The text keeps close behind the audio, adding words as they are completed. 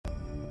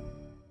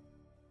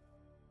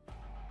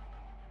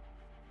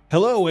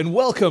Hello and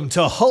welcome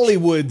to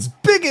Hollywood's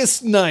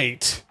biggest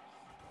night.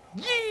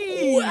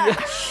 Yay!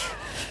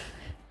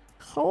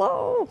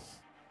 Hello.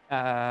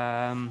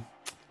 Oh,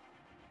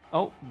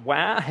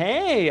 wow.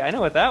 Hey, I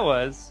know what that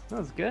was. That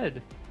was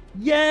good.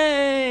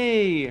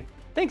 Yay!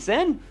 Thanks,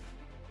 Zen.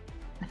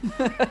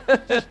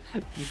 You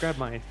grabbed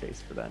my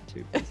face for that,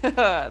 too.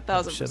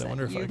 1,000%. Shit, I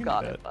wonder if I You can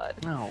got do it, bud.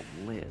 Oh,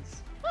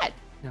 Liz. What?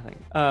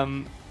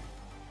 Nothing.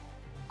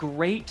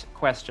 Great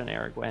question,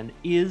 Aragwen.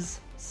 Is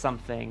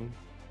something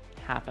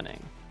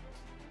happening?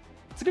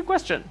 It's a good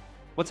question.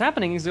 What's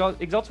happening is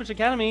Exalt Switch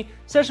Academy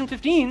Session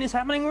 15 is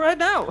happening right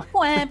now.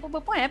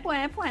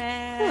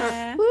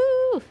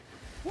 Woo.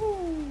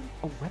 Oh,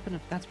 Weapon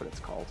of... That's what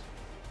it's called.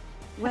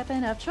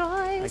 Weapon of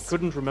I choice.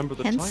 couldn't remember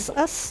the Hence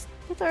title. us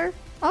with our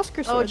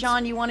Oscar Oh, swords.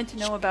 John, you wanted to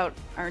know about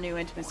our new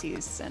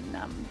intimacies, and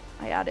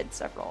I added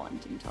several and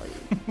didn't tell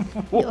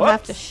you. You'll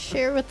have to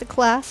share with the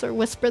class or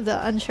whisper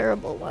the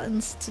unshareable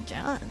ones to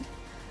John.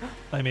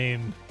 I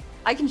mean,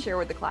 I can share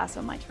with the class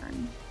on my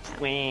turn.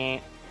 Wah.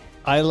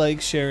 I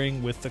like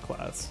sharing with the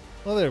class.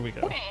 Well, there we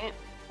go.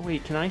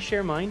 Wait, can I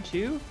share mine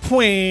too?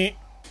 Point.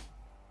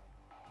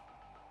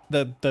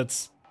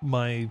 That's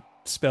my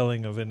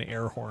spelling of an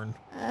air horn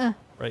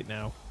right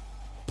now.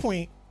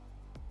 Point.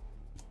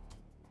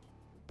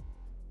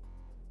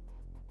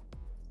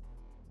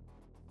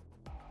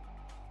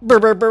 Brr,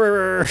 brr,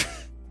 brr.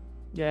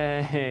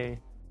 Yay.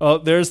 Oh,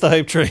 there's the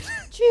hype train.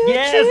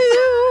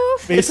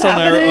 Yes! Based on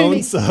our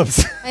own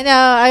subs. I know.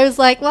 I was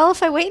like, well,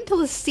 if I wait until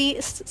the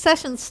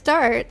session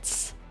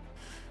starts,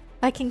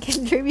 I can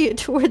contribute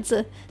towards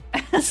a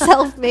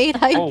self-made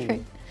hype Oh,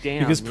 train. damn.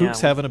 Because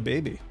Pook's yeah. having a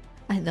baby.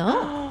 I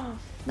know.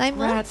 9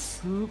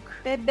 months. Pook.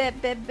 You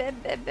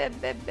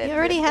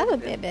already have a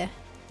baby.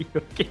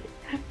 Okay.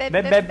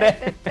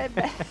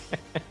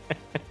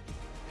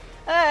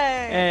 Hey!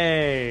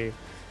 Hey.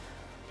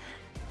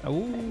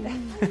 Oh.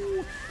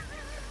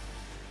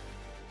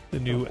 The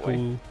new Oh, boy.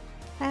 ooh.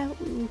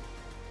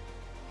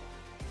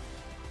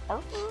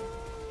 Ow.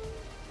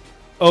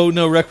 Oh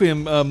no,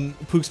 Requiem.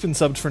 Pook's been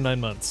subbed for 9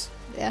 months.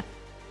 Yeah.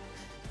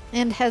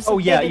 And has Oh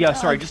a yeah, baby yeah. dog.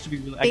 Sorry, just to be.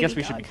 I guess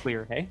Baby we should be dog.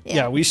 clear. Hey,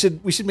 Yeah, we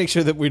should make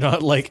sure that we're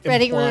not like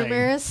Spreading implying.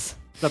 rumors.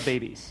 the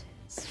babies.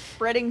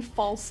 Spreading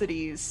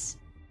falsities.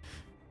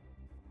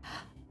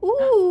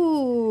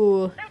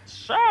 Ooh.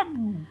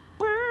 Some.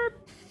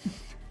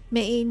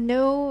 May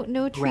no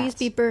trees Rats.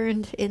 be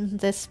burned in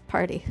this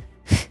party.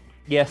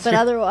 Yes. But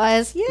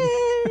otherwise,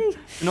 yay!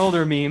 An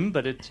older meme,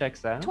 but it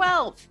checks out.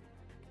 12!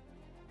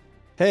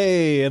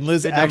 Hey, and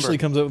Liz Good actually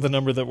number. comes up with a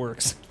number that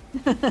works.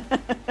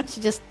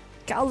 She just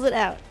calls it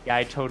out. Yeah,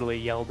 I totally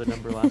yelled a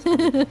number last time.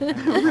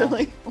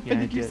 Really? What Yeah, I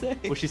did you did. say?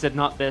 Well, she said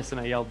not this,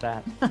 and I yelled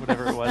that.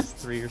 Whatever it was,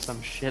 3 or some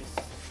shit.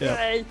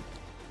 Yeah. Yay!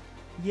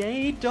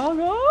 Yay,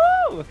 doggo!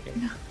 Okay.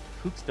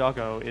 Pook's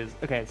doggo is...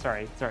 Okay,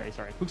 sorry.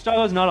 Pook's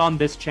doggo is not on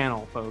this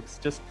channel, folks.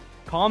 Just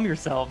calm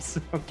yourselves,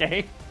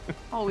 okay?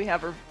 All we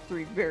have are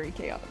 3 very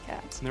chaotic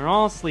cats. And they're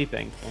all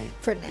sleeping.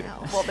 For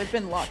now. Well, they've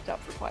been locked up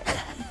for quite a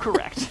while.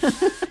 Correct.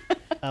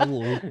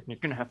 Ow. You're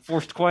gonna have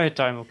forced quiet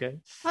time, okay?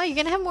 Oh, you're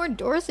gonna have more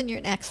doors in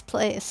your next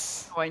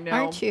place. Oh, I know.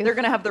 Aren't you? They're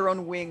gonna have their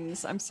own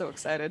wings. I'm so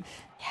excited.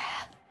 Yeah.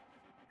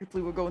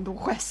 Ripley will go in the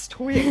West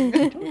Wing.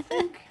 I don't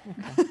think.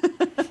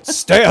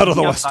 Stay out of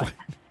the Yeah, West fine. Wing.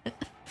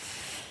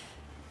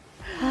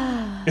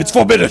 It's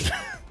forbidden.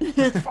 In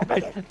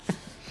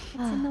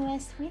the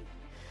West Wing.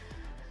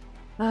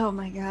 Oh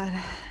my god.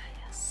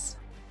 Yes.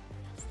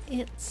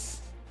 It's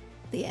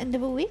the end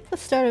of a week, the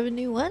start of a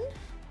new one.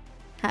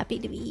 Happy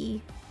to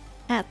be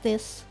at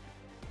this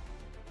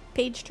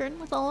page turn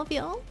with all of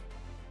y'all.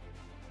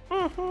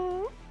 A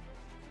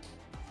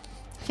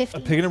 50.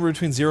 pick a number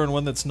between 0 and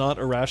 1 that's not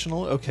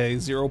irrational. Okay,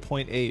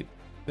 0.8.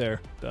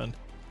 There, done.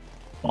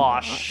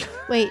 Bosh.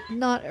 Wait,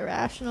 not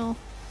irrational.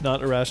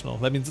 Not irrational.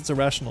 That means it's a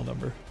rational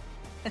number.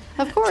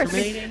 Of course. So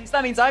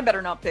that means I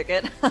better not pick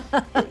it.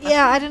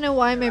 Yeah, I don't know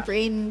why my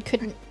brain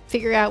couldn't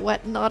figure out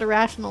what not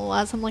irrational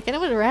was. I'm like, I know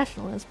what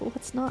irrational is, but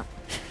what's not?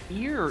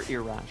 You're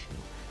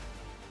irrational.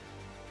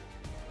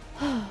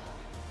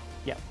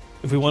 Yeah.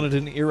 If we wanted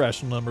an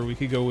irrational number, we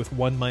could go with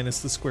 1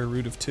 minus the square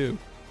root of 2.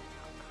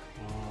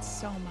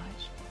 So much.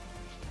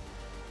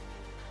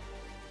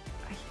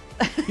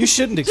 You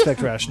shouldn't expect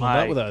rational, My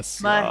not with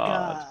us. My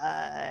God.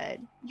 god.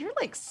 You're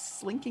like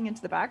slinking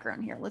into the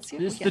background here. Let's see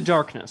if It's we the can.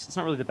 darkness. It's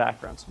not really the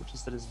background so much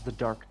as that is the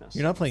darkness.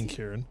 You're not playing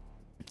Kieran.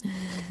 See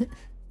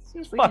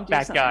if we Fuck can do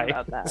that something guy.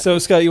 About that. So,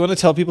 Scott, you want to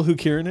tell people who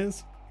Kieran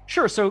is?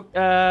 Sure. So,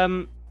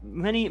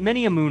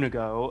 many a moon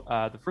ago,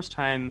 the first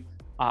time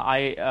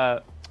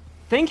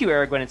thank you,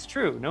 Aragwen. It's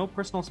true. No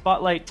personal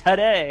spotlight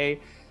today.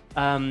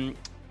 The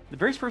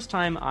very first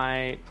time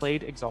I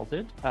played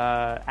Exalted,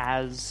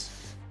 as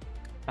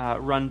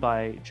run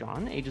by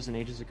John, ages and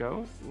ages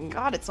ago.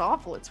 God, it's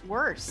awful. It's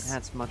worse.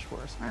 That's much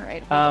worse. All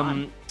right, hold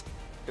on.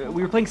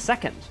 We were playing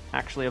second,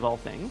 actually, of all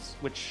things,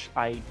 which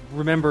I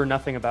remember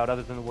nothing about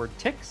other than the word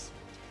ticks.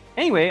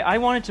 Anyway, I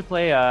wanted to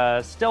play a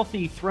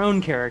stealthy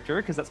throne character,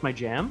 because that's my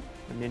jam,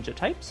 the ninja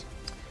types.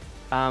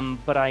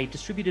 But I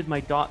distributed my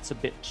dots a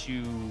bit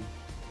too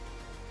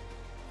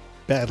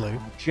Badly.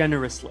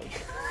 generously.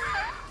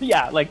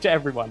 Yeah, like to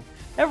everyone.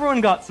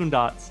 Everyone got some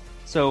dots.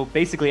 So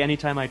basically,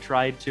 anytime I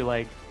tried to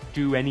like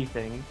do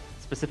anything,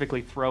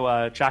 specifically throw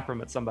a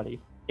chakram at somebody,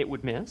 it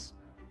would miss,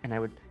 and I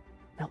would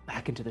melt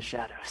back into the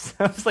shadows.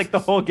 That was like the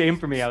whole game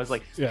for me. I was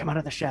like, come out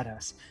of the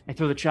shadows. I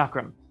throw the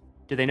chakram.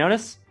 Did they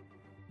notice?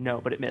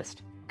 No, but it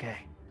missed. Okay.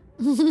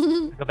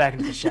 Go back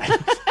into the shadows.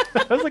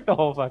 That was like the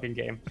whole fucking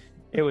game.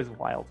 It was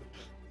wild.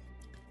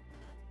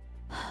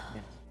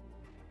 Yeah.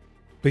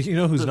 But you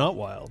know who's not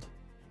wild?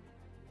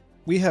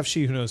 We have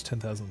She Who Knows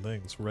 10,000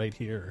 Things right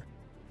here.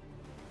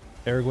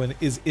 Aragorn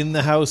is in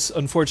the house.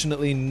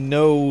 Unfortunately,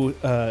 no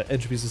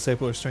Entropy's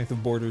Disciple or Strength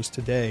of Borders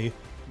today.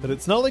 But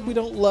it's not like we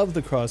don't love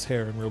the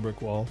crosshair in Real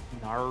Brick Wall.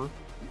 Nar.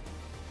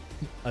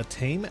 A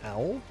tame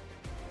owl?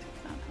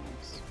 That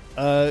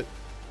helps.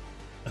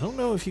 I don't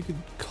know if you could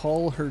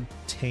call her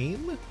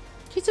tame?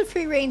 She's a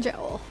free range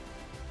owl.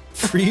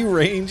 Free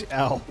range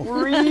owl.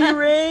 Free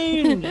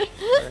range.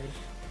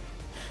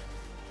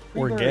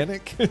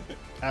 Organic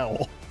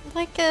owl.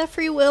 Like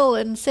free will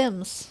in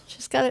Sims.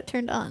 She's got it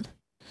turned on.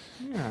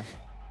 Yeah.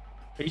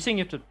 Are you saying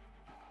you have to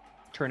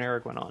turn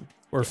Aragorn on?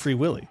 Or Free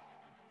Willy.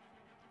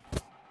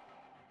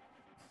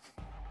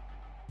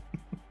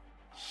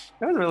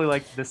 I would really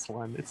like this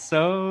one. It's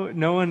so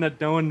no one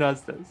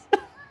does this.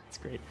 It's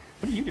great.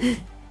 What are you doing?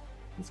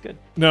 It's good.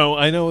 No,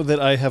 I know that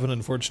I have an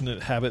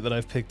unfortunate habit that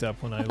I've picked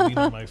up when I lean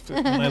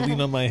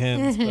on my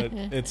hands, but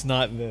it's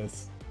not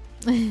this.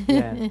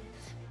 Yeah.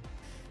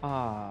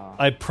 Ah.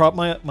 I prop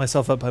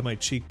myself up by my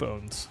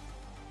cheekbones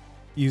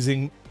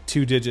using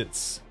 2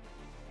 digits.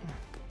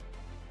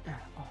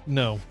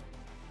 No,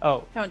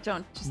 Oh. Don't.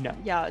 Just, No.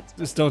 Yeah, it's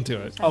just don't do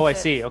it. Oh, I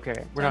see. Okay,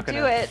 we're not Don't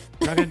gonna do it.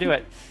 We're not gonna do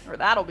it. Or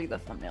that'll be the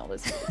thumbnail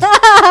this week.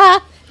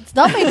 It's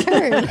not my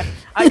turn.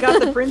 I got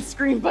the print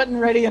screen button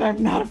ready and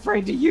I'm not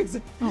afraid to use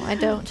it. Oh, I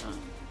don't.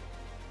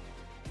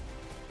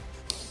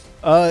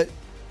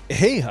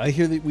 Hey, I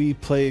hear that we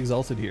play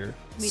Exalted here.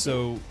 We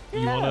So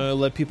you want to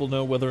let people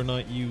know whether or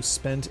not you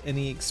spent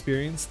any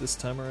experience this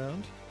time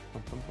around?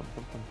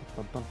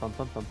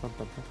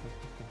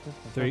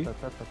 3,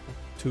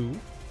 2,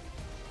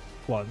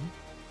 1,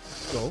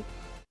 go.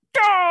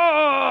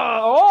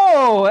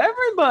 Oh,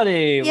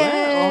 everybody!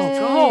 Yay.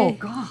 Wow. Oh,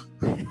 God.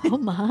 Oh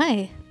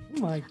my.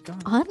 Oh my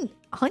God.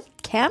 On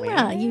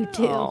camera, you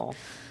two. Wow.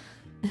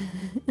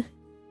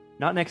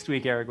 Not next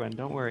week, Aragorn.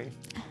 Don't worry.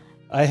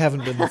 I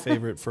haven't been the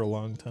favorite for a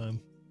long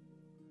time.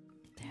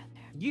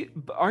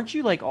 Aren't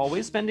you like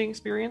always spending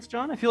experience,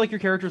 John? I feel like your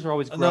characters are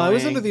always growing. No, I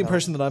was under the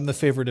impression that I'm the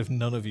favorite if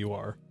none of you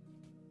are.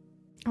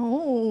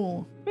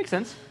 Oh, Makes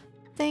sense.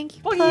 thank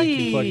you, Plucky.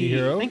 Plucky. Plucky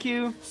hero. Thank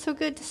you. So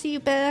good to see you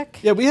back.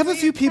 Yeah, we have a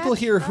few people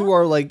here who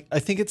are like, I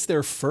think it's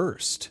their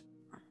first.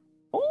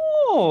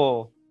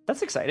 Oh,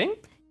 that's exciting.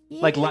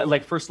 Yeah.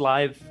 Like first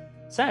live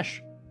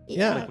sesh.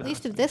 Yeah. At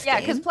least of this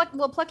Yeah, game.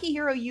 because Plucky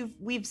Hero,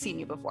 we've seen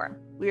you before.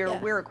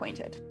 We're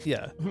acquainted.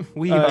 Yeah.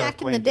 We Uh, are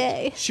Back in the acquainted.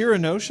 day.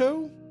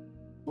 Shiranosho?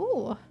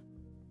 Ooh,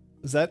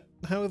 Is that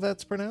how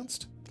that's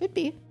pronounced? could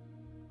be.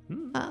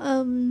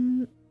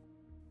 Hmm.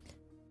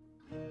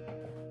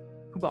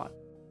 Who bought?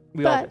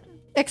 We all But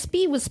did.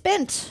 XP was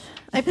spent.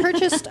 I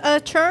purchased a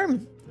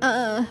charm.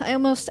 I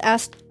almost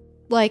asked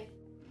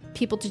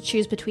people to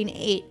choose between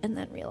 8 and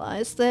then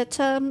realized that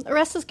the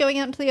rest is going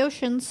out into the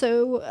ocean.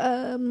 So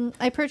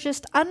I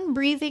purchased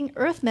Unbreathing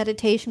Earth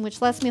Meditation,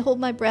 which lets me hold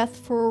my breath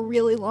for a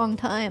really long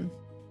time.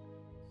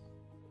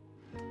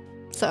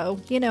 So,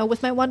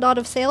 with my 1 dot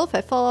of sail, if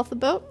I fall off the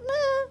boat,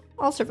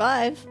 I'll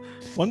survive.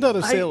 1 dot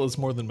of sail is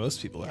more than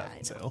most people have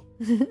in sail.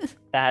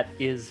 That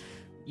is,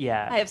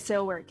 yeah. I have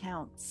sail where it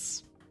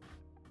counts.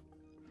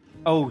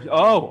 Oh,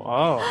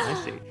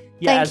 I see.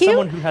 Yeah, Thank as you.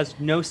 someone who has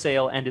no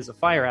sail and is a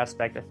fire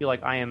aspect, I feel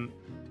like I am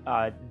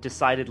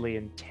decidedly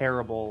in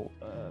terrible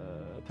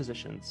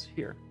positions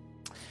here.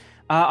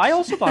 I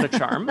also bought a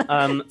charm.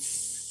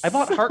 I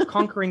bought Heart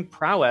Conquering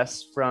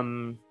Prowess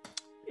from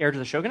Heir to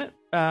the Shogunate,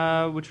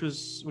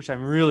 which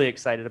I'm really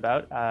excited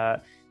about.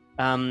 I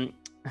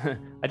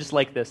just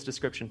like this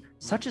description.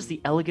 Such is the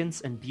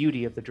elegance and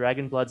beauty of the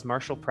Dragonblood's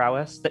martial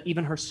prowess that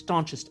even her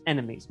staunchest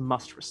enemies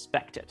must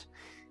respect it.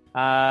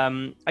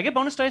 I get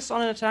bonus dice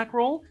on an attack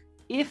roll.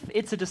 If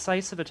it's a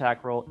decisive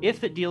attack roll,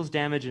 if it deals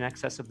damage in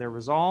excess of their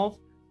resolve,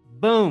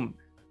 boom,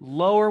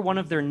 lower one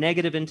of their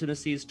negative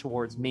intimacies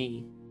towards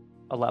me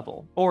a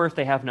level. Or if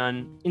they have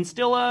none,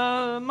 instill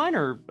a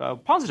minor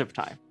positive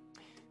tie.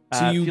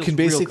 So you Feels can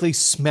real basically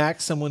smack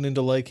someone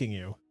into liking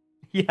you.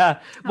 Yeah.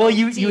 Well, Oh,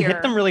 you hit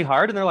dear. them really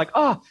hard and they're like,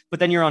 oh, but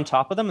then you're on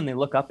top of them and they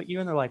look up at you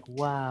and they're like,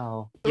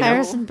 wow. You know?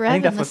 Harrison I think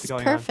Brevin, that's this what's is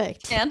going on.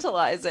 perfect.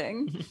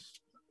 Tantalizing.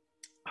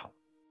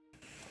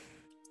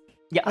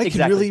 Yeah, I exactly.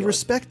 can really Felix.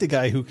 respect a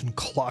guy who can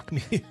clock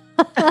me.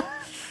 I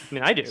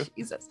mean, I do.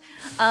 Jesus.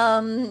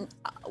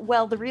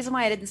 Well, the reason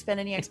why I didn't spend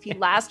any XP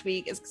last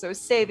week is because I was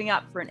saving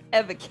up for an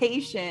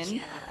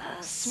evocation.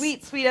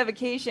 Sweet, sweet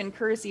evocation,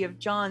 courtesy of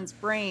John's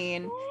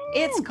brain.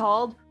 It's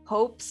called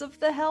Hopes of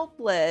the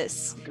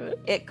Helpless. Good.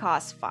 It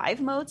costs 5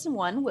 motes and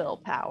 1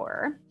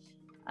 willpower.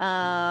 All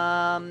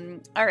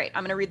right,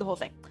 I'm going to read the whole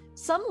thing.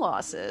 Some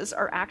losses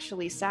are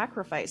actually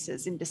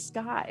sacrifices in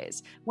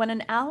disguise. When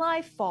an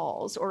ally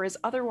falls or is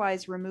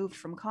otherwise removed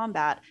from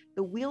combat,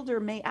 the wielder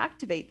may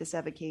activate this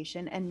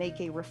evocation and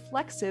make a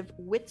reflexive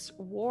Wits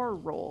War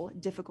roll,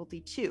 difficulty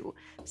 2.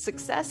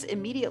 Success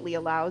immediately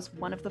allows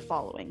one of the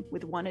following,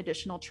 with one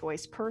additional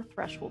choice per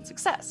threshold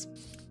success.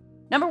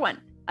 Number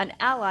 1. An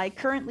ally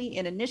currently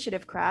in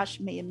initiative crash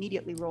may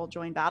immediately roll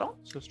join battle.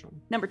 So strong.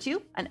 Number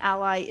 2, an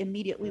ally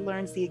immediately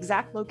learns the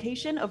exact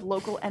location of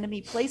local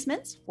enemy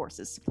placements,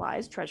 forces,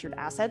 supplies, treasured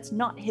assets,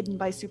 not hidden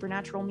by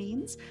supernatural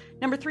means.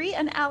 Number 3,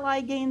 an ally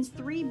gains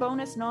 3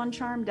 bonus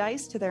non-charm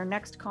dice to their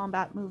next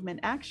combat movement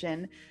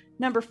action.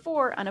 Number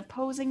 4, an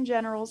opposing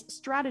general's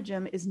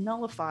stratagem is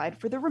nullified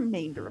for the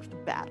remainder of the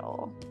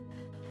battle.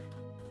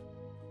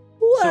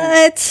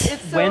 What? It's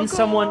so when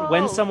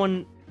cool.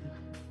 someone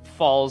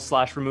falls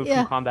 / removed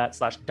Yeah. from combat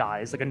 /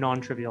 dies, like a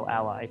non-trivial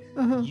ally,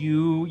 Uh-huh.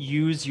 you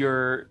use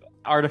your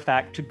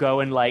artifact to go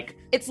and like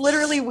It's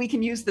literally, we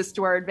can use this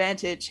to our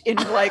advantage in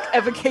like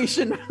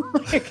evocation.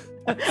 Like,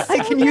 I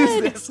can use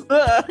this.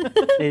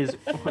 is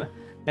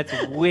that's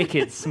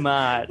wicked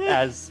smart,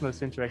 as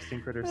Most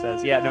Interesting Critter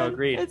says. Yeah, no,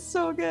 agreed. It's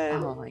so good.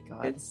 Oh my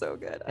god. It's so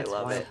good. I It's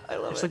love wild. it. I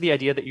love Just it. like the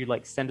idea that you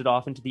like send it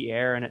off into the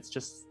air and it's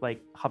just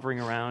like hovering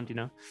around,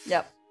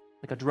 Yep.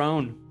 like a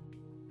drone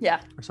Yeah.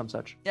 or some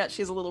such. Yeah.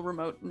 She has a little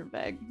remote in her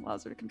bag,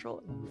 allows her to control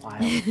it.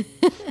 Wild.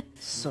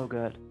 So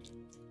good.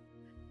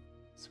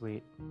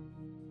 Sweet.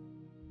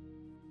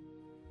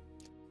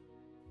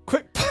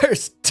 Quick,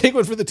 Pyres, take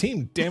one for the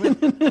team, damn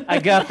it. I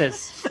got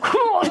this.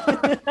 Oh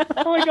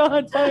my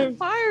god, fire.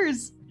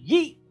 Fires.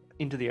 Yeet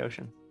into the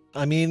ocean.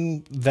 I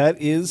mean,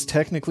 that is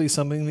technically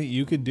something that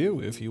you could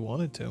do if you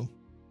wanted to.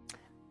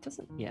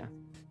 Doesn't yeah.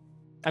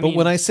 But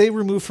when I say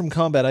remove from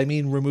combat, I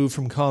mean remove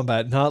from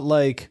combat, not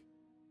like,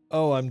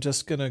 oh, I'm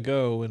just gonna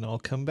go and I'll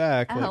come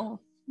back. Like, Ow.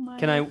 My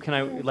can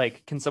I head.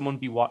 like can someone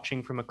be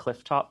watching from a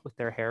cliff top with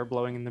their hair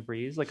blowing in the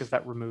breeze? Like, is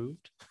that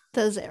removed?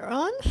 The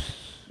Zeron?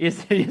 Is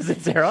it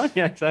Zeron?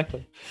 Yeah,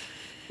 exactly.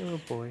 Oh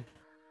boy.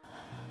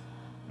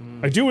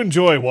 I do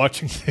enjoy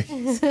watching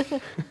things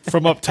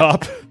from up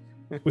top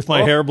with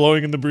my Oh. hair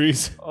blowing in the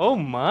breeze. Oh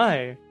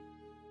my.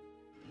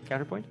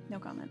 Counterpoint? No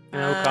comment.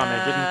 No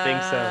comment. Didn't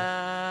think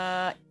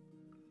so.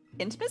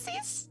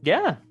 Intimacies?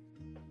 Yeah.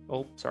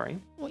 Oh, sorry.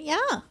 Well,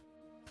 yeah.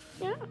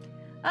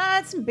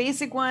 Some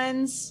basic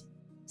ones.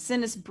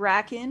 Sinus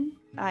Bracken.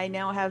 I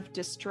now have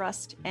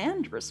distrust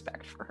and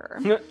respect for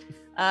her.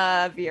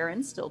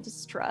 Viren, still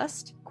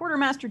distrust.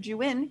 Quartermaster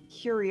Juin,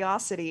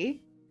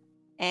 curiosity.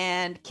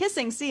 And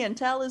kissing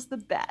Ciantel is the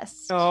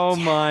best. Oh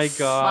my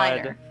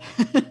god.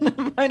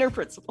 Minor. Minor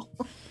principle.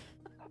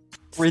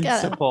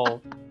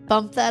 Principle.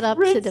 Bump that up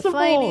to Principal.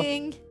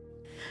 defining.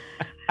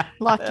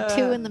 Lock the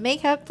 2 in the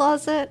makeup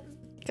closet.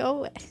 Go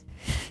away.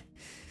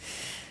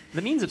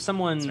 That means if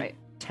someone That's right.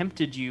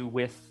 tempted you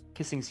with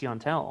kissing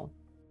Ciantel,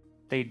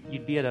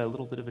 you'd be at a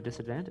little bit of a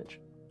disadvantage.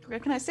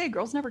 What can I say?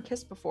 Girls never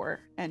kissed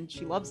before, and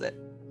she loves it.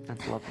 That's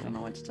I don't lovely.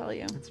 know what to tell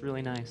you. That's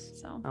really nice.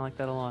 So I like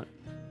that a lot.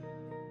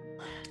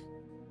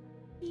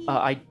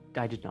 I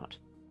did not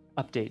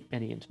update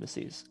any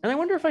intimacies, and I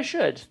wonder if I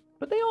should.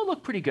 But they all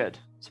look pretty good,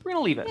 so we're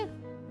gonna leave it.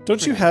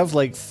 Don't you have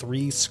like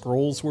 3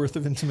 scrolls worth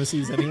of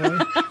intimacies anyway?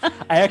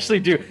 I actually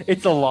do.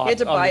 It's a lot. you had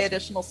to buy honestly.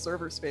 additional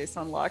server space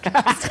on Lock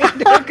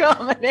to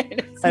accommodate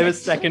it. I have a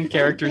second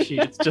character sheet.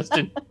 It's just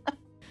in.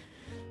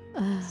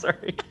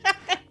 Sorry.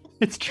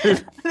 It's true.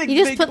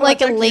 You just put,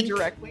 like, a contact me link.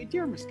 directly,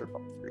 dear Mr.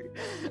 Humphrey.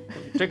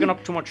 Taking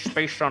up too much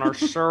space on our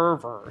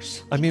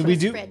servers. I mean, Put we a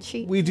do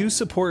spreadsheet.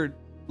 support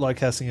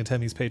Logcasting and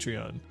Temmie's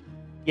Patreon.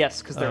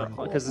 Yes, because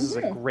Um, this is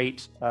a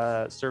great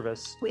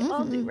service. We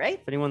all do, Mhm. right?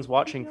 If anyone's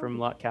watching from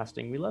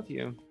Lotcasting, we love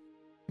you.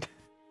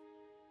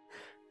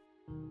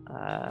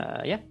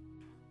 Yeah.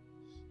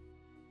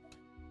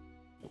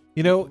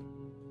 You know,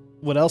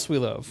 what else we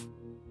love?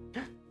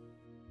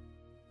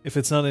 If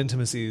it's not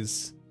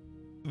intimacies,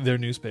 they're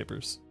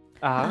newspapers.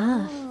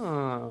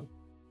 Ah.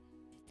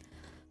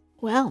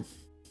 Well,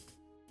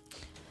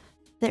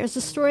 there's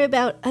a story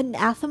about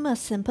anathema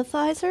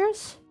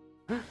sympathizers.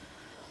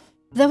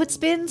 Though it's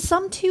been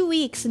some 2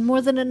 weeks and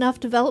more than enough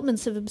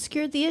developments have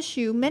obscured the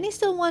issue, many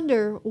still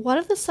wonder what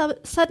of the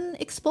sudden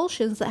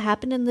expulsions that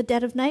happened in the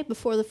dead of night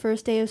before the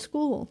first day of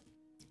school.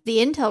 The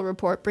intel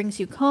report brings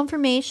you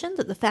confirmation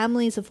that the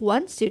families of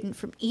one student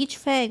from each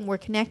fang were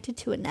connected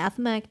to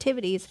anathema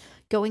activities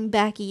going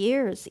back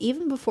years,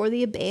 even before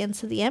the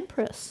abeyance of the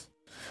Empress.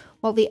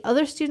 While the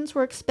other students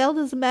were expelled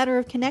as a matter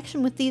of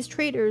connection with these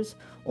traitors,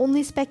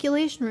 only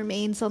speculation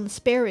remains on the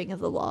sparing of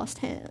the lost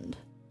hand.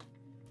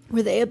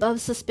 Were they above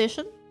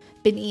suspicion,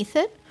 beneath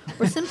it,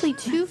 or simply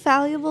too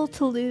valuable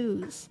to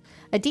lose?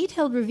 A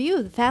detailed review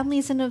of the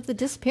families and of the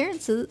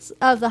disappearances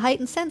of the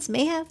heightened sense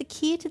may have the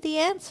key to the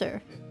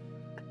answer.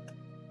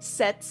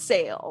 Set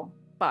sail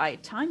by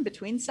Time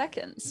Between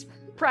Seconds.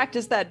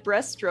 Practice that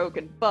breaststroke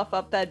and buff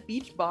up that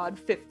beach bod,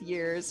 fifth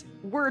years.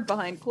 Word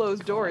behind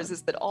closed doors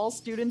is that all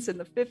students in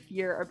the fifth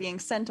year are being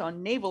sent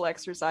on naval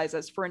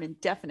exercises for an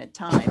indefinite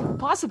time,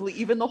 possibly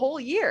even the whole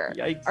year.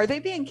 Yikes. Are they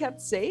being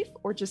kept safe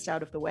or just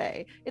out of the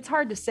way? It's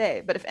hard to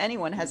say, but if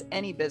anyone has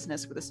any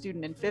business with a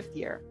student in fifth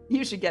year,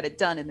 you should get it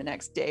done in the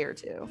next day or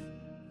two.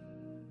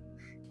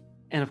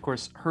 And of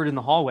course, heard in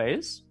the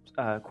hallways,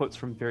 quotes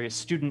from various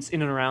students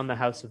in and around the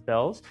House of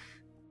Bells.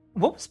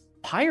 What was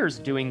Pyres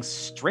doing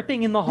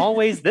stripping in the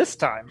hallways this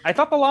time? I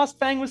thought the Lost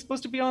Fang was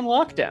supposed to be on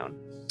lockdown.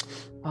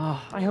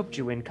 Oh, I hope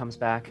Juin comes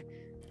back.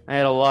 I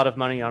had a lot of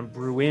money on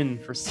Bruin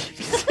for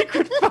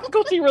secret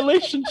faculty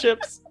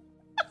relationships.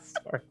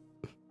 Sorry.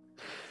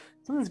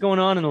 Something's going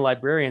on in the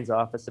librarian's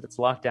office if it's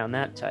locked down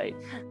that tight.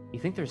 You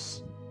think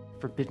there's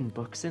forbidden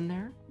books in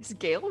there? Is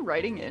Gail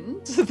writing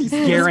in to these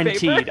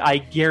Guaranteed. newspaper? I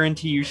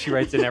guarantee you she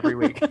writes in every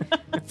week.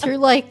 Through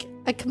like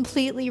a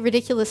completely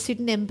ridiculous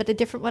pseudonym, but a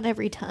different one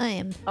every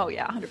time. Oh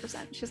yeah,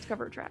 100%. She has to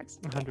cover her tracks.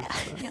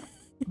 100%. Yeah.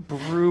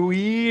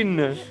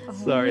 Bruin.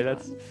 Sorry,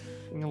 that's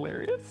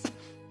hilarious.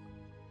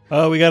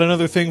 Oh, we got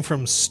another thing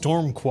from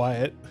Storm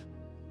Quiet.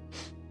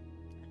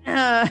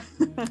 Uh,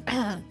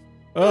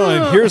 Oh,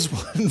 and here's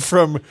one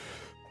from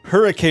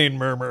Hurricane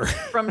Murmur.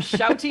 From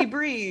Shouty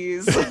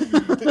Breeze.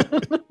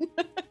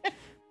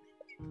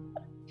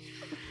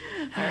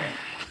 All right.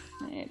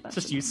 Hey, that's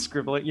Just it. you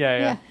scribbling.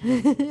 Yeah.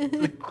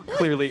 yeah.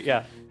 Clearly,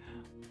 yeah.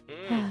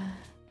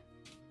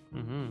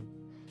 Mm-hmm.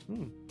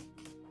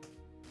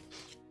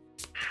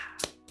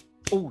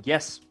 Oh,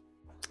 yes.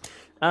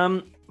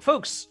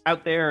 Folks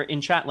out there in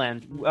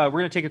Chatland, we're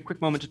going to take a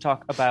quick moment to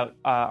talk about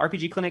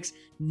RPG Clinic's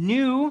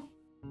new,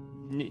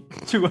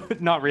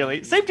 not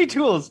really, safety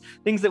tools,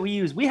 things that we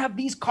use. We have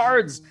these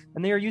cards,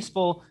 and they are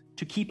useful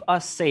to keep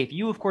us safe.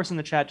 You, of course, in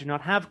the chat do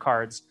not have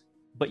cards,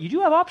 but you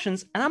do have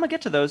options, and I'm going to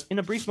get to those in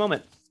a brief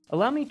moment.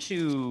 Allow me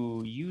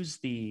to use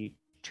the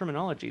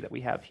terminology that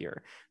we have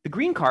here. The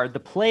green card, the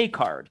play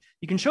card.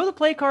 You can show the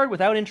play card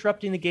without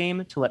interrupting the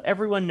game to let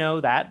everyone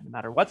know that, no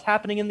matter what's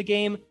happening in the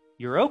game,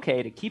 you're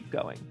okay to keep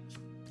going.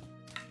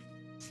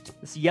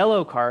 This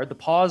yellow card, the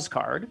pause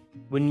card,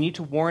 when you need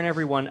to warn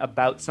everyone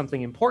about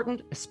something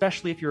important,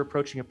 especially if you're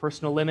approaching a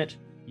personal limit,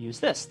 use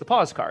this, the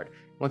pause card.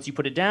 Once you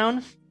put it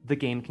down, the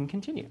game can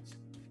continue.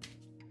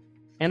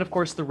 And of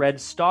course, the red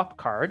stop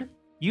card.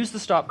 Use the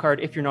stop card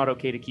if you're not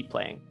okay to keep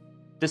playing.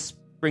 This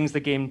brings the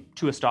game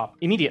to a stop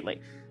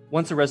immediately.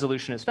 Once a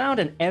resolution is found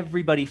and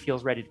everybody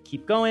feels ready to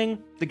keep going,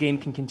 the game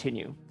can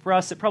continue. For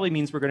us, it probably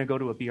means we're going to go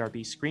to a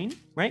BRB screen,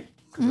 right?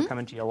 Because we're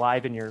coming to you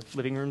live in your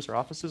living rooms or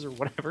offices or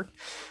whatever.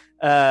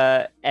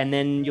 And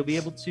then you'll be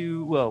able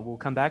to, well, we'll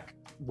come back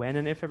when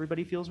and if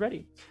everybody feels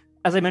ready.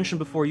 As I mentioned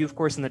before, you, of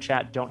course, in the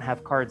chat don't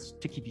have cards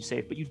to keep you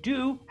safe, but you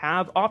do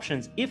have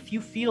options. If you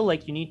feel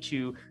like you need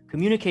to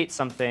communicate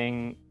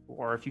something,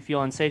 or if you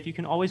feel unsafe, you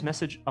can always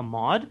message a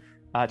mod.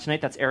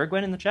 Tonight, that's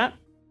Aragwen in the chat.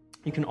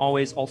 You can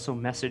always also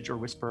message or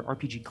whisper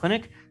RPG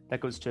Clinic.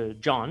 That goes to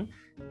John.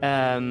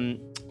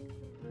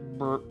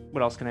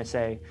 What else can I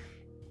say?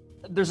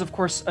 There's, of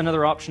course,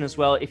 another option as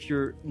well. If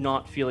you're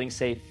not feeling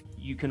safe,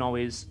 you can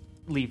always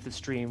leave the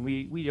stream.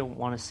 We don't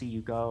want to see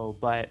you go,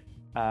 but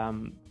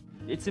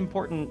it's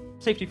important.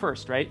 Safety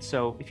first, right?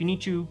 So if you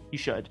need to, you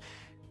should.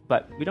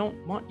 But we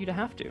don't want you to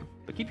have to.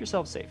 But keep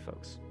yourselves safe,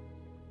 folks.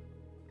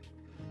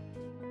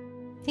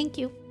 Thank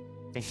you.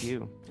 Thank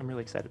you. I'm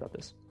really excited about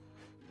this.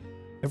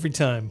 Every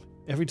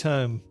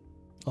time,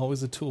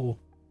 always a tool.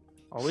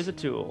 Always a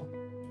tool.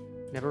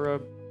 Never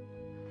a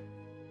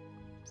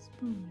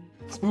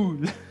spool.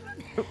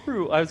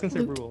 Rule. I was going to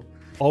say rule.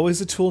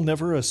 Always a tool,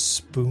 never a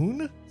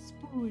spoon?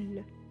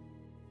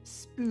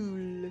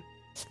 Spool.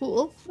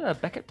 Spool.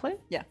 Beckett play?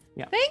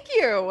 Thank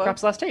you.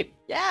 Perhaps last tape.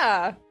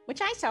 Yeah. Which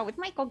I saw with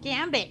Michael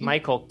Gambit.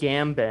 Michael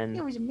Gambin.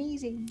 It was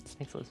amazing.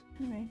 Thanks, Liz.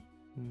 Anyway.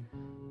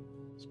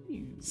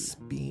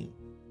 Spoon.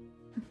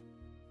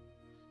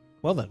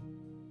 Well then.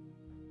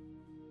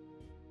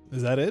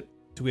 Is that it?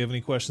 Do we have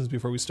any questions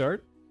before we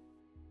start?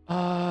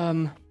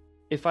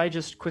 If I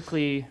just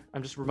quickly,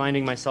 I'm just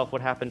reminding myself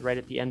what happened right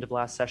at the end of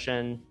last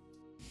session.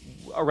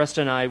 Aresta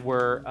and I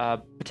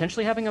were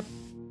potentially having a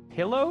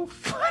pillow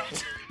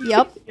fight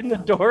Yep. in the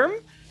dorm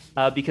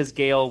because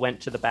Gail went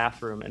to the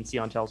bathroom and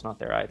Siontel's not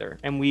there either.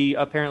 And we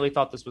apparently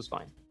thought this was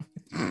fine.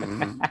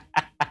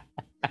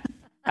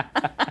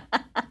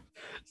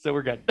 So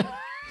we're good.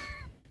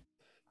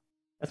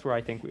 That's where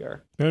I think we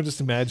are. I'm just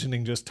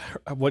imagining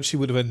what she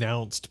would have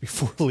announced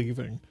before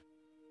leaving.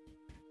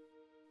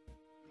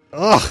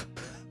 Ugh!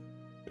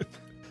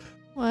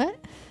 What?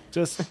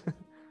 Just,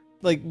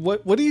 like,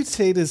 what do you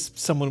say to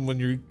someone when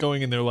you're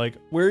going and they're like,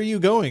 where are you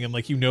going? And,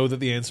 like, you know that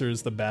the answer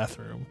is the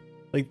bathroom.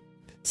 Like,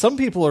 some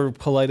people are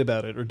polite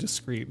about it or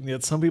discreet, and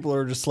yet some people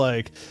are just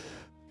like,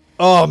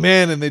 oh,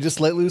 man, and they just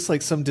let loose,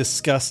 like, some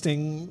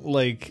disgusting,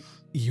 like,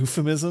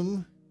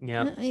 euphemism.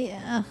 Yeah.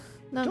 Yeah.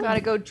 No. Gotta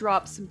go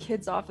drop some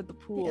kids off at the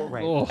pool. Yeah.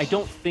 Right. Oh. I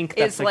don't think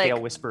that's It's the like-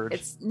 Gail whispered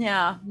It's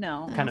no.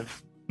 kind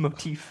of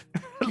motif,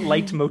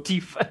 light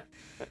motif. I'm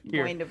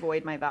Here. going to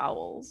avoid my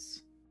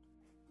vowels.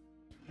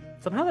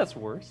 Somehow that's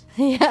worse.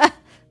 Yeah.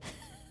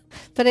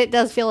 But it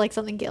does feel like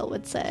something Gail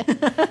would say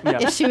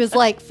Yeah, if she was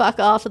like, "Fuck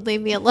off and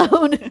leave me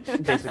alone."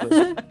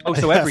 basically. Oh,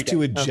 so I every have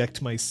to day.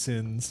 eject my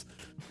sins.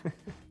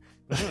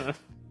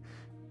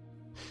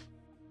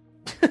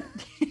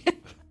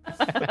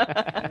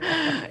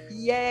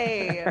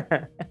 Yay.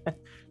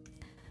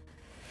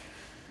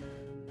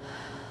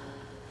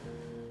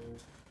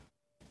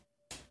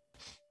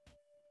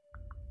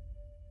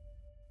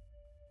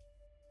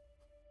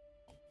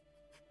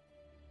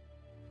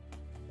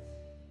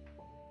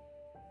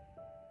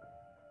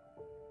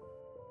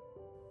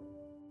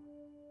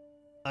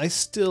 I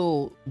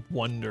still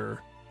wonder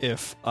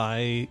if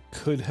I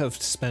could have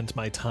spent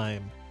my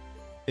time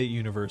at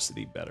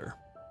university better.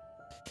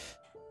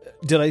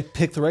 Did I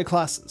pick the right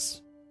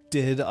classes?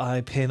 Did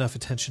I pay enough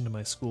attention to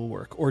my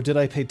schoolwork? Or did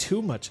I pay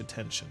too much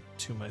attention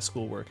to my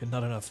schoolwork and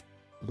not enough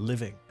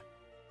living?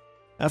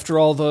 After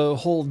all, the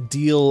whole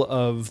deal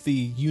of the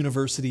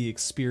university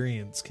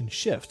experience can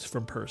shift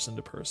from person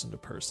to person to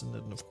person.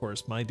 And of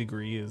course, my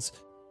degree is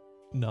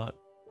not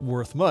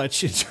worth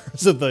much in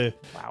terms of the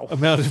Wow.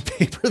 amount of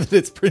paper that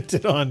it's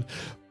printed on,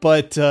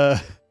 but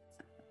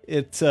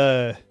it's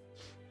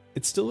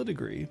still a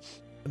degree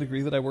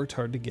that I worked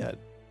hard to get.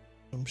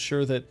 I'm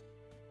sure that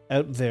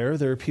out there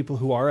are people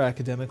who are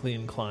academically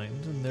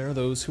inclined, and there are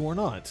those who are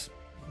not.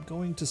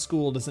 Going to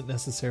school doesn't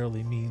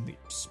necessarily mean that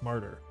you're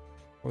smarter,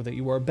 or that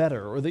you are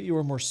better, or that you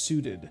are more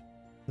suited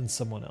than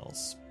someone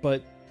else.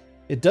 But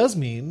it does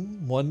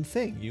mean one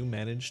thing: you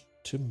managed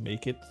to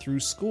make it through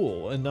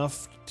school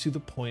enough to the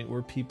point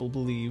where people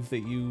believe that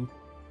you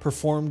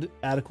performed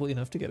adequately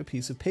enough to get a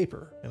piece of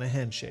paper and a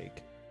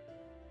handshake.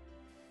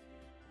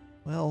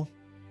 Well,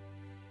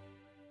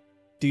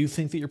 do you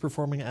think that you're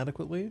performing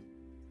adequately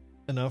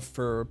enough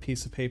for a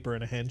piece of paper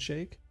and a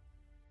handshake?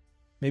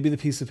 Maybe the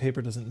piece of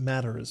paper doesn't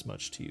matter as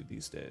much to you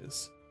these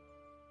days.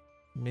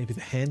 Maybe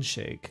the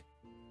handshake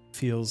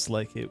feels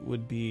like it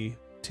would be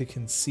to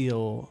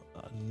conceal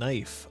a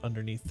knife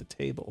underneath the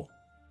table.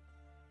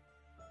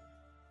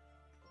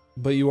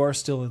 But you are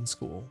still in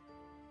school,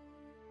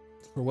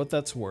 for what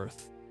that's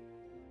worth.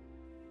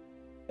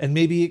 And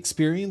maybe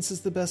experience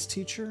is the best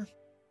teacher,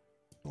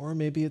 or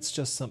maybe it's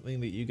just something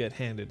that you get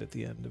handed at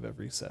the end of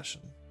every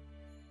session.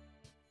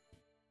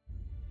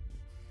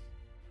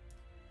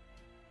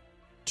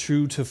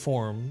 True to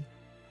form,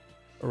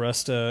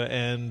 Aresta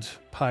and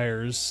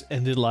Pyres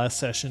ended last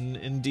session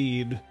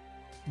indeed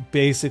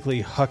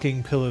basically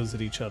hucking pillows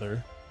at each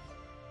other.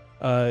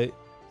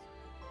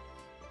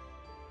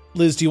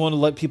 Liz, do you want to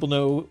let people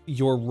know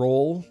your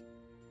role?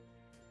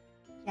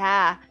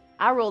 Yeah,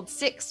 I rolled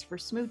 6 for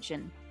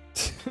smooching.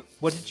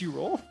 What did you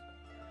roll?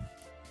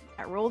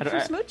 I rolled I for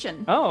don't-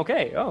 smooching. Oh,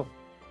 okay. Oh,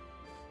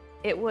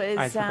 It was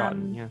I'd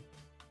forgotten. Yeah.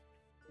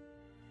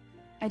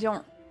 I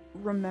don't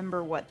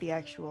remember what the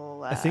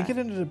actual I think it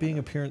ended up being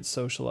appearance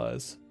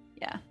socialize.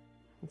 yeah.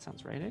 That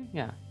sounds right, eh?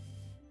 Yeah.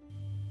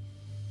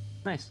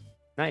 Nice.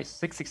 Nice.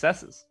 6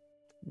 successes.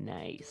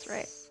 Nice. That's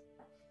right.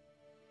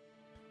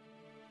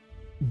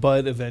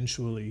 But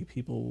eventually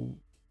people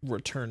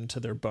return to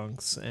their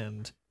bunks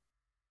and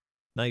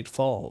night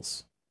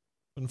falls.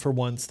 And for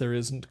once there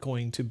isn't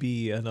going to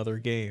be another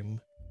game.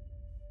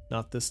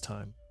 Not this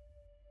time.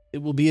 It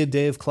will be a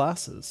day of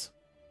classes.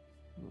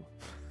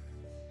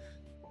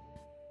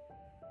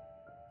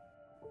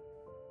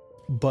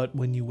 But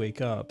when you wake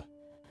up,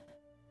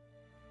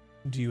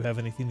 do you have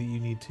anything that you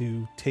need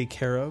to take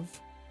care of?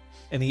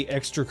 Any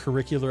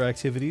extracurricular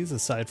activities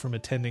aside from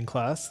attending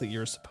class that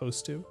you're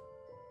supposed to?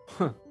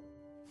 Sorry.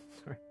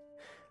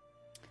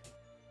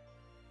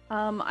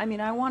 I mean,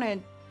 I want to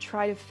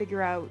try to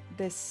figure out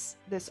this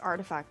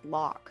artifact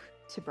lock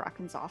to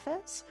Bracken's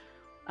office.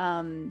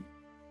 I'm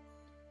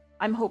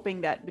hoping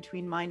that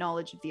between my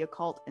knowledge of the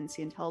occult and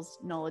Siantel's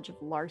knowledge of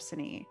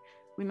larceny,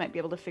 we might be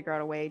able to figure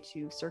out a way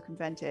to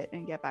circumvent it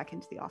and get back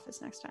into the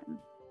office next time.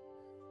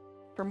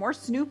 For more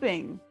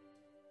snooping.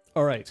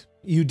 All right.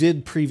 You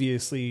did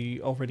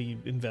previously already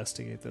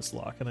investigate this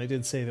lock, and I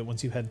did say that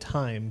once you had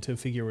time to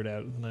figure it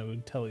out, then I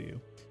would tell you.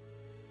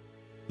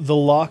 The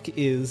lock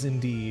is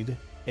indeed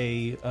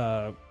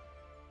a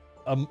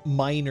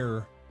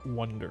minor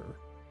wonder.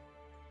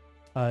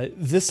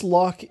 This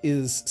lock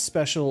is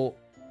special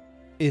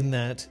in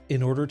that,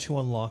 in order to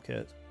unlock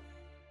it,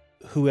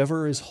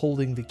 whoever is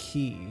holding the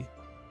key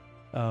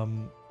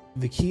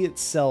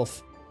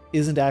itself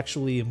isn't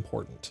actually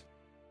important.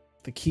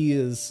 The key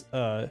is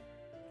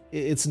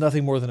it's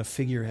nothing more than a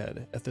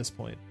figurehead at this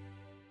point.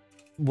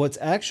 What's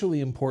actually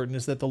important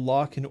is that the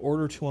lock, in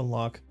order to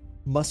unlock,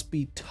 must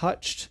be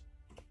touched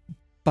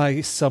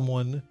by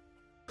someone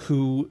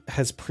who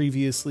has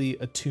previously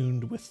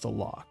attuned with the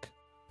lock.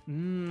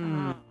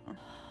 Mm.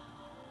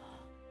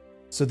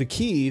 So the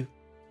key,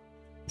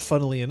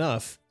 funnily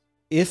enough,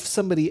 if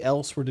somebody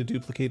else were to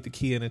duplicate the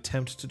key and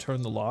attempt to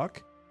turn the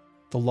lock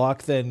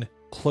then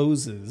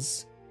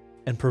closes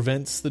and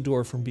prevents the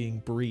door from being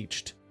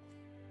breached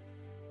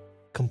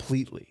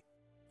completely.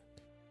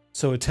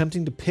 So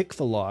attempting to pick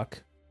the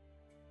lock,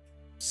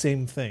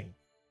 same thing.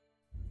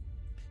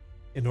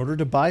 In order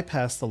to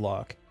bypass the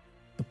lock,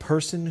 the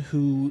person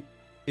who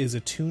is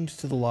attuned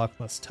to the lock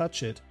must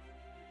touch it,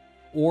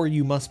 or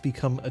you must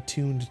become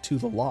attuned to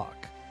the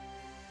lock.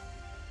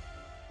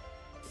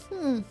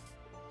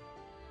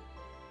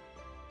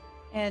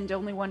 And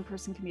only one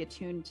person can be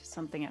attuned to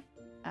something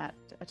at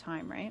a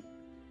time, right?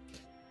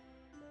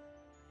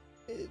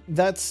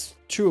 That's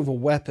true of a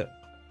weapon,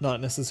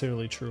 not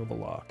necessarily true of a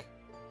lock.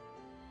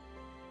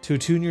 To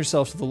attune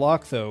yourself to the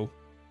lock, though,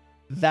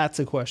 that's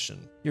a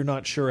question. You're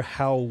not sure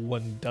how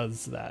one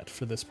does that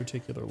for this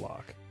particular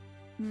lock.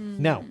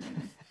 Now,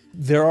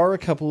 there are a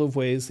couple of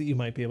ways that you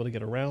might be able to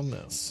get around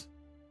this.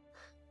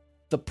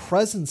 The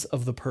presence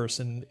of the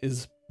person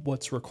is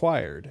what's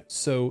required.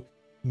 So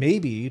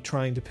maybe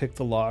trying to pick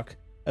the lock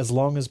as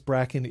long as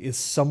Bracken is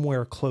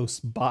somewhere close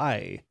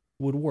by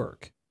would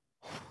work.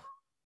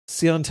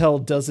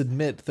 Siontel does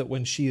admit that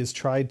when she has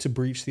tried to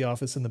breach the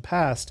office in the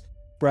past,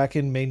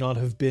 Bracken may not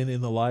have been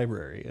in the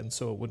library, and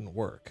so it wouldn't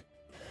work.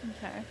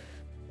 Okay.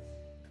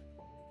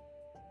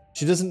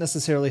 She doesn't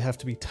necessarily have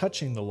to be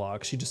touching the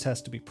lock, she just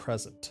has to be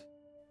present.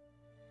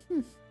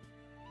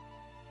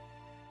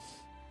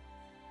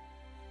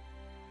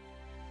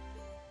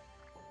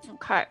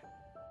 Okay.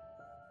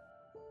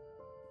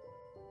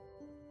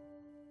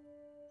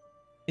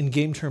 In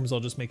game terms, I'll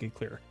just make it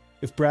clear.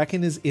 If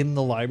Bracken is in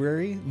the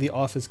library, the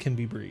office can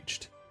be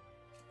breached.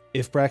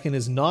 If Bracken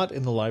is not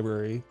in the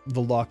library,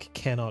 the lock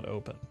cannot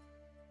open.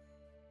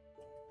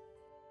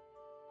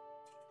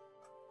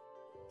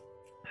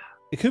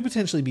 It could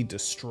potentially be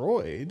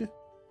destroyed.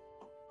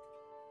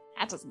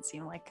 That doesn't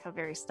seem like a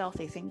very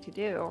stealthy thing to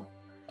do.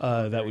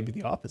 That would be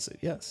the opposite,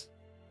 yes.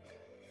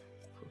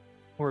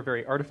 Or a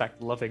very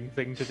artifact-loving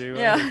thing to do.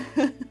 Yeah.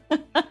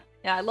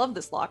 Yeah, I love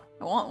this lock.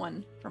 I want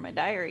one for my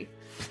diary.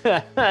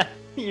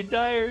 Your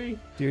diary.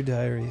 Dear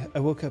diary, I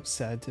woke up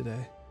sad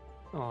today.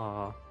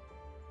 Aw.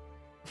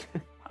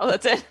 Oh,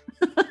 that's it.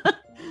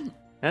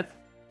 There's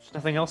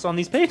nothing else on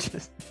these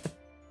pages.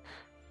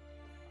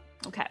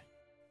 Okay.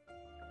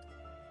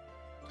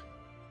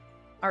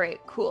 All right,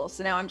 cool.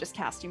 So now I'm just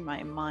casting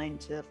my mind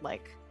to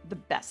like the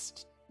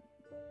best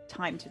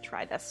time to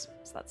try this.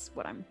 So that's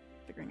what I'm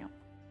figuring out.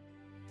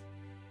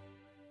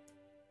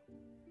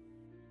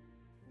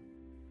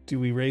 Do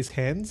we raise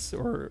hands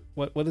or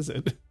what is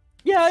it?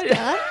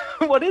 Yeah.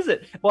 What is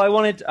it? Well,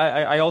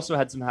 I also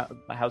had some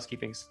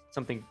housekeeping,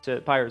 something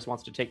Pyres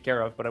wants to take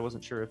care of, but I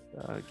wasn't sure if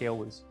Gale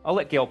was. I'll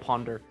let Gale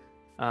ponder,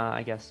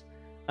 I guess.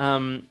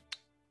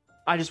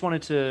 I just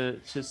wanted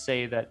to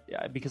say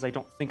that because I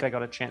don't think I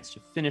got a chance to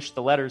finish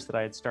the letters that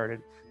I had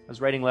started. I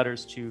was writing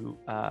letters to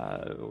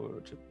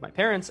my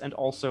parents and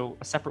also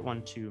a separate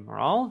one to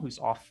Moral, who's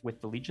off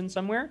with the Legion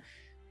somewhere.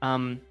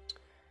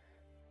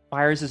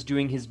 Byers is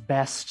doing his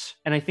best,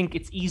 and I think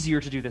it's easier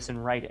to do this in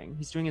writing.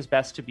 He's doing his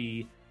best to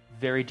be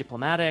very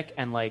diplomatic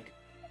and like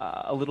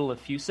a little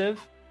effusive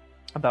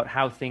about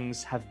how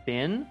things have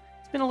been.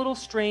 It's been a little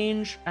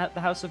strange at the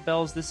House of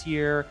Bells this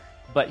year,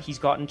 but he's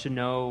gotten to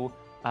know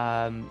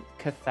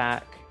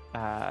Kathak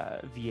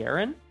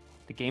Vieren,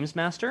 the Games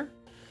Master.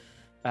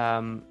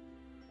 Or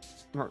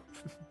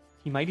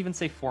he might even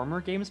say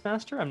former Games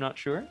Master, I'm not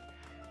sure.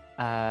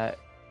 But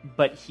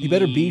he... You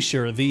better be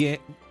sure.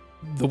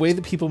 The way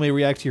that people may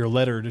react to your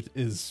letter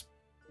is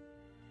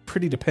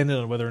pretty dependent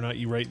on whether or not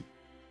you write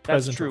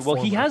present. That's true. Or well,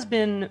 former. he has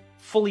been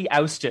fully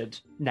ousted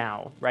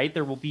now, right?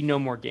 There will be no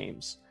more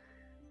games.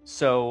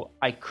 So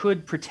I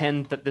could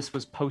pretend that this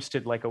was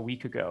posted like a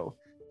week ago,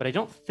 but I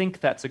don't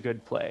think that's a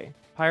good play.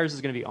 Pyres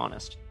is going to be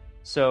honest.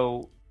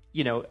 So,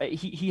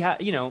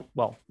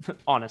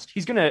 honest.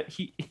 He's going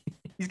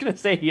to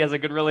say he has a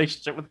good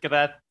relationship with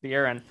Kathak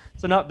Vieren.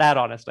 So not that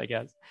honest, I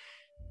guess.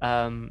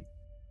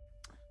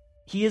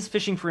 He is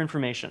fishing for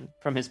information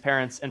from his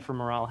parents and from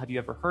Moral. Have you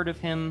ever heard of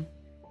him?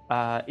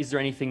 Is there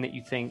anything that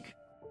you think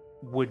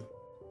would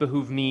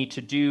behoove me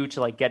to do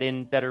to like get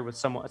in better with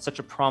someone, such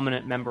a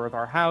prominent member of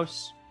our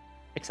house,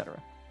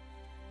 etc.?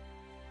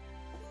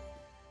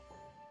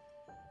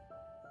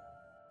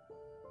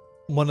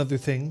 One other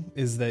thing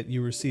is that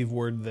you receive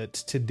word that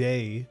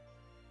today,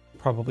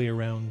 probably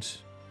around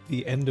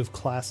the end of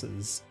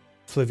classes,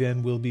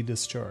 Flavienne will be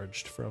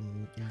discharged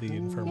from the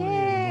infirmary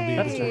and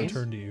will be able to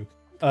return to you.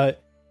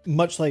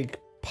 Much like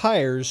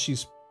Pyres,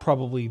 she's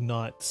probably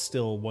not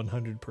still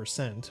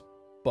 100%,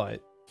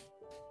 but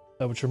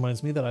which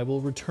reminds me that I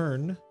will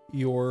return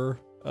your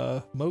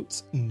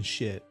motes and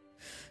shit.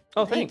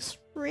 Oh, thanks.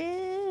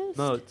 Risk.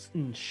 Motes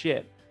and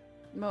shit.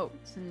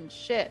 Moats and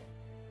shit.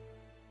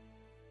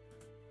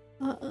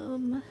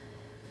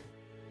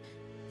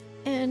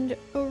 And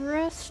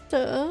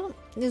Oresta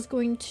is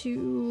going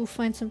to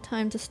find some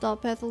time to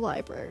stop at the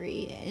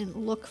library and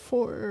look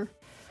for,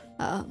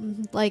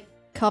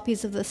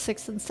 copies of the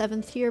 6th and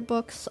 7th year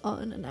books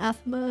on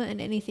anathema and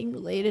anything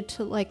related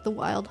to, like, the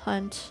wild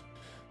hunt,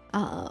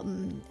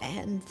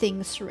 and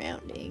things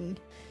surrounding,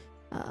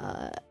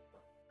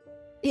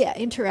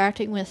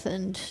 interacting with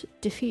and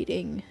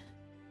defeating,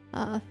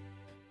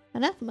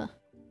 anathema.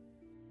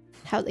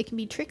 How they can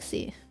be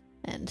tricksy.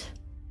 And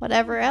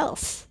whatever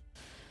else.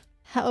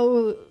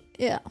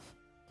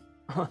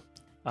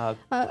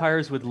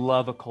 Pyres would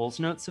love a Cole's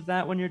Notes of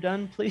that when you're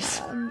done,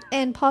 please.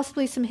 And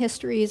possibly some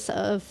histories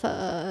of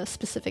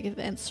specific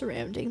events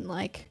surrounding,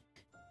 like,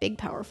 big,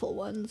 powerful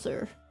ones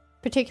or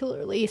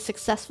particularly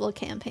successful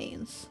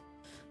campaigns.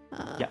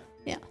 Yeah.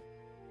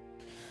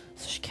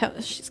 So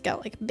she's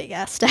got, like, a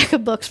big-ass stack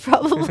of books,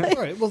 probably.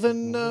 All right, well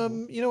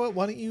then, you know what?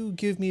 Why don't you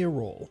give me a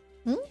roll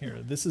Hmm? here?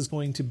 This is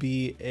going to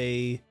be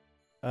a,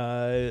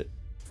 we're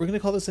going to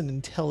call this an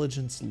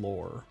intelligence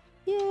lore.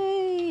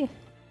 Yay!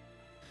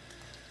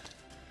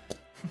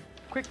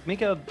 Quick,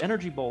 make a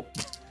energy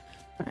bolt.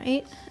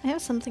 Right? I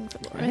have something for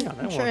Laura. Hang on,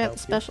 I'm that sure won't I have help a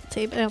you.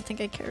 specialty, but I don't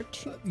think I care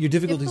too. Your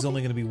difficulty is Difficulty?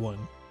 only going to be 1,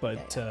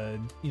 but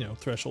you know,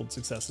 threshold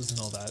successes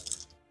and all that.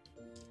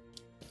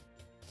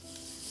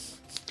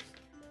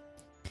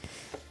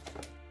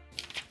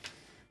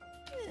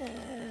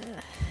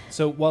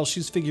 So while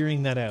she's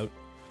figuring that out,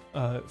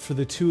 for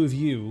the two of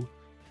you,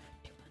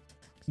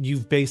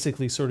 you've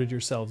basically sorted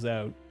yourselves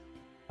out.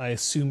 I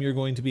assume you're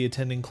going to be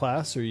attending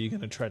class, or are you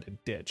going to try to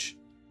ditch?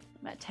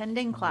 I'm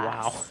attending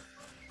class. Wow.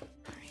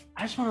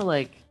 I just want to,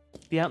 like,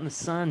 be out in the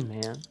sun,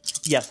 man.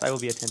 Yes, I will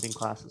be attending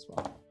class as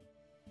well.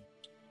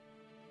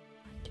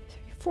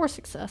 4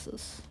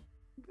 successes.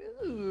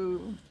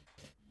 Ooh.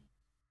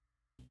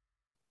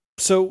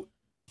 So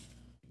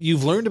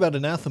you've learned about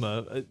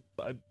anathema.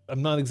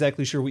 I'm not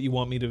exactly sure what you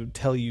want me to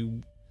tell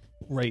you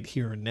right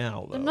here and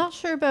now, though. I'm not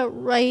sure about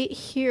right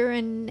here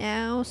and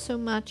now so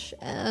much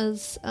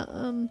as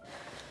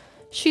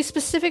she's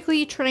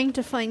specifically trying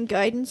to find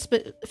guidance,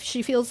 but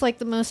she feels like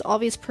the most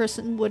obvious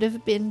person would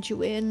have been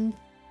Juin,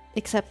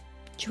 except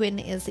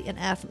Juin is the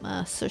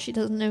anathema, so she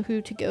doesn't know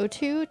who to go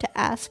to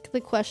ask the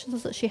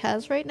questions that she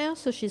has right now,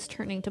 so she's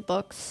turning to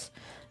books.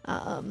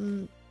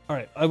 All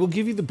right, I will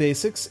give you the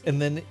basics,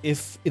 and then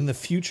if in the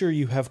future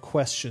you have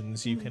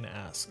questions, you can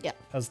ask. Yeah.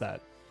 How's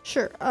that?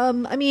 Sure.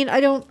 I mean,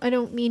 I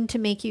don't mean to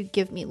make you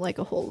give me like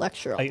a whole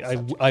lecture on the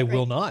subject, I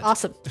will right? not.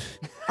 Awesome.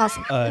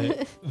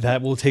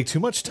 That will take too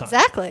much time.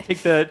 Exactly.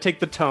 Take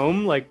the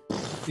tome, like,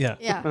 Yeah.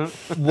 Yeah.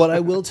 What I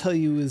will tell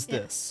you is Yeah.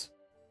 this: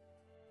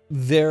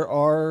 there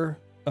are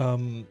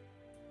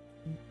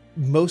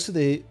most of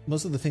the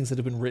things that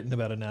have been written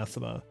about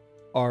anathema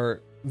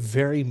are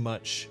very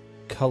much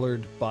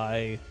colored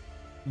by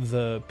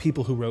the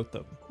people who wrote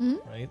them.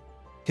 Mhm. Right?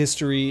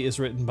 History is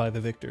written by the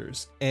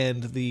victors,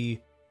 and the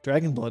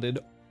Dragon-blooded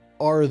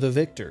are the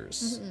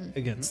victors Mhm.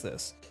 against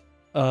this.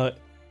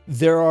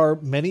 There are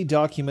many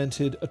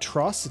documented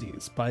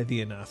atrocities by the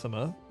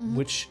anathema, Mhm.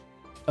 which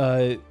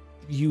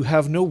you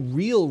have no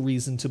real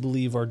reason to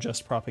believe are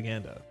just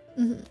propaganda,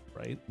 Mhm.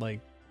 right?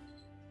 Like,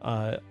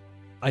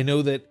 I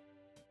know that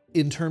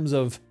in terms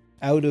of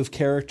out of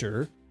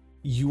character,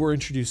 you were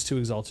introduced to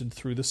Exalted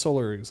through the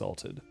Solar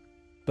Exalted.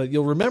 But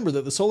you'll remember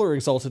that the Solar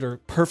Exalted are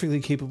perfectly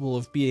capable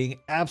of being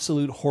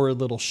absolute horrid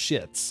little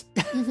shits.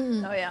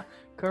 Mhm. Oh yeah.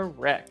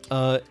 correct.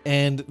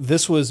 And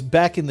this was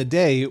back in the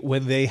day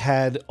when they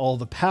had all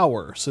the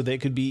power, so they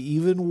could be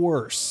even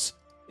worse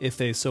if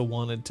they so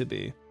wanted to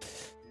be.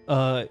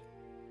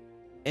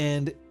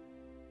 And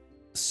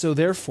so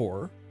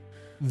therefore,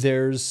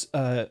 there's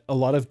a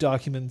lot of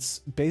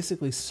documents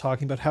basically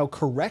talking about how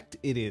correct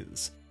it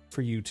is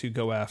for you to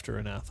go after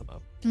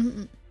anathema.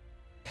 Mhm.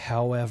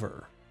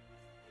 However,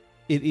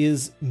 it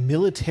is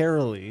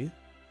militarily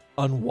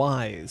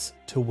unwise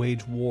to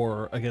wage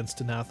war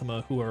against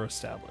anathema who are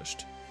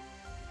established.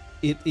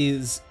 It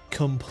is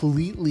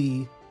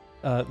completely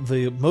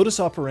the modus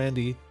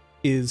operandi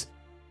is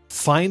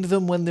find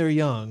them when they're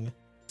young,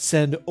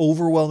 send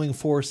overwhelming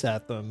force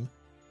at them,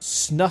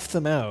 snuff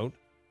them out,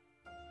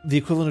 the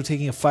equivalent of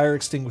taking a fire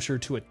extinguisher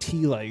to a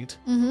tea light,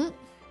 Mhm.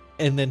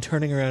 and then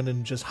turning around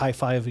and just high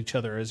five each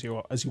other as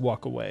you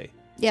walk away.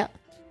 Yeah.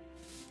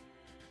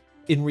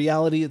 In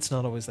reality, it's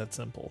not always that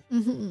simple.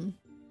 Mhm.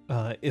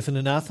 If an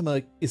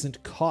anathema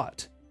isn't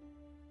caught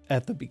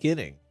at the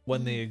beginning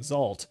when they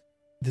exalt,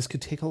 this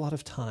could take a lot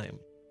of time.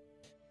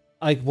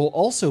 I will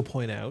also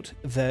point out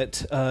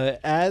that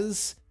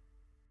as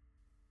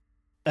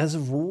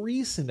of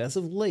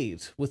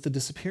late, with the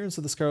disappearance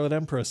of the Scarlet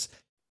Empress,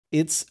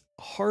 it's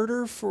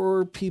harder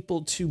for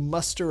people to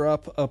muster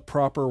up a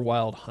proper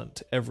wild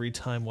hunt every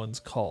time one's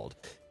called.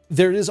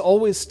 There is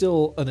always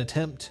still an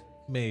attempt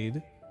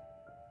made.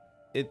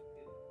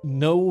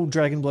 No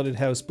dragon-blooded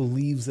house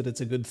believes that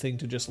it's a good thing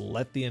to just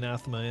let the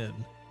anathema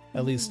in.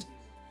 At least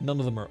none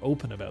of them are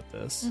open about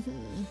this.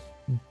 Mhm.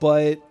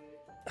 But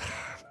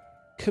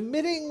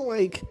committing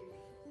like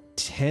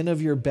 10 of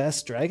your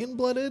best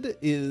dragon-blooded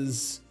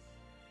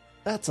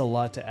that's a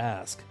lot to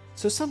ask.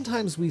 So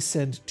sometimes we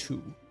send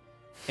 2.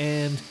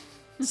 And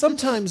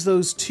sometimes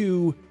those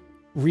 2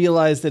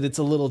 realize that it's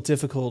a little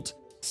difficult,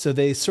 so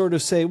they sort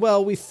of say,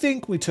 well, we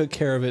think we took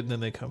care of it, and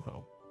then they come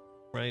home.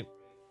 Right?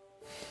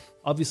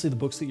 Obviously, the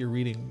books that you're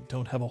reading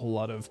don't have a whole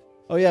lot of,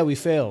 oh yeah, we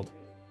failed.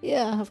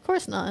 Yeah, of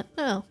course not.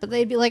 No, but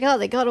they'd be like, oh,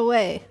 they got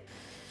away.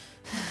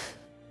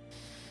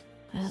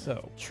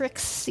 So,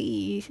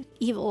 Tricksy,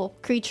 evil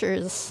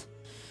creatures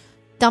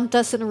dumped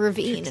us in a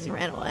ravine and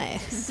ran away.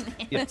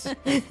 yes.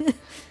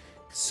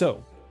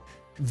 So,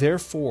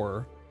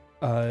 therefore,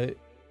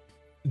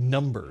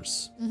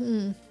 numbers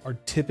are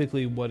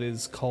typically what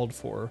is called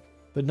for,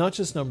 but not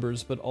just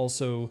numbers, but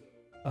also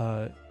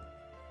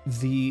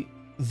the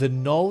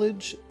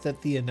knowledge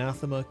that the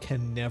anathema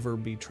can never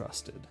be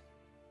trusted.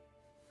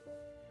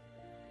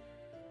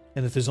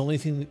 And if there's the only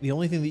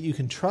thing that you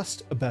can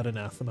trust about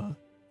anathema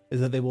is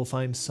that they will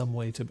find some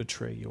way to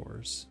betray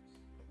yours.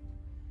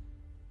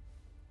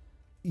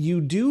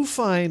 You do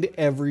find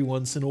every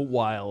once in a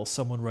while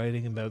someone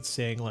writing about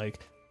saying like,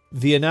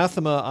 the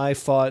anathema I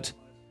fought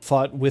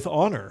with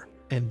honor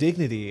and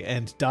dignity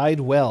and died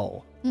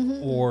well,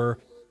 or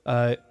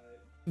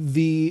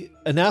the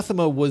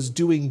anathema was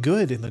doing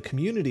good in the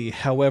community.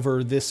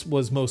 However, this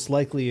was most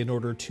likely in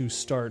order to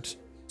start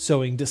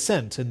sowing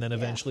dissent and then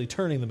eventually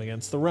turning them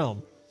against the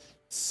realm.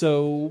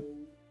 So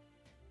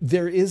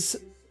there is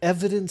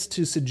evidence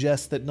to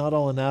suggest that not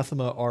all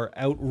anathema are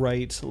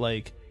outright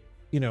like,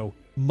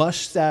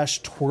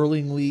 mustache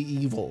twirlingly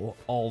evil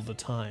all the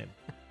time.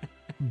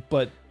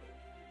 But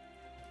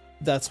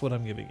that's what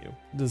I'm giving you.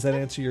 Does that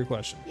answer your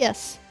question?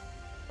 Yes.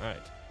 All right.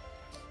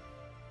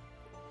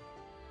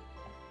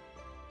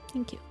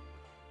 Thank you.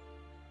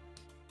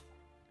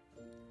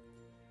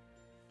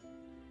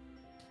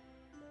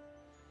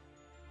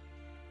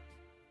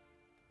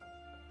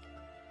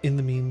 In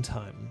the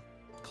meantime,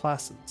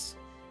 classes.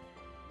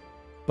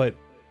 But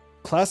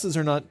classes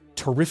are not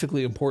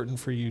terrifically important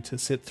for you to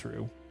sit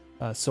through.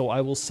 So I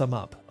will sum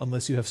up,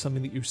 unless you have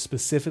something that you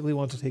specifically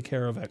want to take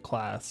care of at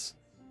class.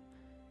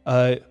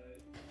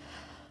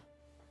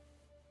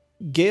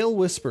 Gale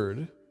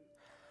whispered,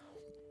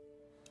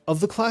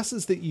 of the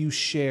classes that you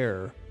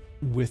share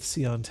with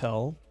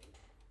Siontel,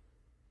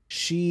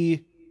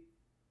 she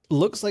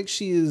looks like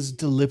she is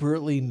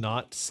deliberately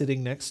not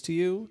sitting next to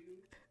you,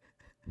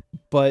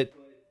 but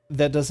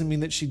that doesn't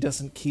mean that she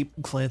doesn't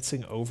keep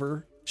glancing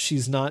over.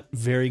 She's not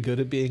very good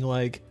at being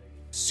like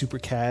super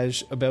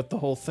cash about the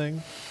whole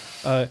thing.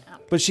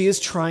 But she is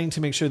trying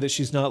to make sure that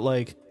she's not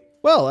like,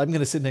 well, I'm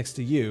going to sit next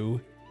to you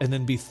and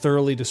then be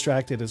thoroughly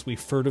distracted as we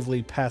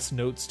furtively pass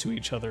notes to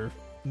each other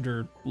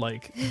under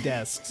like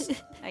desks.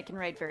 I can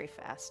write very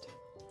fast.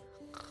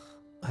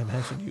 I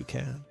imagine you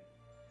can.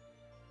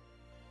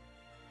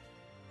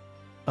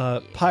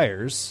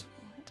 Pyres,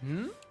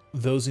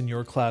 those in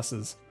your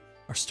classes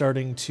are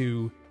starting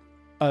to,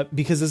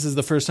 because this is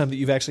the first time that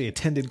you've actually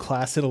attended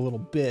class in a little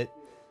bit.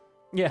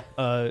 Yeah,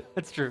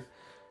 that's true.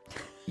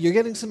 You're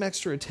getting some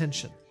extra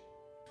attention,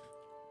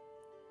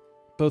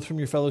 both from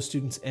your fellow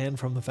students and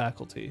from the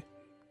faculty,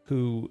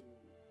 who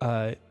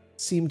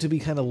seem to be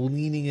kind of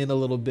leaning in a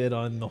little bit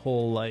on the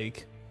whole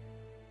like,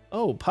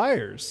 oh,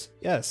 Pyres,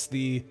 yes,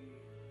 the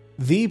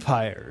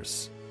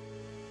Pyres.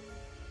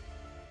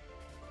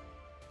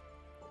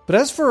 But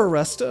as for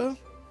Aresta,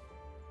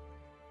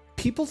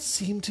 people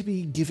seem to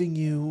be giving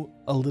you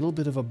a little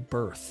bit of a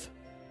berth.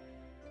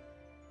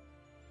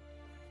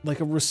 Like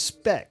a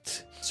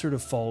respect sort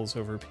of falls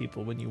over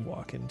people when you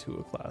walk into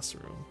a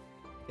classroom.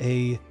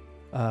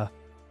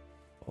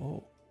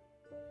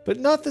 But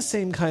not the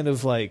same kind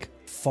of like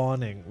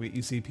fawning that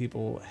you see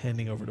people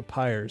handing over to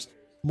Pyres.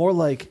 More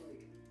like,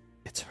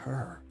 it's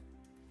her.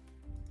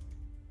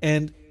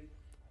 And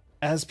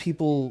as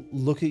people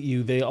look at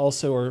you, they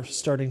also are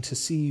starting to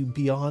see you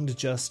beyond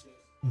just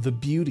the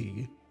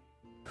beauty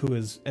who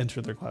has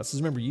entered their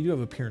classes. Remember, you do have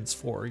appearance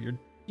 4.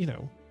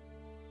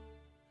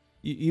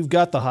 You've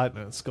got the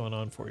hotness going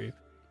on for you.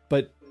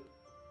 But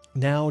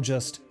now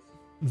just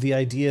the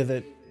idea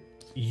that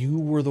you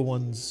were the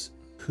ones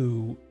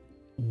who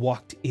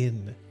walked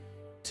in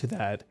to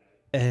that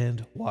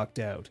and walked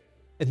out.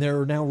 And there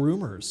are now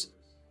rumors.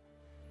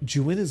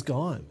 Juin is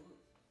gone.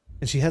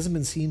 And she hasn't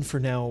been seen for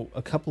now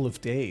a couple of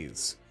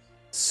days.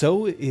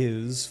 So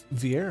is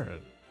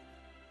Viren.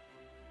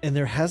 And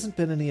there hasn't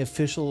been any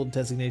official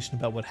designation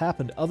about what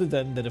happened, other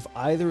than that if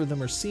either of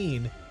them are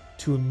seen,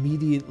 to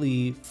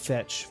immediately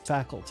fetch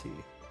faculty.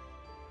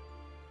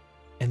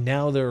 And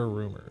now there are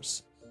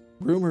rumors.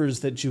 Rumors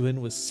that Juin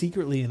was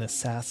secretly an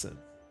assassin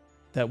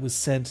that was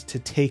sent to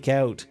take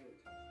out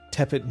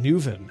Tepet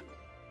Nuven,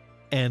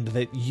 and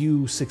that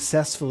you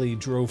successfully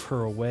drove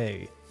her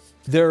away.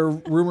 There are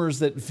rumors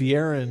that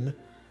Viren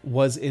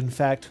was in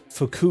fact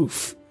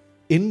Fukuf,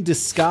 in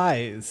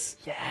disguise.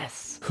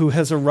 Yes. Who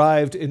has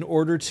arrived in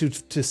order to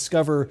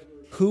discover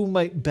who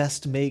might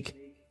best make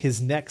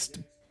his next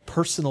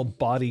personal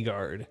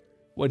bodyguard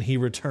when he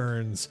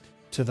returns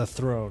to the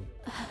throne.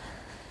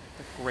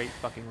 A great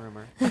fucking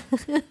rumor.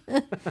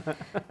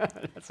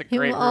 That's a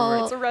great rumor.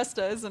 It's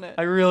Aresta, isn't it?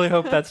 I really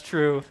hope that's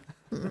true.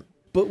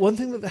 But one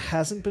thing that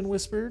hasn't been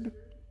whispered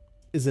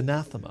is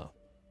anathema.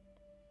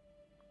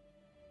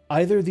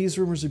 Either these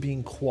rumors are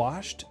being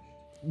quashed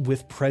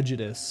with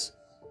prejudice,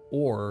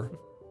 or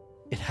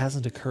it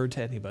hasn't occurred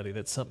to anybody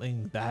that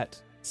something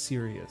that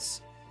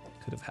serious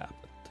could have happened.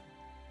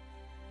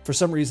 For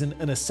some reason,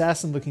 an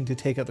assassin looking to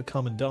take out the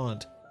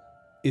Commandant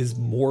is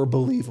more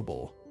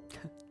believable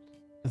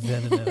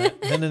than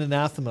an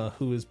anathema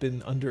who has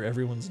been under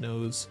everyone's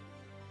nose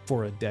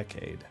for a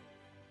decade.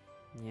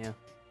 Yeah.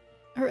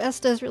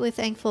 Aresta is really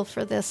thankful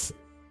for this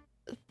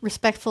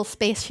respectful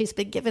space she's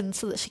been given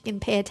so that she can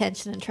pay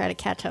attention and try to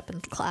catch up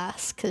in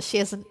class, because she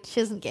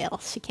isn't Gale.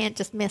 She can't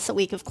just miss a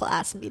week of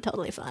class and be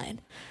totally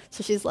fine.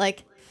 So she's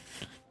like,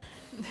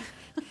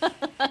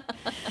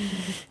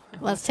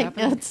 let's take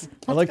notes.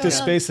 I like the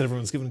space that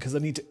everyone's given because I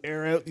need to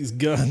air out these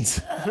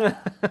guns.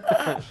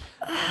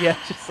 Yeah,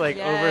 just like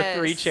over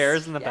 3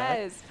 chairs in the back.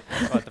 Yes.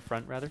 Oh, at the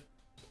front, rather.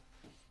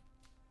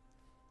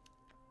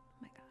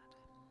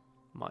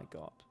 Oh My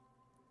God.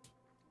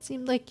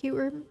 Seemed like you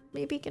were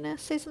maybe gonna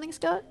say something,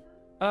 Scott.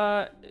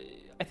 I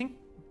think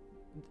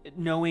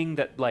knowing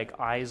that like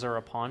eyes are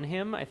upon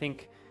him, I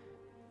think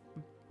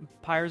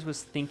Pyres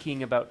was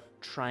thinking about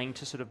trying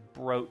to sort of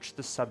broach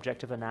the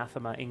subject of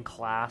anathema in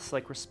class,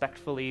 like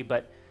respectfully,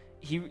 but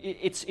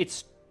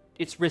it's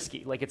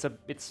risky. Like it's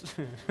which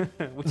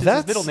is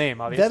his middle name,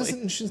 obviously. That is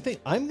an interesting thing.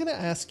 I'm going to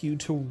ask you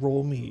to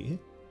roll me.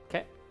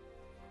 Okay.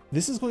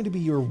 This is going to be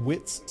your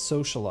wits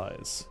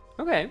socialize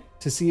Okay.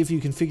 to see if you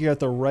can figure out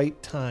the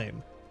right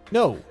time.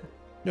 No,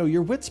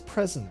 your wits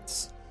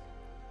presence.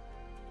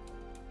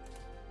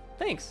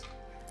 Thanks.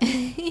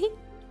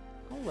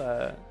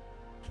 I'll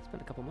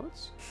spend a couple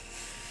modes.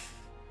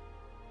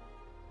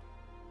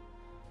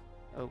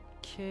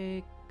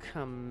 Okay,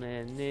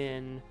 coming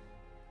in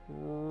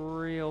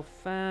real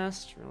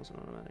fast. Rolls an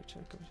automatic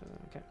check.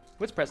 Okay.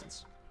 What's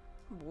presence?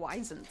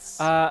 Wisens.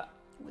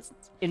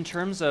 Wisens. In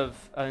terms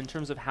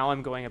of how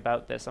I'm going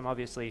about this, I'm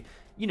obviously,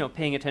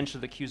 paying attention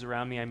to the cues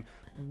around me. I'm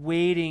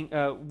waiting.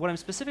 What I'm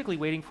specifically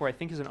waiting for, I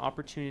think, is an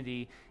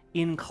opportunity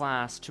in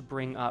class to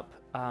bring up,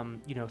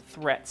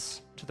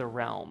 threats to the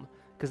realm.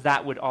 Because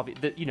that would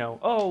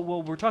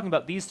we're talking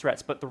about these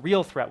threats, but the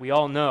real threat, we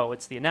all know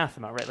it's the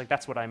anathema, right? Like,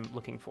 that's what I'm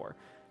looking for.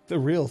 The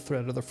real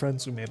threat are the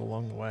friends we made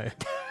along the way.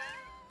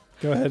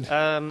 Go ahead.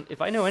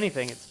 If I know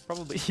anything, it's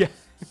probably, yeah.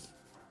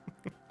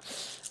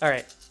 All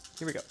right,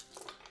 here we go.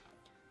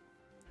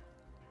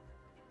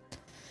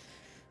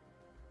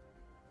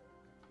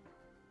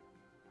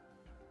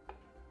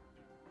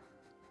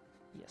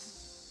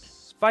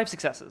 Yes. 5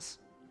 successes.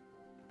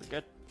 Pretty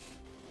good.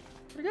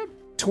 Pretty good.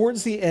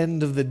 Towards the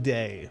end of the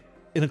day,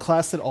 in a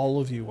class that all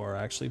of you are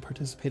actually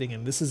participating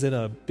in, this is in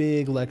a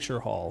big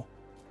lecture hall,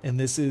 and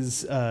this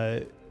is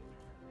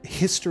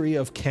history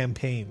of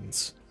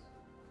campaigns.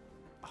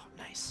 Oh,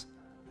 nice.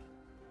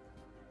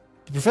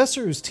 The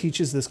professor who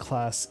teaches this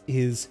class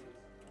is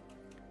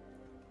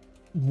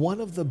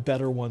one of the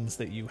better ones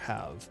that you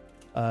have.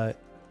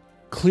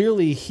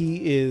 Clearly,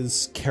 he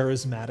is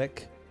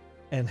charismatic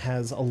and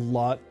has a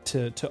lot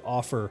to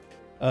offer.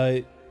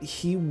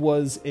 He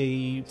was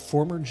a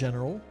former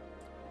general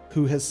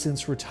who has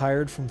since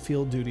retired from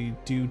field duty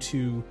due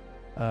to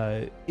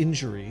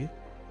injury,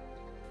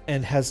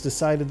 and has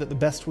decided that the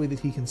best way that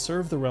he can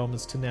serve the realm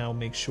is to now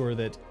make sure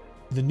that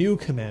the new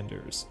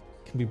commanders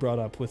can be brought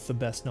up with the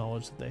best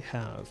knowledge that they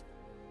have.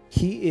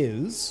 He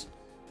is...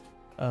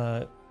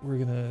 we're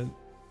going to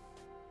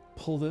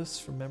pull this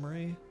from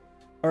memory.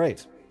 All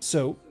right,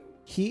 so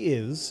he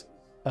is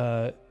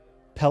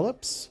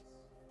Pelops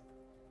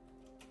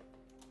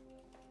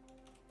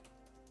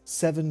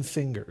 7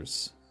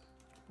 Fingers.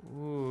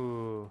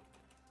 Ooh.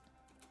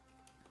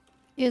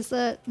 Is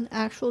that an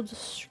actual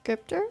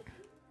descriptor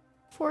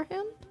for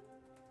him?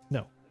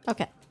 No.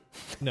 Okay.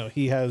 No,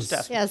 he has...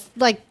 Just He has,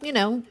 like,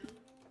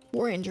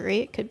 war injury.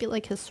 It could be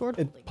like his sword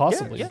holding.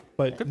 Possibly, Yeah,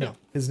 but could no. be.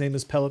 His name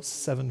is Pelops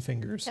 7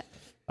 Fingers.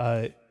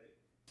 Yeah.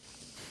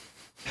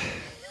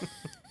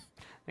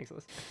 Thanks,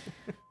 Liz.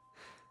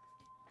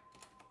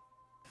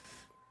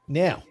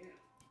 Now,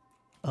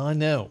 I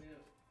know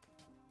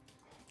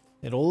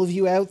that all of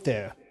you out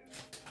there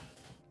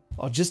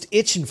are just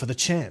itching for the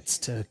chance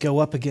to go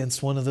up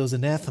against one of those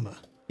anathema,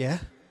 yeah?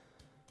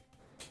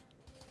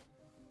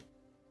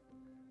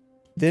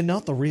 They're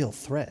not the real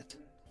threat.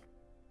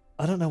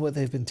 I don't know what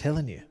they've been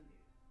telling you.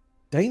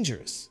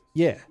 Dangerous,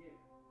 yeah.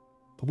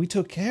 But we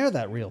took care of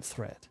that real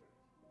threat.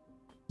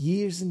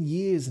 Years and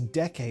years and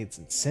decades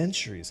and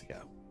centuries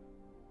ago.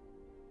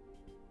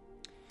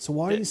 So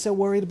why are you so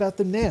worried about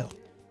them now?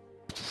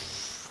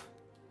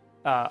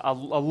 A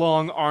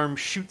long arm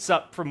shoots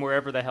up from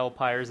wherever the hell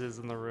Pyres is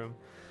in the room,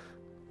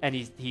 and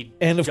he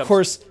And of jumps-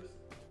 course, his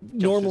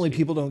normally feet.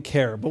 people don't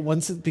care, but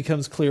once it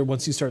becomes clear,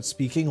 once you start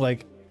speaking,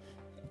 like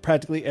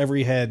practically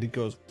every head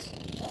goes.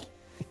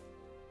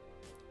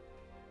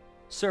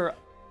 Sir,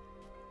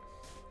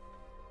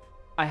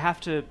 I have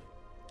to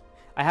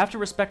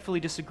respectfully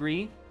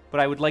disagree,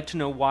 but I would like to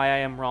know why I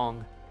am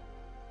wrong.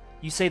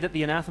 You say that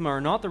the anathema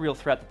are not the real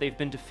threat, that they've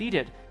been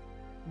defeated.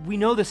 We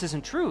know this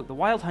isn't true. The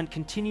Wild Hunt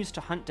continues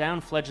to hunt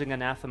down fledgling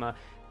anathema.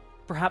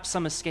 Perhaps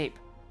some escape.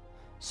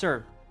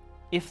 Sir,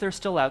 if they're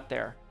still out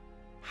there,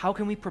 how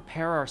can we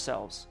prepare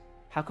ourselves?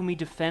 How can we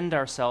defend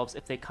ourselves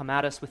if they come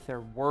at us with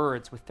their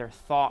words, with their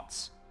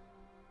thoughts?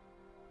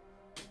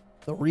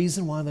 The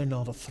reason why they're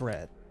not a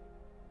threat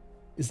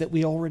is that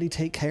we already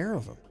take care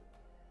of them.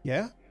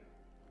 Yeah?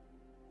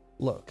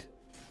 Look.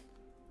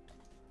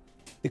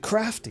 They're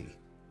crafty.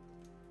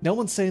 No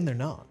one's saying they're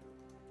not.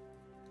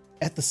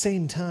 At the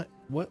same time...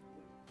 What?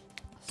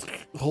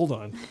 Hold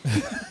on.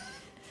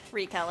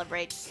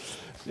 Recalibrate.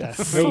 Yeah,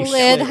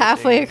 Slid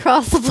halfway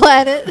across the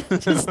planet.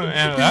 This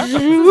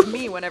is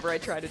me whenever I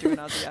try to do an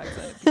Aussie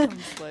accent. It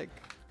becomes like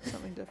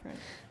something different.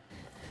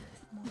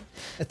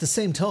 At the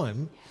same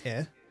time,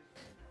 yeah,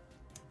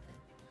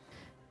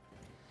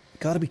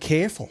 gotta be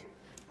careful.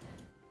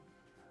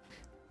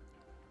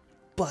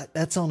 But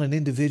that's on an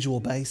individual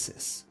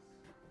basis.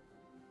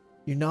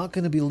 You're not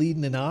going to be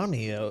leading an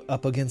army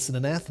up against an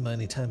anathema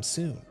anytime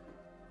soon.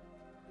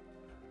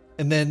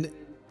 And then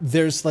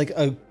there's like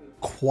a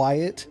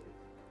quiet,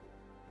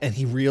 and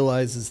he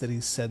realizes that he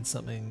said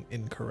something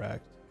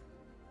incorrect.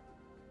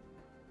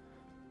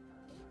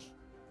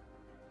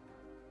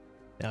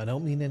 Now, I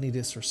don't mean any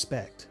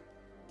disrespect.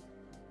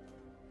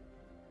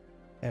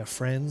 Our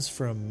friends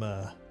from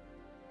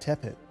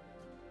Tepet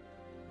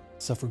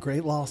suffer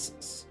great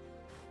losses.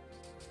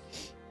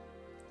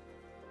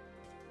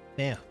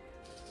 Now,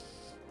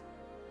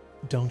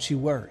 don't you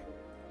worry.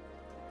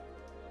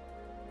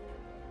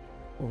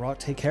 We'll right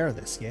take care of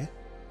this, yeah?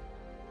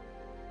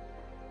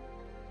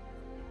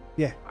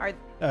 Yeah.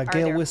 Gale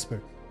there-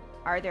 whispered.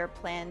 Are there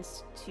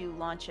plans to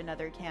launch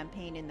another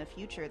campaign in the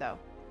future, though?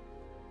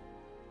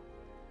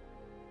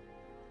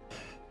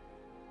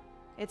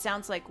 It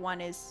sounds like one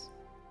is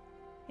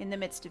in the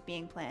midst of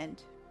being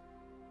planned.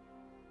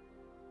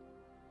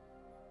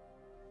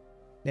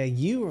 Now,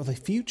 you are the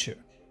future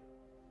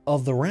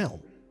of the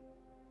realm.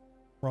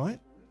 Right?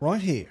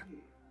 Right here.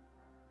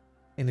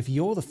 And if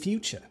you're the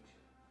future,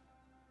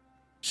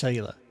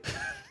 Shayla.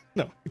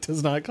 No, he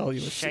does not call you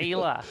a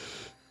Shayla.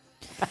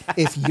 Shayla.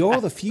 If you're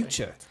the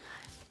future,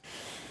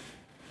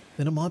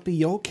 then it might be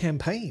your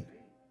campaign.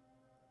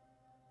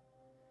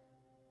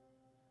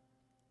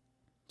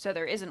 So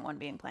there isn't one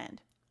being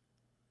planned.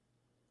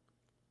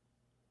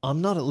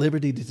 I'm not at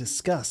liberty to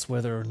discuss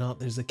whether or not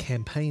there's a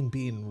campaign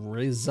being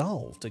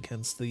resolved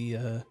against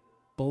the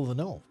Bull of the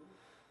North.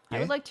 I Yeah?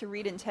 would like to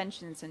read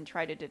intentions and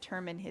try to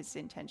determine his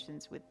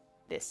intentions with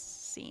this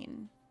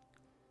scene.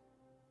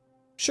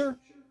 Sure.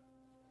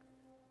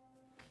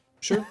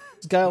 Sure.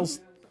 Giles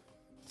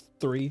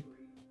 3.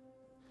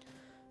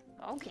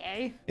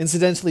 Okay.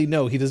 Incidentally,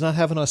 no, he does not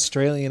have an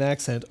Australian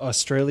accent.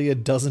 Australia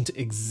doesn't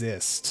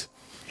exist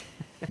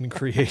in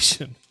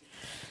creation.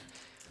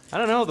 I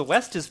don't know. The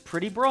West is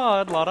pretty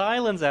broad. A lot of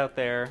islands out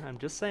there. I'm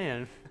just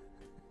saying.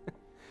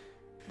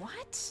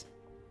 What?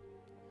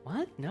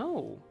 What?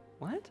 No.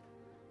 What?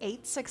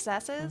 8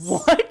 successes?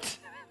 What?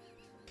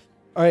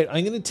 All right,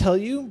 I'm going to tell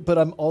you, but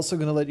I'm also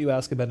going to let you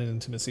ask about an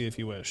intimacy if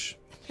you wish.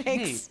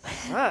 Thanks.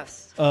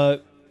 Us. Uh,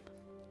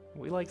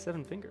 We like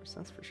 7 fingers.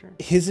 That's for sure.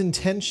 his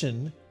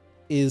intention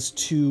is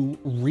to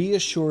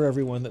reassure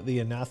everyone that the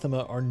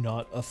anathema are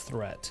not a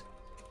threat.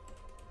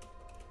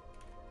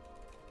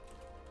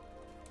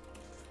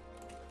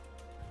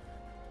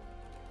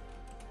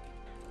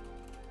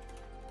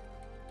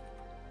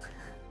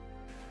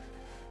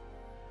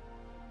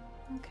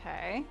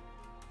 Okay.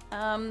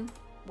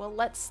 Well,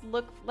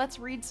 let's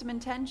read some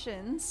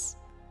intentions.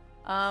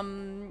 I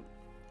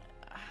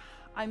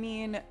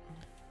mean,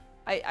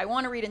 I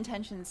want to read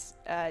intentions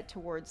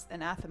towards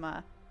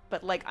anathema,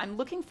 but like I'm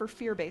looking for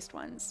fear-based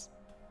ones.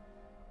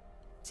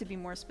 To be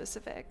more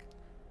specific.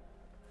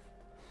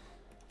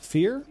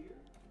 Fear?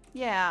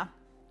 Yeah.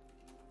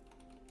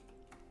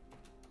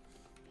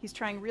 He's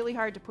trying really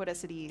hard to put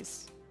us at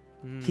ease.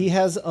 He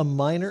has a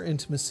minor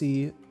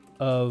intimacy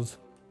of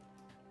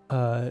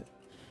the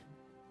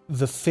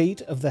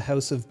fate of the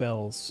House of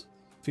Bells.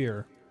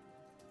 Fear.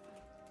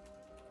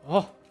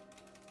 Oh.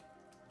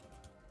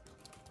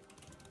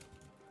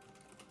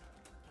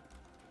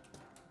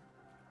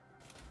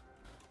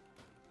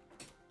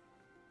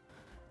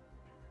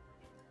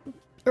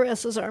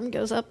 Aressa's arm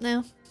goes up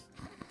now.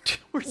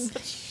 We're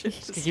such shit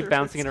Just keep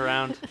bouncing it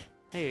around.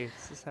 Hey,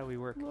 this is how we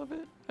work. Love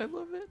it. I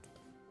love it.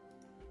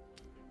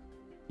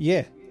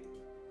 Yeah.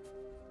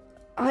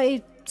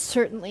 I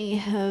certainly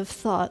have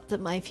thought that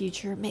my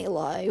future may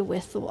lie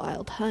with the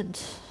Wild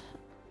Hunt.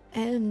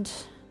 And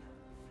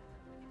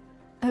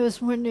I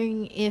was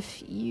wondering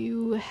if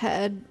you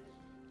had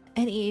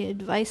any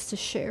advice to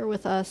share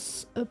with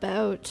us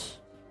about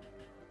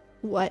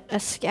what a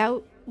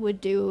scout would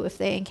do if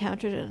they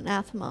encountered an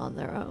anathema on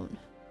their own.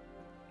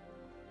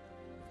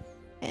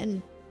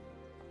 And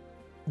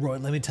Roy,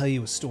 let me tell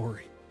you a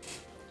story.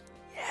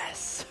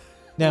 Yes.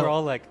 Now, We're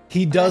all like,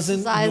 he doesn't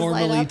His eyes light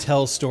normally up.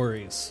 tell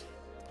stories.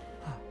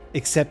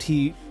 Except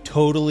he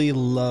totally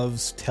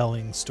loves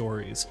telling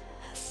stories.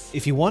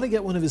 If you want to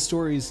get one of his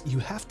stories, you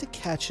have to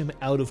catch him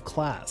out of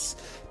class.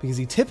 Because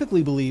he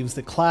typically believes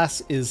that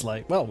class is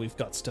like, well, we've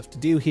got stuff to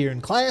do here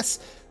in class.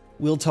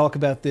 We'll talk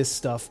about this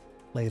stuff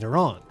later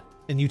on.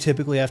 And you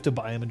typically have to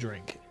buy him a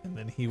drink. And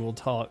then he will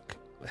talk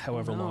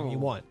however long you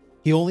no. want.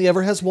 He only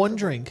ever has one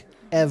drink.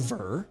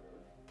 Ever.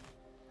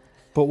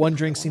 But one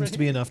drink seems to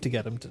be enough to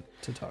get him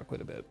to talk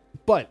quite a bit.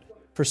 But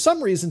for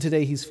some reason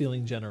today he's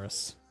feeling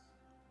generous.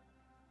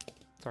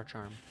 it's our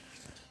charm.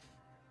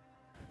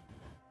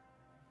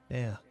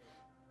 Yeah.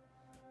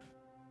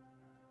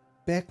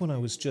 Back when I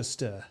was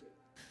just a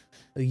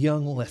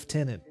young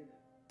lieutenant,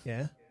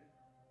 yeah,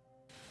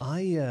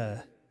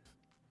 I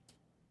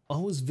I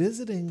was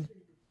visiting.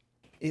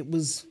 It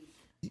was,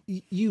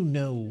 you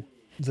know,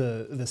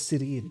 the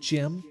city of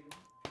Gem.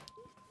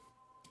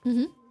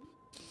 Mm-hmm.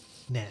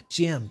 Now,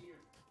 Gem,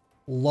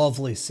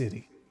 lovely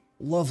city,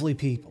 lovely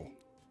people.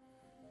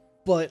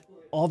 But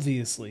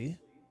obviously,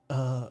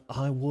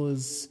 I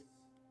was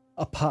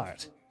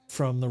apart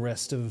from the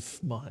rest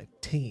of my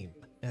team,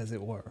 as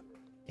it were.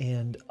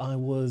 And I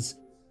was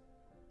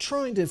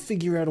trying to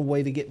figure out a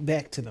way to get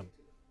back to them.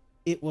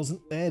 It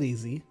wasn't that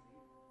easy.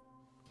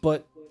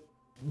 But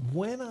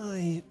when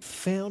I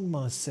found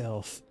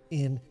myself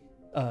in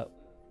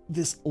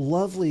this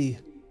lovely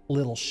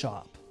little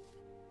shop,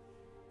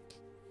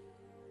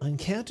 I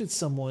encountered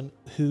someone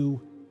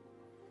who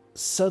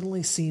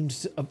suddenly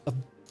seemed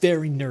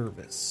very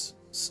nervous,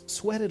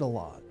 sweated a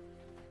lot.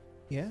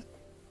 Yeah?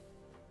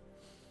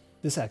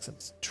 This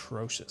accent's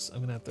atrocious.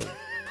 I'm gonna have to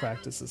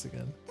practice this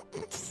again.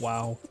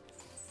 Wow.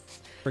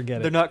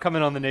 Forget They're it. not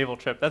coming on the naval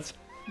trip. That's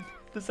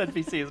this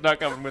NPC is not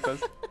coming with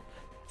us.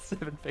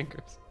 7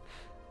 fingers.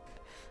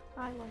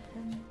 I love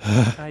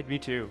him. Me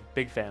too.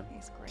 Big fan.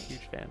 He's great.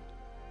 Huge fan.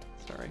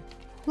 Sorry.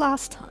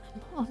 Last time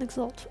on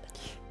Exalt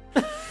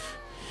Twitch.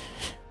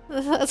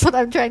 That's what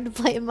I'm trying to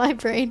play in my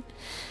brain.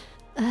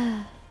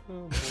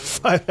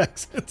 5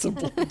 accents of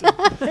blended.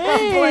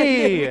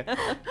 Hey!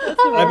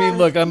 I mean,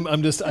 look,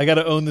 I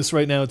gotta own this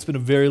right now. It's been a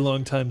very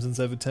long time since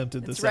I've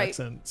attempted That's this right.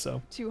 accent,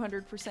 so.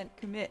 200%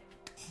 commit.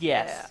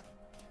 Yes.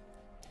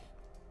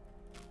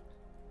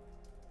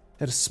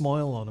 Had a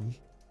smile on him.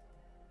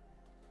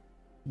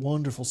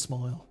 Wonderful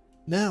smile.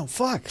 No,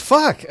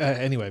 fuck.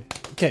 Anyway,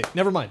 okay,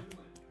 never mind.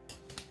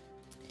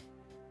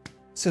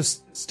 So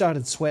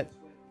started sweat,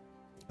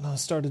 and I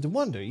started to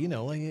wonder,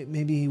 like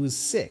maybe he was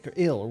sick or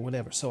ill or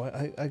whatever. So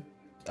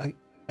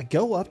I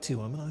go up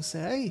to him and I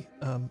say,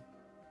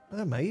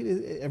 hey,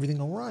 mate, everything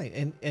all right?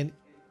 And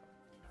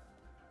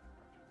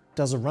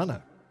does a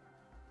runner.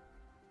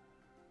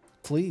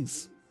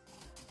 Please.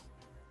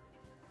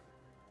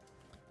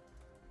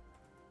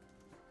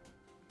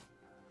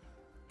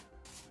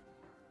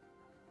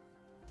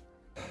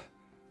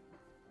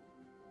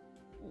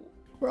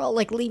 We're all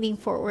like leaning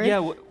forward. Yeah,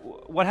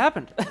 what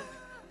happened?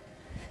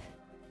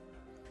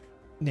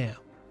 Now,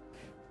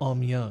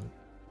 I'm young,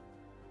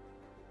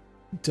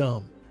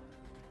 dumb,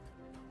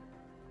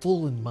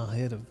 full in my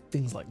head of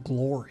things like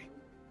glory,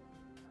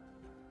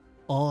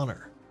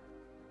 honor,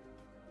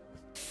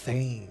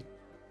 fame.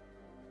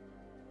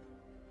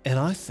 And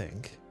I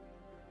think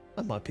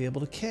I might be able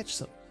to catch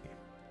something here.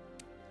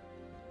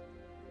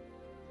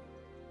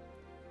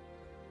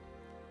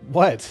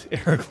 What,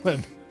 Eric?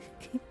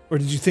 Or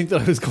did you think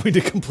that I was going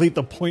to complete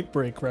the Point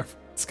Break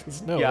reference?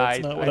 Because no, yeah, that's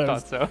not what I I thought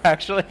was. so.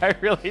 Actually, I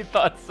really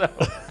thought so.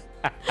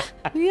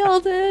 We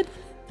all did.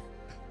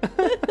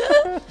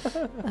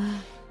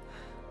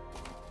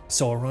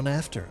 So I run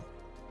after him.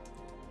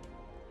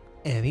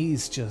 And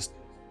he's just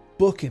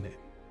booking it.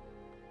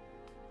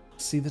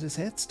 See that his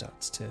head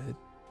starts to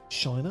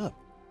shine up.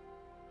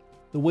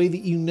 The way that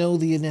you know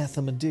the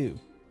anathema do.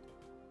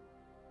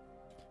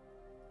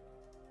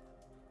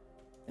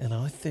 And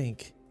I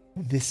think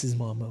this is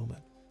my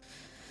moment.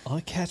 I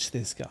catch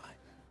this guy.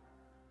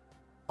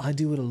 I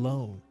do it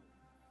alone.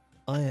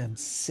 I am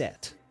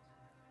set.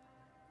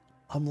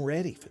 I'm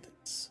ready for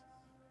this.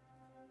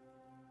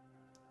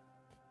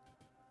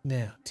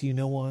 Now, do you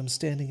know why I'm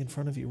standing in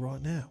front of you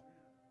right now?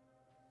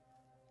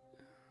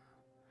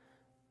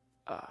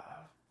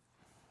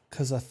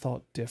 Because I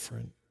thought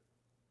different.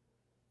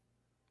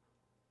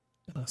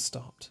 And I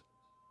stopped.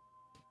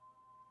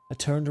 I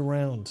turned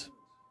around.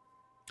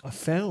 I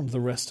found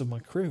the rest of my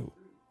crew.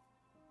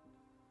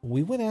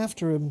 We went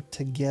after him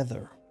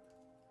together.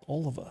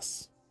 All of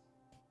us.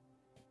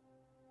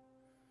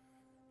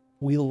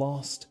 We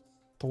lost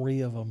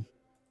 3 of them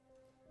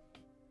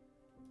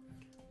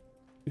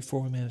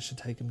before we managed to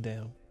take him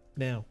down.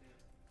 Now,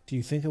 do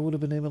you think I would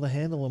have been able to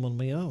handle him on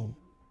my own?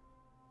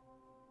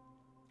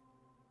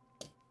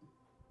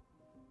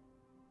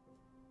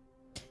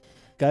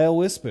 Gael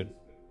whispered.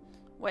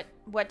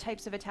 What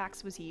types of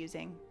attacks was he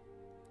using?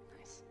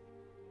 Nice.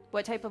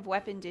 What type of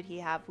weapon did he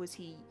have? Was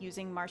he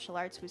using martial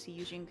arts? Was he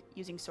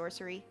using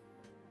sorcery?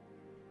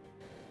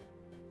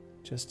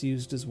 Just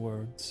used his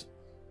words.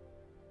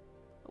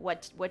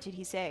 What did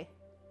he say?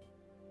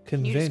 Convinced.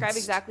 Can you describe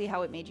exactly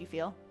how it made you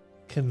feel?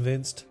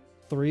 Convinced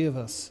 3 of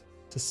us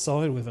to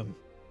side with him.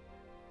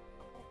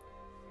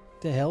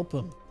 To help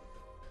him.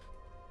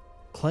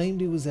 Claimed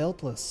he was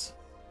helpless.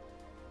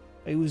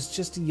 He was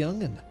just a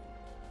young'un.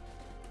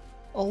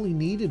 All he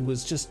needed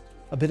was just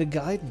a bit of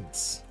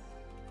guidance.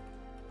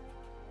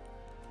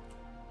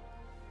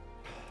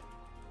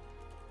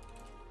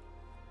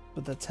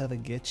 But that's how they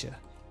get you.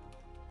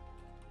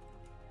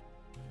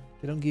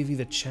 They don't give you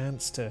the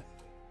chance to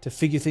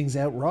figure things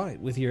out right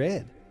with your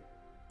head.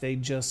 They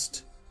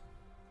just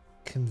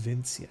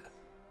convince you.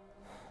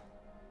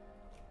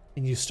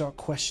 And you start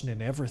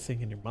questioning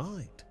everything in your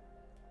mind.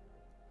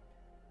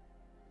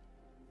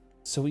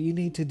 So what you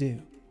need to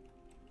do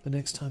the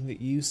next time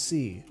that you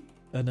see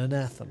an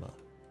anathema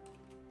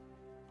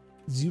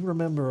is you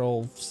remember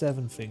old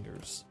 7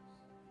 fingers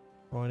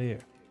right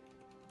here.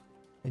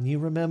 And you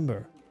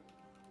remember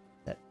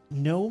that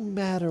no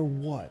matter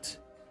what,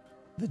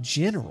 the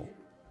general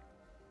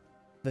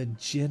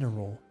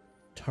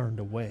turned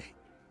away.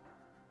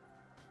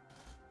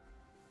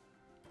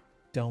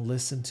 Don't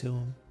listen to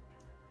him.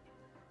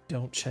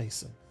 Don't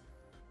chase him.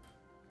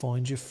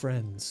 Find your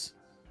friends.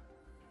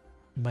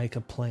 Make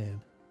a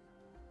plan.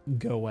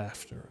 Go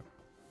after him.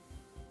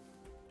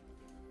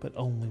 But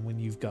only when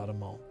you've got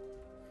them all.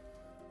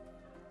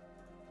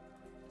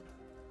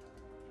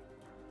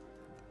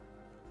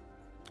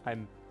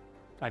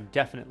 I'm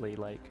definitely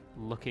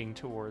looking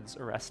towards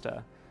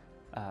Aresta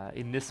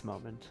in this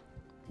moment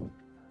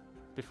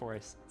before I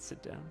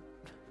sit down.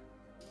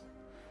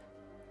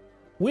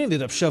 We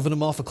ended up shoving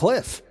him off a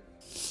cliff.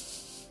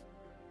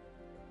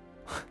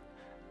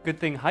 Good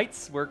thing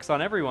heights works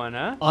on everyone,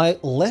 huh? I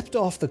leapt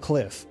off the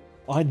cliff.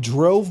 I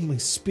drove my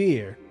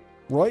spear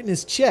right in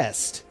his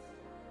chest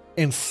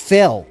and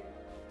fell.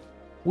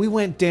 We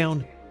went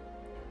down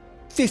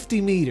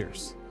 50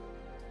 meters.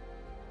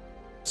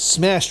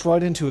 Smashed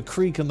right into a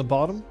creek on the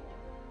bottom.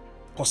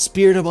 I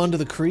speared him under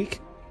the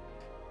creek,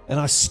 and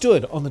I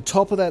stood on the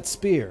top of that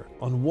spear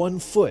on one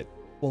foot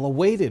while I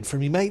waited for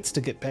me mates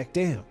to get back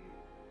down.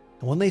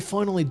 And when they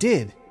finally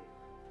did,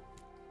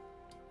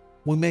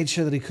 we made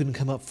sure that he couldn't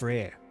come up for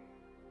air.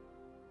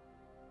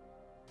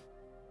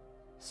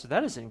 So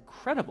that is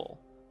incredible.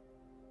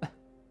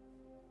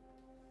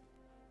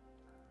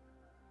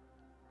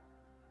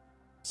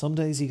 Some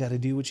days you gotta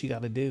do what you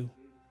gotta do.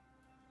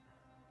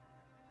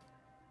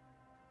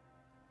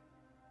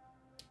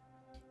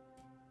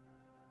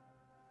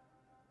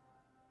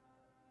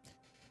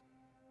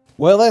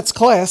 Well, that's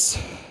class.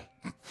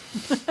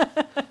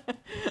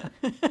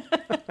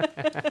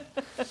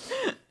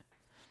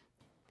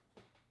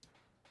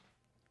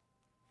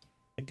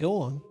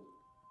 Go on.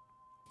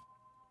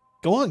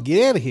 Go on,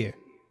 get out of here.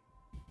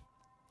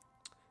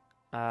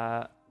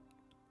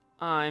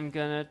 I'm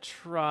gonna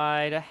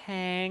try to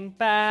hang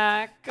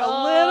back a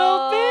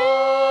little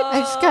bit.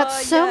 I've just got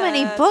so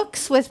many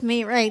books with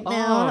me right now.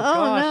 gosh,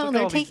 Oh look no, at all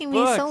they're these taking me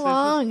books. so It's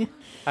long.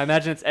 I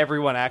imagine it's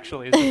everyone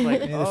actually. It's just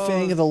like, May the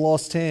fang of the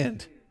lost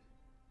hand.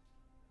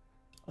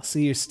 I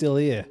see you're still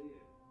here.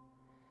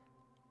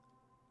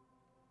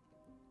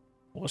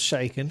 Well,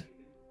 shaken.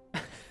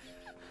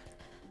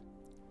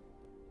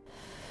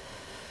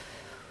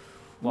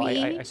 well,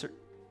 We-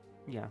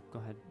 yeah, go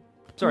ahead.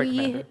 Sorry,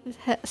 Commander.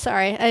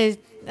 Sorry,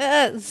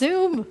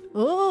 Zoom.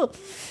 Oh,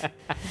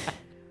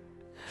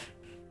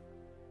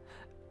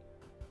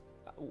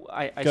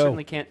 I Go.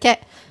 certainly can't. okay.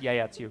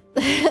 Yeah, it's you.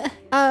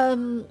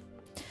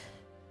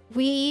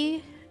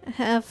 We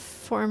have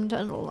formed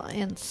an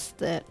alliance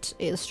that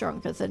is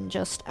stronger than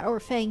just our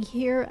fang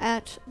here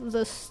at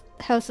the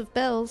House of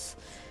Bells,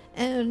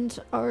 and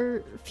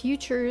our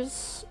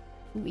futures,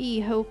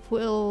 we hope,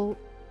 will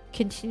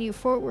continue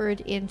forward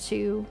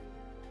into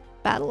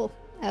battle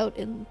out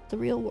in the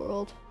real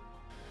world.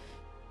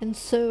 And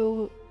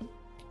so,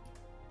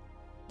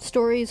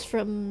 stories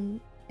from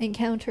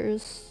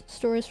encounters,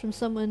 stories from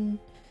someone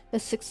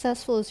as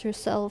successful as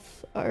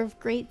yourself are of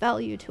great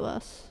value to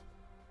us.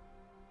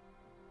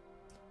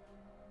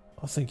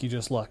 I think you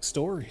just like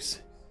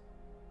stories.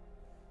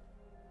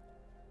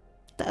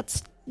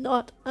 That's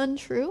not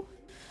untrue.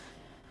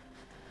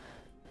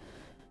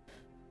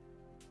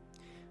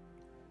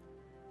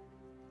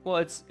 Well,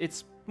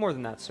 it's more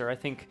than that, sir. I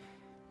think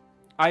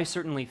I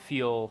certainly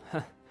feel.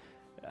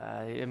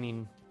 I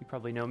mean, you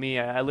probably know me.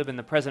 I live in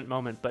the present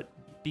moment, but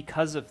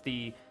because of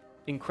the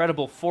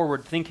incredible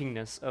forward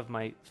thinkingness of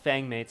my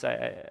fang mates,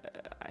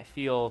 I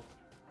feel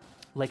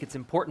like it's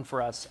important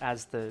for us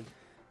as the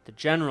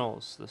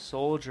generals, the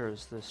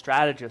soldiers, the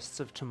strategists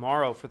of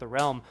tomorrow for the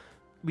realm.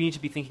 We need to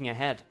be thinking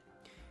ahead.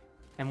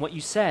 And what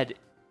you said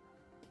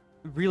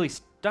really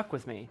stuck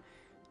with me.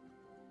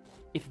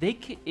 If they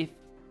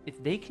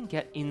can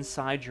get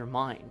inside your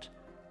mind,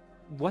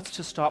 what's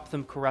to stop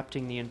them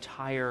corrupting the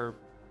entire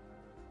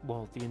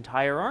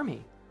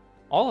army?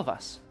 All of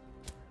us.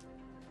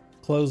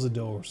 Close the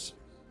doors.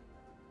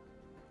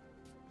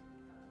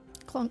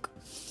 Clunk.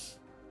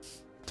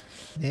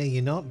 Yeah,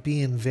 you're not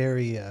being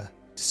very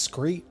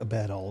discreet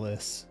about all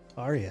this,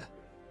 are you?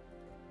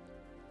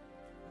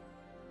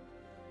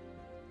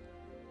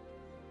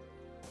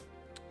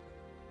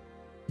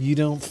 You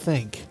don't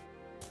think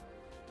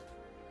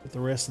that the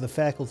rest of the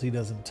faculty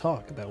doesn't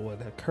talk about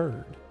what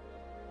occurred?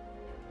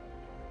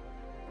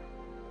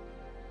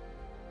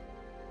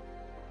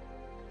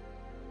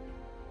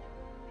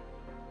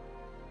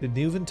 Did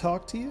Nuven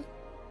talk to you?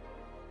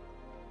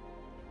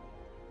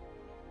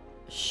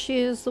 She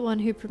is the one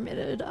who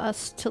permitted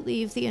us to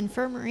leave the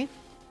infirmary.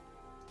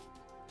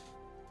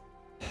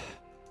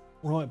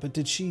 Right, but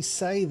did she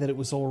say that it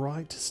was all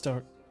right to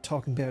start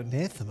talking about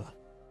anathema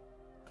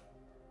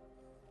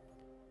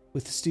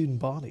with the student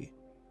body?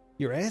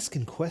 You're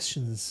asking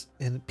questions,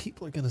 and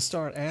people are going to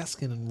start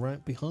asking and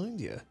right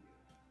behind you.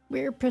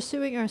 We're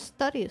pursuing our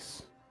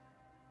studies.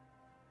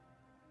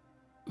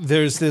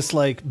 There's this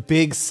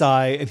big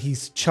sigh, and he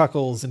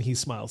chuckles and he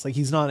smiles.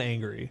 He's not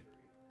angry.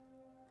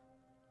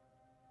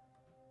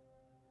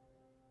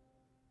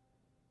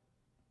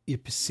 you're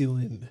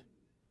pursuing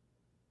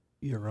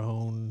your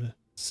own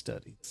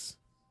studies.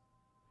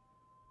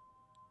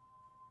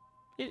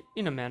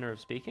 In a manner of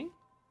speaking.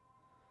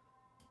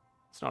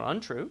 It's not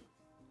untrue.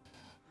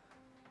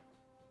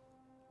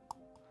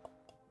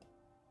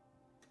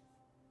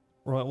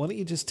 Right, why don't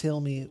you just tell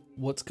me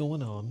what's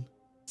going on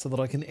so that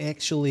I can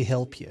actually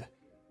help you?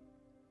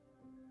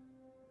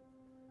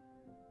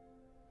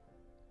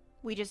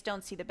 We just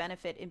don't see the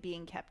benefit in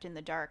being kept in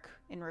the dark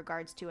in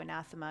regards to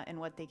anathema and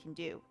what they can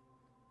do.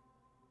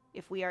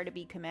 If we are to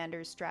be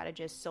commanders,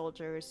 strategists,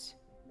 soldiers,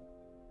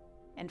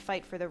 and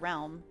fight for the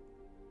realm,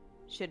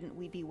 shouldn't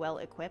we be well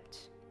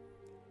equipped?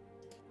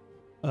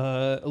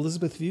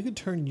 Elizabeth, if you could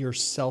turn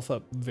yourself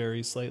up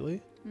very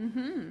slightly.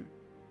 Mm-hmm.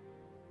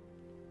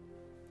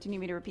 Do you need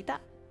me to repeat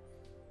that?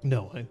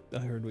 No, I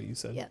heard what you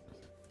said. Yeah.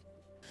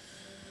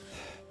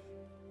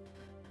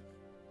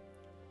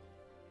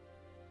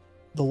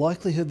 The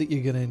likelihood that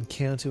you're going to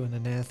encounter an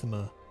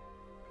anathema,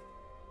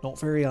 not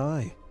very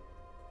high.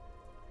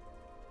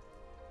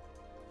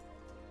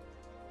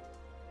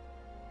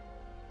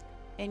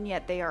 And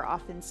yet they are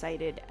often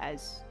cited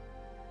as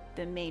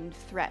the main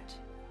threat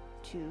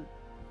to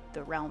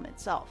the realm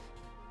itself.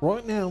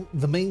 Right now,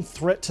 the main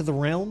threat to the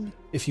realm,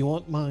 if you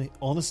want my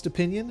honest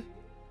opinion,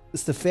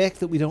 is the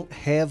fact that we don't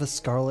have a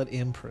Scarlet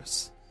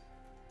Empress.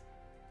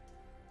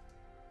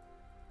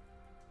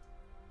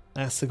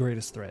 That's the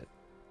greatest threat.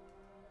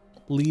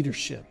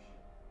 Leadership.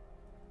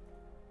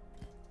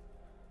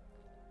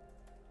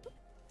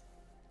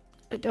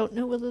 I don't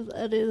know whether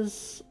that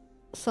is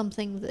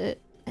something that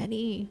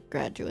any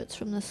graduates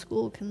from this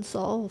school can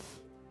solve.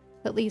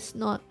 At least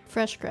not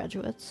fresh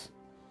graduates.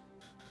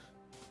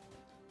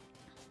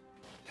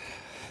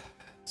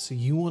 So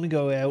you want to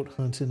go out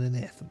hunting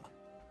anathema?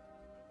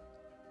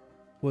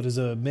 What, as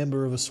a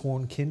member of a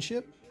sworn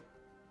kinship?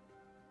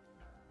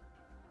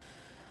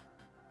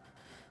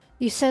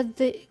 You said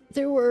that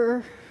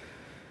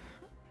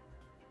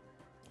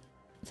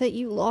that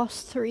you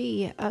lost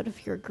 3 out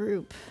of your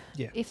group.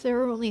 Yeah. If there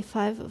were only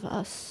 5 of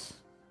us,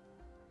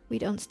 we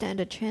don't stand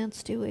a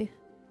chance, do we?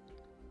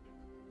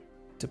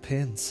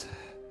 Depends.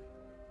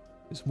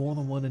 There's more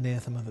than one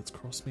anathema that's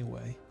crossed me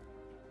way.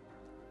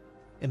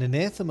 And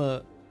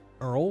anathema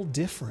are all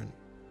different.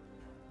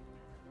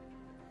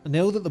 I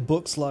know that the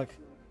book's like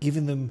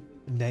giving them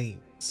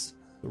names.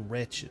 The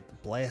wretched, the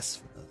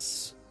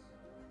blasphemous.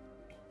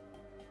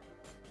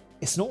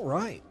 It's not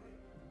right.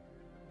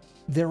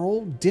 They're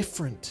all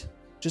different.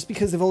 Just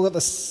because they've all got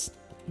the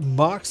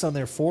marks on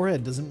their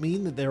forehead doesn't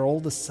mean that they're all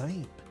the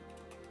same.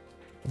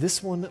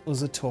 This one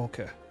was a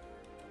talker.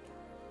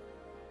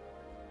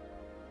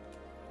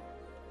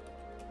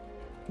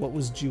 What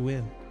was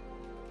Juin?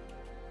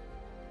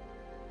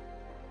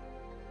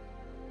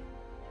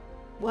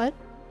 What?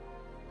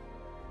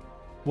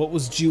 What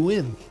was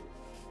Juin?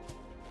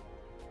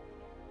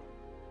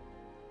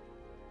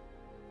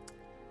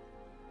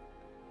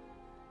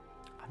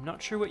 I'm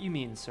not sure what you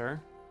mean, sir.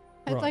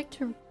 I'd Right. like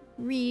to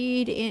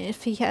read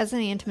if he has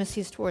any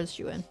intimacies towards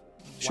Juin.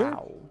 Sure.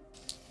 Wow.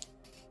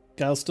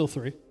 Guile's still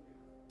 3.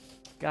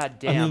 God I'm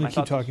damn. going to I keep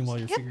thought talking this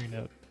while was, you're figuring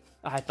out.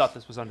 I thought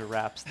this was under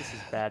wraps. This is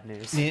bad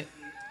news. Now,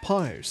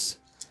 Pyres,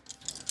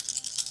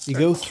 you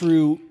go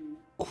through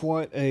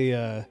quite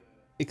a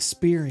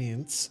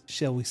experience,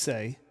 shall we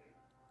say,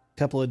 a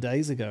couple of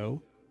days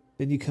ago.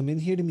 Then you come in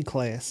here to me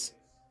class.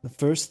 The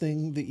first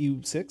thing that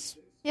you... 6?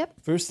 Yep.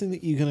 First thing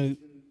that you're going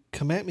to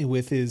come at me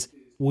with is,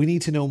 we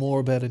need to know more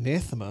about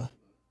anathema.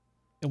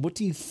 And what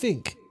do you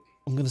think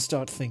I'm going to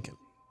start thinking?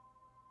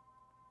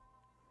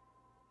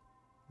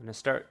 I'm gonna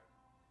start.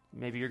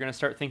 Maybe you're gonna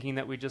start thinking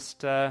that we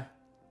just want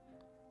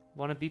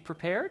to be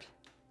prepared.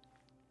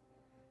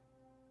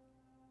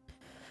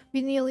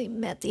 We nearly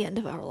met the end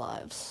of our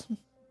lives.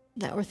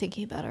 Now we're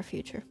thinking about our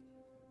future.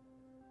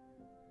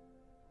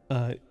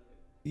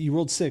 You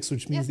rolled 6,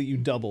 which means Yeah. that you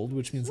doubled,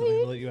 which means that I'm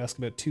going to let you ask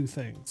about 2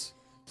 things.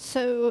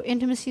 So,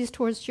 intimacies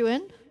towards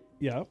Juin?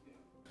 Yeah.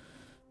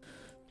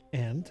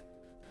 And?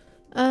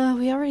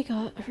 We already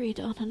got a read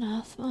on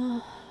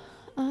anathema.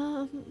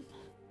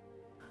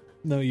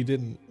 No, you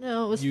didn't.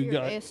 No, it was You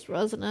got- fear-based,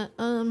 wasn't it?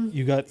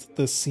 You got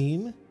the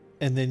scene,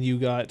 and then you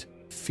got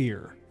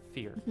fear.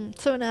 Fear.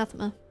 So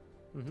anathema.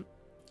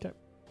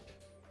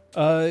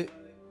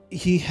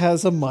 He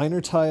has a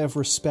minor tie of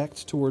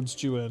respect towards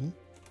Juin,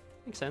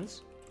 Makes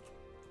sense.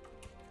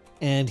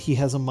 and he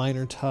has a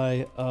minor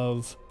tie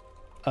of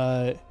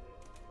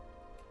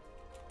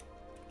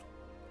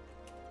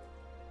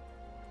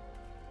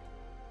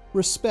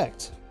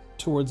respect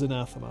towards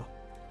anathema.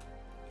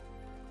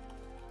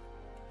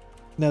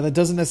 Now, that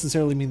doesn't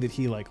necessarily mean that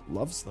he, like,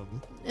 loves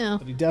them, Yeah.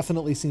 but he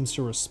definitely seems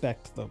to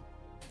respect them.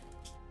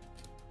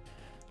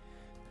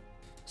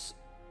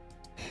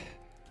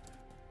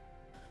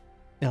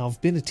 Now,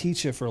 I've been a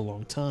teacher for a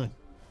long time.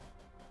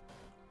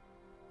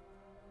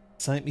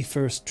 This ain't me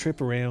first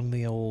trip around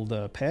the old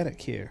paddock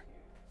here.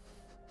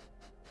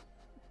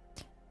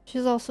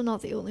 She's also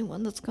not the only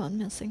one that's gone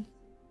missing.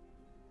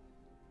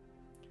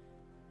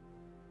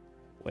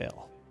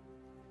 Well,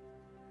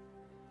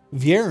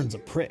 Vierin's a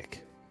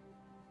prick.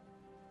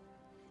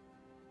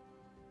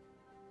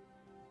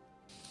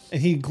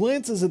 And he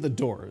glances at the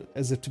door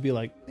as if to be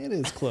like, it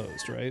is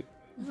closed, right?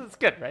 That's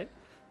good, right?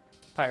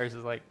 Pyres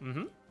is like,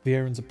 mm-hmm.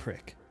 Viren's a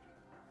prick.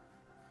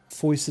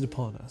 Foisted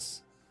upon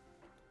us.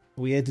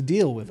 We had to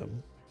deal with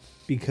him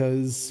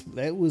because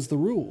that was the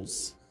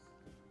rules.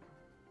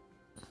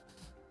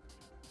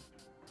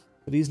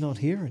 But he's not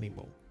here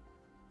anymore.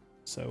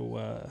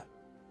 So,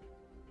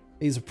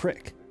 he's a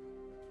prick.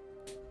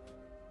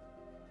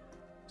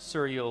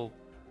 Sir, you'll.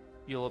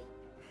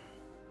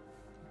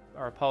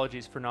 Our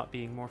apologies for not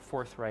being more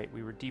forthright.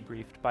 We were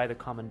debriefed by the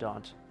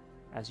Commandant,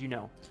 as you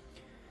know.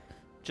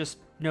 Just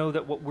know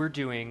that what we're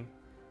doing,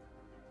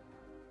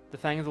 the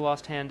Fang of the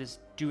Lost Hand is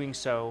doing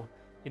so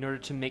in order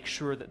to make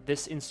sure that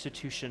this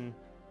institution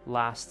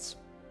lasts,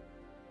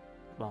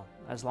 well,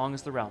 as long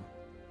as the realm.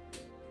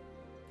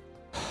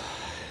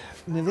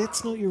 Now,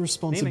 that's not your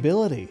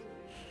responsibility.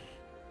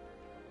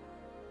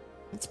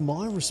 It's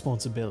my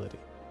responsibility.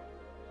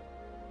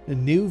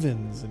 And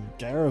Nuvens and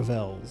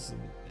Garavels and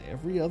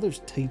every other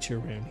teacher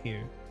around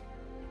here.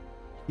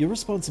 Your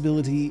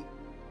responsibility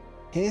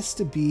has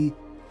to be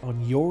on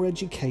your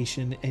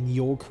education and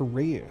your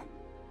career.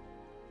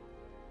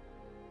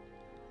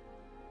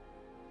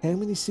 How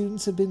many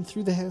students have been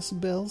through the House of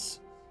Bells?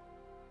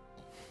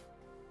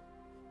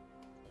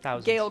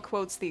 Thousands. Gale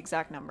quotes the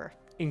exact number.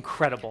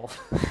 Incredible.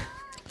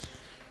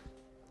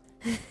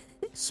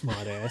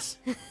 Smart ass.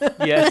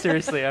 Yeah,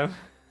 seriously, oh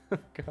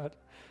God.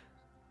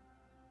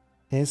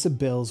 House of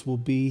Bells will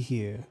be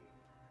here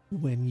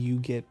when you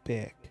get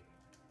back.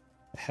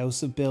 The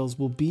House of Bells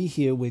will be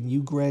here when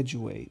you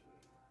graduate.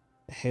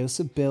 The House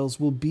of Bells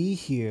will be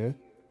here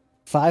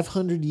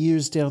 500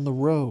 years down the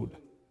road.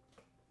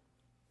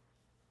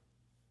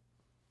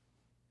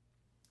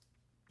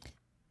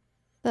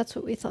 That's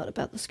what we thought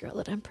about the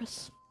Scarlet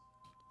Empress.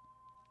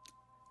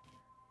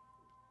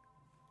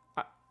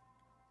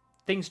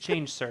 Things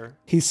change, sir.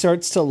 He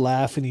starts to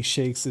laugh and he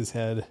shakes his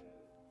head.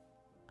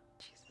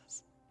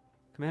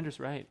 Commander's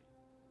right.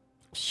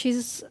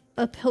 She's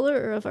a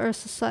pillar of our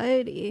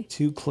society,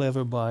 Too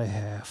clever by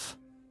half.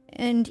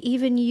 and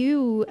even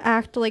you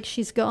act like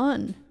she's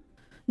gone.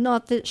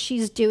 Not that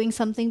she's doing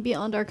something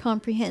beyond our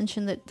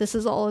comprehension, that this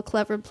is all a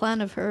clever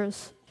plan of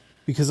hers.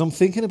 Because I'm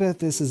thinking about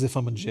this as if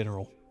I'm a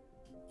general.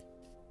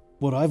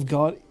 What I've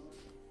got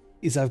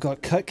is I've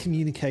got cut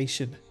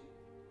communication.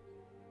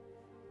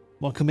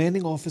 My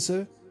commanding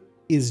officer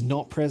is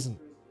not present.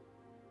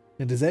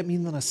 Now, does that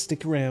mean that I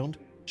stick around,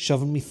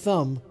 shoving me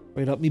thumb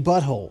right up me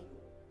butthole?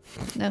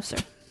 No, sir.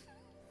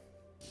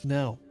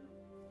 No.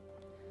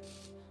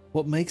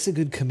 What makes a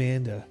good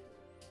commander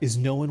is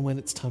knowing when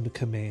it's time to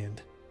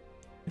command.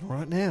 And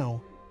right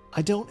now,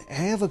 I don't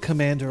have a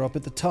commander up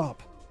at the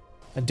top.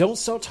 And don't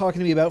start talking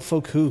to me about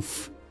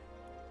Fokuf.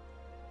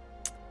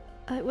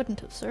 I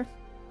wouldn't have, sir.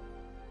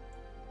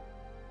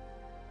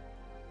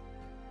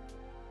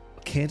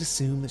 I can't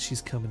assume that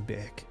she's coming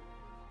back.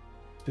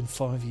 It's been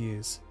 5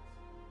 years.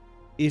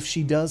 If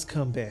she does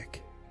come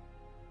back,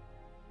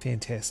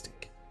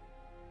 fantastic.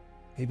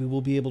 Maybe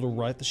we'll be able to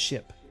right the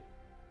ship.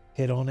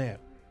 Head on out.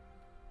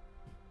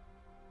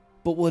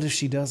 But what if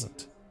she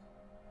doesn't?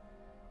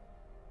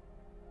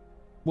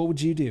 What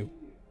would you do?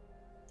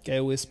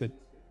 Gale whispered.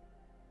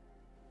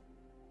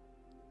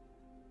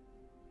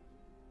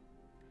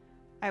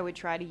 I would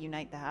try to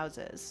unite the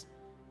houses.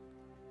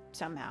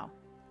 Somehow.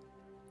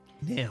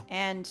 Now,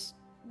 And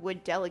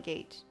would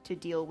delegate to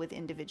deal with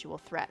individual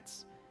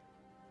threats.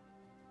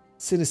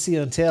 Cinesi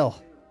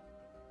Untel.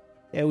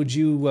 How would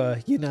you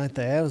unite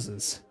the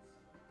houses?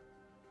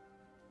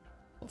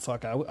 Well,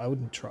 fuck, I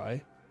wouldn't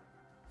try.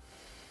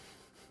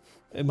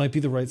 It might be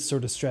the right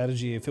sort of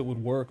strategy if it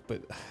would work,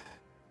 but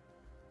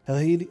how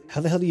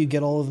the hell do you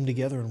get all of them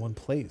together in one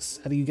place?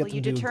 How do you get Well, them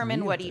you to determine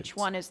agree what on each things?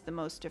 one is the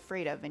most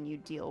afraid of, and you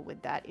deal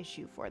with that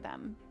issue for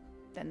them.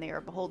 Then they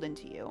are beholden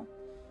to you.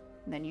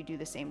 And then you do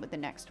the same with the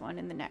next one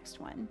and the next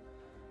one.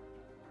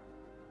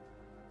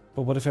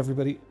 But what if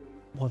everybody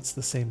wants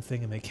the same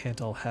thing and they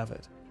can't all have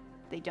it?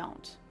 They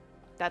don't.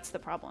 That's the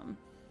problem.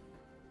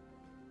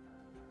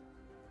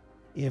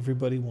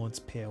 Everybody wants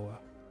power.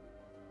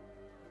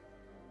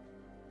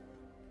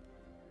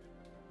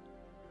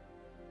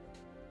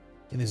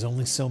 And there's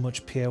only so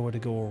much power to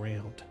go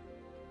around.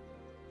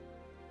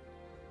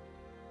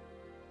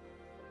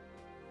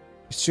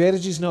 Your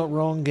strategy's not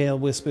wrong, Gale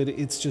whispered.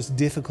 It's just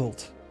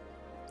difficult.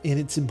 And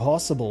it's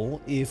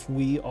impossible if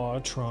we are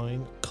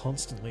trying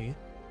constantly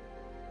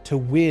to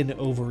win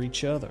over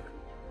each other,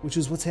 which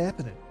is what's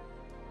happening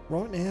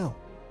right now.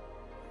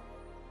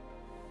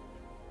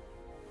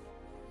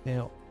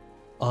 Now,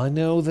 I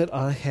know that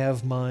I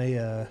have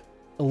my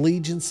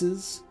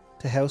allegiances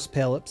to House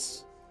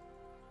Pelops,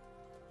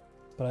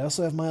 but I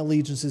also have my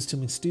allegiances to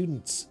my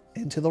students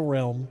and to the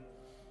realm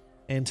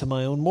and to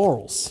my own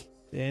morals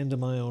and to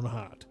my own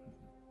heart.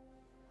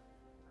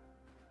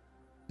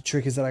 The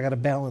trick is that I got to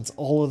balance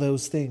all of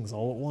those things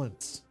all at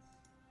once.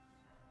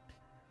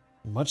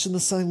 Much in the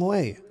same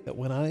way that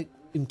when I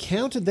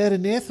encountered that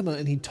anathema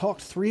and he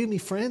talked 3 of me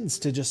friends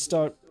to just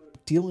start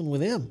dealing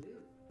with him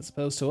as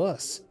opposed to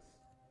us.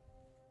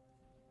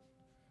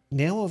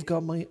 Now I've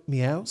got my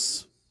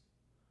house.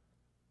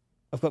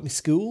 I've got my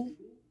school.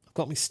 I've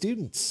got my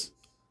students.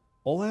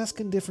 All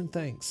asking different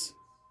things.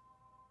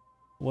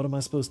 What am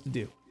I supposed to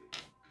do?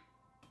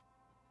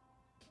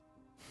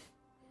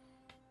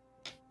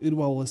 Who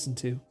do I listen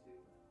to?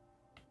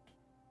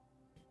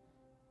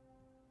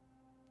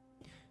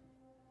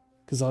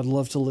 Because I'd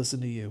love to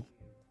listen to you.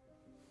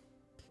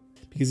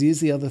 Because here's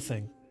the other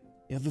thing.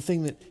 The other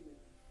thing that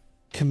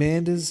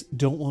commanders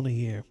don't want to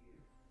hear.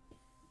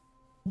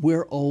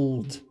 We're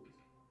old.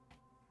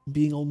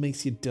 Being old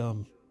makes you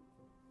dumb.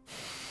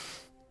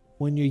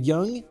 When you're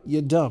young,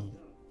 you're dumb.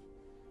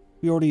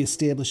 We already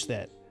established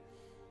that.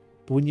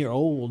 But when you're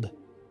old,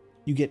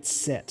 you get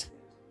set.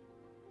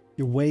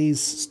 Your ways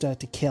start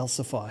to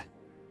calcify.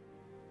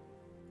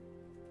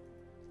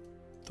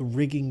 The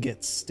rigging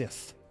gets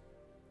stiff.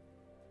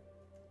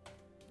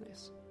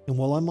 Nice. And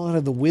while I might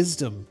have the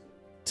wisdom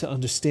to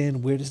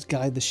understand where to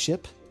guide the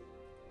ship,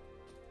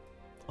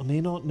 I may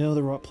not know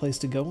the right place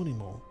to go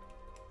anymore.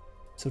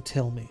 So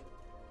tell me.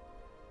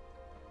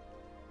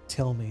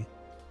 Tell me,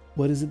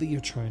 what is it that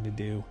you're trying to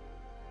do,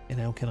 and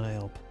how can I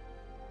help?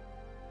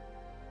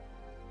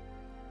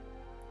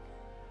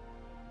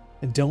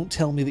 And don't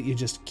tell me that you're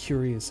just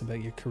curious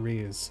about your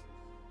careers.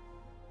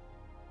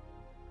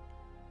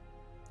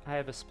 I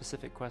have a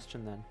specific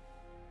question then.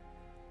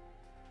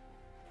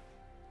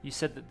 You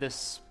said that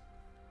this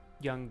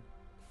young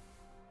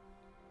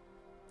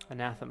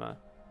anathema,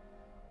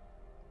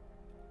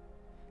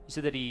 you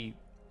said that he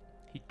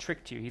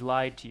tricked you, he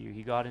lied to you,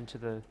 he got into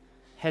the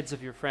heads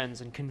of your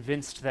friends and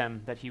convinced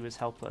them that he was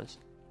helpless.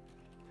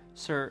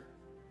 Sir,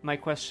 my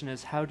question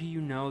is, how do you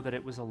know that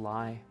it was a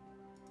lie?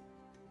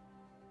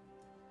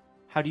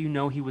 How do you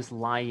know he was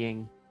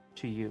lying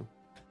to you?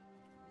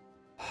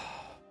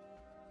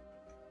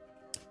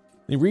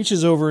 He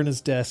reaches over in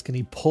his desk and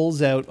he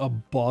pulls out a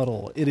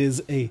bottle. It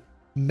is a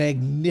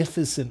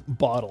magnificent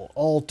bottle,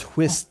 all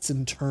twists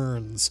and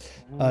turns.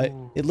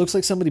 It looks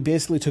like somebody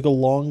basically took a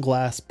long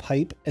glass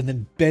pipe and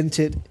then bent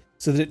it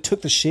so that it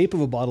took the shape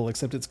of a bottle,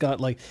 except it's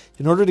got, like,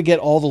 in order to get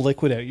all the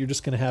liquid out, you're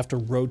just going to have to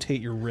rotate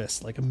your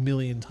wrist like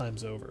 1,000,000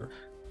 times over.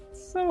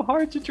 It's so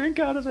hard to drink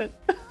out of it.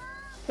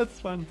 That's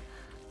fun.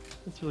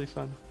 That's really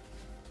fun.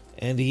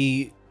 And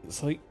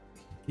it's like,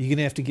 you're going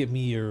to have to get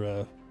me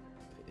your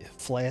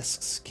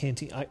flasks,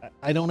 canteen.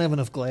 I don't have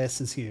enough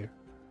glasses here.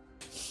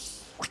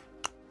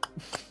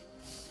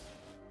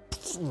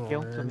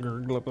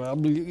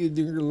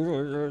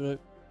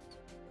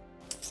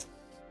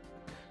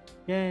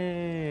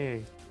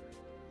 Yay!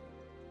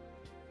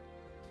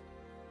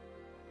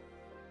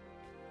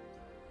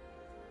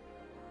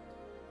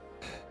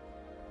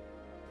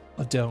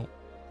 I don't.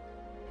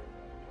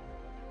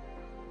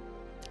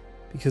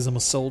 Because I'm a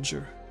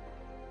soldier.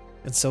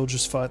 And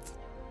soldiers fight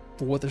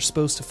for what they're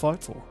supposed to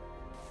fight for.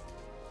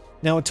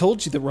 Now, I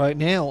told you that right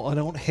now I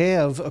don't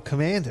have a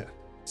commander,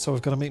 so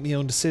I've got to make my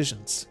own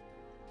decisions.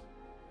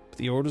 But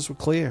the orders were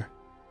clear.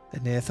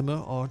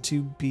 Anathema are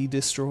to be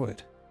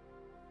destroyed.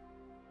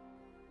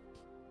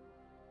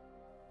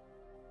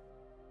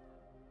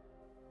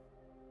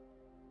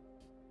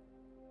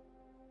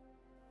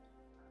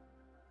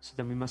 So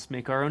then we must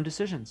make our own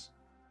decisions.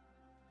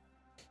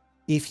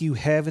 If you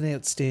have an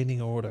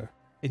outstanding order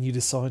and you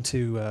decide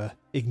to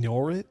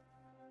ignore it,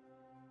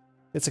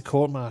 it's a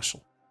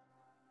court-martial.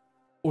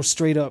 Or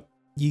straight up,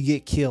 you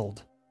get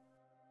killed.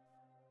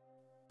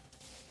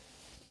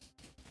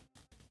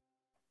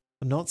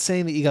 I'm not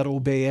saying that you got to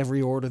obey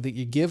every order that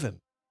you're given,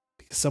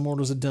 because some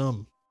orders are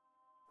dumb.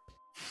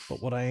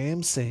 But what I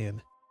am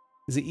saying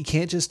is that you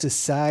can't just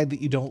decide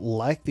that you don't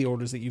like the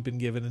orders that you've been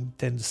given and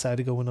then decide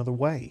to go another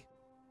way.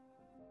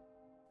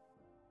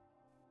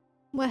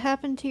 What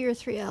happened to your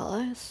 3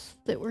 allies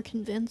that were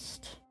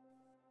convinced?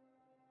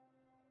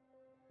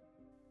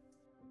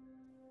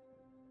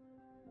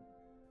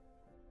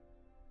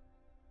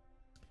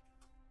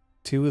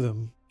 Two of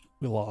them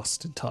we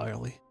lost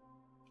entirely.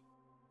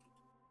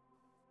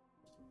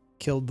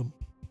 Killed them.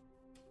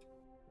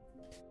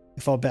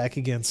 They fought back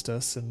against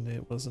us, and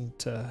it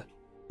wasn't... at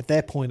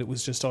that point, it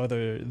was just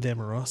either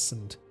them or us,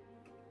 and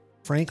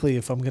frankly,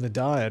 if I'm going to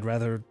die, I'd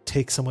rather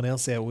take someone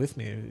else out with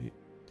me.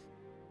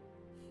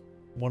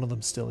 One of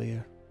them's still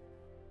here.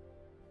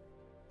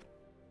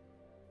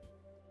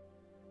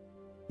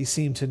 You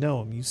seem to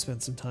know him. You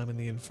spent some time in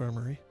the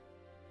infirmary.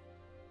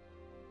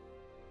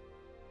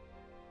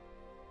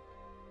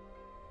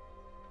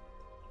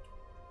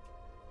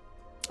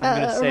 I'm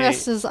gonna say,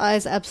 Arresta's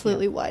eyes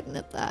absolutely widen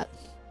at that.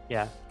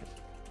 yeah,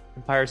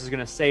 Empires is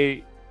gonna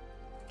say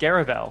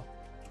Garavel,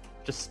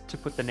 just to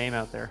put the name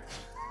out there.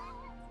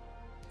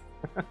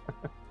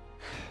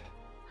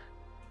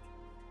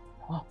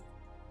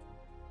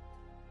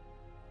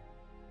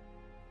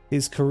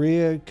 His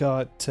career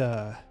got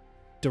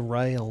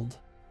derailed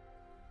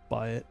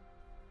by it.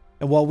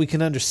 And while we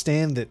can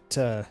understand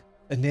that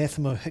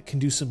anathema can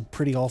do some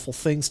pretty awful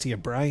things to your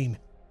brain,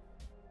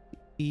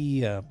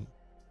 he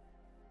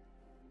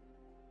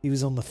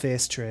was on the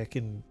fast track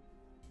and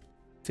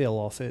fell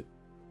off it.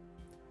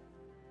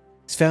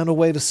 He's found a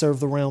way to serve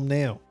the realm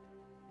now.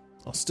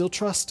 I'll still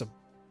trust him.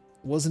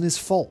 It wasn't his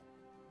fault.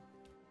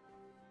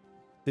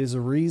 There's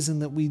a reason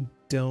that we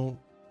don't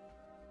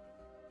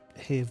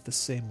have the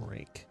same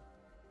rank.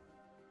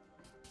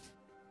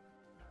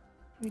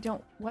 We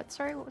don't. What?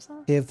 Sorry, what was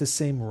that? Have the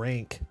same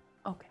rank.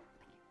 Okay.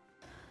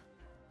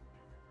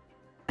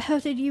 How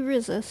did you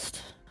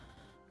resist?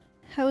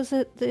 How is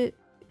it that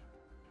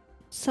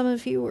some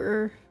of you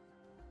were...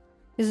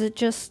 Is it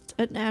just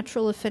a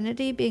natural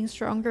affinity, being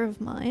stronger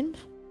of mind?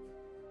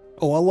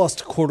 Oh, I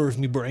lost a quarter of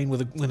my brain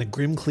when a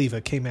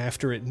Grimcleaver came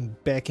after it,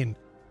 and back in...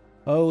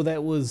 Oh,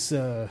 that was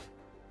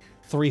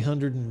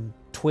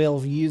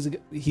 312 years ago.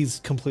 He's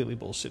completely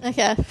bullshit.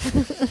 Okay.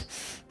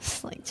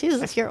 It's like,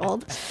 Jesus, you're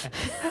old.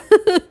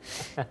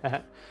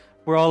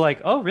 We're all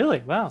like, oh, really?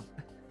 Wow.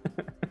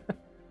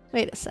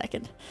 Wait a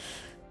second.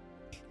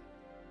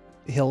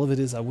 The hell of it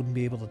is, I wouldn't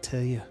be able to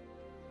tell you.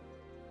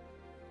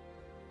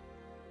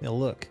 Now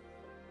look,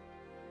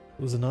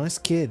 it was a nice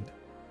kid.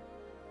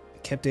 He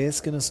kept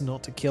asking us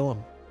not to kill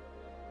him.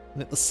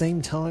 And at the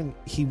same time,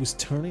 he was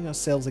turning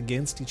ourselves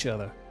against each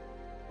other.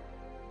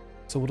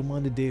 So what am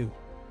I to do?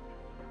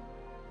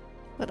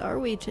 What are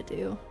we to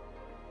do?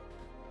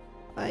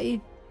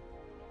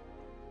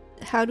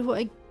 How do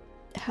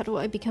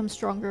I become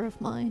stronger of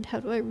mind? How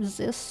do I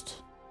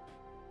resist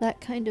that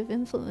kind of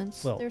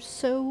influence? Well, They're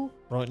so...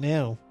 Right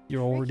now,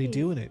 you're already tricky.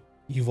 doing it.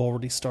 You've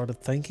already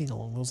started thinking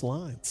along those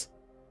lines.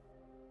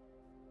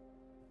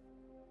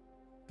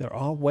 There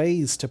are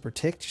ways to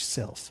protect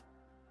yourself.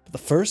 But the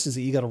first is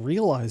that you got to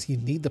realize you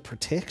need the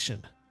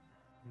protection.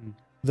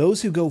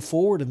 Those who go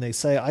forward and they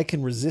say, I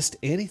can resist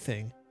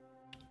anything,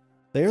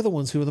 they're the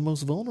ones who are the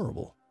most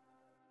vulnerable.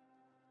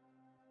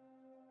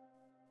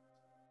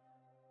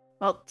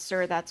 Well,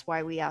 sir, that's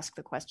why we ask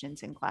the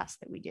questions in class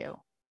that we do.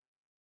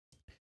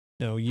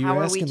 No, How you're are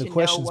we asking to the know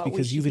questions what we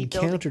because should you've be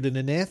building? encountered an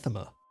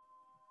anathema.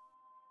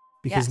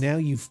 Because Yes. now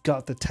you've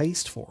got the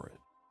taste for it.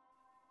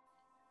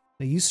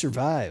 Now you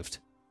survived.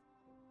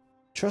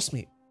 Trust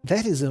me,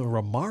 that is a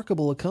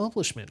remarkable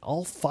accomplishment.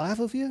 All 5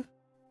 of you?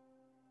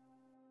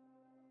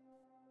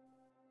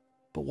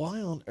 But why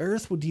on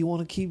earth would you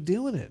want to keep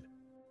doing it?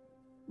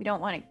 We don't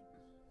want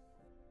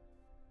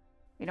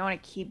to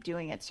keep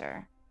doing it,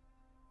 sir.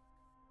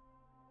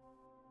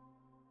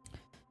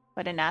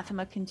 But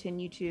anathema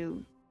continue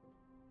to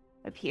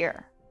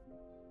appear.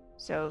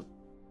 So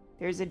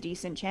there's a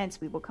decent chance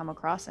we will come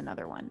across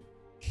another one.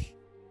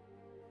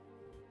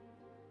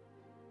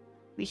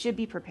 We should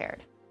be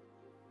prepared.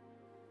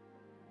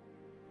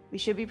 We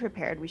should be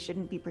prepared. We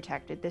shouldn't be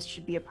protected. This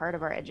should be a part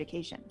of our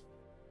education.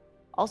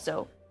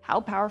 Also,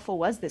 how powerful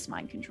was this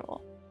mind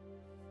control?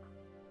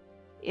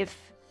 If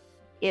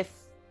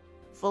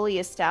fully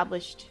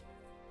established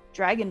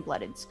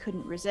dragon-bloodeds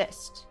couldn't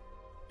resist,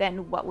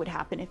 then what would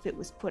happen if it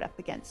was put up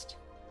against,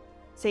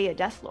 say, a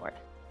Death Lord?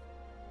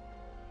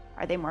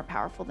 Are they more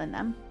powerful than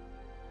them?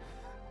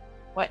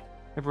 What?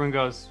 Everyone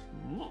goes.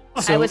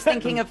 I was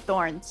thinking of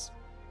thorns.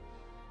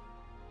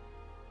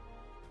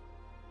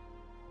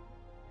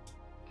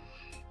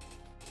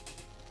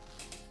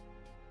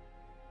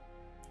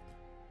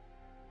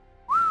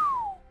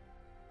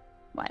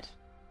 What?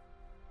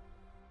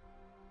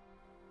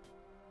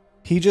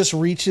 He just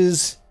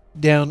reaches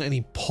down and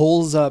he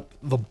pulls up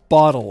the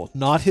bottle,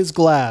 not his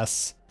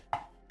glass,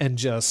 and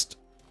just...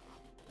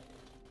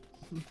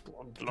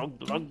 Glug,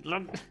 glug,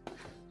 glug.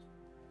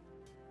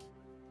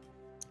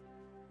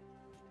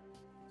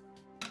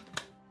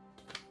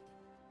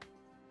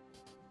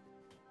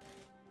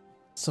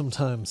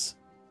 Sometimes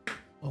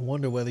I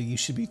wonder whether you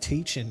should be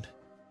teaching.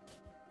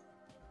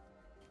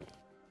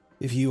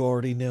 If you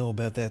already know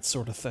about that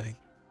sort of thing.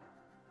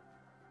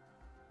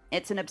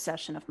 It's an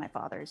obsession of my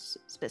father's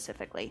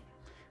specifically,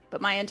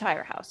 but my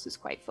entire house is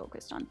quite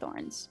focused on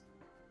thorns.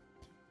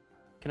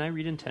 Can I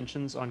read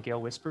intentions on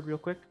Gale Whispered real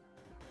quick?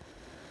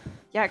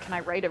 Yeah, can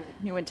I write a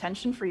new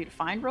intention for you to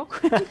find real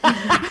quick?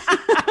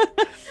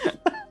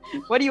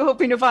 What are you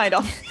hoping to find?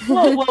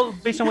 well,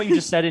 based on what you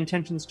just said,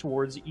 intentions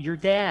towards your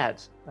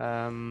dad.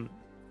 You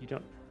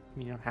don't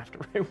have to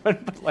write one,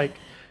 but like,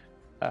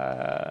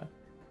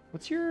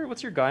 what's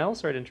your guile?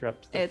 Sorry to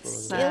interrupt.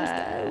 It's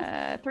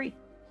 3.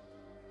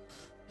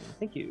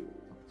 Thank you.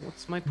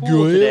 What's my pool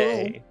Guile.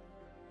 today?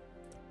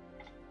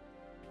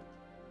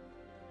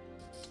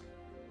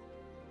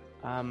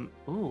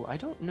 Ooh, I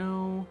don't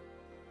know.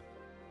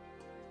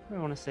 What do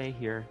I want to say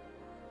here?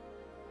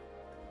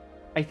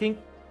 I think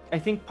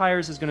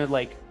Pyres is gonna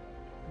like,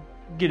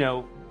 he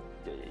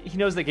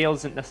knows that Gale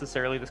isn't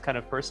necessarily this kind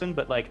of person,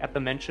 but like at the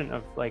mention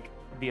of like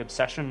the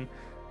obsession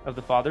of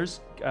the fathers,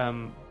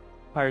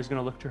 Pyres is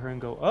gonna look to her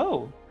and go,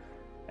 oh,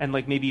 and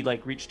like maybe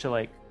like reach to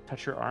like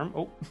touch her arm.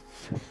 Oh,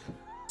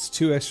 It's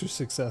 2 extra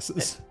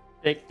successes.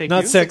 thank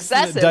Not you. sex.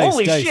 Successes. Dice,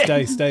 Holy dice,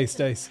 shit.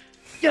 dice.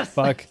 Yes.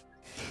 Fuck.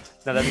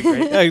 No, that'd be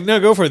great. Hey, no,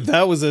 go for it.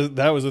 That was a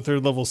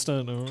 3rd level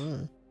stunt. All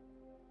right.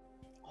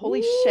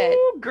 Holy shit.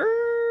 Ooh,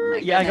 grrr. my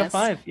Yeah, I got goodness.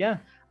 5.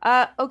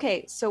 Yeah.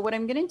 Okay, so what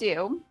I'm going to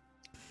do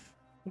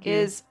Thank you.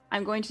 is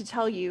I'm going to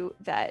tell you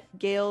that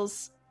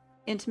Gale's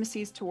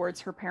intimacies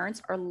towards her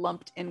parents are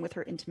lumped in with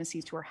her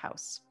intimacies to her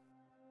house.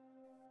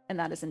 And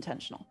that is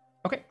intentional.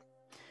 Okay.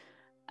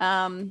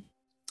 Um,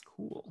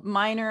 Cool.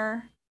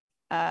 minor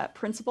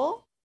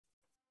Principal,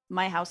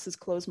 my house is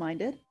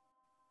close-minded.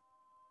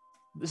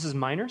 This is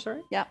minor,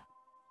 sorry? Yeah.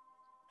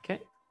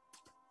 Okay.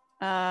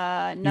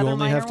 Another You only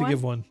minor have to one.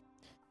 give one.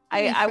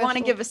 I want to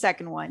Threshold. give a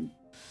second one,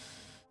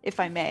 if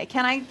I may.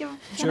 Can I give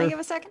Sure.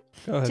 a second?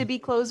 Go ahead. To be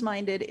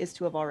close-minded is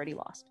to have already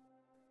lost.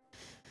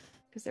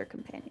 Because they're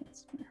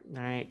companions.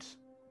 All right.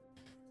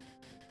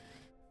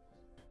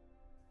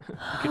 You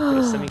could put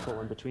a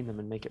semicolon between them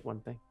and make it one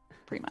thing.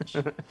 Pretty much.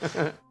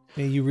 Now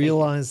you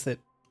realize that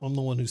I'm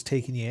the one who's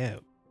taking you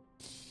out.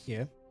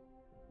 Yeah.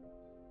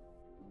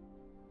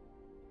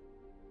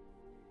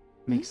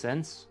 Makes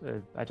sense.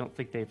 I don't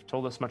think they've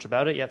told us much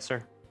about it yet,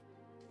 sir.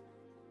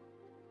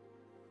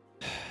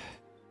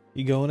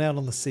 You're going out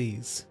on the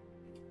seas.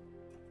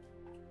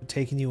 We're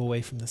taking you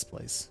away from this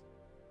place.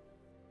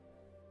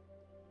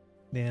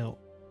 Now,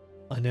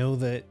 I know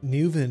that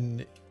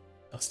Nuven,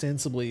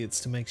 ostensibly,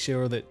 it's to make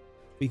sure that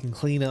we can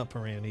clean up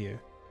around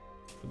here.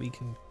 That we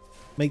can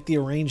make the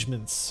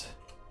arrangements.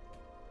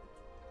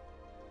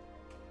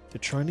 They're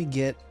trying to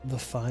get the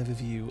 5 of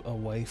you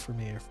away from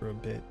here for a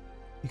bit.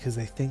 Because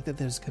they think that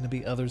there's going to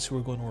be others who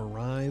are going to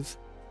arrive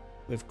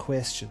with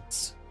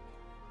questions.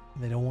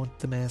 And they don't want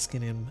them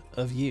asking him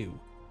of you.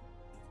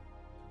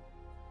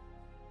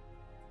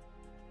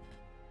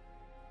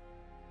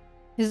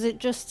 Is it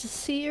just to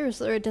see, or is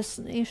there a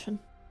destination?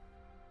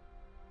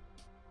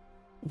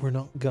 We're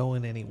not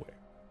going anywhere.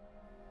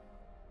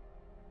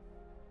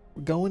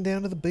 We're going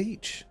down to the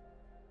beach.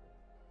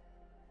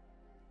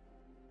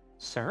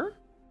 Sir?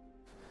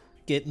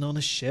 Getting on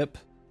a ship.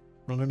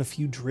 Running a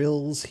few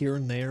drills here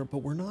and there, but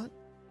we're not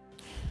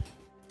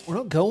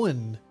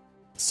going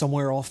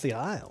somewhere off the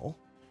isle.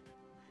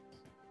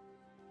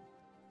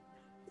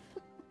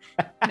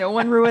 No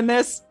one ruined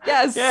this.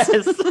 Yes.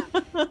 Yes.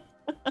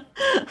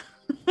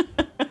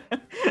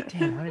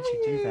 Damn, how did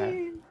you do that?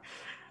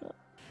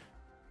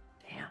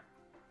 Damn.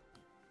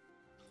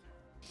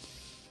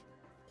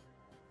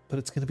 But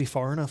it's going to be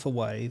far enough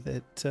away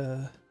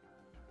that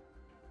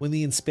when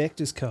the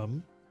inspectors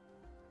come,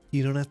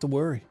 you don't have to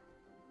worry.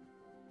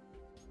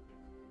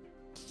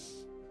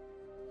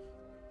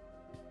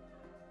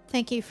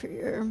 Thank you for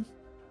your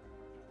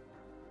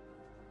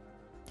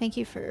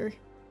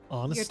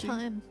Honesty. your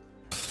time.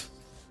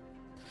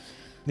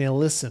 Now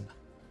listen.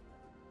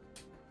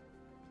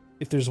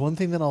 If there's one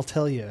thing that I'll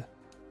tell you,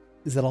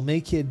 is that I'll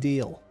make you a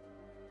deal.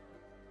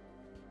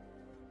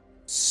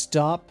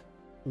 Stop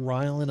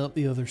riling up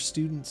the other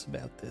students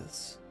about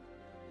this.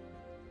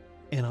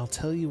 And I'll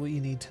tell you what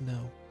you need to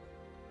know.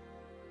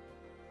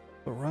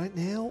 But right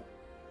now,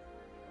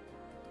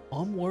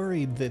 I'm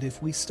worried that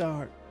if we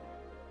start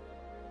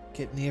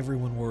getting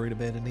everyone worried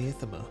about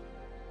anathema,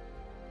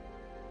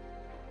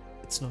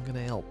 it's not going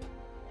to help.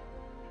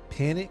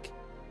 Panic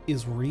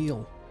is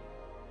real.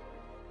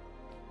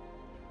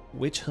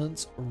 Witch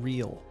hunts are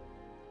real.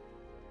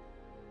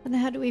 And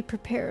how do we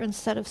prepare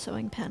instead of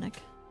sowing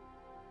panic?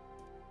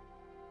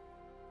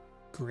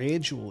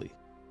 Gradually.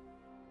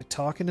 By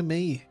talking to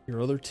me,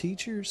 your other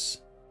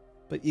teachers.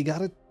 But you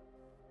gotta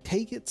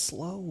take it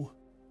slow.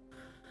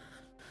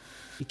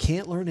 You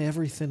can't learn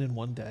everything in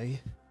one day.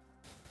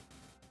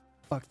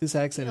 Fuck, this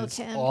accent Gail is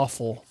can.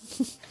 awful.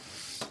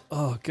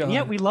 Oh, God. And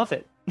yet we love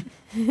it.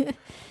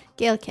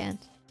 Gale can.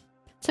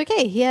 It's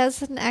okay. He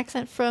has an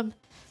accent from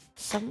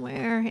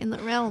somewhere in the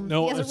realm.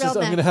 No, He has a it's just,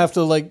 I'm realm going to have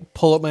to, like,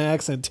 pull up my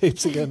accent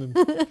tapes again.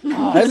 And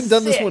I haven't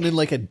done this one in,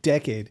 like, a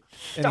decade.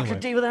 Dr. Anyway.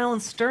 David Allen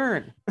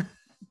Stern.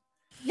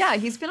 Yeah,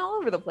 he's been all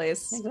over the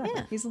place. Exactly.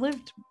 Yeah. He's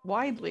lived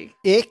widely.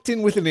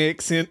 Acting with an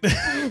accent.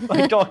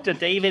 By Dr.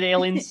 David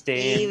Allen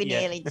Stern.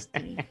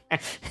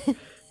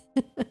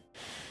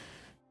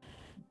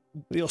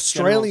 The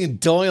Australian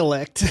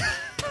dialect.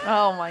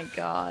 Oh my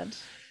god.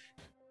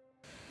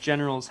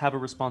 Generals have a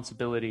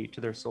responsibility to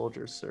their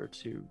soldiers, sir,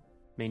 to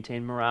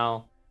maintain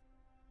morale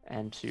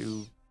and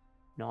to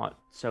not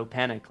sow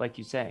panic, like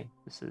you say.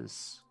 This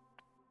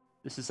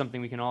is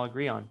something we can all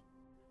agree on.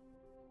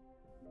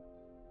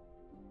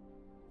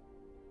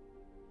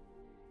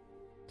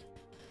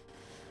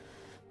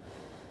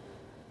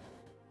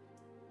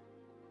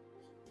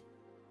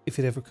 If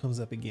it ever comes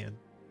up again,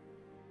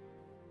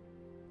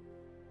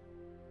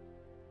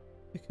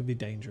 it could be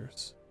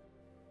dangerous.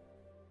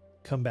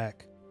 Come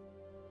back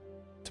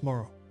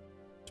tomorrow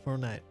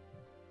night.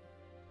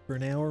 For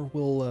an hour,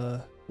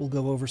 we'll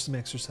go over some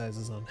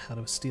exercises on how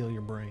to steal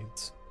your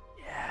brains.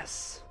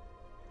 Yes.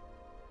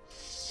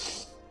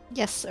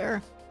 Yes,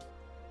 sir.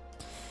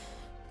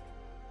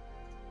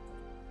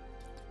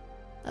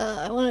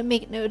 I want to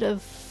make note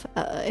of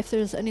if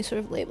there's any sort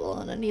of label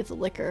on any of the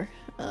liquor.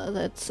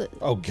 That's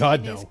Oh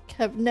God, no!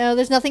 No,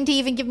 there's nothing to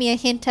even give me a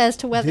hint as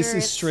to whether This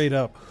is it's... straight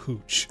up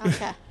hooch.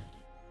 Okay.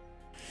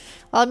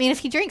 Well, I mean, if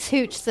he drinks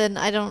hooch, then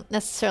I don't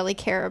necessarily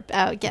care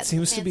about getting. It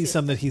seems to be fancy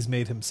something that he's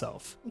made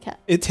himself. Okay.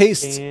 It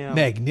tastes Damn.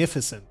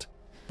 magnificent,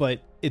 but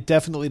it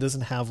definitely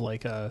doesn't have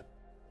like a.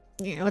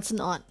 You know, it's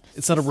not.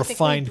 It's not a specifically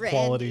refined brandy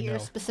quality. or No.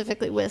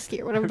 specifically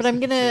whiskey or whatever. But I'm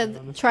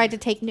gonna try to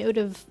take note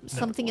of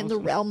something in the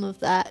realm of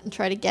that and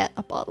try to get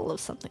a bottle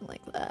of something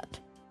like that.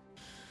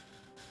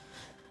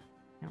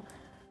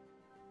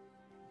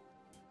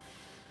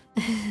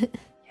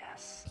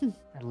 Yes.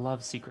 I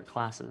love secret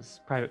classes,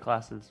 private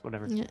classes,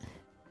 whatever. Yeah.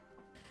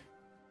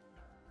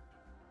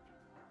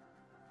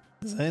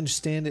 As I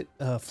understand it,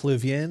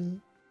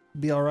 Flavienne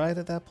be all right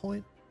at that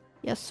point.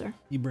 Yes, sir.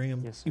 You bring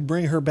him. Yes, sir. You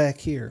bring her back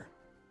here.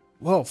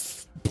 Well,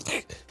 now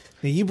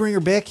you bring her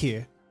back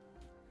here,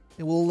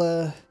 and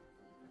we'll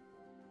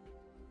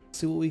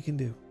see what we can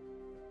do.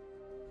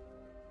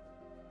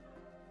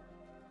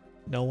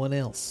 No one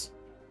else.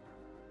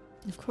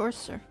 Of course,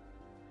 sir.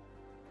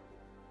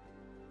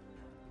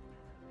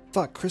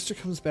 Fuck, Krister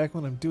comes back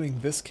when I'm doing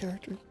this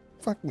character?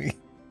 Fuck me.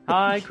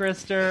 Hi,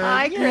 Krister.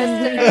 Hi,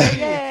 Kristen.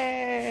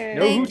 Yay.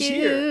 No Thank hoots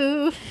here.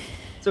 you.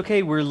 It's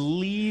okay. We're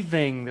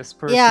leaving this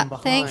person Yeah,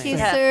 behind. thank you,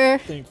 Yeah. sir.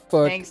 Thank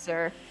fuck. Thanks,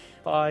 sir.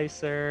 Bye,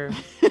 sir.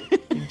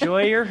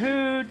 Enjoy your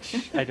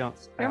hooch. I don't.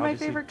 I You're my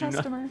obviously favorite do not-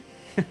 customer.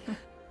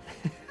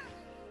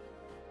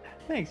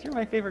 Thanks. You're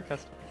my favorite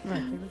customer. You're my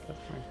favorite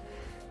customer.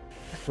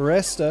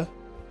 Foresta,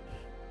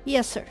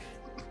 Yes, sir.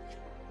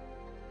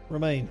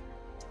 remain.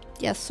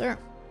 Yes, sir.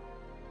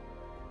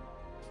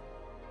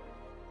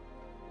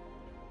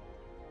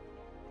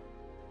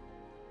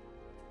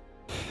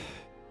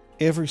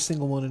 Every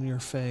single one in your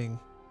fang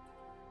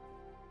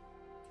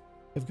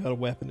have got a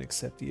weapon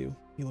except you.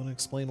 You want to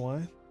explain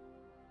why?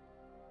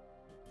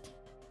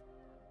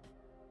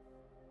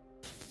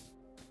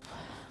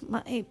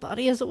 My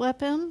body is a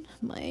weapon.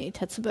 My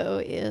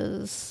Tetsubo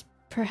is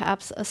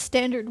perhaps a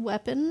standard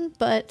weapon,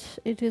 but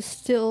it is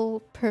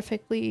still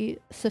perfectly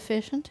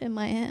sufficient in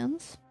my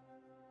hands.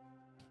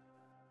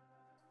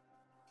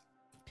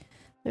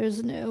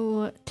 There's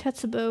no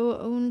Tetsubo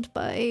owned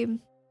by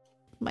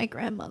my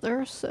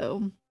grandmother,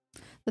 so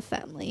the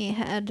family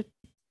had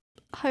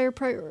higher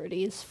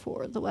priorities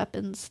for the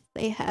weapons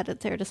they had at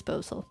their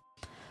disposal.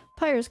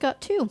 Pyre's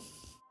got two.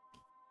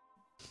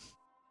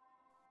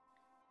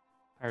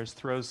 Pyres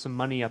throws some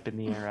money up in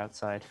the air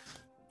outside.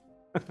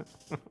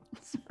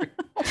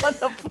 What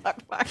the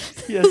fuck,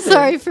 Max? Yes,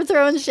 Sorry for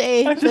throwing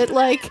shade, but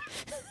like,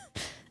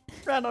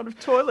 Ran out of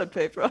toilet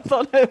paper. I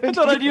thought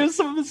I'd use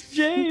some of this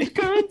jade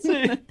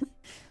currency.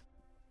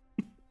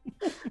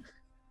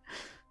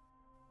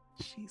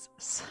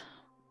 Jesus.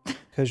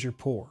 Because you're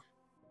poor.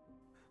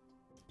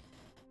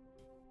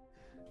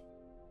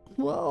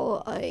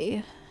 well,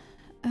 I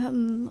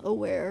am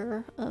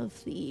aware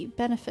of the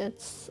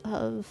benefits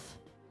of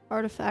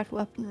artifact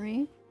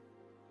weaponry.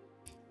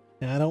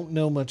 Now, I don't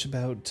know much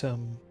about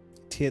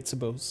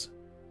Tietsubos.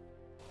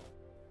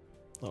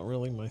 Not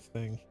really my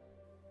thing.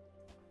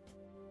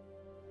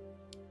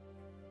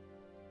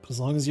 But as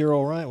long as you're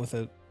alright with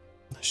it,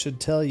 I should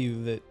tell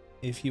you that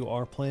if you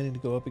are planning to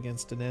go up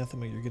against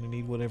Anathema, you're going to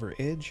need whatever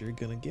edge you're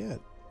going to get.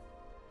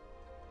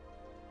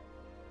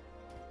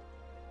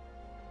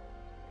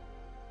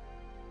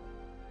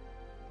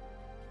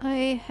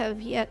 I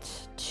have yet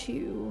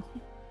to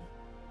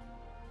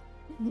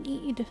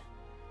need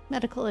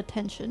medical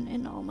attention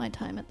in all my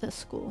time at this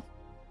school.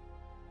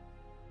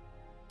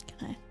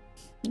 Can I?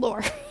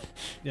 Lore.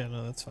 Yeah,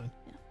 no, that's fine.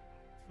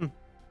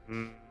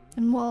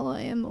 And while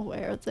I am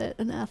aware that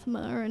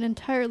Anathema are an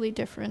entirely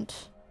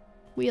different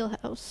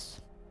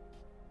wheelhouse,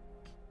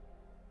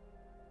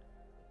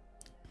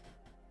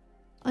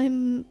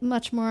 I'm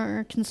much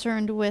more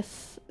concerned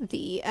with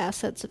the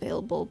assets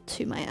available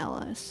to my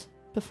allies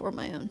before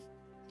my own.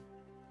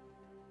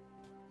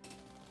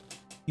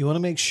 You want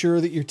to make sure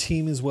that your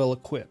team is well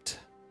equipped.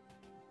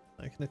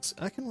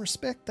 I can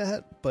respect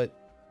that, but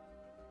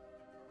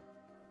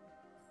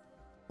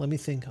let me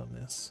think on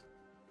this.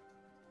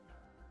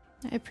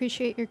 I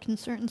appreciate your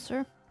concern,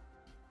 sir.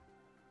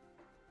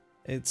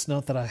 It's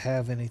not that I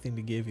have anything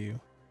to give you,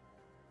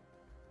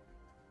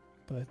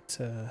 but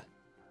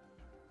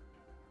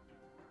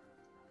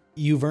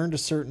you've earned a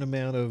certain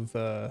amount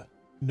of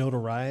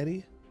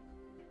notoriety.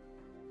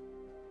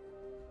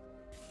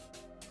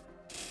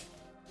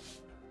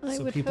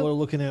 So people are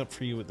looking out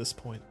for you at this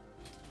point.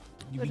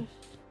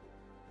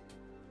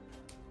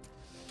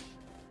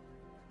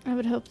 I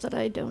would hope that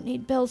I don't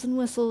need bells and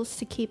whistles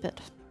to keep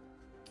it.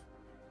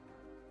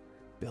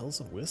 Bells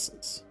and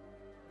whistles.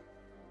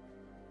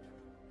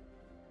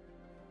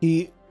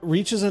 He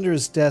reaches under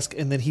his desk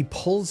and then he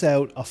pulls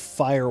out a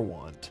fire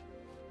wand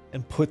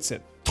and puts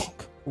it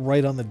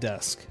right on the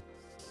desk.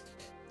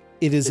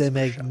 It is a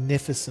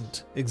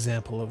magnificent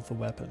example of the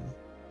weapon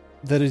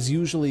that is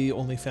usually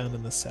only found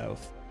in the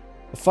south.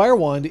 A fire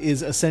wand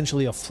is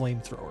essentially a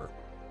flamethrower.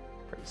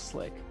 Pretty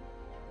slick.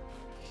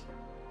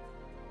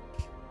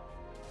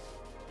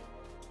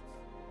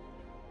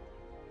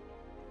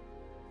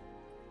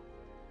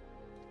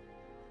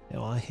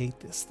 Now, I hate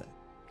this thing,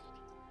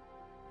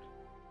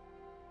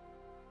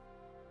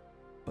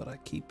 but I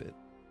keep it.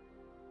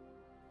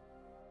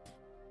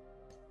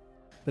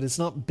 But it's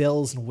not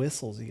bells and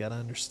whistles, you gotta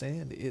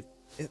understand.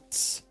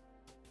 It's...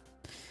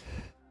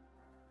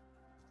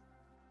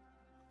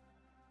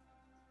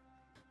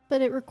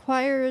 But it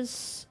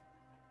requires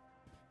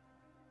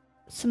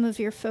some of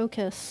your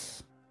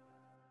focus.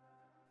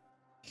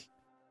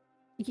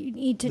 You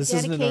need to This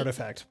dedicate... isn't an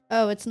artifact.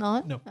 Oh, it's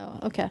not? No. Oh,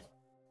 okay.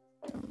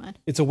 Never mind.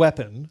 It's a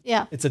weapon.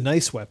 Yeah. It's a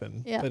nice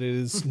weapon, Yeah. but it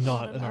is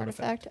not an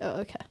artifact.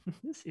 Oh, okay.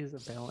 This is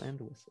a bell and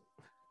whistle.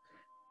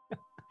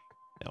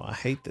 No, I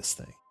hate this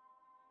thing,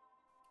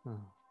 Oh.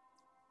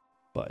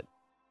 but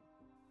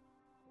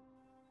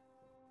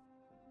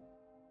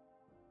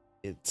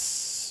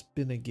it's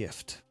been a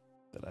gift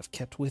that I've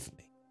kept with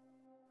me.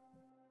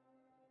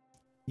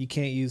 You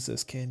can't use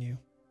this, can you?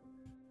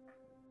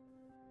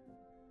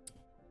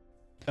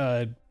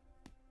 The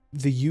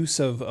use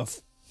of a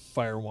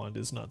fire wand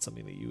is not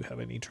something that you have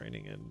any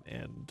training in,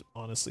 and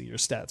honestly, your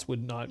stats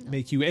would not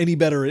make you any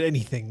better at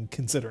anything,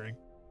 considering.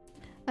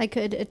 I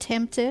could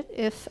attempt it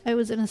if I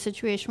was in a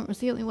situation where it was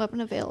the only weapon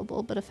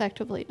available, but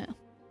effectively, no.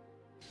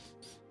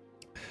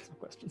 Some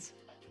questions.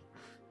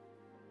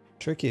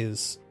 Trick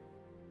is,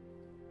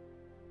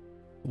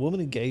 the woman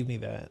who gave me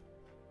that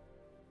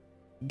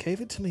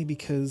gave it to me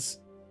because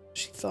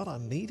she thought I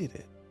needed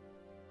it.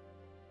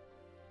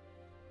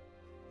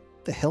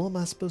 What the hell am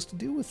I supposed to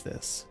do with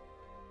this?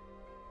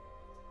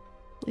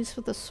 At least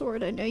with the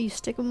sword, I know you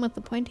stick them with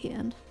the pointy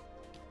end.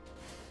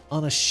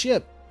 On a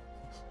ship,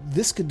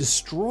 this could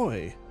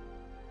destroy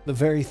the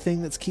very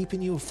thing that's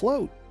keeping you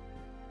afloat.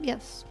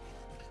 Yes.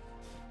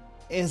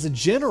 As a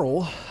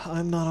general,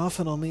 I'm not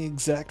often on the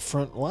exact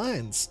front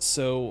lines,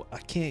 so I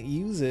can't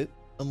use it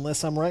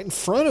unless I'm right in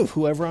front of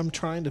whoever I'm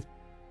trying to...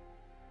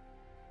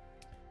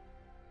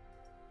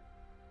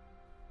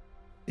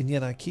 And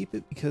yet I keep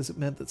it because it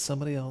meant that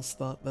somebody else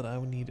thought that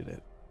I needed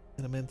it,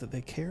 and it meant that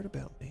they cared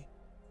about me.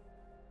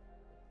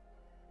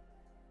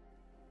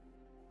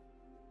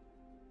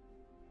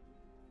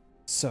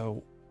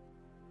 So,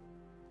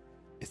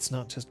 it's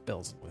not just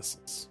bells and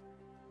whistles.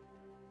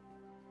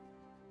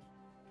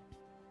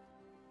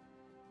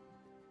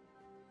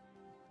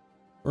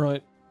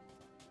 Right.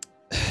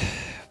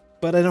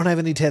 But I don't have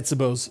any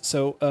tetsubos,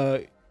 so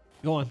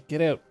go on,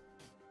 get out.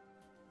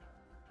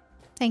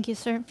 Thank you,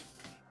 sir.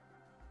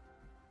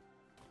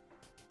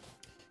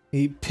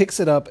 He picks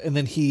it up and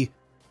then he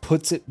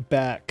puts it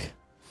back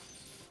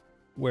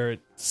where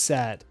it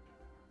sat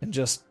and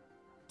just...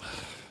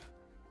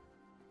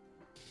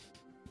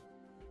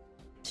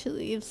 She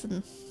leaves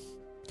and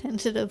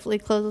tentatively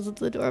closes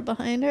the door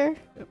behind her.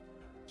 Yep.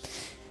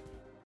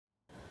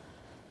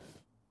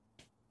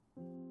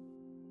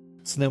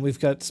 So then we've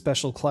got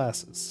special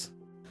classes.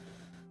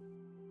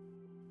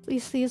 At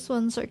least these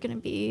ones are going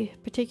to be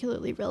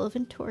particularly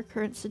relevant to our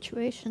current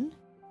situation.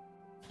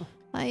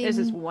 This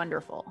is I'm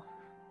wonderful.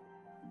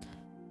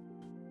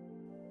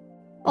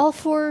 all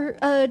for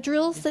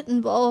drills that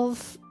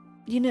involve,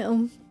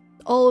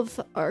 all of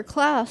our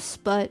class,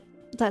 but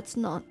that's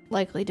not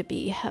likely to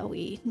be how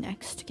we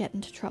next get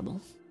into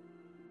trouble.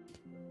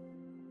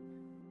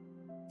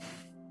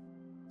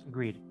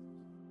 Agreed.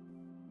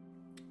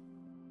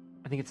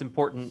 I think it's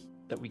important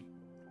that we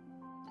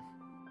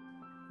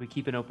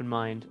keep an open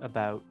mind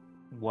about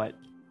what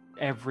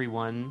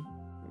everyone,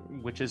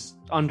 which is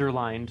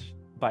underlined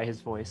by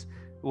his voice,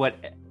 what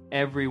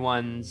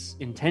everyone's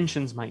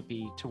intentions might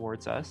be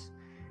towards us.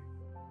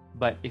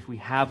 But if we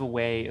have a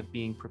way of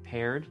being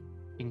prepared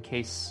in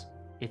case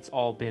it's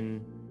all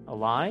been a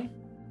lie,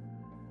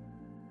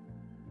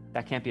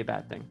 that can't be a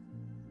bad thing.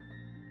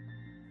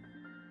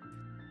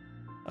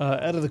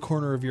 Out of the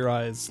corner of your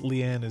eyes,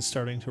 Leanne is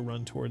starting to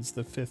run towards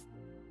the 5th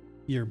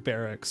year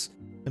barracks,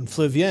 and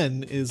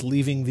Flavienne is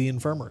leaving the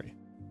infirmary.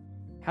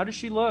 How does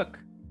she look?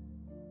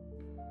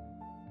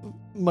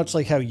 Much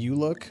like how you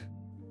look.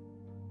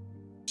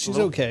 She's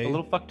okay. A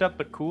little fucked up,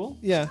 but cool?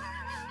 Yeah.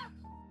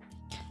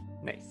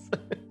 Nice.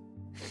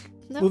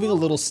 No, Moving a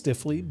little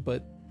stiffly,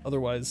 but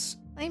otherwise...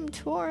 I'm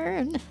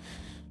torn.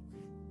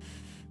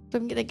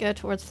 I'm gonna go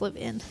towards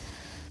Flavienne.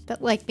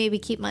 But, maybe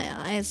keep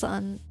my eyes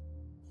on...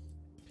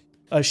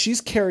 she's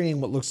carrying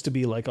what looks to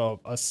be like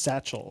a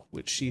satchel,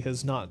 which she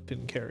has not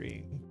been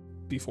carrying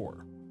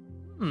before.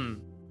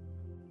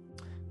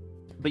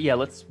 But yeah,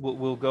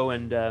 we'll go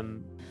and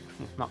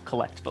not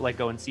collect, but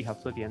go and see how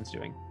Flavienne's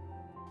doing.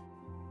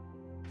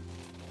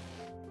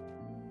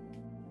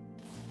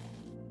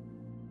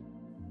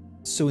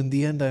 So in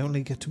the end, I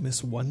only get to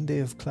miss one day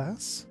of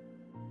class?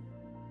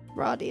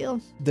 Raw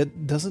deal.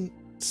 That doesn't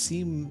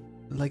seem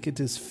like it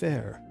is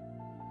fair.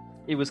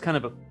 It was kind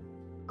of a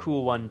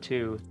cool one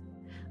too.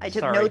 I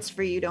took Sorry. notes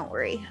for you, don't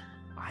worry.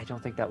 I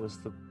don't think that was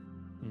the...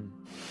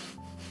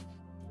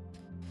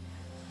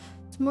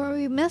 The more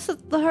we miss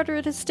it, the harder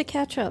it is to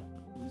catch up.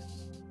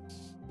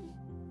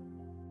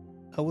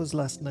 How was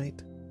last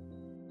night?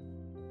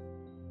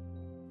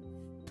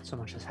 So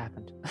much has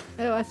happened.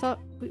 Oh, I thought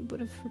we would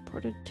have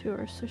reported to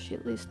her, so she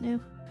at least knew.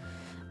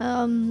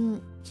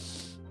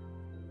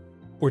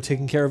 We're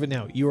taking care of it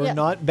now. You are Yeah.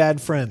 not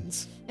bad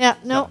friends. Yeah,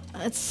 no,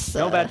 it's...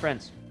 No bad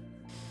friends.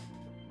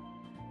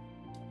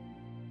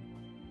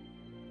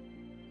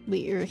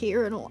 We're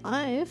here and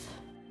alive.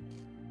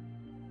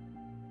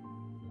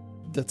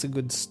 That's a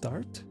good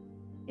start.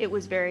 It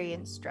was very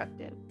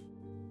instructive.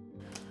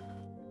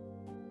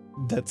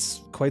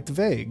 That's quite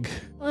vague.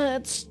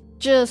 Let's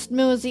just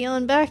mosey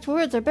on back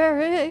towards our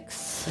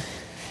barracks.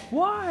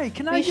 Why?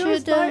 Can We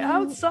should get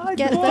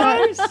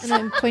that, and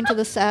then point to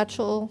the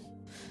satchel.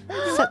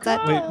 Set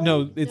that. Wait,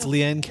 no, it's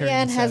Leanne carrying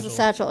Leanne the has a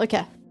satchel. satchel.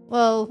 Okay.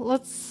 Well,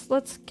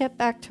 let's get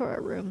back to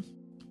our room.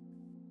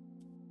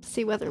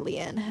 See whether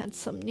Leanne had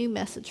some new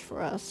message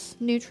for us.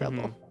 New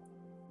trouble.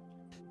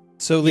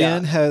 So Yeah.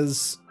 Leanne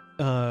has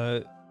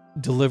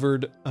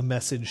delivered a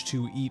message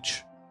to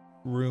each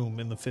room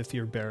in the 5th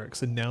year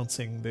barracks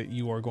announcing that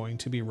you are going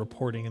to be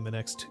reporting in the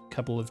next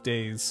couple of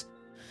days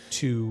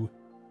to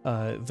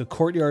the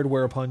courtyard,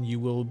 whereupon you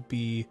will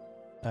be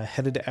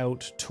headed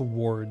out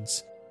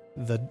towards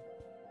the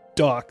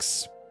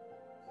docks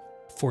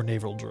for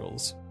naval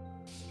drills.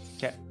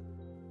 Okay.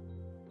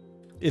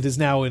 It is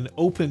now an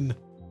open,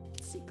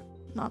 Secret.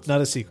 Not not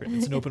a secret,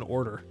 it's an open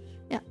order.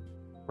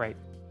 Right.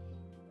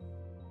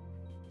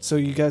 So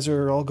you guys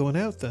are all going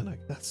out then, I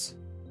guess.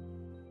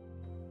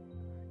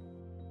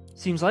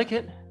 Seems like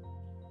it.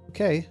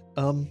 Okay.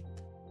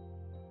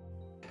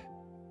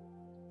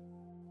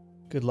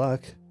 Good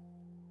luck.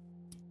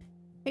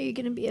 Are you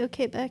gonna be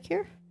okay back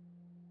here?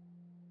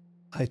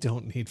 I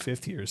don't need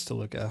 5th years to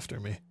look after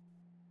me.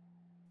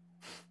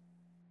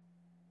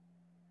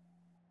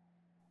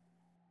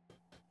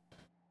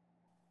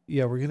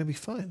 Yeah, we're gonna be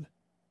fine.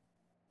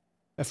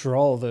 After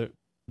all, the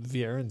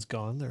Vieren's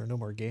gone. There are no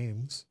more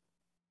games.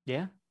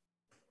 Yeah.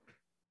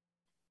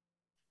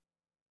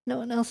 No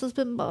one else has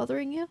been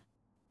bothering you?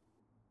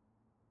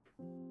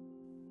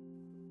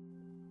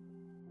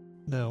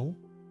 No.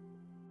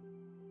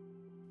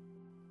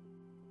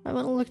 I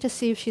want to look to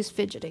see if she's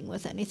fidgeting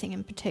with anything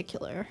in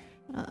particular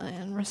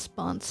in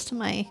response to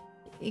my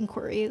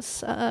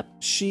inquiries.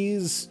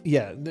 She's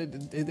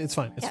it's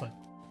fine. It's Yeah. fine.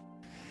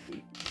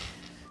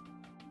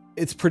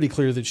 It's pretty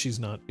clear that she's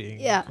not being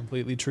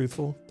completely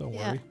truthful. Don't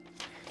Yeah. worry.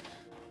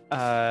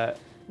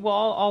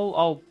 Well,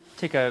 I'll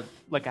take a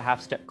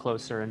half step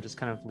closer and just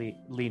kind of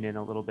lean in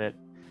a little bit.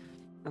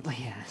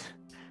 Yeah,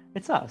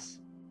 it's us.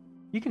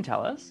 You can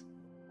tell us.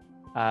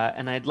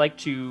 And I'd like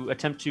to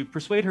attempt to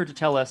persuade her to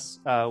tell us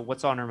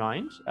what's on her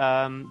mind,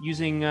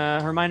 using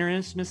her minor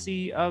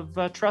intimacy of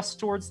trust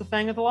towards the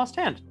Fang of the Lost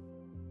Hand,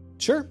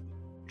 Sure.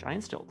 which I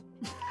instilled.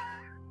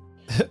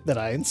 That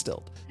I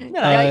instilled. No,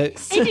 I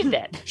did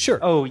that. Sure.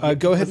 Oh, yeah,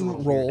 go ahead that's a and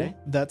little roll. weird, eh?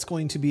 That's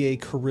going to be a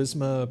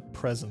charisma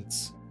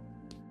presence.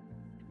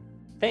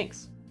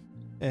 Thanks.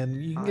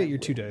 And you can get your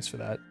 2 dice for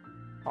that.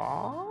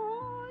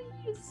 Aw,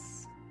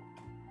 yes.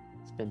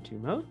 Spend 2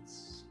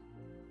 motes.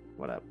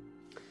 What up?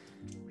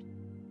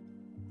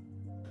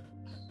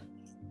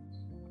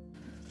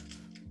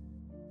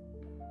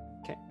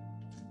 Okay.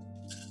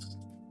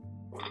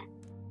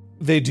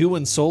 They do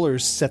when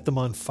solars set them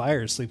on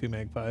fire, Sleepy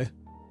Magpie.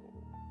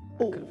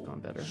 That could have gone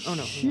better. Oh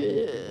no.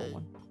 Shit.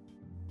 One.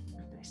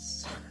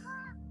 Nice.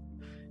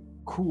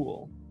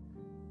 Cool.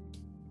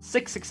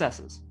 6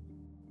 successes.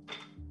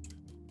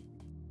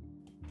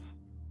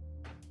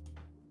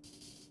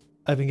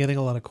 I've been getting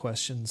a lot of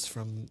questions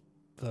from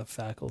the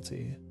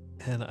faculty,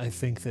 and I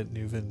think that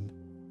Nuven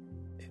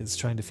is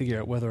trying to figure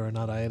out whether or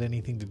not I had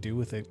anything to do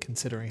with it,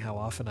 considering how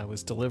often I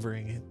was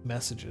delivering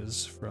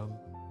messages from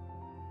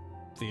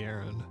the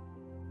Aaron.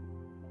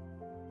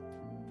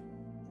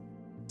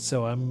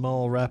 So I'm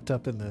all wrapped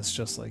up in this,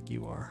 just like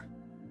you are.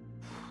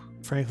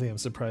 Frankly, I'm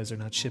surprised they're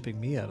not shipping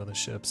me out of the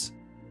ships.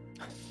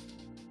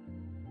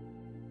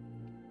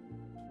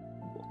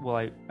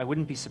 Well, I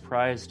wouldn't be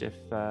surprised if,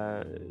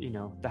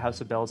 the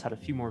House of Bells had a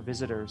few more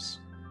visitors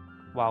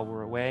while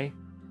we're away.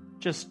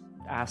 Just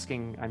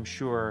asking, I'm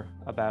sure,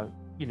 about,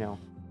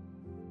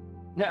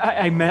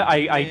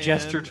 I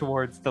gesture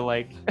towards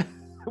the,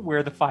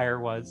 where the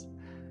fire was.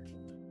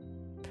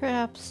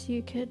 Perhaps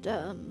you could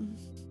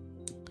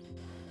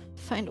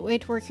find a way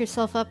to work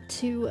yourself up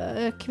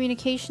to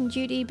communication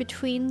duty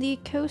between the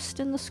coast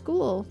and the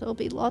school. There'll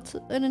be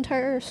an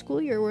entire school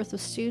year worth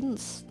of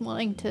students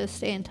wanting to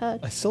stay in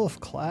touch. I still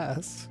have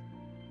class.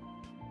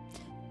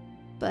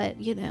 But,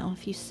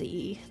 if you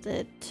see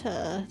that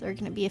there are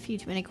going to be a few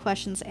too many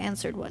questions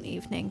answered one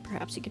evening,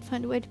 perhaps you could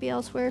find a way to be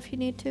elsewhere if you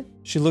need to.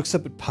 She looks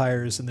up at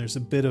Pyres, and there's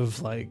a bit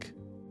of,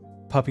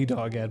 puppy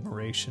dog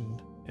admiration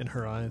in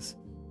her eyes.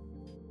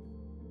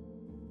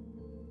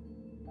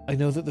 I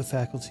know that the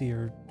faculty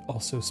are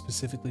also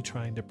specifically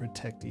trying to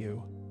protect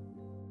you.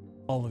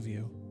 All of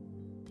you.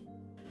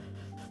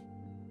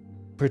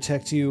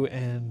 Protect you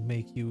and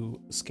make you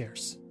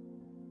scarce,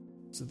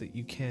 so that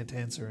you can't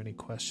answer any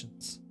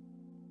questions.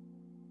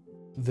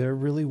 They're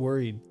really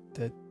worried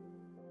that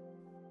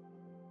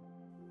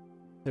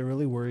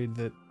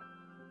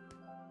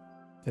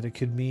it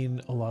could mean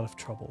a lot of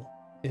trouble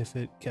if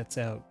it gets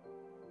out.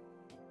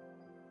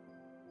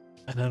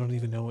 And I don't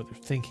even know what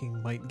they're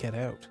thinking might get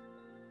out.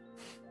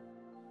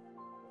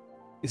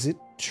 Is it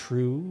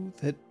true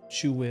that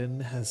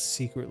Shuwen has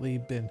secretly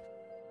been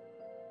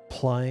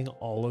plying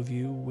all of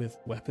you with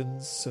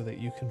weapons so that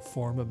you can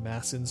form a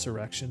mass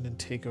insurrection and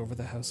take over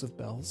the House of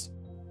Bells?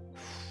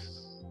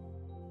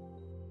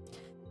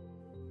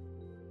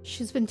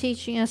 She's been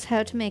teaching us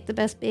how to make the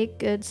best baked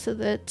goods so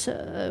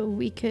that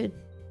we could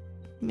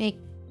make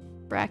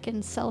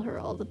Bracken sell her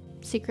all the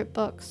secret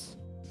books.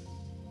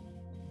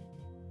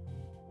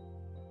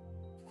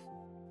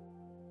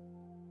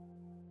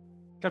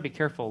 Gotta be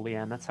careful,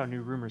 Leanne. That's how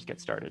new rumors get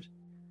started.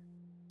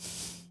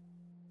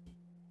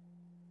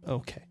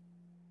 Okay.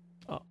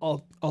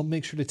 I'll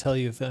make sure to tell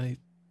you if I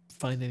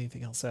find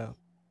anything else out.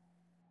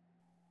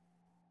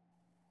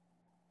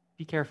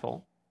 Be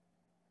careful.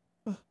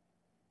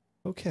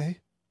 Okay.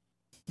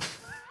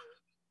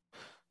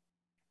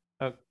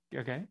 Oh,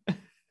 okay.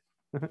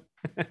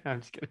 I'm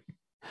just kidding.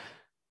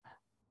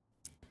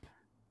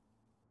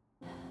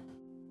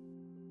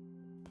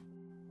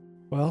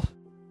 Well.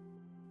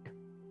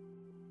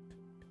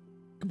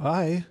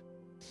 Goodbye.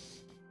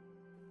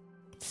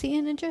 See you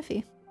in a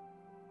jiffy.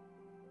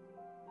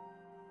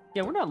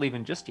 Yeah, we're not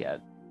leaving just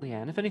yet,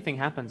 Leanne. If anything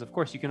happens, of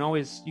course, you can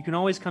always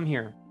come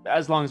here,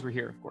 as long as we're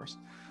here, of course.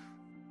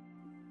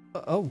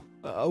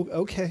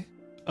 Okay.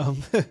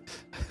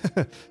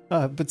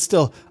 But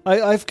still,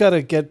 I've got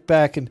to get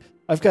back and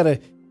I've got to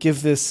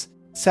give this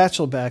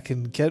satchel back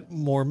and get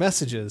more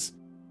messages.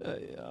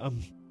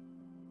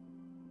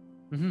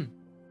 Mm-hmm.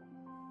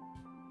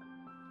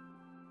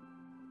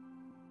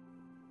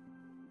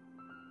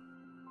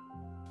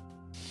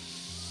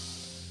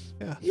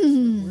 Yeah,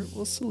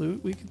 we'll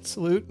salute. We can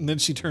salute. And then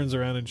she turns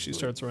around and she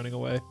starts running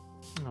away.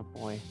 Oh,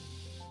 boy.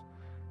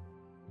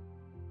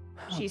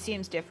 She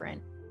seems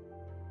different.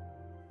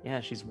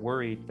 Yeah, she's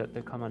worried that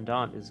the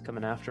Commandant is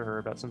coming after her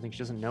about something she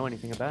doesn't know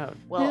anything about.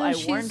 Well, Yeah, I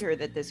she's- warned her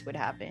that this would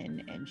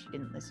happen, and she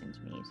didn't listen to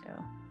me,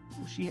 so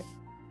She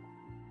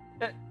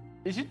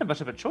didn't have much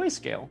of a choice,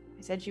 Gale.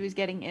 I said she was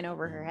getting in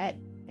over her head,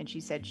 and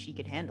she said she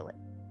could handle it.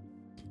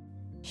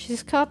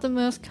 She's caught the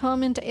most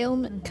common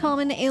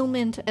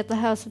ailment at the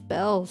House of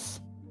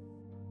Bells.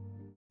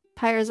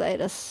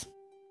 Pyrositis.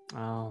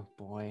 Oh,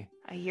 boy.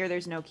 I hear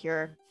there's no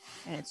cure,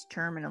 and it's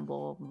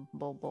terminable.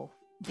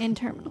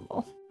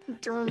 Interminable.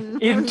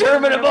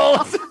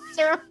 Interminable!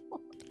 There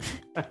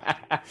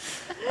is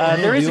the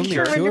a only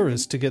cure. cure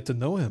is to get to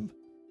know him.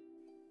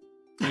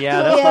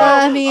 Yeah, that's Yeah,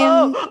 I mean,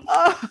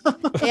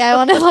 yeah, I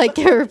want to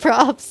give her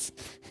props.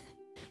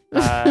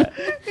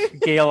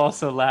 Gale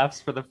also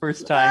laughs for the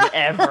first time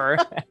ever.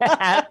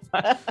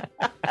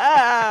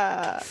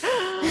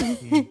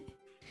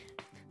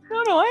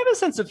 No, I have a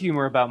sense of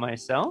humor about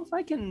myself.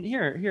 I can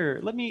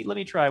here. Let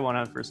me try one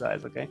on for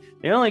size, okay?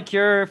 The only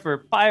cure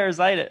for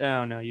Pyrositis.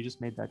 Oh no, you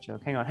just made that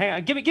joke. Hang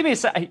on. Give me a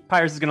sec.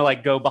 Pyres is gonna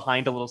go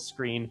behind a little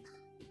screen,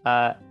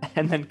 and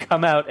then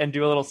come out and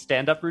do a little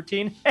stand-up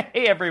routine.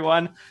 Hey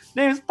everyone,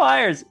 name's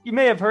Pyres. You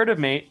may have heard of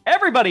me.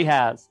 Everybody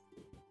has.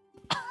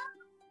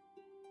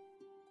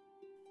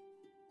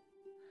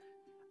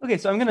 Okay,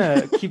 so I'm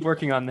gonna keep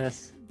working on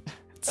this.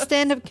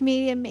 Stand-up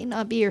comedian may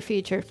not be your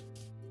future.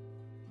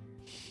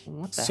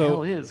 What the So-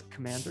 hell is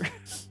Commander?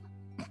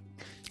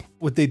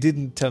 What they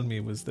didn't tell me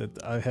was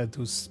that I had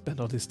to spend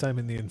all this time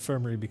in the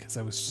infirmary because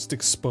I was just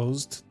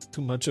exposed to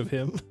too much of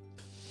him.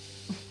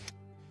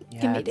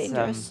 Yeah, Can be it's,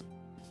 dangerous.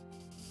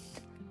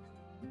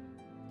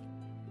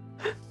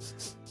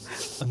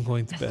 I'm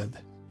going to bed.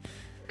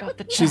 Got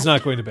the She's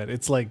not going to bed.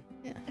 It's like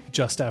Yeah.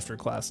 just after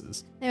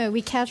classes. Anyway,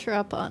 we catch her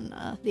up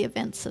on the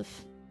events of.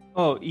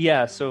 Oh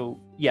yeah, so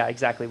yeah,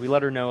 exactly. We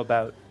let her know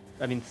about.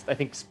 I mean, I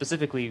think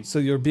specifically. So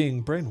you're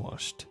being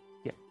brainwashed,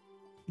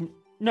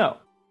 No.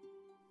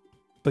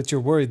 but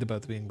you're worried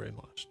about being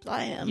brainwashed.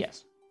 I am.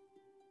 Yes.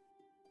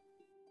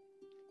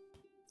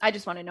 I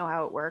just want to know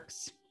how it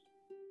works.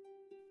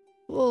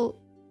 Well,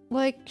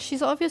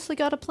 she's obviously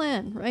got a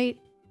plan, right?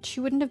 She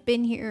wouldn't have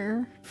been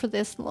here for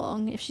this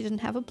long if she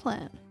didn't have a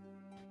plan.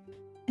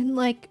 And,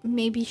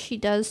 maybe she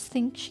does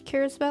think she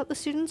cares about the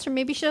students, or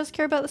maybe she does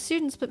care about the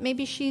students, but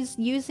maybe she's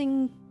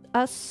using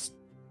us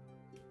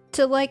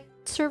to,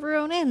 serve her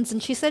own ends.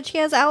 And she said she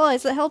has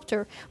allies that helped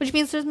her, which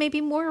means there's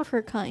maybe more of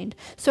her kind.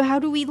 So how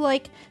do we,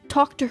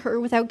 talk to her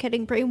without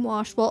getting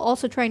brainwashed while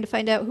also trying to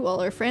find out who all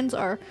her friends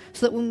are,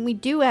 so that when we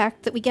do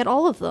act, that we get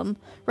all of them,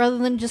 rather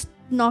than just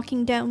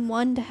knocking down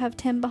one to have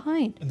 10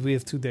 behind? And we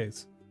have 2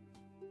 days.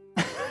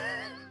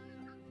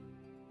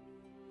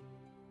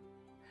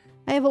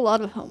 I have a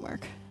lot of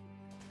homework.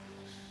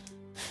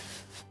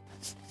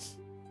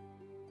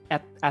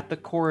 At the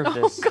core of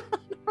this.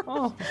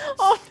 Oh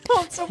no,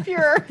 it's so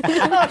pure.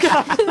 Oh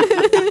god.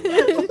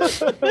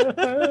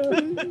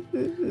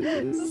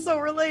 This is so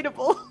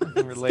relatable.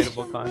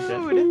 Relatable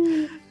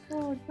content.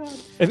 Oh god.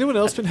 Anyone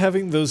else been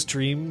having those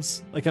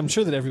dreams? I'm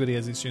sure that everybody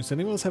has these dreams.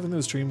 Anyone else having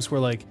those dreams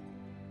where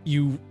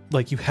you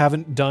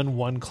haven't done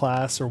one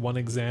class or one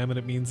exam and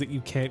it means that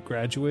you can't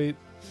graduate?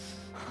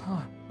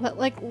 That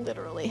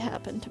literally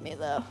happened to me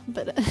though,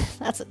 but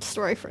that's a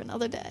story for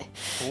another day.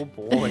 Oh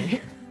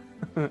boy.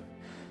 Oh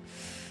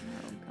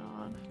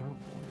god. Oh boy.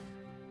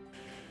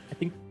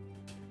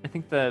 I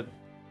think the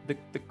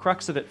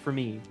crux of it for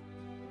me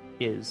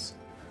is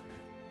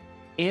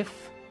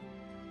if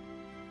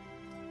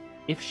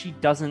she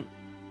doesn't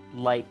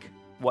like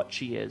what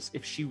she is,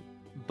 if she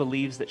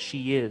believes that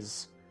she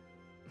is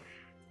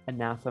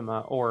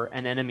anathema or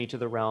an enemy to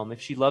the realm,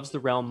 if she loves the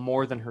realm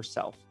more than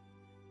herself,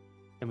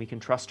 then we can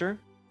trust her,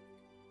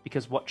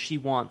 because what she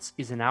wants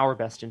is in our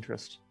best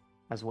interest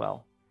as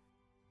well.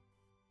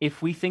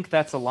 If we think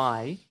that's a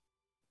lie,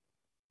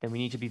 then we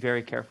need to be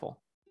very careful.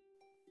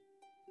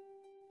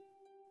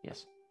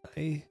 Yes.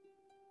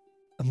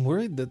 I'm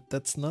worried that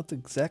that's not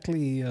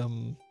exactly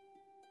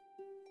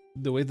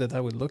the way that I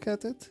would look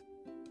at it.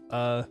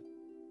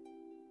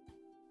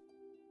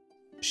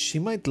 She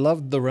might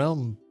love the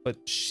realm,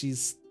 but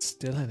she's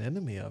still an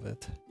enemy of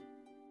it.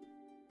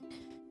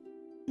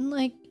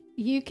 Like,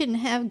 you can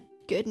have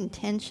good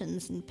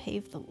intentions and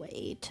pave the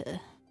way to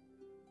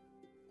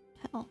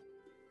hell,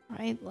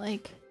 right?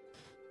 Like,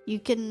 you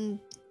can...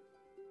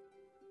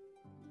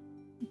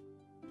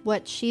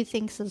 What she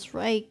thinks is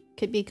right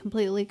could be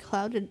completely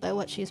clouded by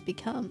what she's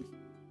become.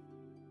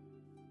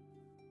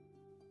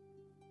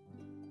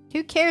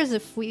 Who cares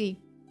if we,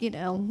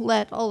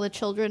 let all the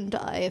children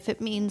die if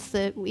it means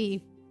that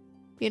we,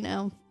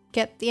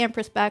 get the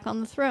Empress back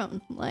on the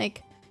throne?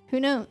 Like, who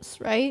knows,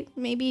 right?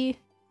 Maybe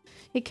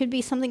it could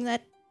be something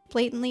that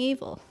blatantly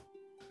evil.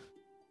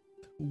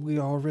 We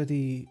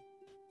already...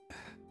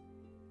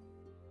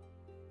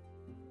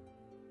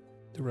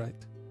 You're right.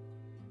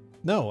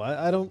 No,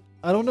 I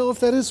don't know if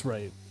that is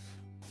right.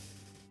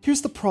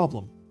 Here's the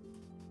problem,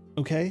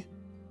 okay?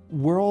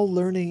 We're all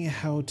learning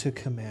how to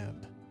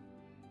command.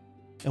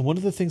 And one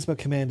of the things about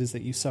command is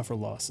that you suffer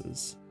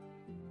losses.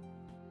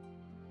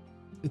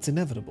 It's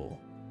inevitable.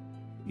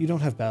 You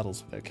don't have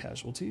battles without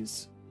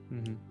casualties.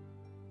 Mm-hmm.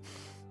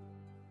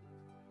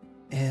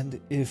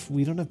 And if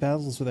we don't have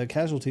battles without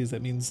casualties,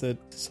 that means that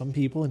some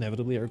people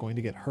inevitably are going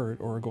to get hurt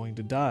or are going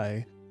to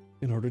die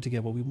in order to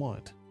get what we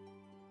want.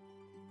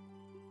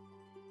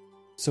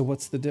 So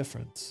what's the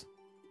difference?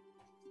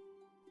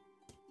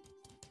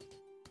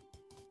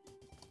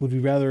 Would we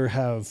rather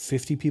have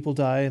 50 people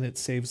die and it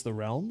saves the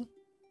realm?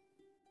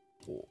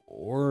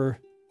 Or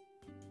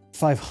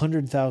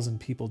 500,000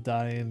 people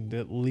die and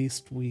at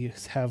least we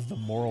have the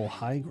moral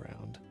high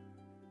ground?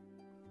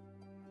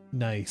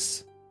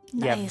 Nice.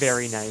 Yeah,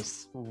 very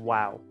nice.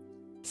 Wow.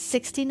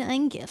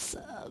 69 gift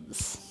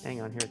subs.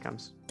 Hang on, here it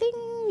comes.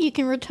 Ding! You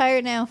can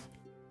retire now.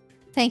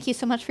 Thank you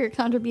so much for your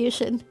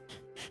contribution.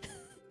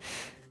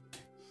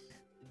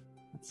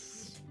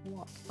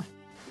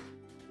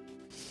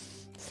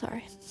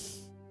 Sorry.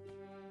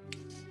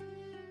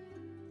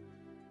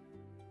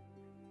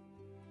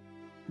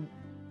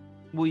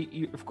 Well,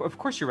 of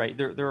course you're right.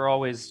 There are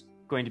always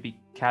going to be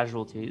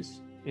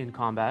casualties in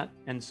combat,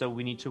 and so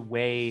we need to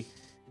weigh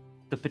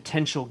the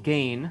potential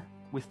gain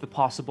with the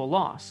possible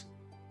loss.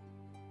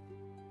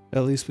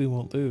 At least we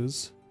won't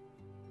lose.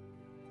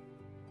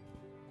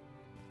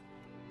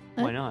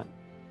 Why not?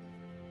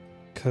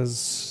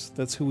 Because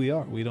that's who we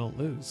are. We don't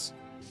lose.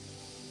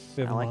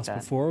 We haven't like lost that.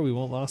 before. We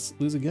won't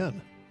lose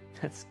again.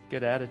 That's a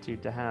good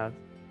attitude to have.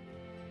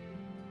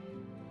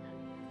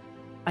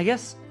 I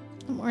guess...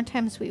 The more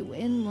times we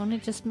win, won't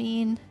it just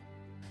mean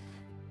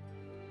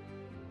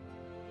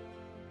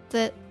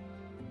that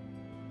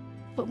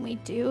when we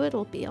do,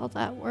 it'll be all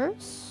that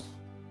worse?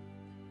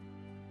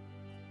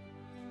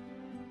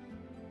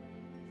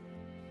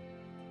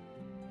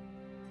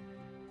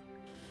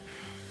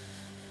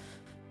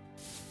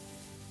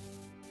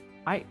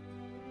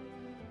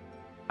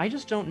 I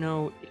just don't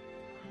know.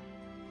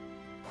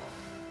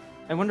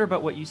 I wonder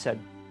about what you said,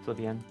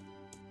 Flavienne.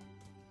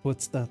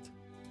 What's that?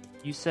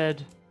 You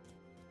said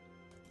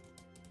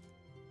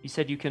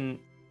you can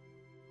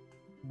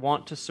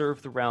want to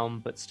serve the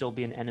realm but still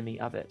be an enemy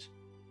of it.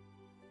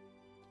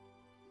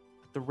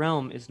 But the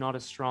realm is not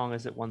as strong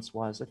as it once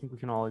was. I think we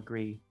can all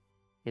agree.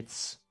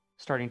 It's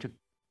starting to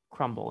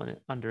crumble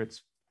under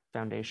its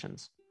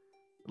foundations.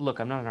 Look,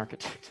 I'm not an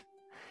architect.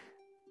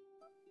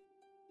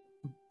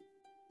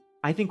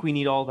 I think we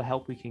need all the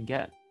help we can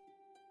get.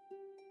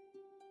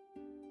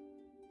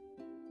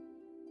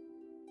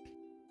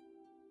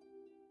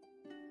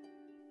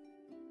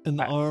 An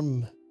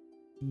arm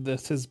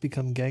that has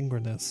become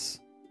gangrenous.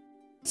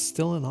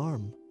 Still an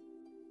arm,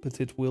 but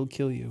it will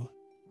kill you.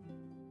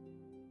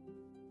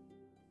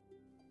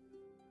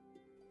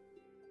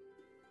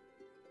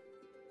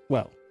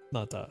 Well,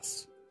 not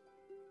us.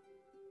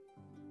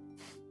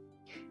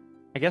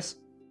 I guess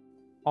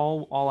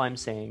all I'm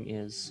saying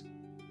is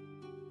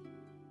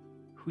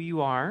who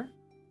you are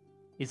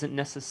isn't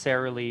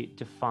necessarily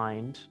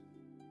defined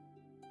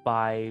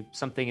by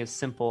something as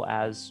simple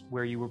as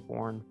where you were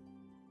born.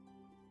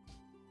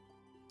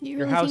 You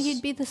Your really house- think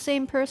you'd be the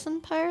same person,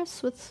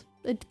 Pyrus, with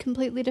a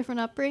completely different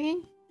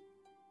upbringing?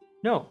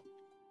 No.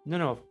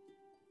 No,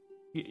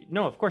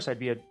 of course I'd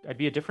be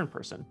a different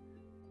person.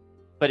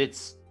 But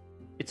it's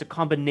a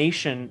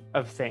combination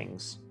of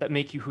things that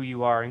make you who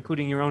you are,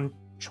 including your own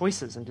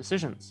choices and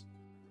decisions.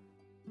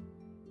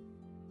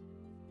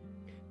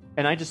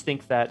 And I just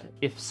think that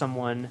if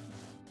someone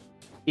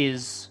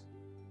is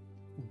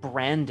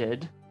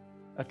branded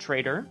a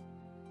traitor,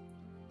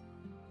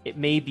 it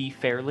may be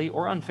fairly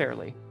or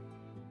unfairly.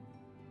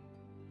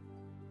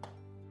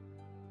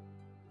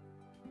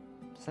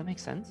 Does that make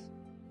sense?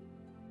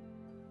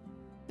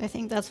 I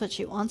think that's what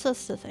she wants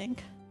us to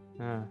think.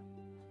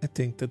 I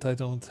think that I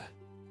don't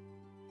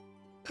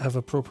have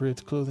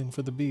appropriate clothing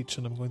for the beach,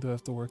 and I'm going to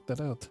have to work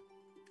that out.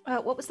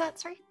 What was that?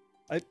 Sorry.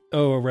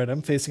 Right,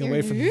 I'm facing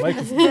away from the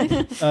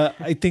microphone.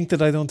 I think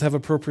that I don't have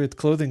appropriate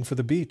clothing for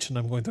the beach, and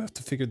I'm going to have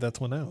to figure that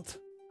one out.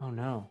 Oh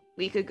no.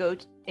 We could go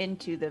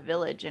into the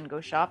village and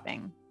go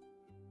shopping.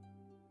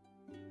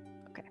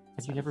 Okay.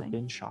 Have you never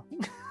been shopping?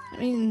 I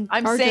mean,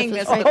 I'm Cardiff saying is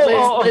this, right but there.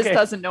 Liz okay.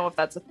 doesn't know if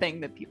that's a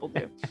thing that people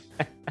do.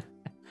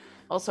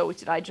 Also,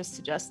 did I just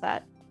suggest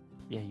that?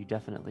 Yeah, you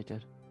definitely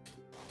did.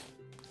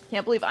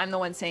 Can't believe I'm the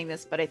one saying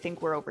this, but I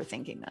think we're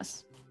overthinking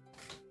this.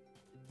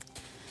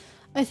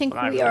 I think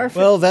Well, we I- are for,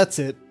 Well, that's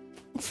it.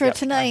 for Yep.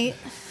 tonight.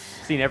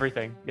 Seen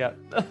everything. Yeah.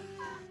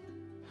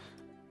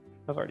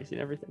 I've already seen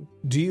everything.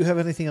 Do you have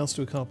anything else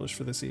to accomplish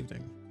for this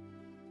evening?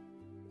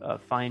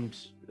 Find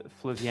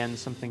Flavienne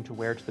something to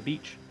wear to the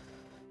beach.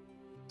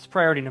 It's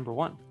priority number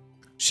 1.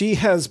 She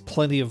has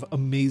plenty of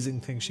amazing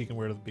things she can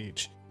wear to the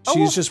beach. Oh, She's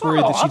well, just worried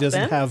that follow she up doesn't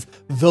then. have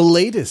the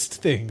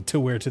latest thing to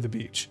wear to the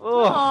beach.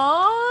 Oh,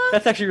 Aww.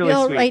 that's actually really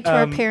We'll sweet. write to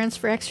our parents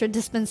for extra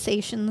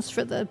dispensations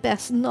for the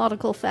best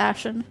nautical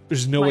fashion.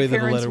 There's no My way that a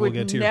parents letter will would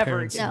get to your never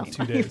parents give in me 2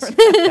 money days. for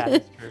That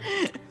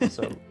is true.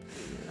 So,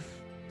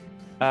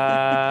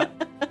 yeah.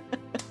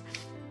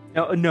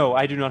 No,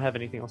 I do not have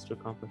anything else to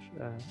accomplish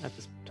at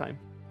this time.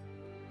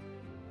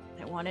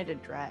 I wanted a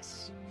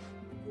dress.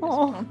 I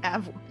Oh. don't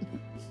have one.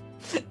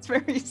 It's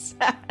very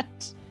sad.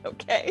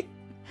 Okay.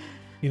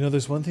 You know,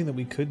 there's one thing that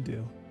we could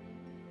do.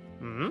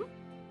 Hmm?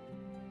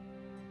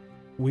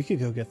 We could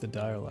go get the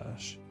dire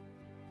lash.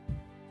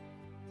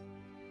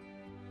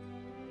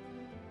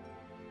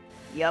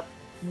 Yep.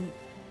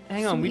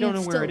 Hang on, we don't know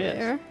It's where it still is.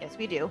 there. Yes,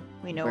 we do.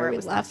 We know Where where we it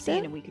was left last seen,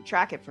 it? and we could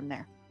track it from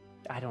there.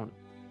 I don't.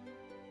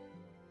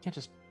 Can't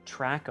just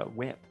track a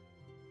whip.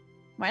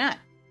 Why not?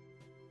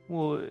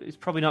 Well, it's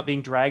probably not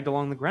being dragged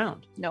along the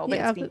ground. No, but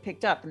Yeah, it's being but-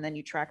 picked up, and then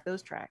you track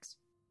those tracks.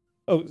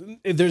 Oh,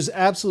 there's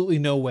absolutely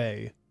no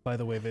way, by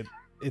the way, that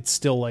it's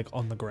still like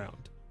on the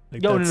ground.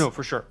 Like, No, that's-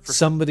 for sure. For sure.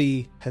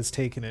 Somebody has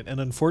taken it, and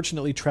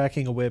unfortunately,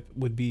 tracking a whip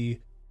would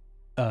be,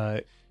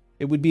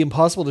 it would be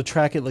impossible to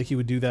track it like you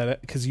would do that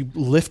because you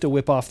lift a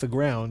whip off the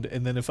ground,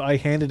 and then if I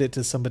handed it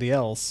to somebody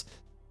else,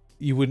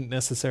 you wouldn't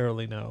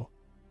necessarily know.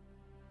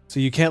 So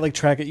you can't like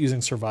track it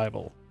using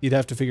survival. You'd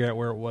have to figure out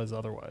where it was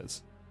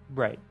otherwise.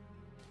 Right.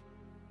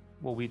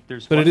 Well,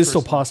 there's. But one it is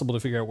still person- possible to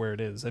figure out where it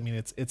is. I mean,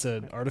 it's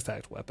an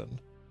artifact weapon.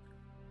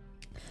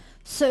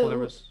 So Well, there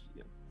was.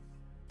 Yeah.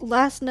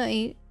 last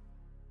night,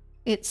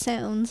 it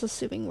sounds,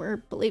 assuming we're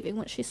believing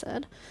what she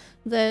said,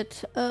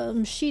 that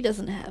she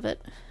doesn't have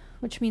it,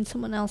 which means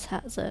someone else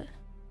has it.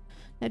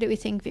 Now, do we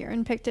think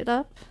Viren picked it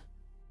up?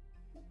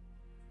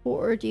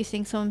 Or do you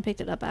think someone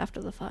picked it up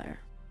after the fire?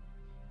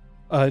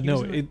 No,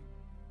 Using- it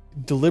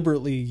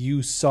deliberately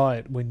you saw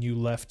it when you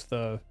left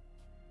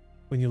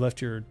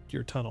your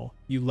tunnel.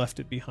 You left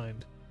it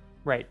behind.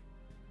 Right.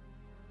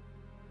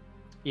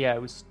 Yeah,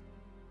 it was.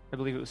 I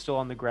believe it was still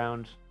on the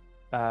ground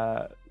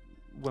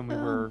when we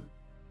Oh. were.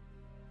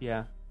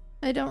 Yeah.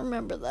 I don't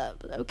remember that,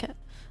 but okay.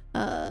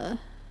 Well,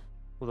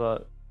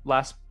 the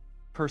last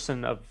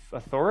person of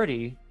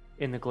authority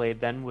in the glade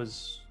then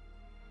was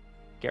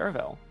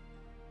Garavel.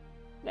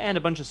 And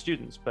a bunch of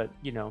students, but,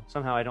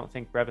 somehow I don't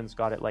think Brevins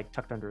got it, like,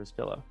 tucked under his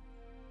pillow.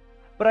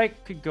 But I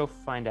could go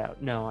find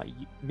out. No,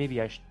 maybe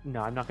I should.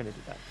 No, I'm not going to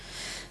do that.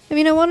 I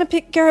mean, I want to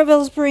pick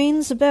Garavel's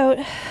brains about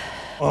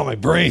Oh, my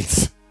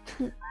brains!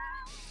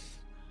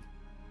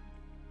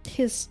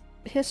 his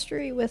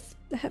history with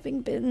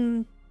having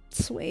been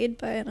swayed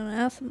by an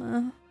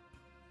anathema.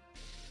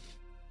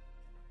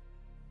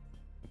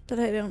 But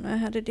I don't know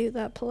how to do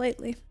that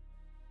politely.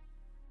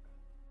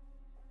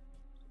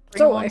 Bring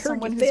So, along I heard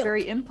someone you who's failed.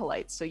 very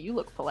impolite, so you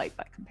look polite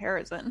by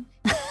comparison.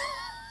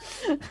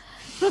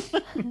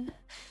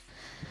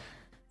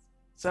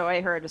 So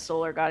I heard a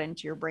solar got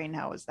into your brain.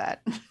 How was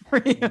that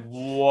for you?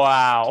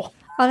 Wow.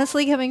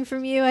 Honestly, coming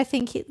from you, I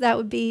think that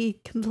would be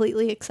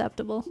completely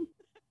acceptable.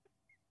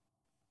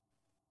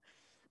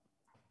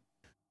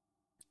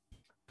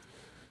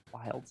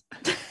 Wild.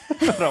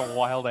 What a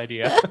wild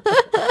idea.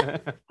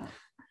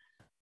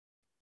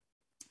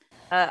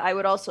 I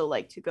would also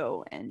like to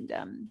go and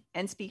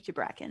speak to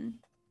Bracken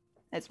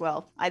as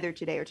well, either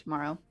today or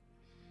tomorrow.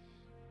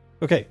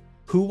 Okay,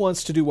 who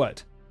wants to do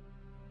what?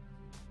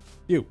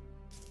 You.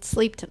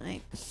 Sleep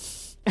tonight.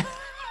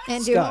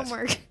 And do Scott.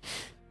 homework.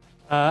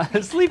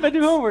 Sleep and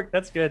do homework.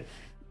 That's good.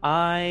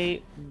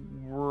 I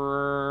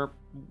were.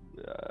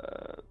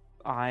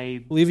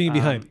 I. Leaving you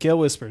behind. Gale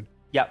whispered.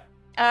 Yep.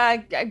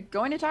 I'm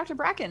going to talk to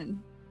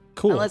Bracken,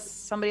 Cool. unless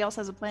somebody else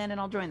has a plan, and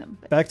I'll join them.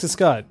 But Back to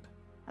Scott.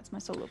 that's my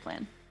solo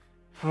plan.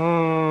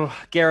 Oh,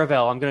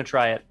 Garavel. I'm gonna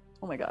try it.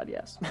 Oh my god,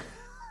 yes.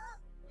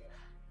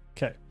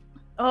 Okay.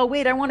 Oh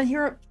wait, I want to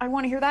hear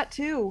that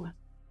too.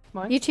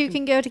 You two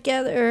can go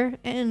together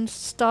and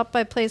stop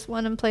by place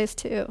 1 and place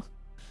 2.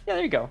 Yeah,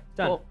 there you go.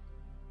 Done. Cool.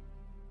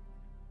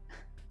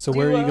 So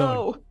where are you going?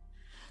 Duo.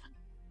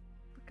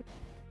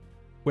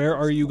 Where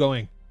are you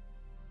going?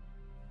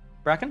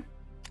 Bracken.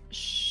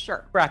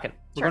 Sure. Bracken.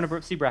 We're Sure.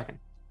 gonna see Bracken.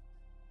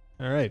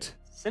 All right.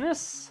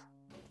 Sinus.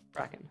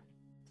 Bracken.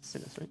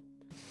 Sinus, right?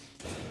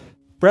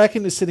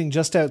 Bracken is sitting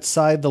just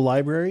outside the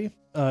library.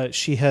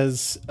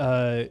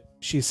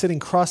 She's sitting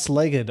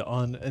cross-legged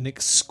on an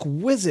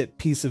exquisite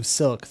piece of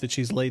silk that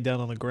she's laid down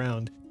on the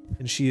ground.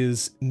 and she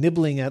is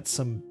nibbling at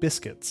some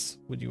biscuits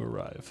when you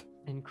arrive.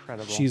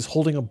 Incredible. She's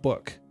holding a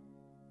book.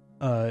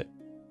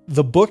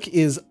 The book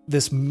is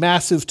this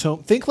massive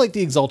tome. Think like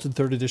the Exalted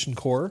 3rd Edition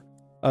core,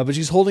 but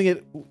she's holding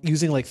it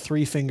using like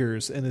 3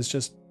 fingers and is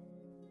just...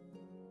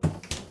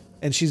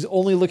 And she's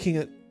only looking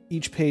at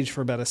each page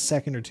for about a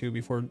second or two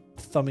before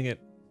thumbing it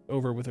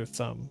over with her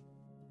thumb.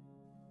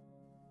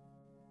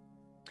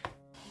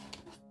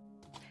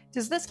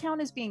 Does this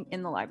count as being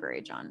in the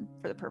library, John,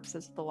 for the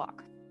purposes of the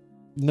lock?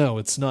 No,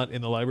 it's not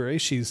in the library.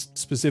 She's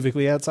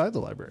specifically outside the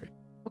library.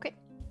 Okay.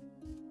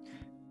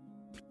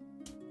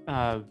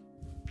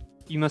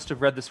 You must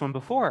have read this one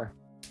before.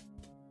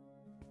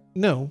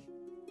 No.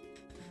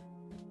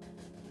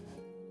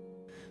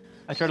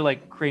 I try to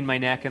like crane my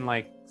neck and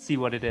like see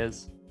what it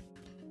is.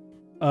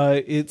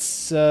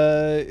 It's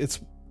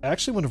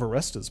actually one of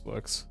Aresta's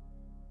books.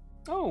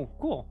 Oh,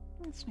 cool.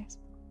 That's nice.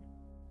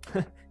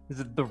 Is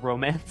it the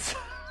romance?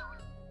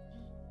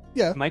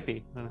 Yeah. It might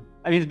be. I don't know.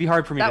 I mean, it'd be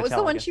hard for me to That was tell.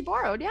 the I one guess. she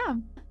borrowed, yeah.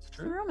 It's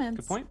The true. romance.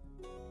 Good point.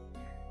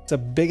 It's a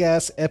big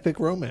ass epic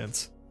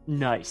romance.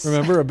 Nice.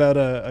 Remember about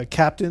a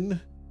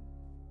captain?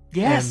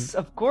 Yes,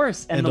 of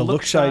course. and the a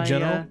look-shy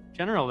general?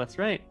 General, that's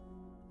right.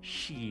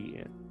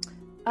 Shit.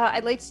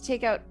 I'd like to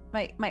take out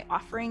my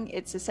offering.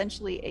 It's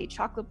essentially a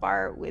chocolate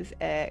bar with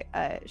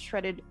a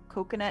shredded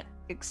coconut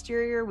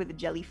exterior with a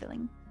jelly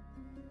filling.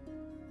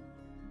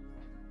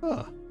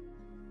 Huh.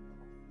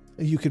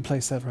 You could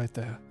place that right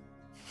there.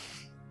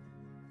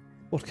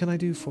 What can I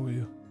do for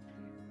you?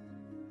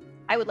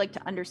 I would like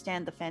to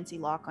understand the fancy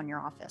lock on your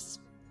office.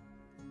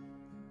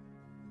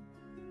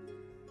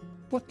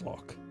 What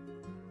lock?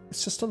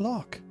 It's just a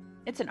lock.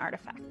 It's an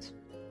artifact,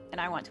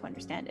 and I want to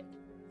understand it.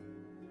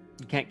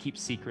 You can't keep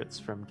secrets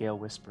from Gale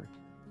Whispered.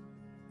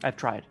 I've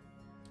tried.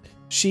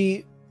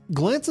 She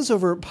glances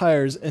over at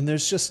Pyres, and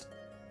there's just...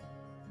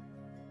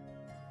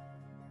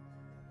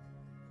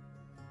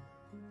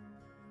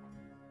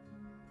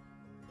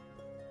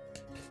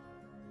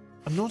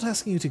 I'm not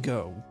asking you to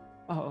go.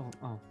 Oh.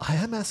 I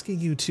am asking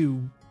you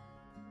to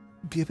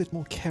be a bit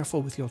more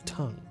careful with your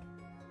tongue.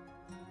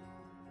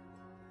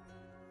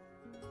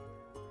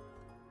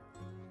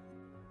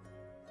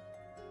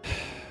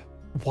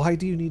 Why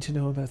do you need to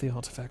know about the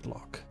artifact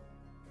lock?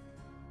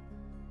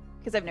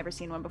 Because I've never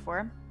seen one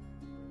before.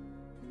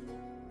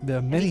 There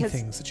are many because-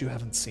 things that you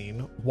haven't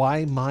seen.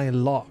 Why my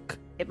lock?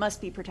 It must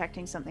be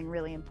protecting something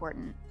really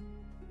important.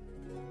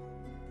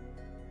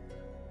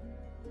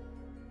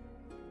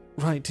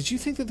 Right, did you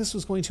think that this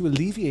was going to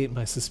alleviate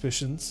my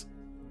suspicions?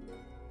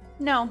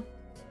 No.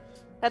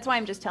 That's why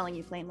I'm just telling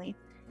you plainly.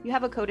 You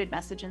have a coded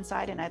message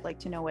inside, and I'd like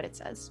to know what it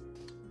says.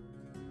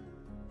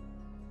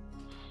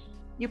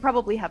 You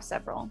probably have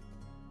several.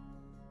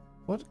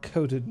 What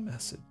coded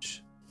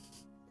message?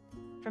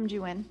 From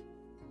Juin.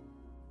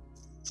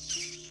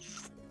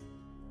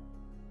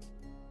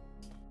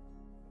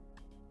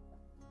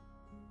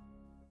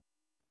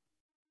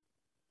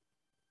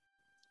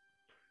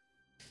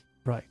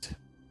 Right.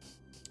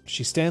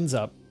 She stands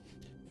up.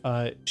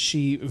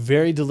 She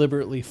very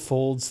deliberately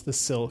folds the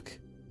silk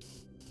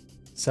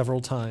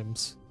several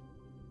times,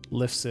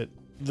 lifts it.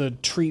 The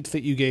treat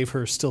that you gave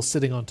her still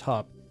sitting on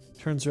top,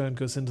 turns around,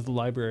 goes into the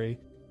library,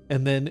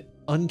 and then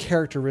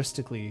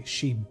uncharacteristically,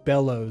 she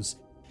bellows,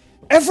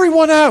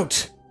 "Everyone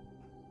out!"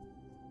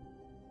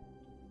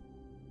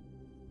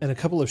 And a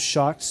couple of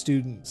shocked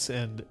students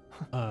and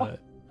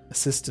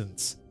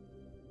assistants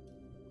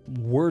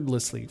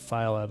wordlessly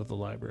file out of the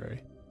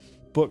library.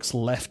 Books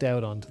left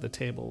out onto the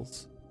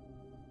tables.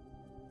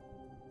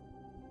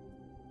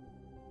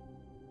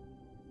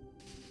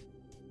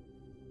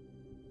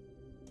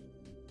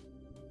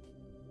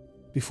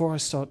 Before I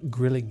start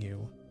grilling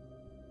you,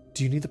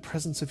 do you need the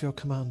presence of your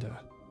commander?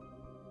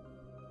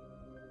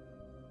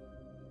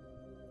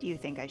 Do you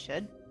think I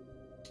should?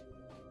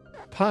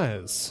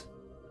 Pyres.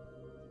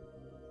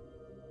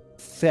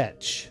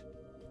 Fetch.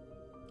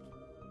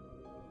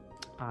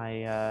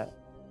 I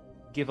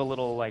give a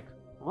little like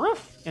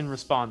roof in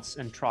response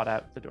and trot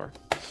out the door.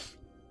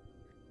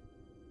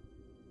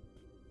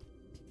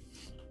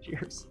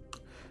 Cheers.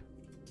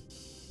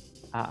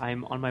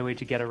 I'm on my way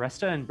to get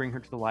Aresta and bring her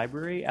to the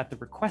library at the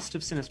request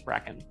of Sinus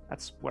Bracken.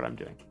 That's what I'm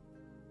doing.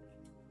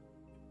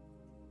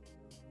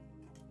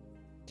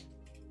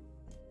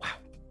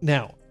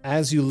 Now,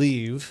 as you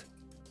leave,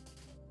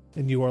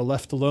 and you are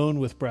left alone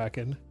with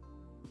Bracken,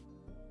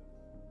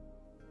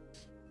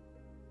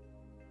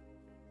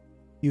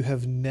 you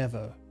have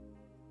never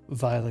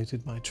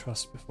violated my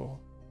trust before.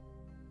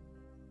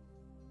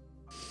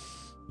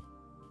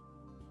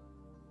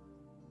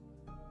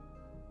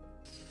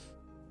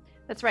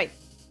 That's right.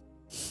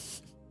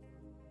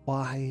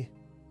 Why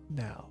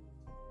now?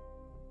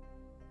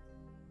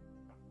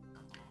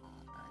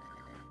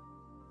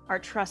 Our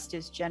trust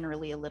is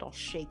generally a little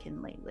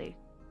shaken lately.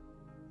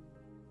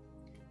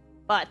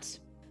 But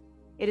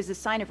it is a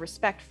sign of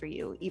respect for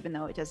you, even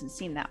though it doesn't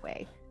seem that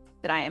way,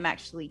 that I am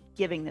actually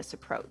giving this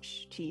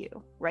approach to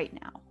you right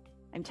now.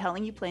 I'm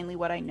telling you plainly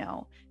what I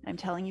know, and I'm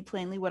telling you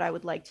plainly what I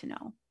would like to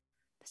know.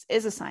 This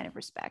is a sign of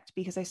respect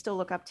because I still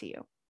look up to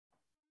you.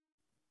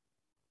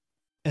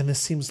 And this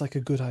seems like a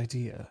good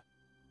idea.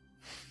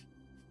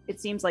 It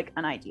seems like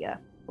an idea.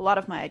 A lot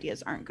of my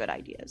ideas aren't good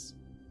ideas,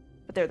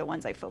 but they're the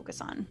ones I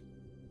focus on.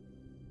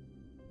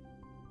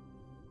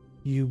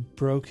 You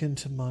broke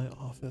into my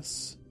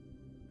office.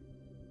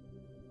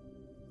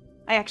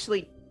 I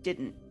actually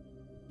didn't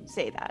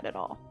say that at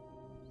all.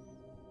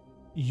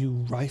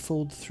 You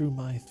rifled through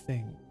my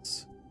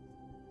things.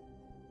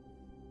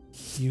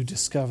 You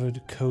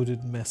discovered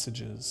coded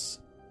messages.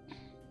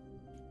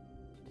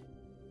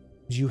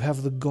 You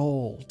have the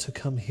gall to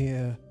come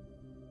here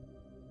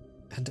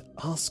and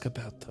ask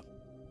about them.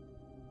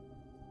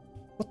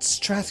 What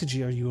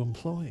strategy are you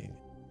employing?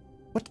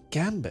 What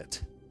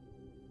gambit?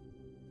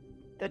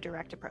 The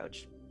direct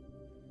approach.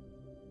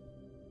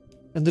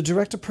 And the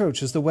direct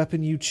approach is the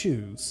weapon you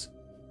choose.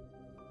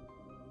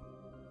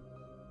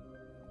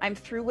 I'm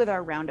through with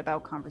our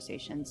roundabout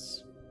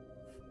conversations.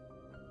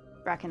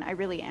 Bracken, I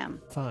really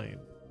am. Fine.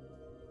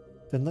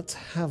 Then let's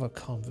have a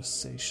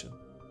conversation.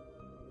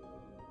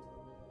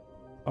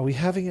 Are we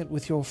having it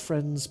with your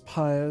friends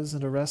Pyres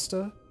and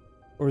Aresta?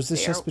 Or is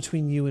this just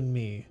between you and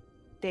me?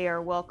 They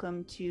are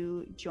welcome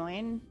to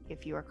join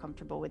if you are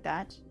comfortable with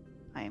that.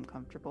 I am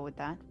comfortable with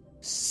that.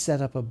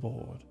 Set up a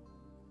board.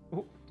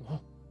 Oh, oh.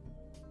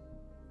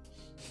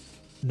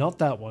 Not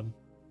that one.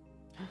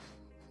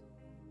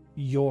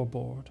 Your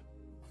board.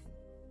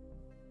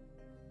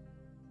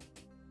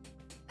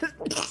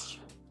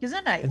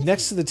 And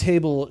next to the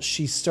table,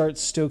 she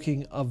starts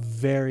stoking a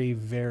very,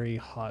 very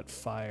hot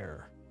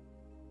fire.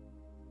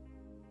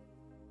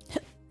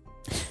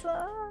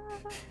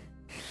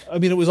 I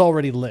mean, it was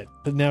already lit,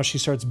 but now she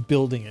starts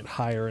building it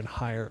higher and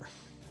higher.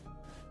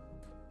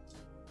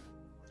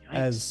 Yikes.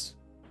 As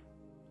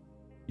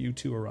you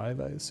two arrive,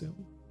 I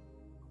assume.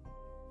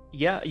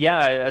 Yeah,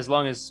 as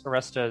long as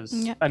Aresta's...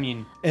 Yeah. I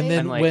mean... And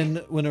then I'm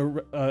when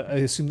I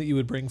assume that you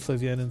would bring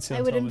Flavienne and Siantel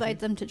I would with invite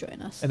you. them to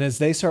join us. And as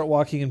they start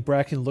walking, and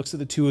Bracken looks at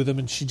the two of them,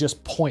 and she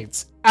just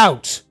points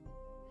out.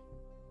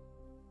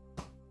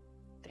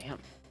 Damn.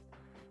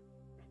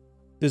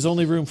 There's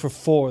only room for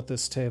 4 at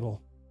this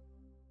table.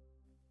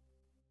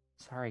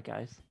 Sorry,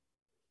 guys.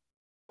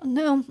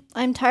 No,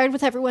 I'm tired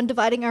with everyone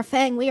dividing our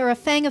fang. We are a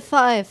fang of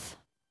 5.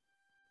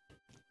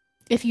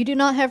 If you do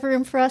not have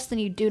room for us, then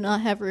you do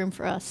not have room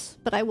for us.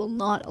 But I will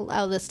not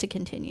allow this to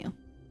continue.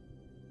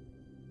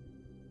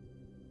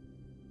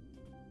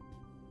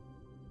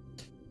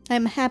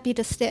 I'm happy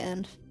to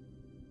stand.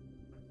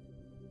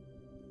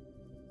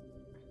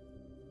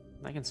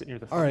 I can sit near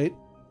the All right.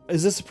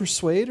 Is this a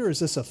persuade or is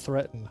this a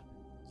threaten?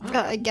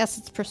 I guess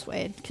it's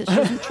persuade because she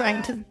isn't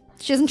trying to.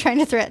 She isn't trying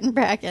to threaten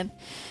Bracken.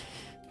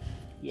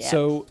 Yeah.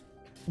 So,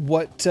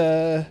 what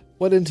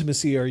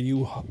intimacy are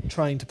you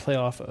trying to play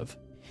off of?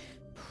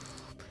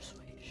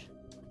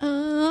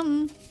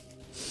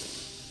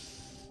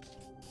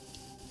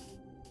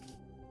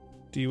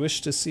 Do you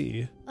wish to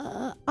see?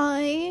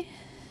 I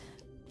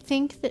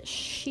think that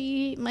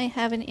she might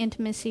have an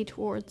intimacy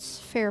towards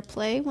fair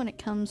play when it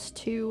comes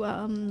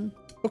to,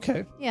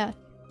 Okay. yeah.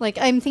 Like,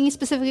 I'm thinking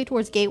specifically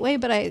towards Gateway,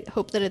 but I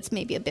hope that it's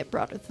maybe a bit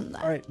broader than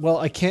that. All right. Well,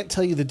 I can't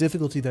tell you the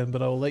difficulty then,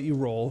 but I will let you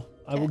roll.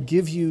 I will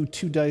give you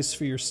 2 dice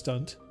for your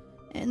stunt.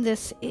 And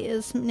this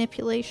is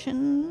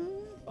manipulation,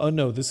 Oh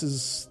no, this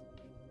is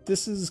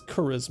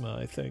charisma,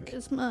 I think.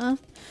 charisma,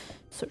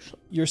 social.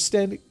 You're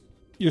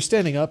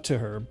standing up to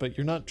her, but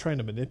you're not trying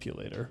to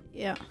manipulate her.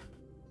 Yeah.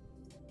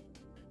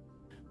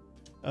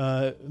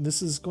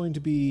 This is going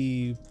to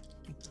be...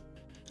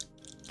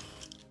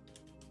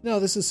 No,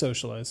 this is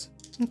socialize.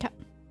 Okay.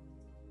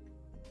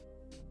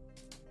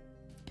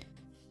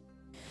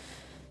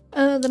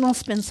 Then I'll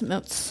spin some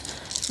notes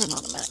for an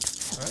automatic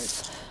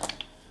success.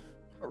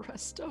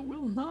 Aresta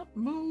will not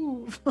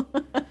move.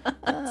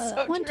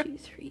 1, 2,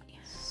 3,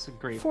 It's a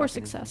great 4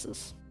 fucking-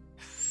 successes.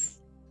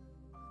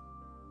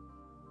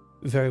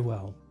 Very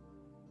well.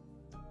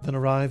 Then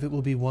arrive, it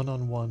will be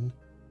 1-on-1,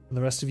 and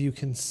the rest of you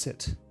can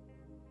sit.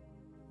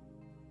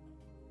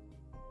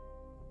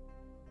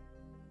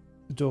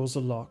 The doors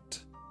are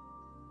locked.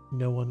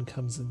 No one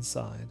comes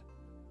inside.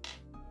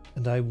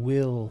 And I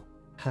will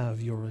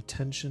have your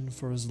attention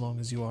for as long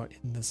as you are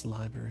in this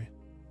library.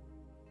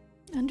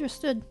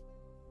 Understood.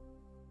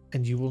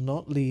 And you will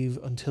not leave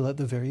until, at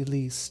the very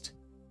least,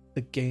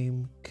 the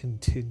game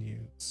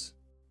continues.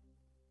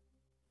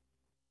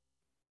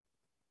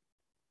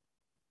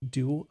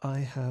 Do I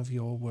have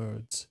your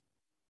words?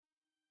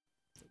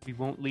 We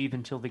won't leave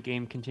until the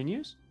game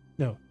continues?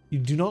 No, you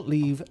do not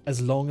leave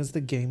as long as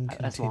the game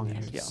continues. As long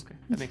as, yeah, okay.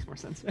 That makes more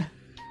sense.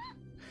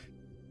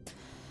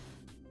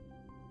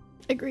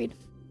 Agreed.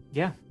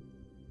 Yeah.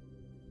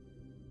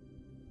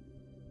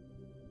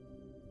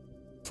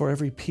 For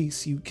every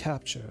piece you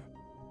capture,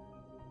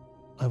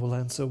 I will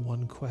answer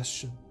one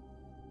question.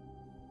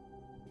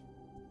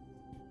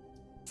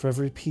 For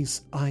every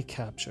piece I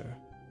capture,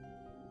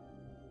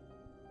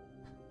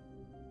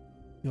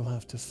 you'll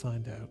have to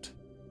find out.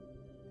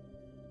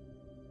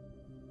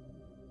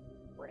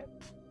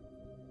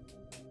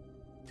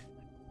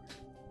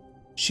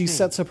 She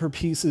sets up her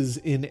pieces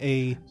in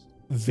a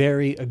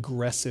very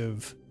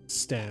aggressive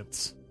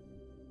stance.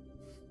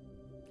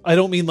 I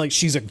don't mean like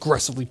she's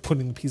aggressively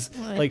putting the pieces.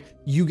 Right. Like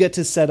you get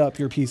to set up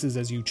your pieces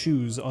as you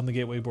choose on the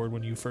gateway board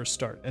when you first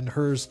start, and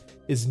hers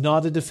is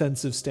not a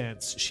defensive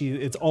stance.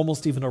 It's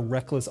almost even a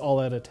reckless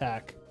all-out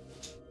attack.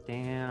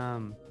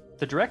 Damn.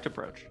 The direct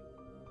approach.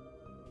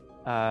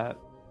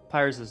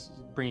 Pyres is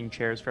bringing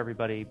chairs for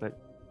everybody, but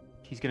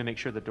he's going to make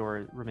sure the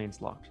door remains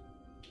locked.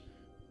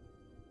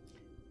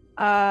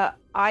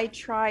 I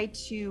try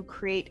to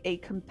create a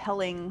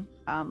compelling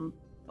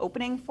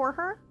opening for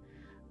her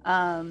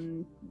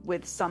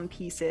with some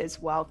pieces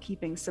while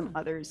keeping some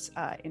others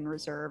in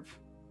reserve,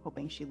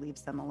 hoping she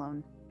leaves them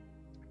alone.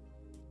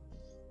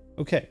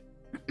 Okay.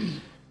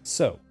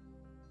 So,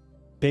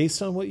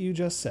 based on what you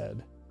just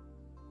said,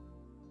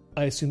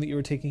 I assume that you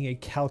were taking a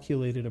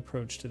calculated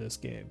approach to this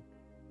game.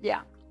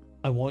 Yeah.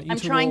 I want you I'm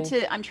to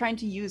trying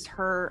to use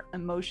her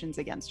emotions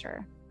against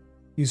her.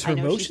 use her I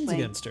know she's emotions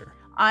playing- against her.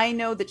 I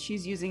know that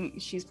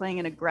she's playing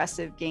an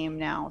aggressive game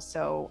now,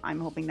 so I'm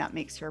hoping that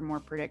makes her more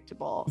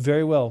predictable.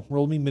 Very well.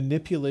 Roll me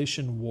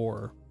manipulation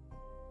war,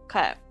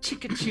 Okay.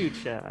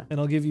 Chicka-choo-cha. and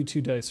I'll give you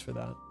 2 dice for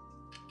that.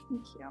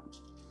 Thank you.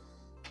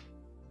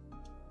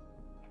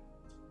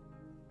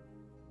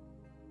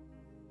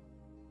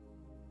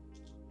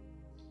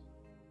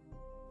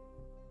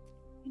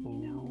 You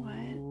know what?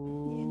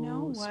 You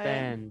know what?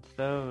 Spend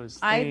those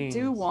I things.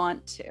 do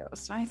want to,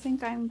 so I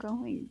think I'm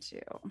going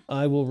to.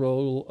 I will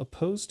roll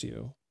opposed to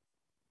you.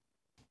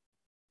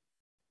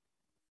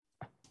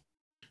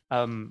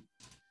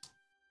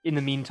 In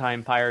the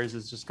meantime, Pyres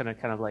is just gonna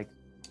kind of like,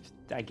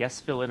 I guess,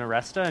 fill in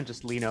Aresta and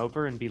just lean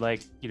over and be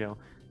like,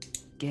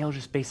 Gale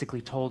just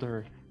basically told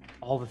her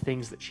all the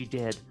things that she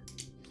did.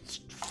 It's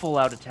full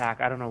out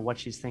attack. I don't know what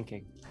she's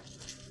thinking.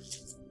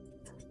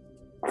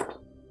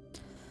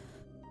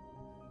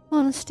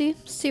 Honesty.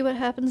 See what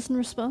happens in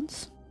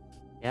response.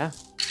 Yeah.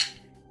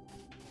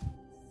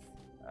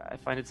 I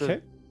find it's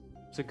Okay.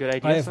 a good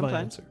idea I have my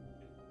sometimes. answer.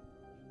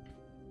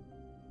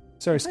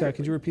 Sorry, Scott,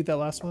 could you repeat that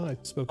last one? I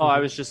spoke. Oh, over I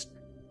you. was just,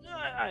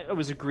 I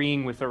was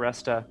agreeing with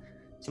Aresta.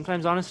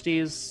 Sometimes honesty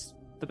is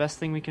the best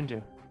thing we can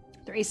do.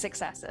 3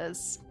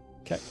 successes.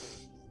 Okay.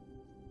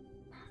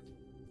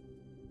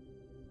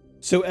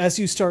 So as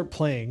you start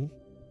playing,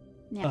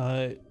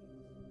 Yeah.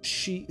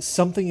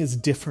 something is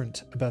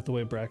different about the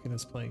way Bracken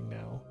is playing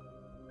now.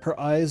 Her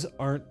eyes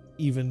aren't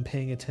even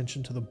paying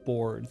attention to the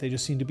board. They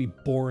just seem to be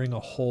boring a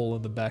hole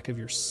in the back of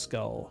your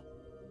skull.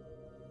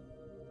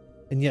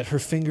 And yet her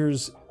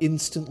fingers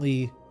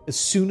instantly, as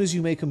soon as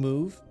you make a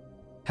move,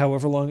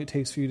 however long it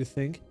takes for you to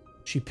think,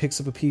 she picks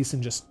up a piece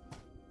and just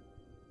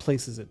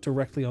places it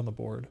directly on the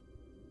board.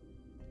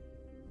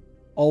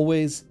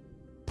 Always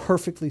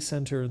perfectly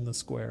center in the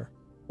square,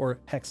 or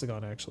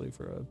hexagon actually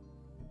for a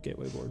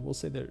gateway board. We'll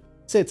say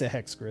it's a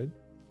hex grid.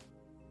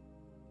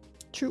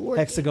 True word.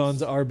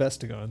 Hexagons are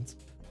bestigons.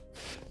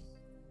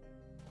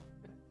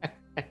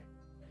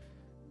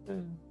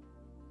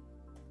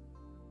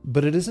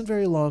 But it isn't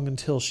very long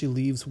until she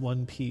leaves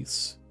one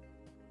piece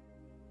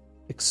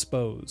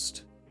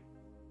exposed.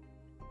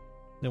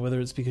 Now, whether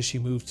it's because she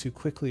moved too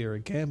quickly or a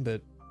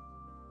gambit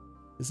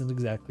isn't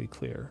exactly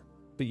clear,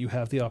 but you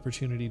have the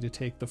opportunity to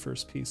take the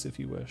first piece if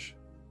you wish.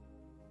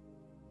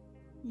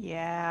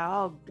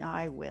 Yeah,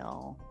 I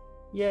will.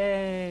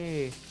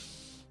 Yay!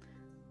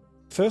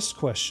 First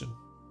question.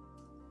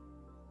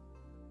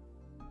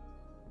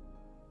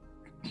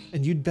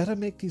 And you'd better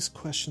make these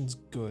questions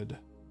good.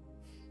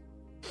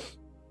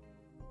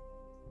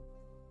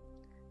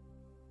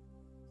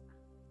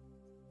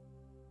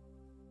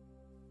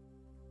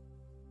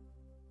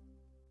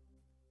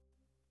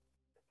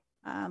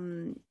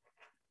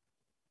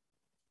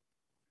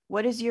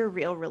 What is your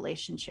real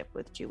relationship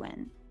with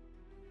Juin?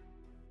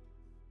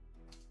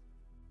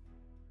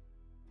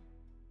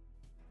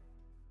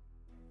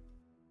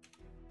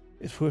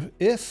 If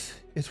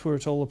it were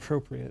at all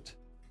appropriate,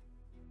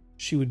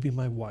 she would be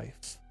my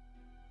wife.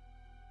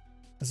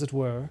 As it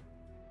were,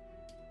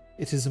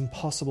 it is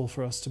impossible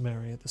for us to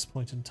marry at this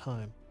point in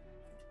time.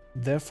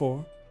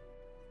 Therefore,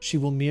 she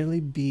will merely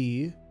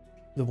be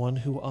the one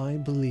who I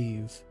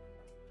believe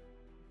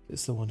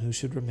is the one who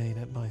should remain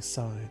at my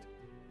side,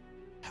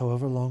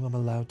 however long I'm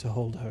allowed to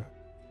hold her.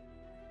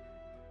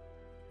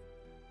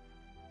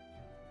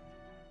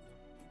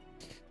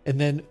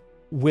 And then,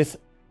 with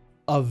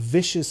a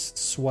vicious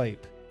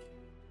swipe,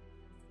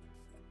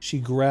 she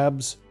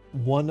grabs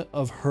one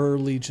of her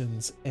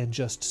legions and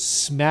just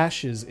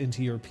smashes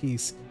into your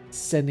piece,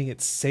 sending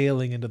it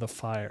sailing into the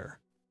fire,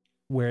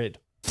 where it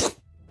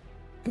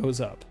goes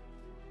up.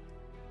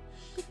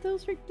 But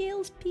those are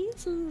Gale's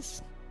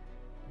pieces.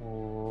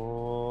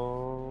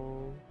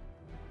 Oh.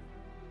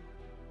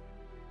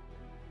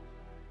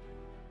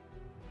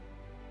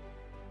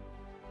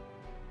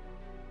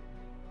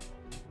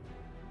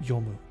 Your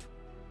move.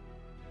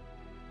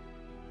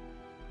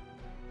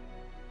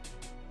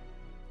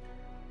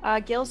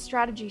 Gale's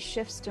strategy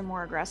shifts to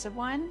more aggressive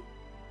one.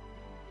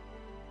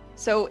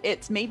 So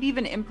it's maybe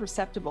even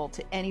imperceptible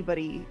to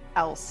anybody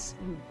else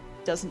who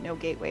doesn't know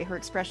Gateway. Her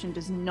expression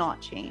does not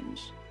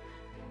change.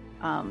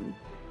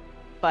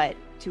 but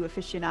to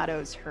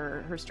aficionados,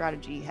 her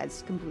strategy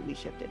has completely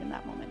shifted in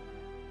that moment.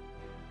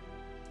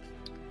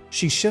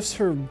 She shifts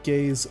her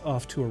gaze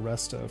off to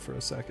Aresta for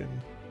a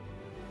second.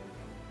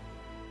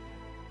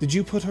 Did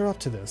you put her up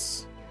to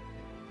this?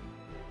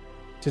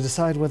 To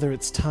decide whether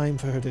it's time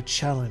for her to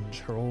challenge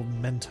her old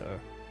mentor?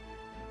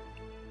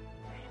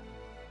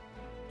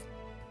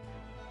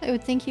 I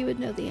would think you would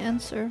know the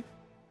answer,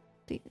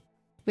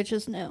 which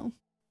is no.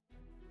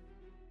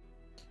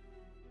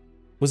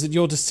 Was it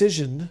your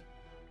decision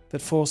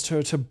that forced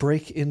her to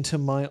break into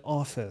my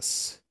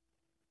office?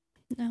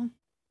 No.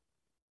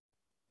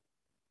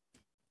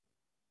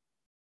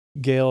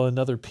 Gale,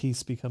 another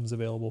piece becomes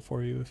available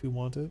for you if you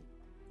want it.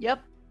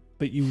 Yep.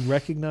 But you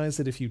recognize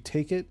that if you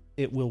take it,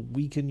 it will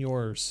weaken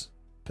yours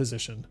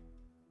position.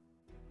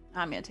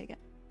 I'm going to take it.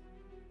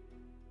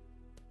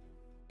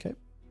 Okay.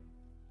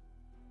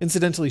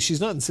 Incidentally, she's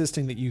not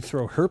insisting that you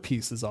throw her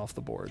pieces off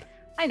the board.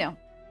 I know.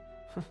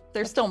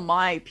 They're still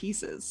my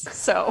pieces,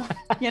 so,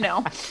 you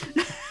know.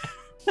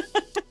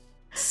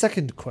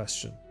 Second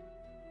question.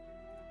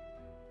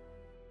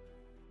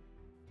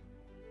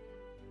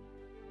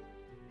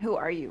 Who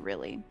are you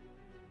really?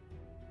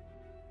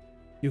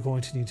 You're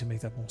going to need to make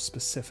that more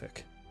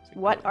specific.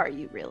 What are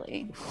you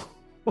really?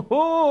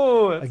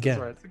 Oh, Again.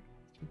 sorry.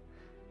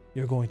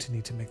 You're going to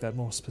need to make that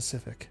more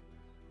specific.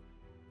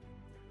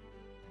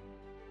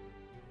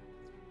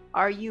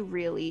 Are you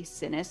really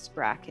Sinis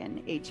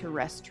Bracken, a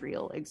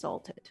terrestrial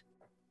exalted?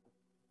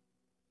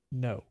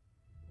 No.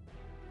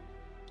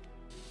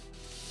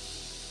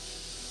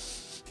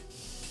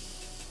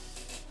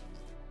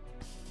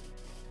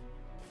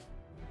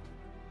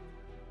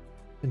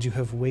 And you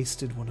have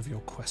wasted one of your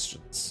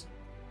questions.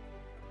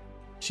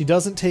 She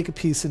doesn't take a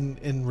piece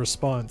in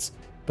response,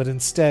 but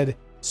instead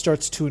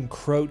starts to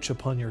encroach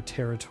upon your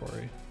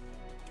territory.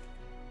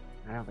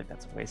 I don't think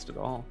that's a waste at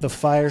all. The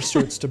fire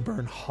starts to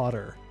burn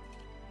hotter.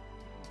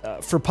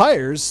 For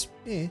Pyres,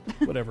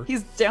 whatever.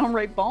 He's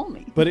downright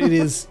balmy. But it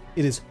is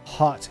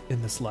hot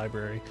in this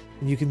library,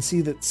 and you can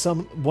see that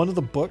one of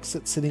the books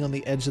that's sitting on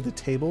the edge of the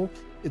table,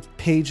 its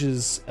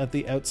pages at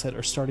the outset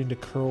are starting to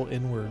curl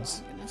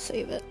inwards. I'm gonna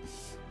save it.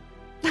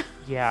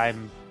 Yeah,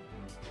 I'm.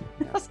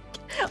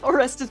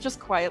 Oresta's just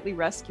quietly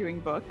rescuing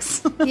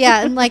books.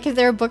 Yeah, and like if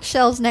there are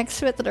bookshelves next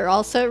to it that are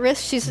also at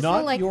risk, she's just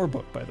Not like, your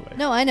book, by the way.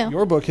 no, I know.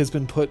 Your book has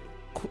been put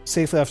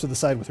safely off to the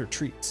side with her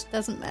treats.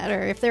 Doesn't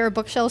matter. If there are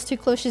bookshelves too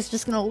close, she's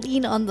just gonna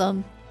lean on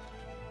them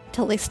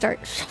until they start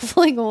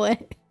shuffling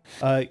away.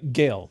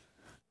 Gale,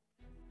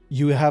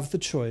 you have the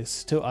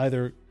choice to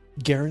either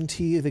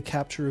guarantee the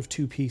capture of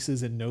two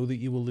pieces and know that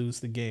you will lose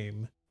the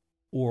game,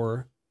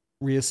 or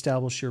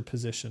reestablish your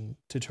position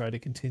to try to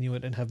continue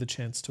it and have the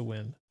chance to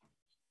win.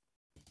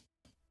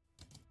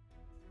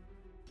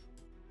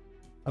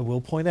 I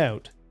will point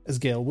out, as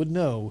Gale would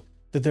know,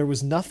 that there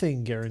was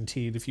nothing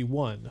guaranteed if you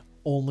won,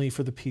 only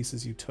for the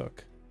pieces you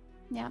took.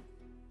 Yeah.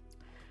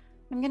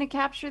 I'm going to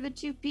capture the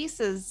two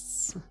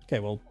pieces. Okay,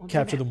 well, We'll do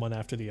capture that. them one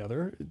after the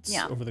other. It's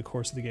Yeah. over the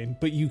course of the game.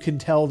 But you can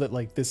tell that,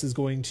 like, this is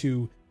going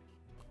to...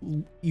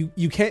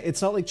 You can't...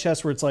 It's not like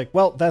chess where it's like,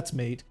 well, that's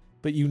mate.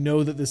 But you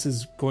know that this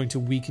is going to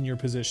weaken your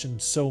position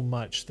so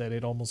much that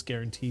it almost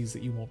guarantees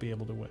that you won't be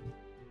able to win.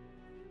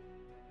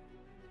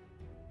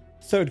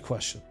 Third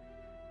question.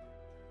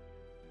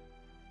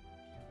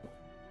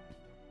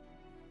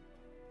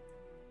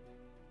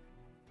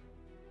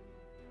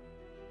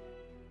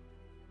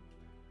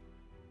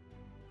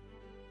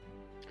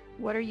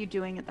 What are you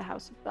doing at the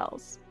House of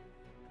Bells?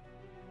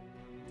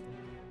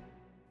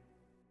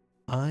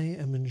 I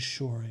am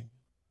ensuring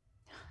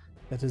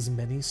that as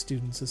many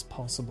students as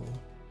possible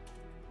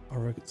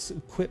are as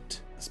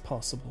equipped as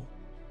possible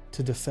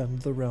to defend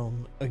the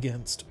realm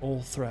against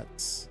all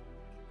threats,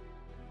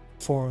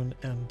 foreign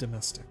and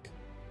domestic.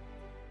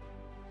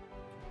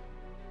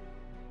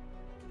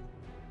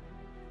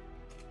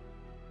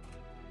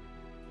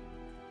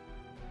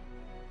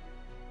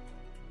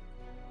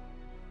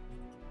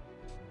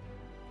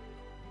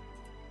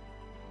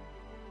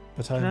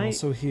 But I am Can I-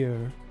 also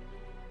here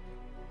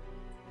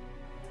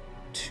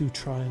to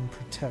try and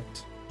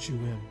protect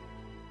Juin.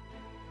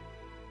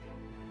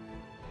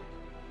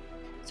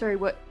 Sorry,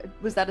 what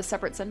was that a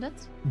separate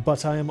sentence?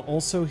 But I am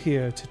also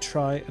here to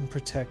try and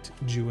protect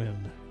Juin.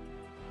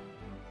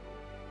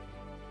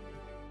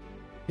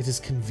 It is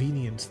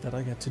convenient that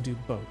I get to do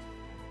both.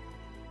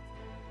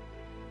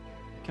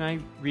 Can I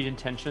read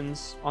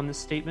intentions on this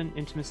statement?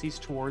 Intimacies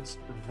towards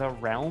the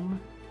realm,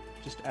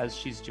 just as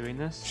she's doing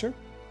this. Sure.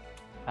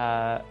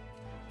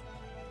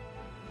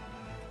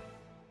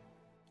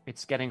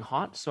 It's getting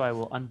hot, so I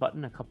will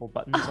unbutton a couple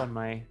buttons on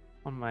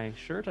my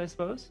shirt, I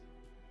suppose.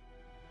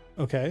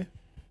 Okay.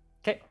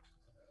 Okay.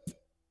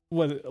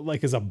 What,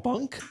 like as a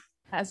bunk?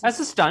 As As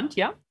a stunt,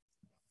 yeah.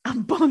 a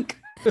bunk.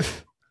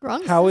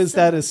 Wrong. How is system.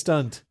 that a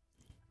stunt?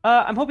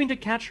 I'm hoping to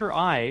catch her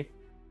eye,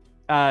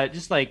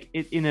 just like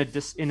in a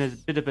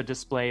bit of a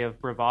display of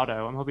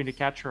bravado. I'm hoping to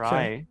catch her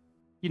Okay.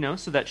 eye,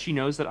 so that she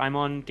knows that I'm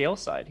on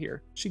Gale's side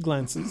here. She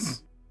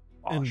glances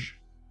and Gosh.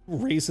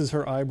 raises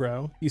her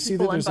eyebrow. You see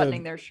People that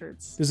unbuttoning their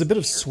shirts. there's a bit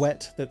of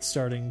sweat that's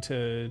starting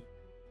to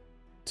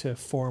to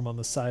form on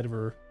the side of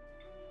her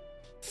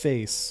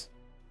face.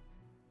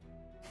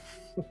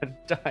 A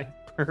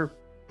diaper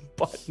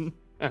button.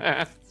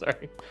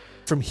 Sorry.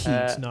 From heat,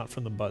 Uh, not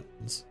from the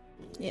buttons.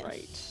 Yeah.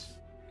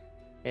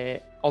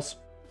 Right. I'll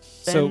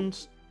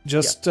spend.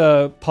 Just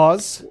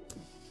pause.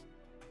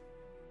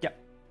 Yeah.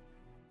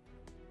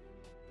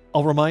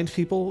 I'll remind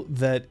people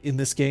that in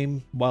this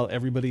game, while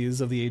everybody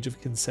is of the age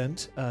of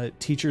consent,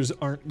 teachers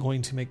aren't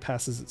going to make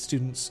passes at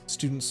students.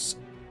 Students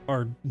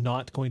are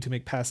not going to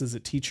make passes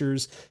at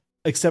teachers,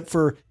 except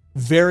for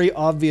very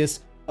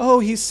obvious, oh,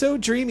 he's so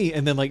dreamy,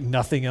 and then like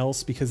nothing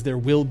else, because there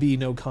will be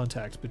no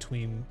contact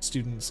between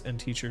students and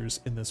teachers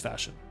in this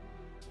fashion.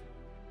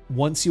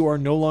 Once you are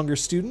no longer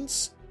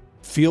students,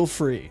 feel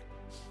free.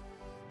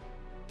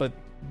 But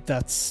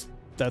that's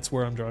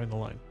where I'm drawing the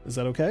line. Is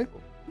that okay?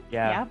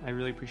 Yeah, I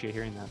really appreciate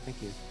hearing that.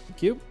 Thank you.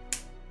 Thank you.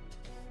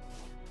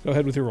 Go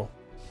ahead with your roll.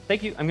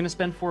 Thank you. I'm going to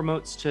spend 4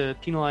 motes to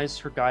penalize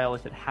her guile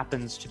if it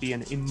happens to be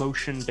an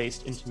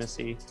emotion-based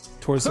intimacy.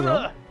 Towards the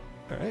realm.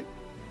 All right.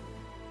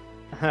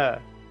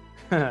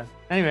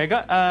 Anyway, I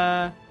got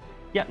I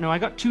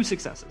got 2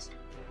 successes.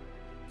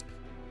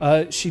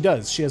 She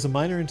does. She has a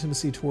minor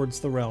intimacy towards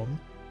the realm,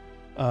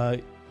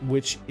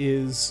 which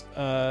is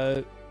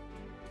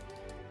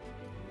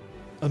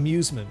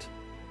amusement.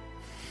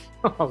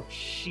 Oh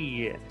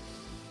shit.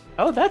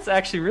 Oh, that's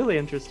actually really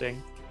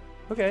interesting.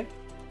 Okay.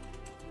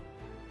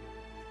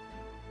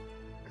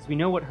 Because we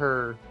know what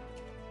her,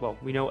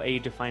 we know a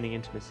defining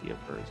intimacy of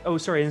hers. Oh,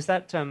 sorry, is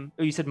that oh,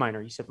 you said minor.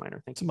 Thank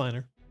It's a you.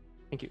 minor.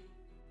 Thank you.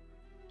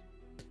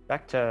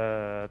 Back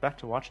to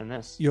watching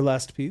this. Your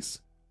last piece.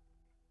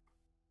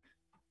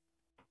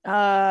 So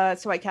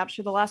I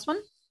capture the last one.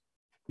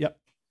 Yep.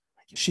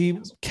 She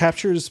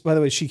captures, by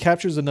the way, she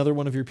captures another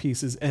one of your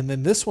pieces, and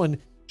then this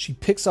one she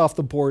picks off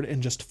the board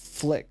and just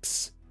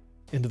flicks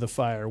into the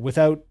fire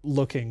without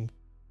looking.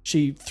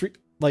 She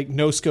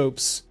no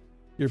scopes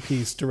your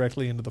piece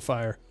directly into the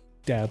fire,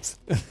 dabs,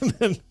 and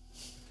then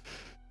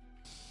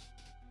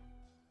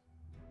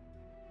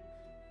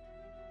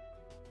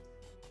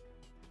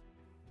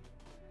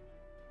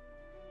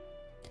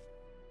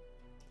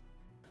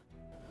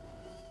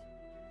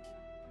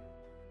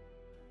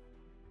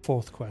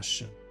fourth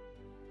question.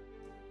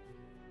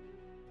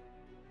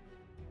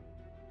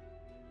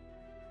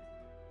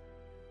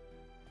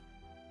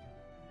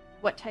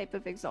 What type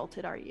of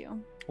exalted are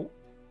you? Oh.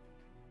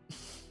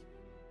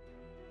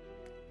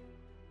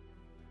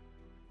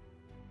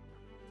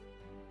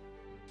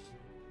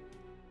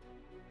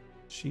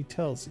 She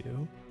tells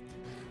you,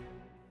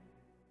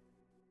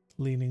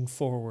 leaning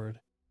forward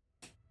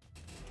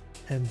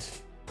and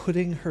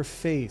putting her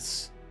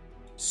face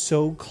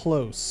so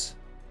close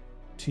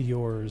to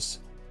yours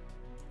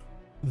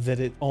that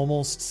it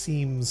almost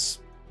seems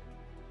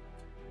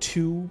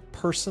too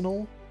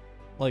personal,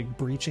 like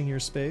breaching your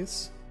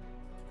space.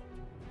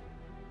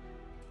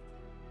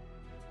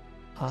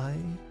 I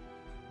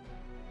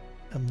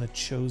am the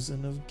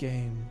chosen of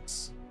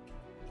games.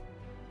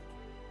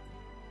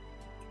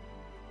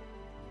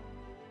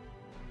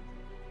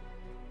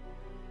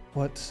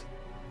 What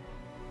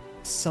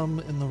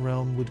some in the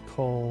realm would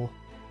call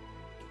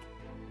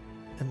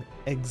an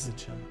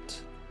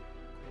exigent.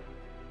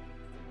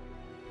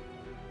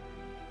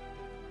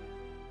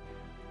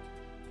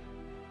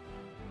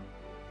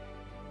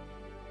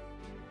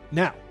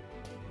 Now,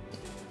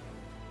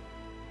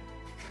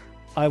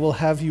 I will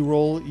have you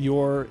roll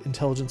your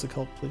intelligence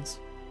occult, please.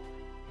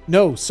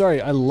 No,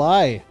 sorry, I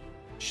lie.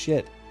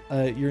 Shit.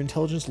 Your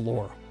intelligence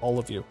lore, all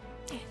of you.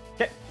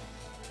 Okay.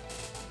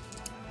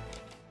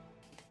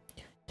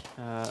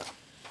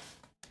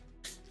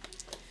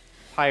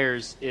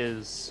 Pyres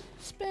is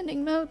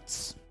Spending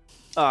notes.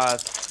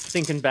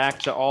 thinking back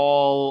to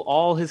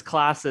all his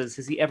classes.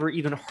 Has he ever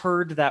even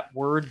heard that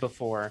word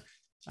before?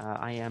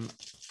 I am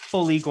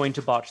fully going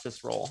to botch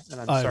this roll,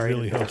 and I'm I sorry.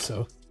 really hope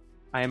so.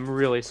 I am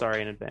really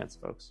sorry in advance,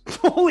 folks.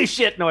 Holy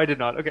shit! No, I did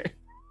not. Okay.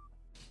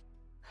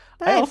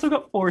 I I've- also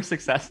got 4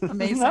 successes. Isn't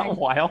Amazing. that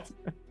wild?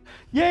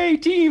 Yay,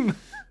 team!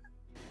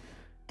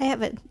 I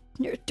have a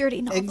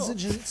dirty novel.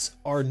 Exigents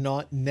are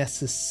not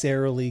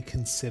necessarily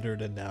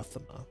considered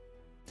anathema.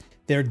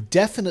 They're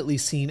definitely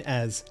seen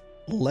as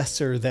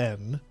lesser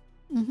than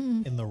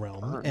in the realm,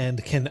 Burn.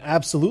 and can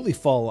absolutely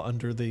fall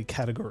under the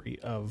category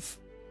of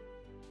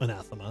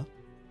anathema.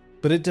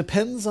 But it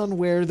depends on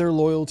where their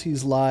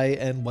loyalties lie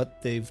and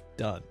what they've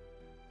done.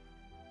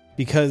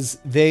 Because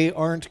they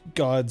aren't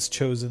God's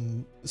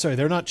chosen... Sorry,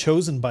 they're not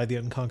chosen by the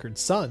unconquered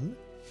sun.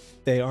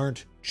 They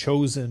aren't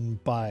chosen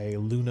by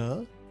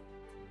Luna.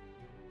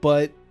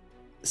 But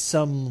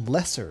some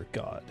lesser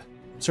god.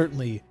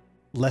 Certainly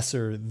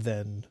lesser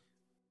than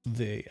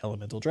the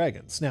elemental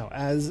dragons. Now,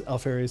 as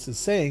Alpharius is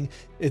saying,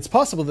 it's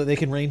possible that they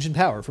can range in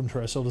power from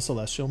terrestrial to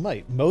celestial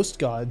might. Most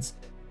gods...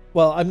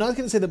 Well, I'm not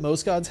going to say that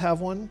most gods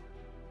have one,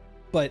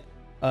 but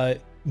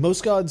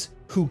most gods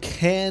who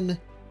can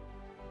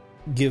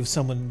give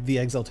someone the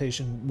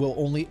exaltation will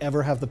only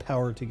ever have the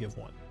power to give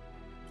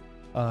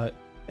one.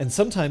 And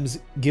sometimes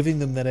giving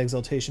them that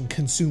exaltation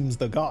consumes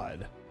the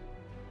god,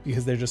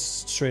 because they're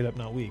just straight up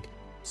not weak.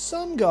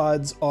 Some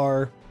gods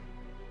are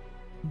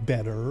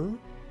better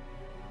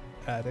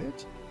at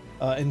it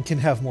and can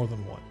have more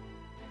than one.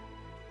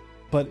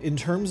 But in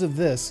terms of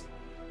this,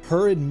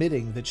 her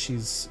admitting that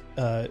she's...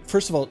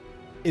 first of all,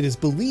 it is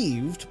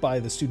believed by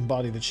the student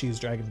body that she is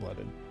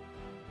dragon-blooded.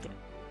 Yeah.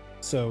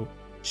 So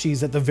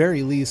she's at the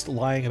very least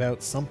lying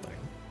about something.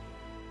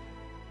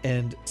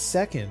 And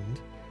second,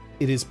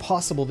 it is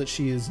possible that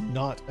she is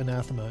not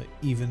anathema,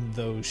 even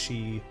though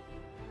she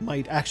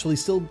might actually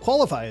still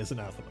qualify as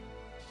anathema.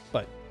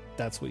 But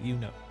that's what you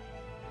know.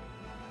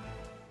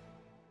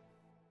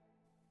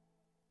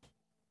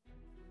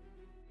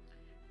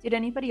 Did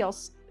anybody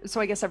else? So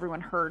I guess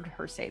everyone heard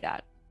her say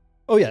that.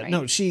 Oh yeah, Right?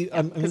 no, she. Yeah,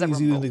 I'm going 'cause to use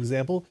everyone you as an rolled.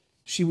 example.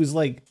 She was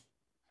like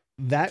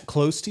that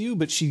close to you,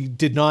 but she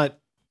did not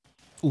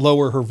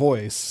lower her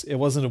voice. It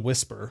wasn't a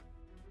whisper.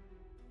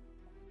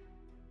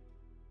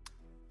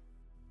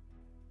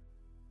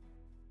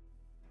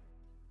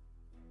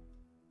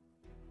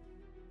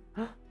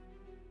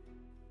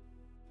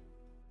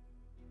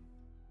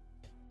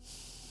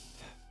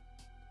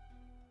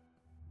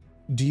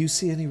 Do you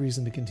see any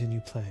reason to continue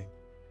playing?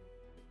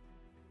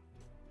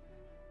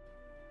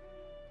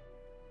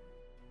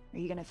 Are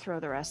you going to throw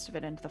the rest of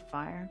it into the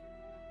fire?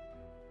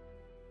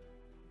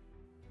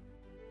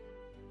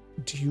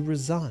 Do you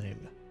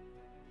resign?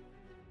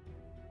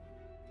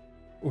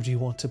 Or do you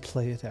want to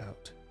play it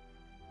out?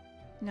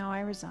 No, I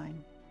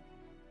resign.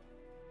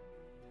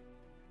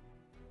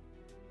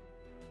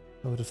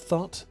 I would have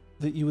thought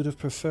that you would have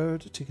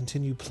preferred to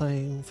continue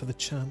playing for the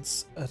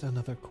chance at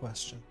another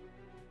question.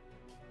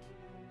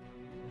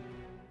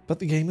 But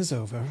the game is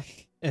over,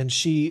 and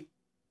she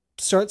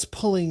starts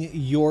pulling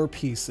your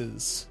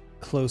pieces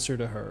closer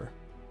to her.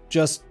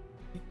 Just,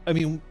 I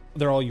mean,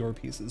 they're all your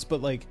pieces,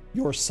 but like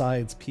your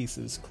side's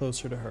pieces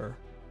closer to her.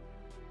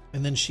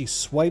 And then she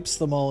swipes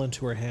them all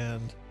into her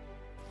hand.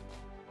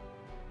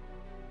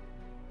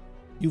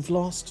 You've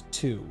lost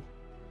 2.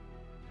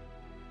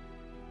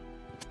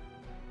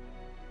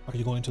 Are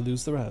you going to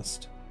lose the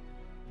rest?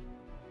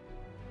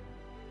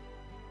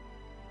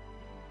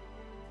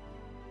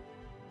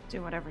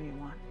 Do whatever you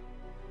want.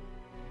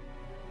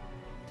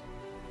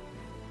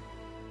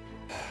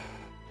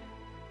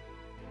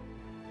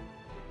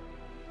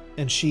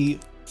 And she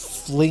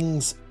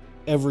flings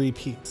every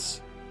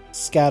piece,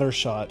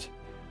 scattershot,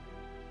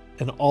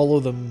 and all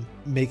of them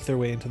make their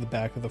way into the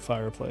back of the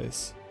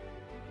fireplace.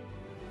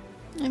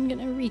 I'm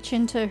gonna reach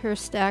into her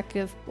stack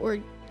of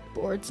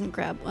boards and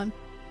grab one.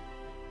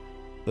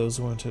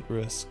 Those weren't at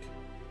risk.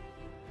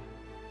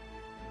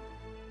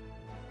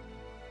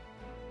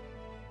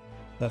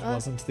 That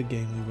wasn't the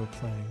game we were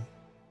playing.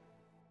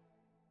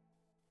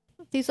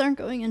 These aren't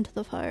going into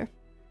the fire.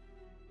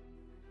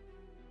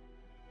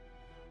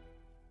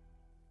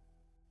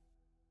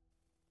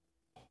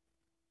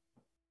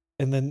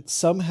 And then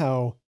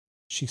somehow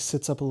she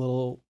sits up a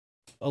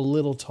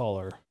little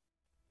taller.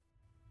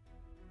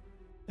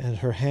 And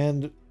her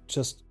hand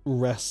just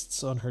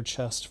rests on her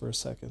chest for a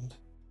second.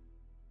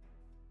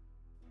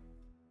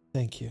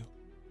 Thank you.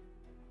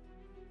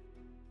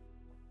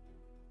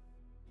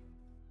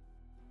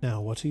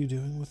 Now, what are you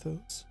doing with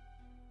those?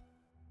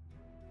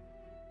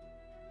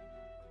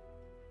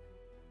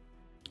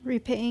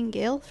 Repaying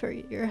Gale for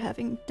your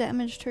having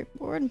damaged her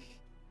board.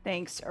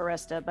 Thanks,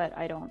 Aresta, but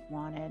I don't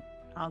want it.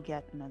 I'll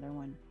get another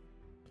one.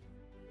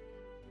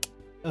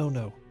 Oh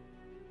no.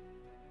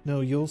 No,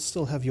 you'll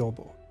still have your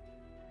board.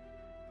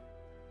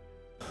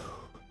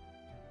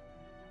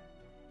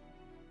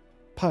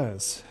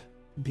 Pyres,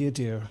 be a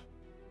dear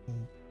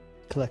and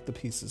collect the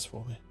pieces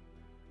for me.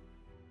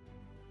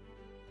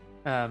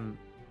 I'm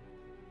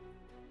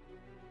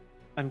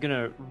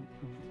gonna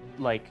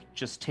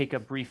just take a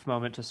brief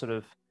moment to sort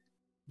of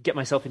get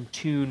myself in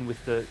tune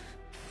with the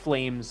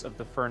flames of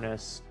the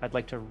furnace. I'd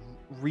like to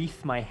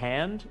wreath my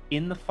hand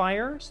in the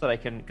fire so that I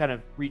can kind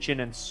of reach in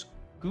and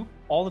scoop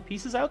all the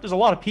pieces out. There's a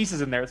lot of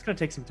pieces in there. It's gonna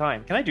take some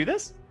time. Can I do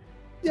this?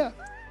 Yeah.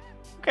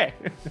 Okay.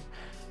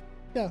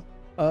 Yeah.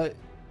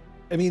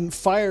 I mean,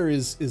 fire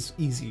is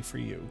easy for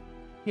you.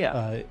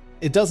 Yeah.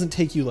 It doesn't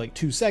take you like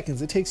 2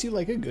 seconds. It takes you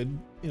like a good,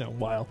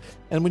 while.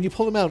 And when you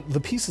pull them out,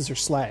 the pieces are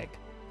slag.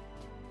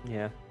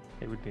 Yeah,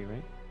 it would be,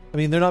 right? I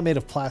mean, they're not made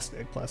of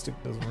plastic. Plastic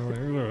doesn't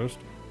really exist.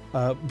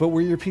 But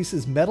were your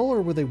pieces metal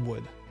or were they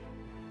wood?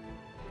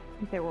 I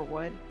think they were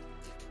wood.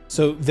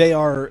 So they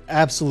are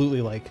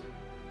absolutely like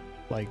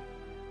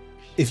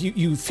if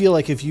you feel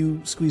like if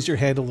you squeezed your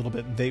hand a little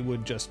bit, they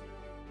would just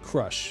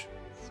crush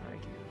Sorry.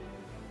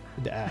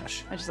 into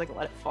ash. I just let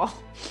it fall.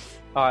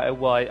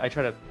 Well, I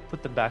try to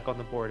put them back on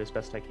the board as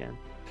best I can.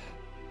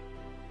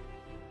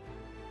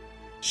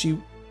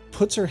 She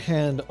puts her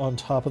hand on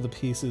top of the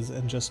pieces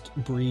and just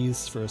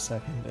breathes for a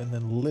second and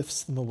then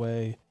lifts them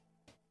away,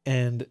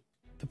 and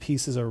the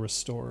pieces are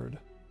restored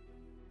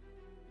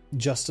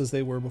just as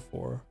they were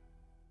before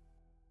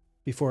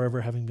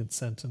ever having been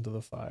sent into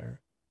the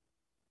fire.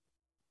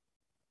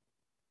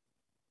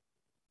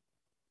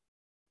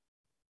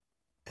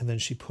 And then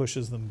she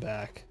pushes them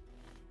back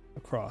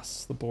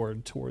across the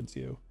board towards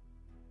you.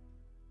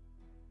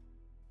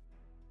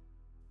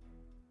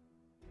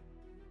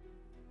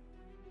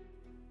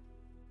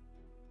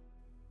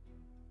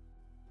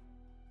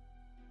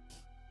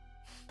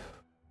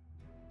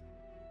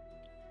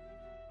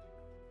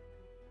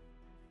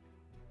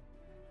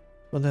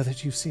 Well, now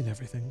that you've seen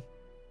everything,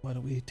 why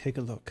don't we take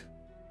a look?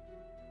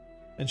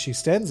 And she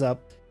stands up,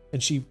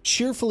 and she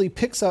cheerfully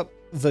picks up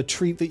the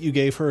treat that you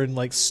gave her and,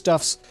 like,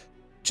 stuffs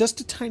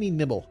just a tiny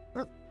nibble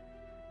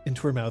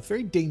into her mouth.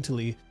 Very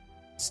daintily.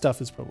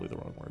 Stuff is probably the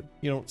wrong word.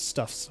 You don't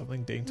stuff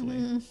something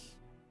daintily.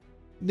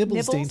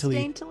 Nibbles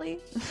daintily.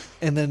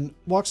 And then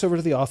walks over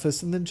to the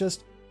office, and then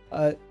just,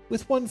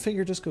 with one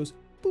finger, just goes,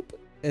 boop,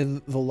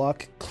 and the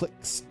lock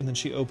clicks, and then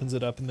she opens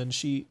it up, and then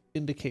she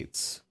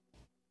indicates.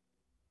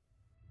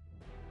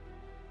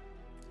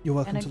 You're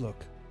welcome to look.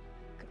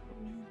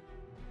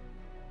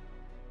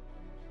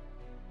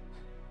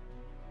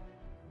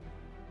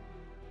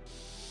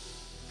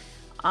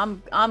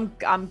 I'm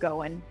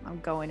going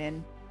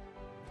in.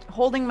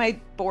 Holding my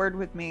board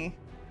with me.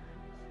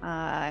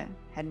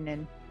 Heading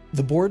in.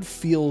 The board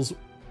feels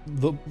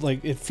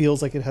like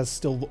it has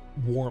still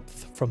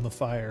warmth from the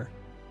fire.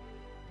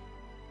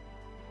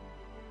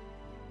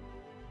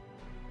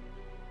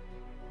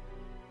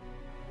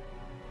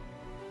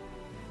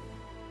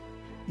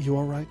 You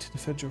are right to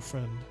defend your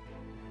friend,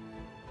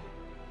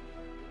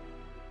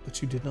 but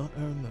you did not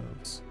earn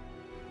those.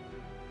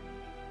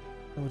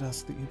 I would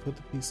ask that you put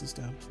the pieces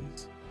down,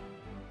 please.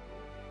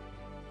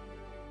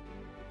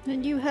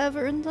 And you have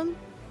earned them?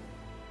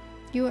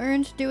 You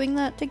earned doing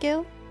that to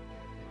Gale?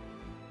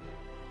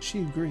 She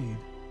agreed.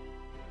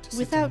 To sit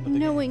Without down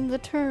with knowing the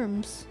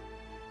terms.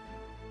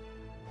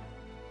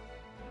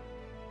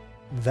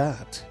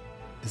 That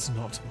is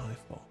not my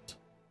fault.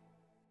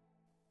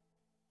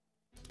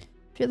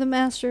 If you're the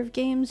master of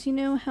games, you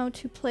know how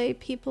to play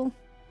people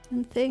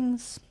and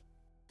things.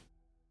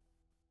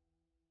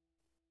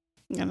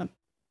 I'm gonna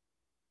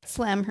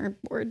slam her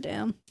board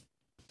down.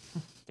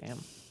 Damn.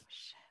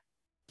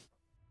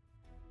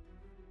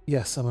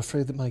 Yes, I'm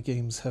afraid that my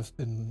games have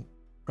been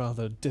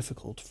rather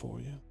difficult for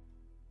you.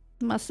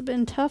 Must have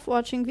been tough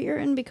watching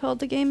Viren be called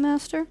the game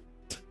master.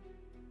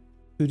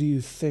 Who do you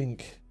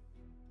think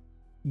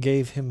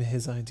gave him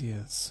his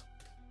ideas?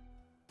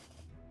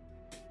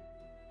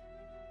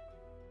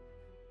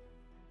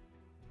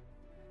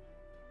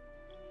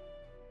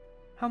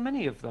 How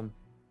many of them?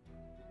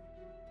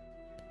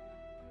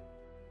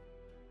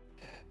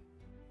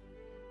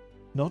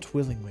 Not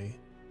willingly.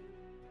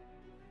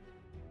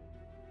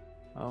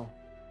 Oh.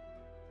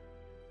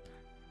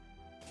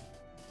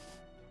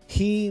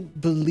 He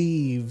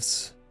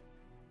believes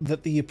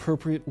that the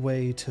appropriate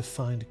way to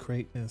find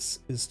greatness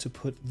is to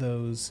put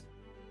those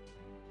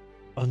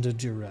under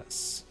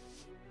duress.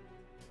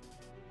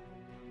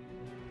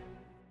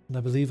 And I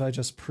believe I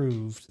just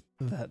proved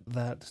that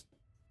that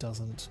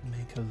doesn't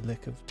make a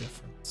lick of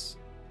difference.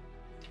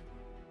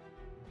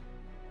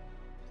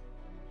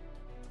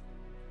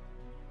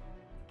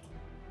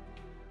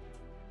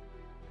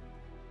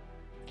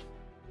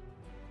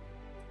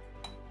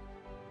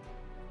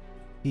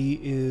 He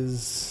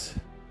is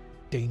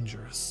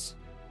dangerous.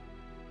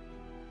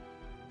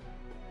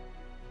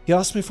 He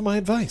asked me for my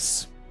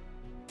advice.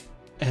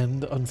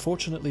 And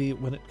unfortunately,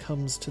 when it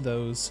comes to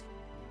those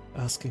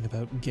asking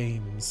about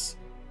games,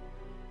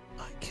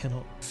 I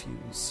cannot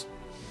refuse.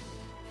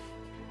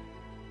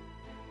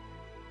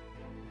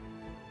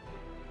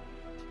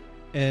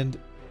 And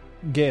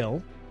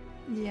Gale,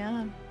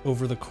 Yeah.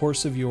 over the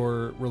course of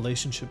your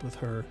relationship with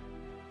her,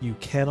 you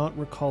cannot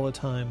recall a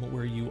time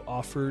where you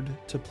offered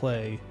to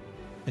play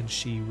and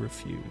she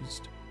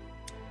refused.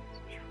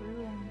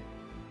 True.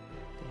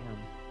 Damn.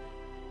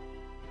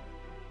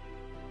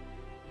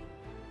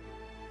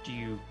 Do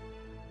you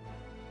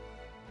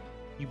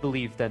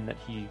believe then that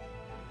he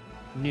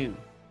knew?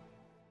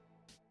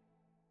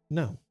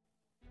 No.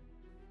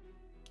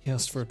 He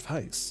asked for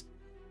advice.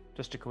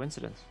 Just a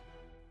coincidence.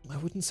 I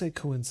wouldn't say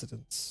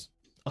coincidence.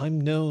 I'm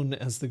known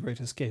as the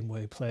greatest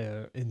Gameway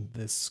player in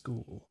this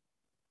school.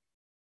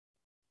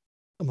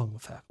 Among the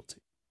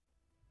faculty.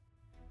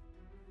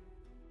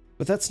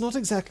 But that's not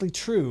exactly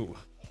true.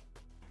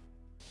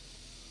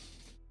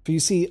 For you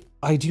see,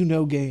 I do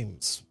know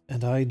games,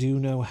 and I do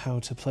know how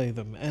to play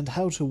them, and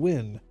how to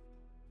win.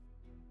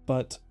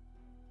 But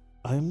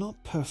I am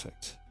not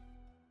perfect.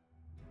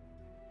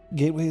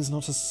 Gateway is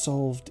not a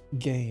solved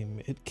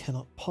game. It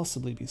cannot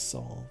possibly be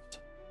solved.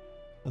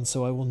 And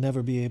so I will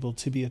never be able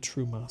to be a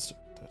true master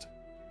at it.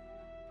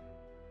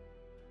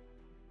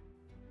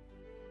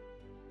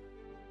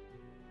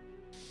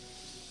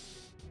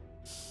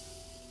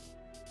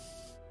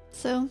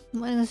 So,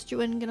 when is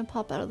Juin gonna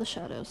pop out of the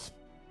shadows?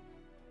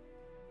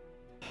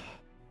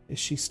 Is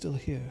she still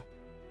here?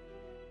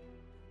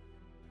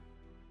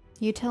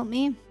 You tell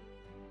me.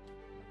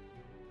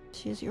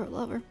 She's your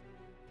lover.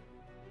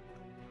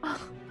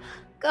 Oh,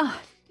 God.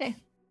 Hey.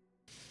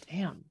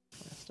 Damn,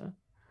 Aresta.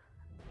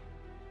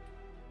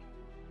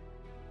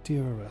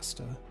 Dear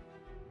Aresta,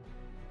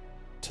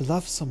 to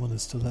love someone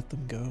is to let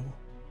them go.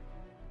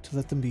 To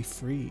let them be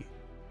free.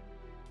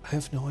 I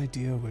have no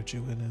idea where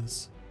Juin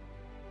is.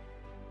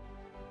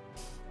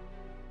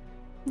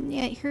 And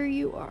yet here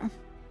you are.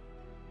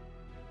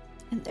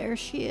 And there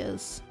she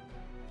is.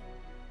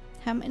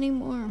 How many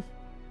more?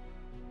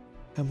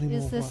 How many more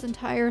Is this what?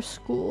 entire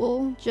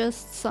school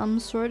just some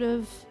sort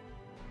of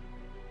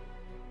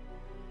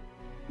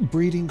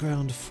breeding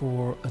ground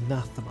for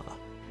anathema.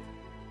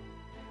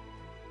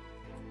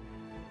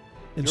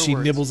 And Your she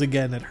words. nibbles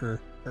again at her.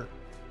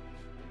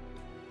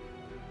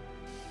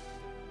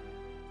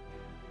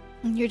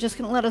 And you're just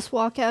gonna let us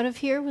walk out of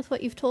here with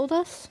what you've told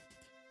us?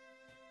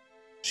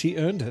 She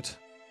earned it.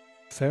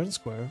 Fair and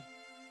square.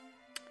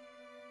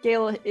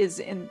 Gale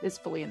is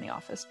fully in the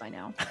office by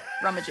now,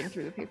 rummaging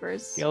through the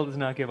papers. Gale does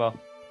not give a fuck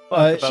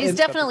Uh, about She's this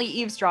definitely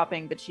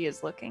eavesdropping, but she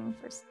is looking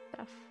for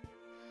stuff.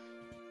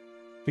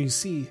 But you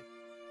see,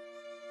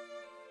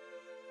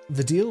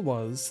 the deal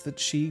was that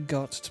she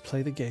got to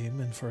play the game,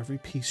 and for every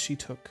piece she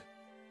took,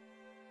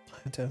 I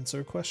had to answer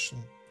a question.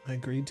 I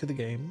agreed to the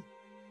game,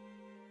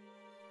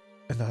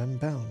 and I'm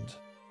bound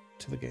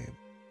to the game.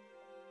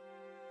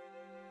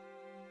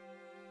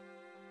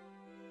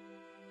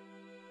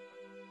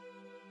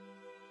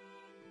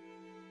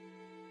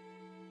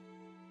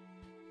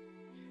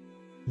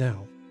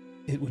 Now,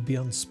 it would be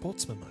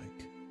unsportsmanlike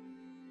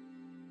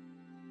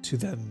to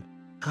then,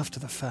 after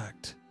the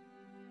fact,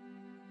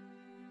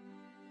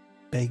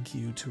 beg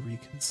you to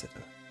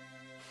reconsider.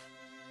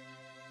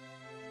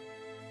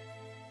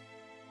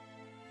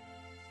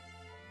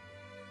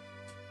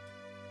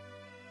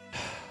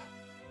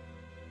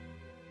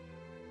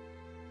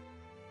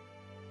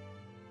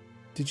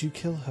 Did you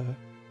kill her?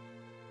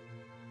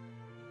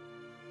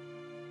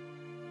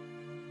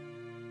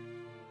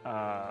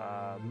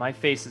 My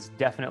face is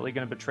definitely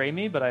going to betray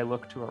me, but I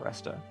look to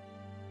Aresta.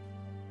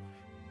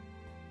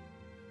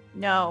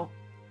 No,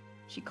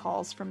 she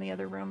calls from the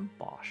other room.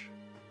 Bosh.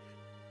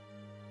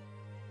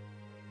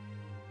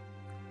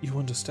 You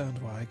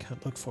understand why I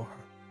can't look for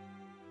her.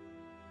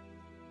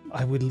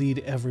 I would lead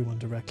everyone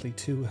directly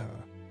to her.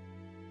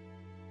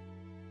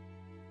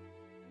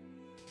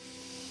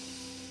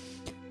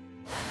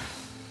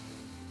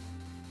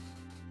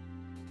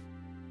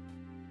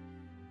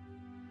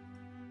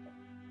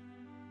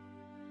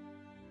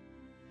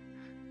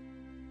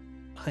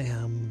 I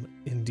am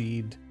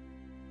indeed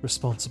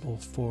responsible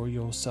for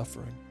your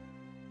suffering.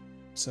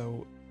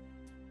 So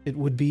it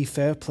would be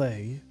fair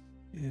play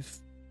if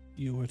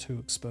you were to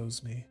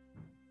expose me.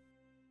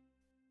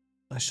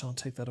 I shan't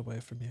take that away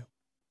from you.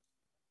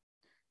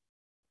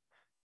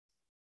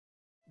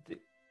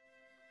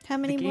 How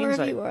many The more games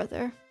of you are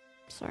there?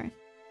 Sorry.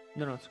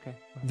 No, it's okay.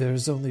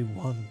 There's only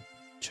one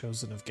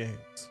chosen of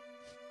games.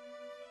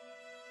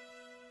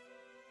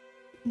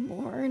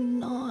 More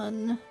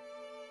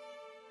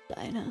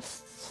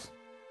non-dynasts.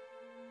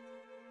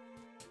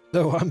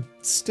 Though I'm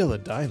still a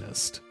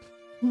dynast.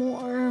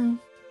 More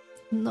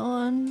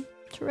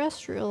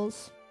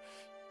non-terrestrials.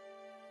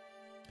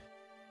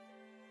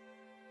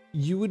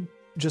 You would,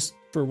 just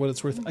for what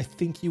it's worth, I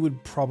think you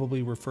would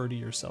probably refer to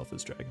yourself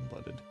as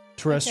dragon-blooded.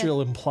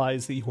 Terrestrial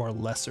implies that you are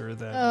lesser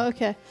than... Oh,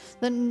 okay.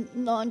 Then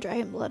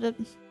non-dragon-blooded.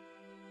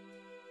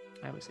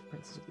 I always say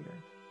Princess of the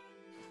Earth.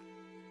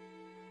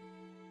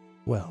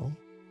 Well,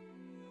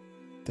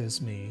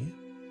 there's me.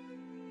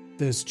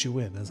 There's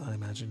Juin, as I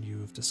imagine you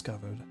have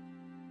discovered.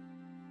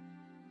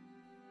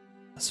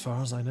 As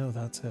far as I know,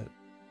 that's it.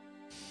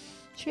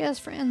 She has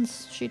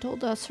friends, she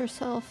told us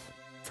herself.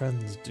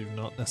 Friends do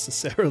not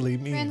necessarily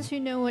mean... Friends who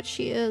know what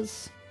she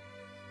is.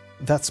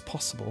 That's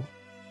possible.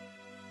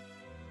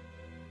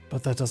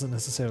 But that doesn't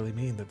necessarily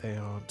mean that they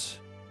aren't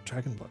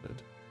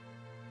dragon-blooded.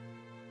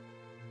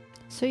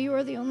 So you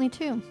are the only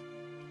two.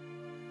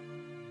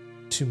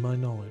 To my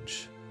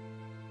knowledge.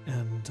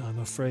 And I'm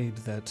afraid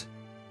that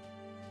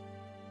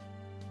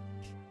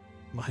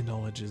my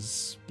knowledge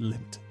is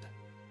limited.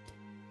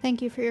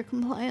 Thank you for your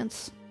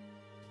compliance.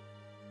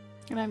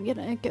 And I'm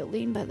gonna go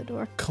lean by the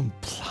door.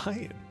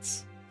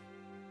 Compliance?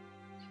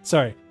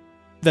 Sorry,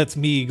 that's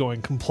me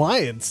going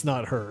compliance,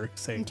 not her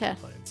saying Okay.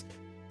 compliance.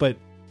 But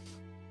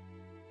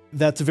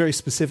that's a very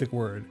specific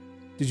word.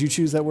 Did you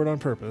choose that word on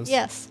purpose?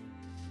 Yes.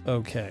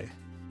 Okay.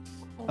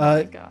 Oh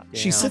my god.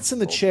 She Damn. sits in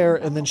the chair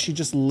and then she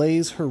just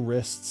lays her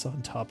wrists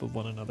on top of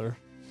one another.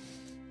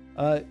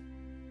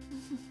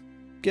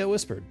 Get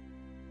whispered.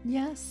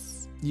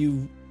 Yes.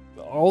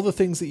 All the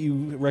things that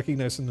you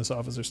recognize in this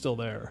office are still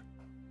there.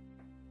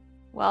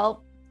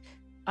 Well,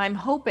 I'm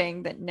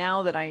hoping that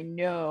now that I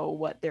know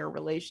what their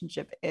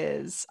relationship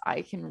is,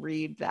 I can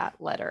read that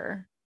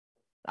letter.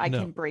 I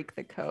No. can break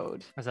the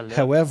code. As a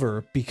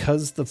However,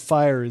 because the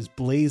fire is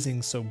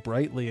blazing so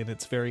brightly and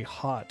it's very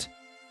hot,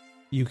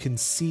 you can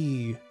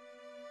see,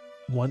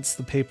 once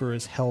the paper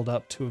is held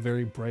up to a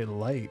very bright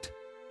light,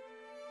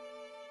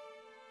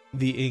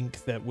 the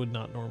ink that would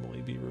not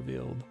normally be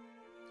revealed.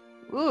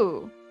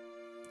 Ooh.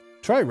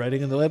 Try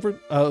writing a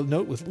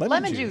note with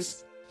lemon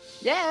juice.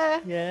 Yeah.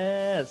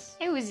 Yes.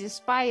 I was a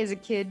spy as a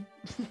kid.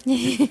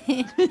 Nice.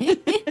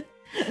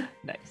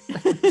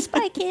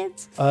 Spy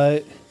Kids.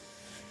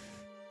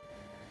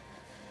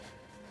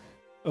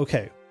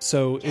 Okay,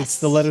 so it's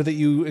the letter that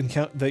you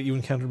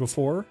encountered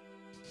before,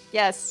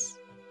 Yes.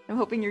 I'm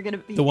hoping you're going to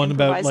be The one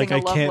about, improvising like, a I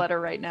love can't- letter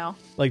right now.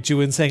 like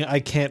Juin saying, "I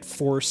can't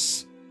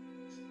force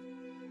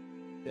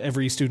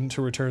every student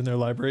to return their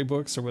library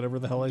books," or whatever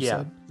the hell I Yeah,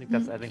 said,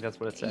 I think that's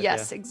what it said.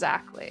 Yes,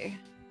 exactly.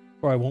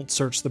 or "I won't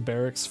search the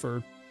barracks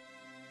for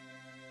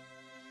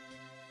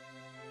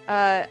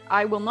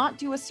I will not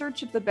do a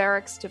search of the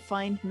barracks to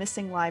find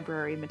missing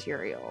library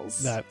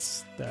materials. That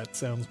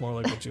sounds more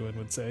like what Juin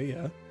would say,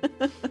 yeah.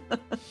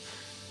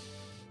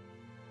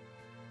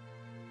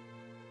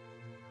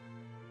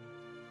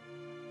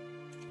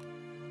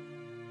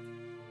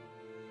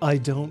 I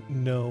don't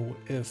know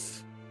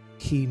if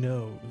he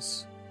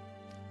knows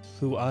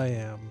who I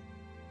am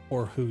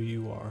or who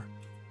you are.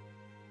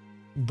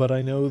 But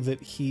I know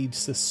that he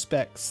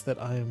suspects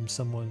that I am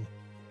someone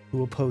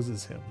who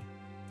opposes him,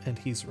 and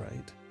he's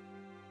right.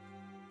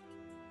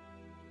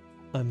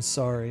 I'm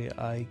sorry,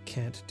 I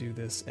can't do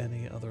this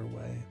any other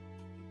way.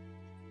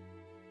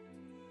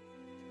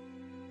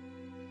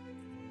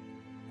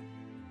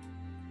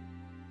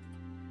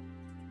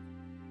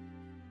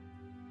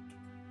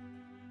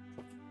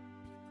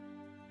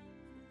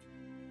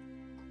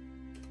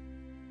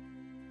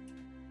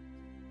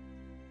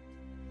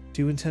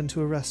 Do you intend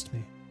to arrest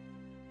me?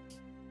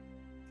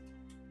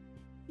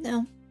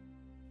 No.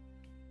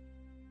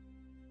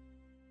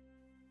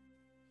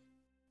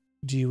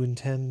 Do you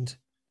intend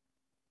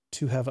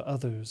to have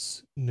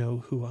others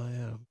know who I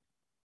am?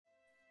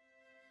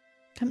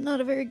 I'm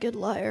not a very good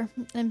liar,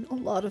 and a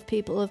lot of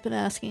people have been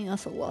asking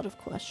us a lot of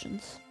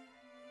questions.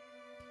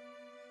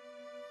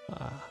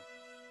 Ah.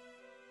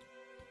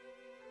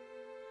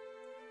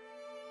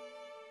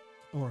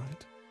 All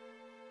right.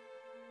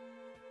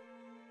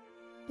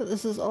 But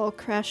this is all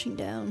crashing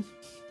down.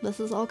 This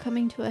is all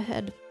coming to a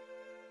head.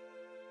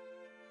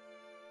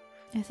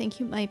 I think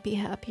you might be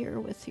happier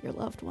with your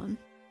loved one.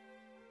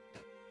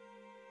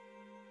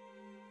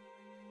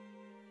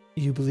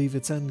 You believe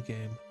it's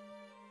endgame?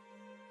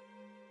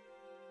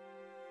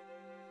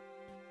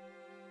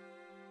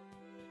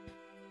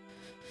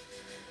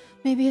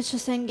 Maybe it's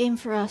just endgame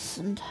for us,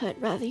 and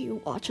I'd rather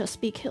you watch us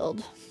be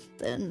killed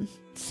than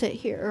sit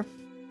here.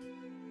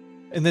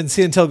 And then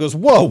Siantel goes,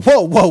 whoa,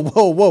 whoa, whoa,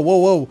 whoa, whoa, whoa,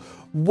 whoa,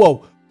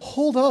 whoa,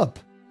 hold up.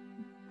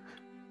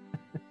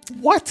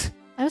 What?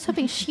 I was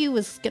hoping she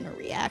was gonna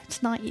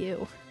react, not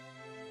you.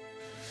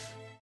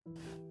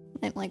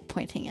 I'm like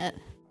pointing at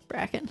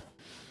Bracken.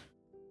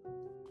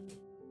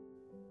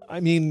 I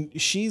mean,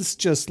 she's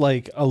just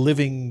like a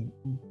living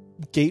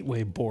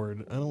gateway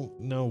board. I don't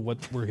know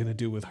what we're going to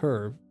do with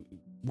her.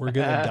 We're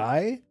going to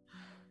die?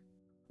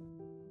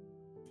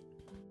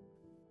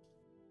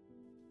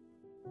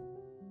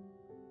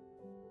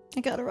 I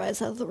got a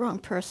rise out of the wrong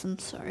person,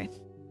 sorry.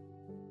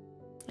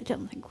 I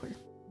don't think we're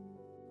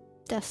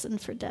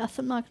destined for death.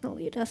 I'm not going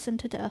to lead us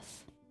into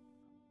death.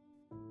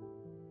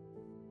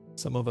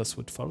 Some of us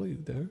would follow you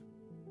there.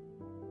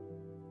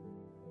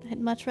 I'd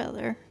much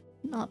rather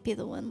not be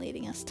the one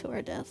leading us to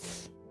our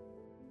deaths.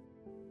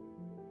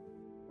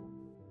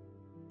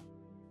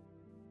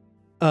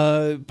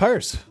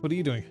 Pyres, what are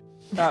you doing?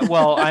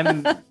 Well,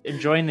 I'm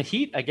enjoying the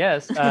heat, I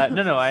guess. I'm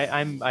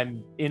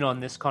in on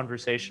this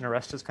conversation.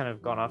 Arresta's kind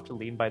of gone off to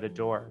lean by the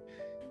door.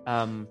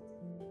 I'm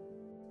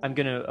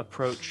gonna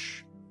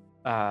approach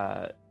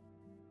Bracken,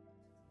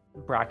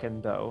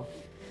 though.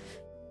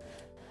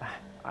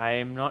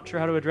 I'm not sure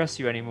how to address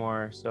you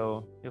anymore,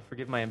 so you'll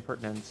forgive my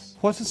impertinence.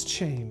 What has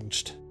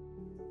changed?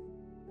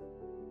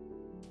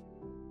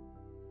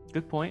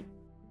 Good point.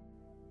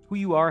 Who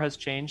you are has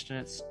changed, and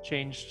it's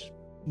changed.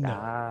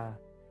 No.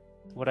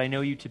 What I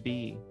know you to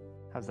be.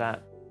 How's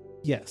that?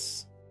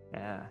 Yes.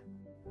 Yeah.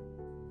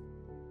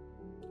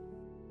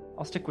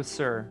 I'll stick with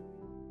Sir,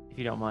 if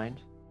you don't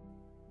mind.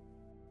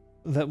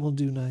 That will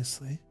do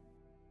nicely.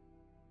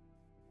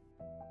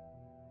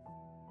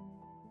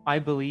 I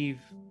believe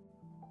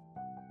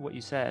what you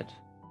said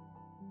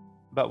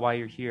about why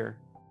you're here.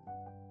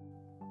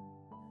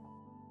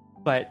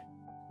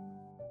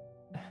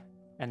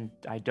 And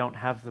I don't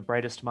have the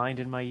brightest mind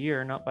in my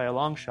year, not by a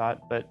long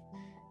shot, but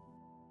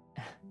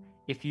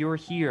if you're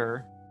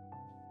here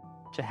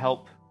to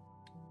help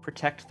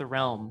protect the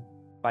realm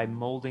by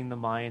molding the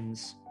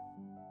minds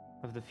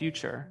of the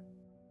future,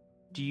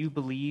 do you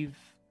believe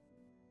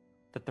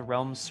that the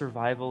realm's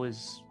survival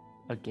is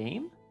a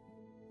game?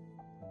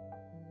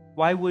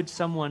 Why would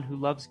someone who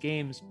loves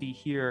games be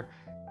here,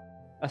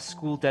 a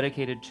school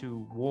dedicated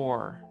to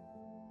war,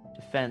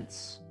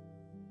 defense,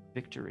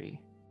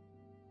 victory?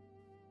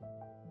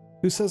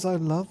 Who says I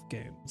love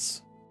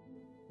games?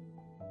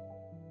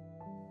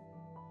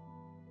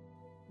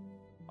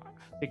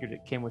 I figured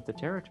it came with the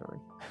territory.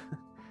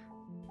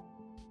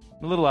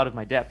 I'm a little out of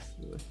my depth.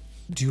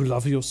 Do you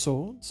love your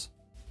swords?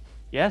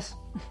 Yes.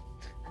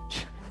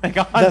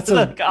 That's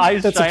a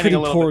pretty a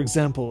poor bit.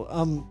 example.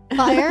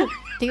 Fire?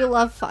 Do you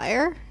love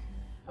fire?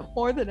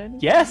 More than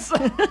anything. Yes.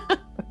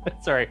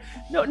 Sorry.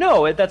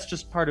 No, that's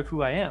just part of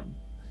who I am.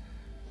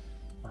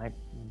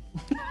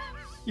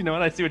 You know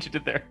what? I see what you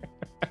did there.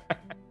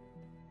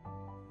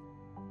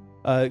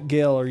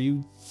 Gale, are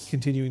you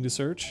continuing to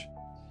search?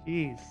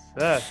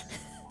 Jesus.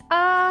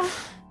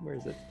 Where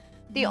is it?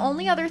 The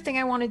only other thing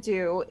I want to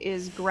do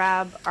is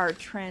grab our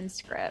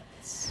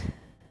transcripts,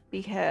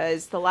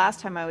 because the last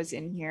time I was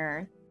in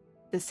here,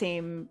 the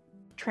same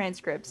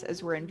transcripts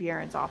as were in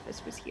Viren's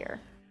office was here.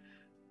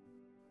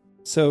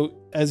 So,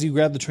 as you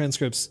grab the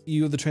transcripts,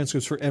 you have the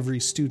transcripts for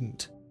every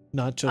student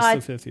not just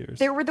the fifth years.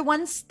 There were the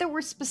ones that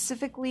were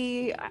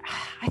specifically.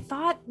 I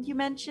thought you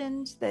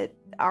mentioned that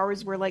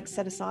ours were like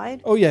set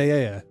aside, Oh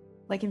yeah.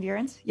 like in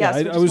Viren's. Yeah, so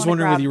we I just was wanna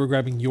wondering grab- whether you were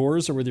grabbing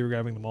yours or whether you were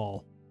grabbing them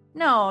all.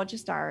 No,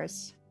 just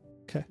ours.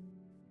 Okay.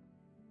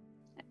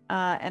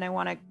 And I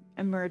want to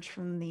emerge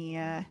from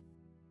the.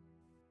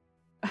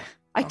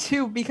 I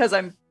do, because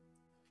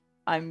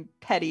I'm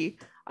petty.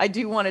 I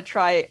do want to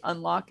try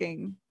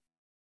unlocking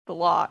the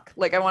lock.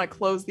 Like, I want to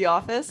close the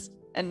office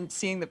and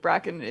seeing that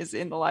Bracken is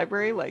in the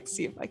library, like,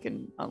 see if I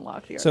can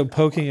unlock the. So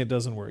poking it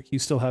doesn't work. You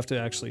still have to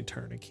actually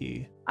turn a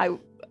key. I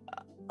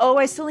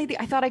still need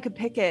I thought I could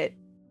pick it.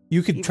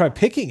 You could try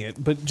picking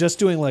it, but just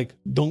doing like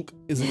dunk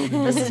isn't.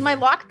 This is my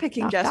lock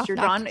picking Knock, knock, gesture,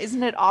 knock. John.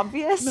 Isn't it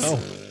obvious? No.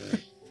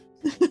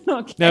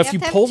 Okay. Now, I if have you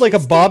to have pulled like a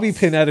two bobby sticks.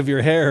 pin out of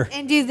your hair,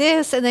 And do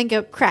this, and then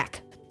go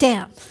crack.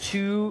 Damn.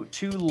 Two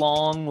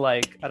long,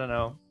 like, I don't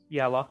know,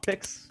 lock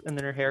picks, and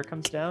then her hair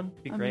comes down.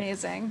 Be great.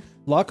 Amazing.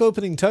 lock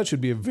opening touch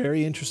would be a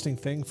very interesting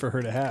thing for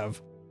her to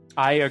have.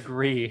 I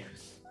agree.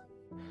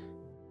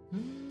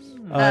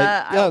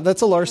 Yeah,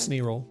 that's a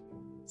larceny roll.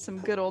 Some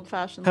good old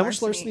fashioned. How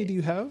much larceny do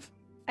you have?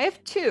 I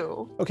have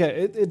 2.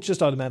 Okay, it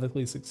just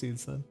automatically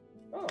succeeds then.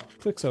 Oh.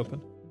 Clicks open.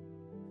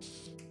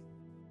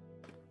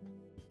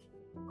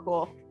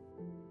 Cool.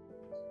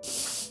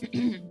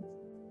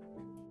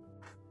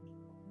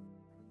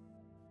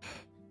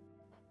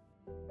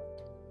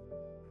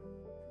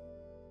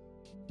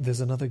 There's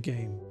another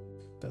game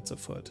that's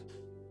afoot.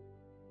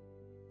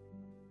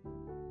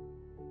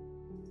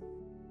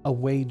 A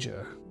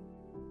wager.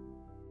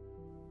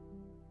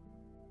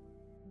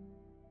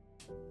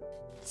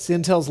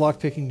 Siantel's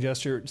lockpicking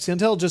gesture.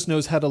 Siantel just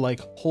knows how to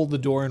like hold the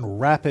door and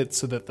wrap it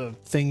so that the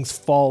things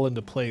fall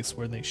into place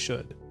where they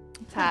should.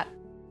 Hat.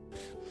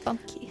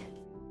 Bump key.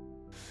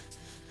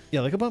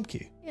 Yeah, like a bump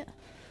key. Yeah.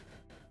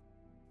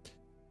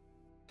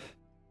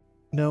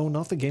 No,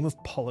 not the game of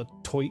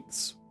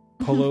politoites.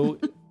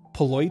 Polite?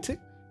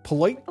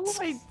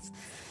 Lloyd.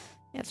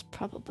 Yeah, it's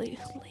probably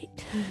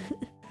late.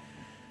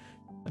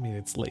 I mean,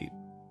 it's late.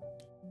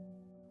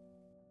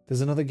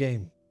 There's another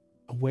game.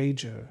 A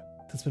wager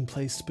that's been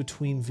placed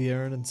between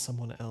Viren and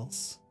someone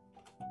else.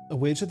 A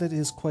wager that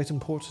is quite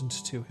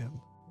important to him.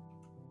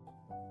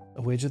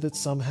 A wager that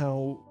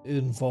somehow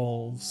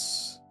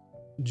involves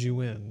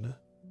Juin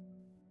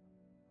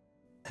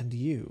and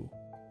you.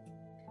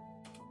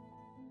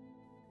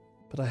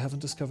 But I haven't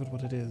discovered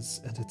what it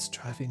is, and it's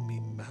driving me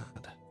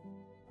mad.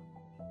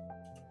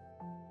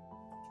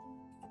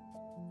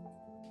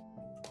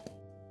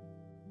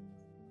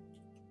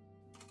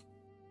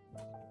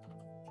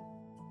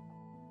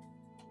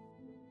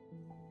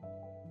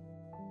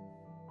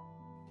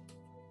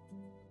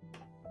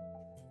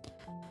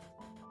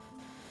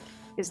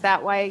 Is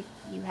that why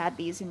you had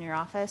these in your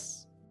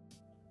office?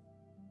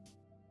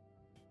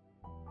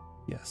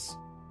 Yes.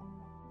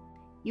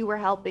 You were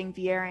helping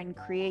Viren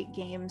create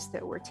games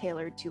that were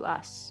tailored to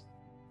us.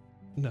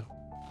 No.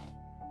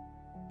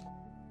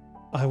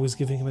 I was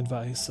giving him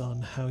advice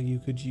on how you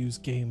could use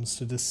games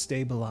to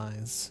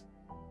destabilize.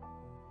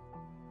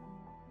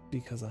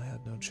 Because I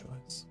had no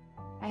choice.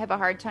 I have a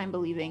hard time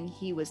believing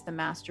he was the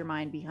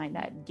mastermind behind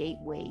that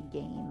gateway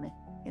game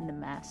in the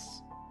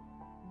mess.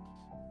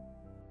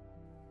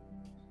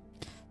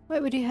 Why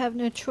would you have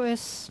no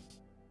choice?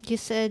 You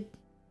said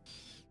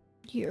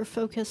you're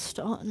focused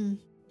on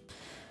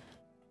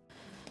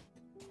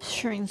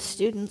ensuring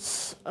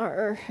students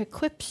are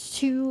equipped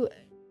to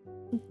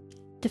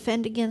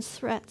defend against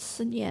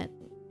threats, and yet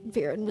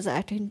Viren was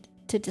acting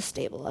to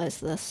destabilize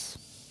this.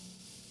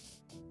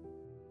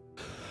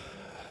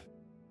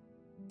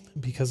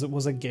 Because it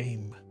was a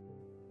game.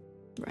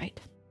 Right.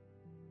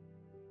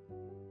 You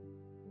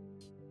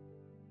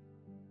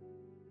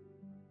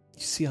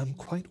see, I'm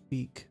quite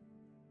weak.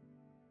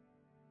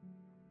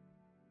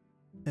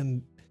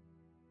 And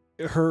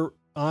her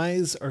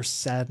eyes are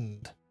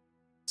saddened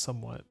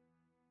somewhat.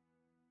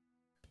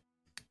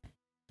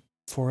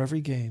 For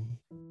every game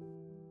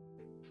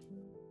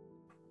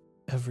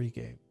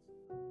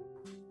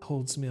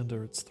holds me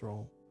under its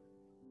thrall.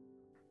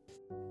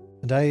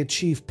 And I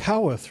achieve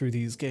power through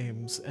these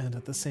games, and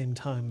at the same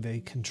time they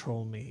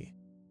control me.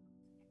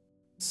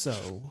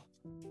 So,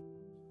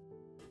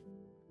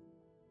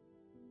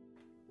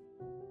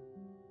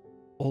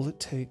 all it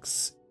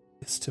takes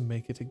is to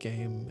make it a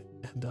game,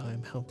 and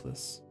I'm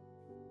helpless.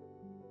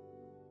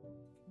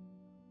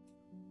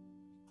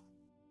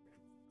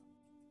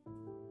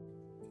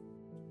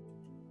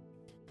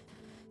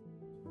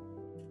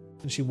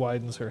 And she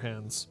widens her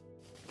hands.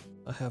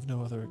 I have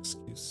no other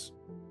excuse.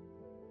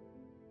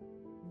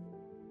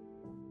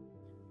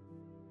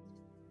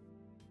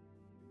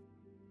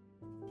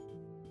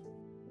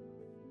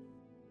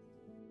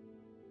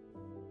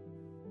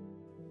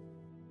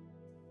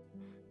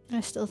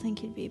 I still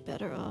think you'd be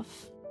better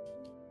off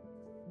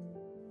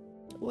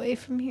away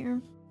from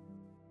here.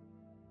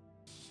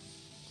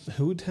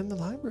 Who would tend the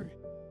library?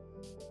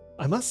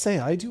 I must say,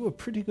 I do a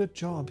pretty good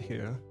job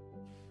here.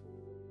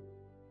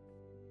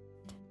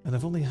 And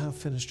I've only half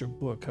finished your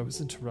book. I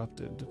was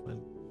interrupted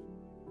when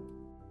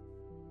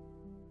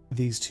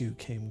these two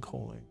came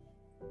calling.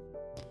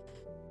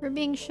 We're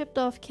being shipped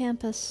off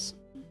campus.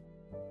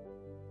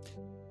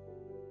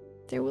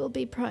 There will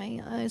be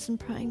prying eyes and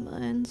prying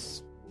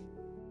minds.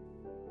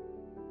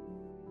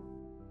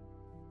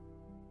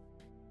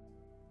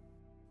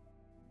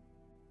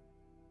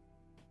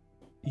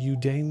 You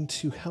deign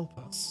to help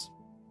us.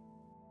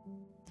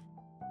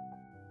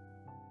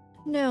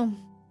 No.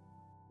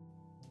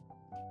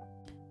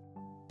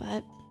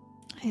 But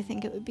I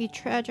think it would be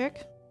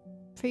tragic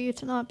for you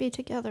to not be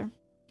together.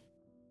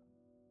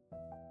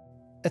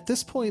 At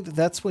this point,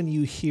 that's when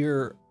you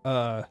hear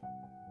the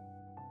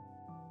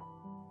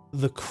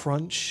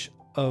crunch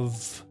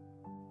of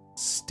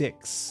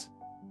sticks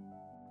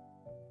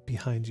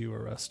behind you,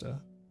 Aresta.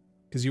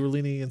 Because you were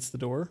leaning against the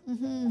door.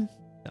 Mm-hmm.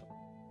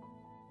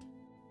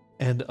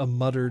 And a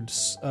muttered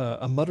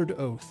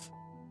oath.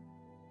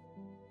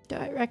 Do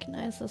I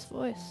recognize this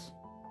voice?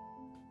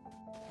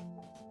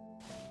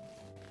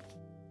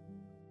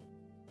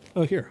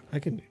 Oh, here. I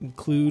can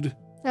include...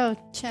 Oh,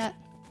 chat.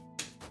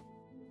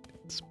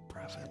 It's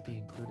Brevin. Be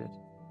included.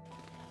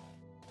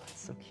 That's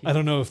so cute. I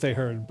don't know if they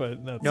heard,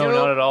 but that's... No,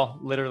 not at all.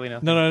 Literally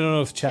nothing. No, I don't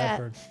know if chat Chat.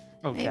 heard.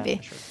 Oh, Maybe.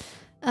 yeah, sure.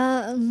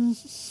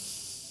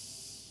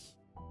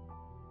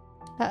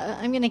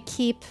 I'm gonna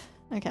keep...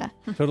 Okay.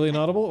 Totally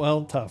inaudible?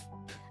 Well, tough.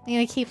 I'm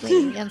gonna keep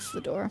leaning against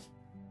the door.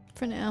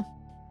 For now.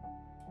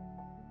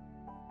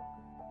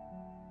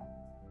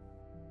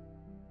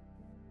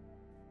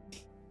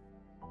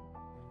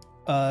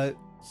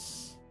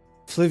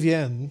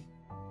 Flivienne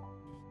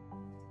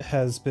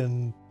has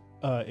been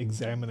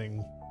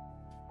examining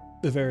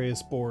the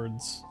various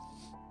boards,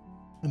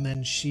 and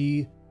then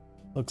she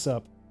looks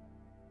up.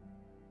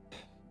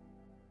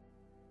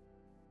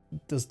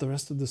 Does the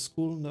rest of the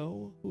school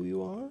know who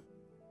you are?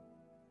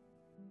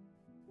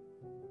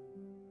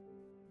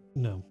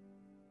 No,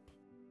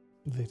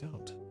 they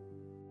don't.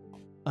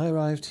 I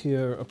arrived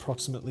here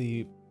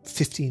approximately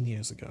 15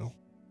 years ago.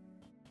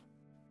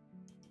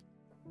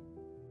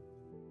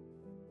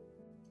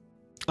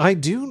 I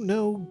do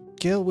know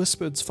Gale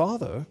Whispered's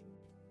father.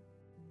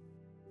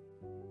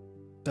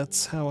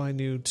 That's how I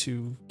knew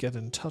to get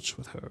in touch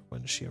with her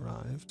when she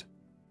arrived.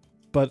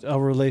 But our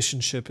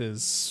relationship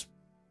is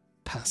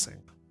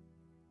passing.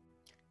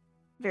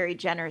 Very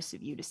generous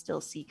of you to still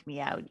seek me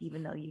out,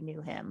 even though you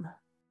knew him.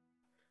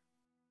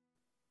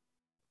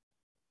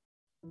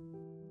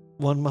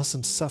 One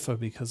mustn't suffer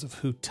because of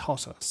who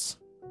taught us.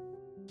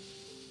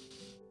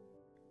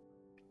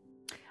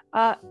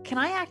 Can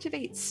I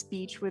activate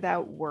speech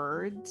without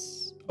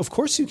words? Of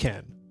course you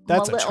can.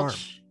 That's a charm.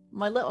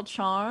 My little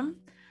charm.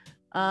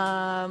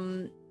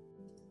 Because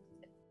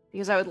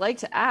I would like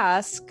to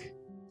ask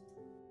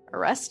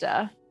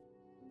Aresta,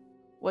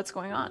 what's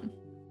going on?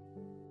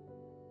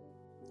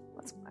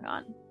 What's going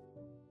on?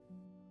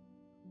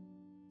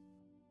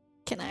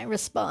 Can I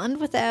respond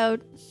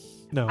without...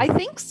 No. I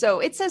think so.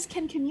 It says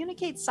can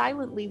communicate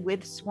silently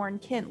with sworn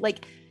kin.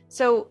 Like,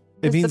 so...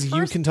 It means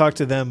you can talk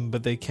to them,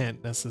 but they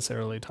can't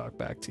necessarily talk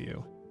back to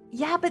you.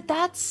 Yeah, but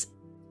that's...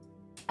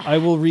 I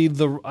will read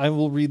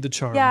the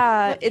charm.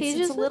 Yeah, What page it's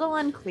is a it? little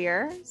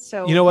unclear.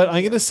 So You know what?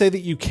 I'm going to say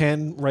that you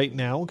can right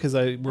now because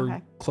we're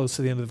Okay. close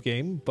to the end of the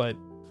game, but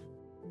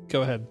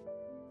go ahead.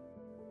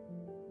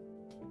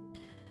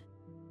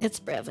 It's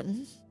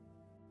Brevin.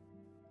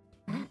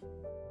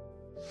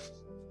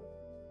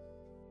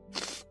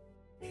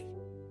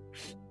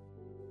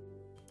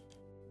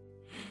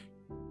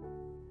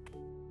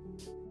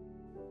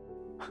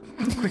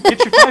 Quick, get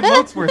your 5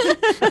 votes worth.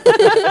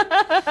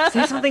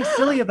 Say something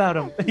silly about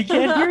him. He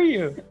can't hear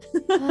you.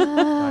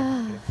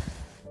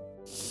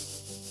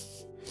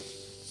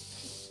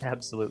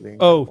 Absolutely.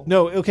 Oh,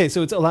 no. Okay,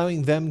 so it's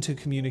allowing them to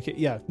communicate.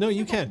 Yeah. No,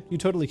 you can. You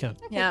totally can.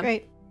 Yeah.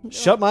 Great.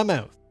 Shut my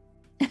mouth.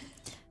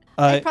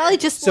 I'd probably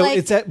just so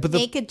it's at, but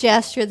make a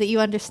gesture that you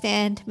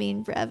understand to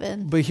mean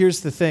Brevin. But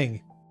here's the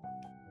thing.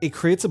 It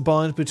creates a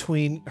bond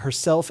between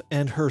herself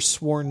and her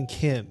sworn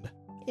kin.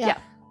 Yeah.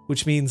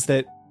 Which means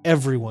that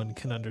everyone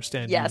can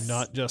understand Yes, you,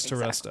 not just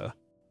exactly. Aresta.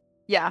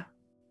 Yeah.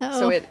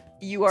 Uh-oh. So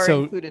you are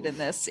So- included in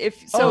this.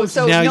 If So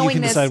so, now you knowing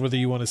can this, decide whether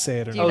you want to say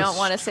it or do not. you not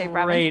want to say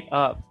Brevin? Straight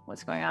up.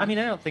 What's going on? I mean,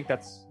 I don't think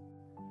that's...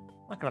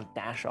 I'm not going to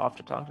dash off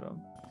to talk to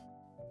him.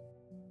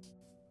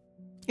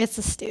 It's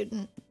a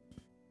student.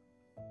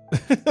 I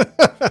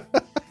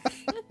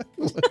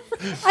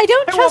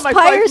don't I trust want my 5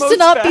 Pyres to votes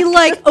not be back.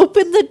 like,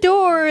 open the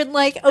door and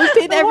like open I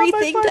want my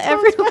everything 5 to votes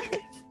everyone. back.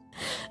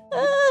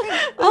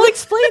 I'll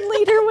explain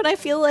later when I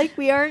feel like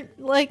we aren't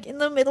like in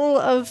the middle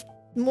of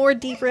more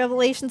deep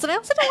revelations. And I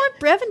also don't want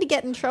Brevin to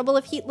get in trouble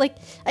if he like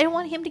I don't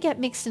want him to get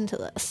mixed into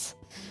this.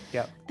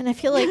 Yep. And I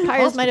feel like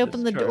Pyres might Also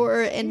open the just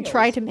door charm. and Yes.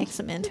 try to mix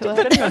him into it.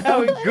 Depending on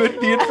how good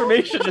the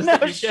information is. how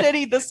that you get.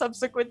 shitty the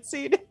subsequent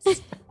scene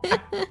is.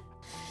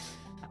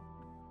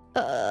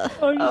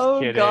 Oh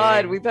kidding.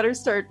 god, we better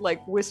start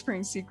like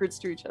whispering secrets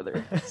to each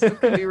other. So it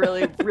could be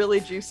really, really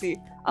juicy.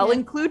 I'll Yeah.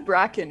 include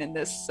Bracken in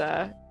this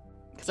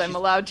because I'm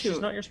allowed to She's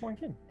not your sworn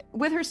kin.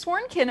 with her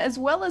sworn kin as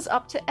well as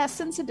up to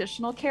Essence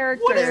additional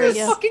characters. What There is we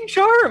this go. fucking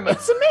charm?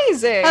 It's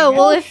amazing. Oh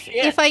well, if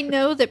shit. I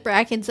know that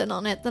Bracken's in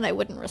on it, then I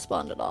wouldn't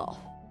respond at all.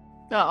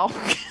 No.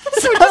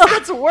 So it just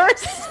gets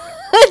worse.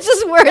 It's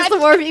just worse the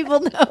more people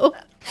know.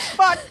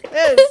 Fuck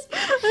this.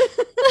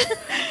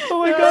 Oh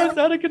my god, it's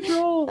out of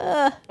control.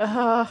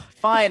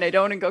 Fine, I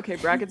don't. Okay,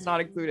 Bracken's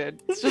not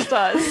included. It's just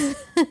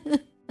us.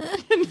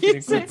 Include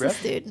It's a Brett?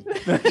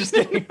 student. No, just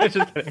kidding.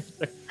 Just kidding.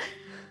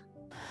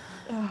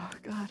 Oh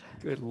god.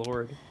 Good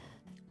lord.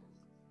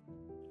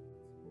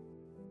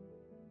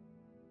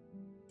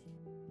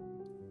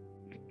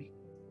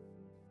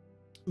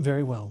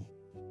 Very well.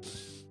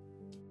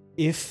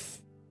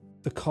 If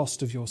the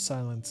cost of your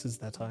silence is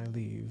that I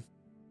leave,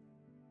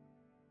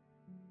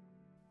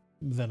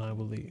 then I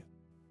will leave.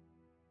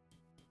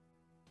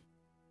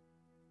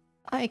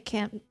 I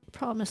can't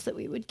promise that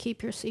we would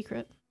keep your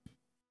secret.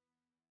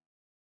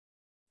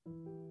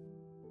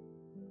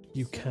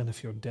 You can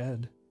if you're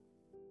dead.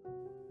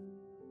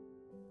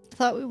 I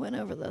thought we went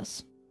over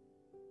this.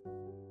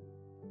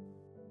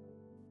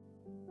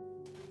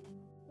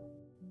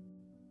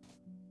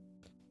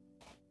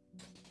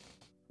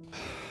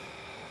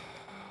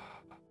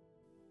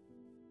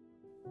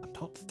 I'm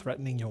not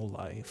threatening your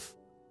life,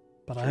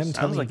 but Sure I am sounds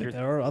telling like you you're- that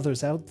there are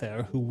others out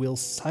there who will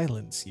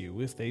silence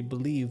you if they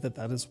believe that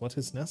that is what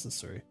is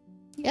necessary.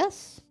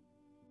 Yes.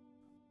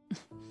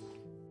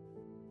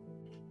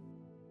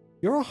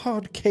 You're a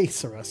hard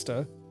case,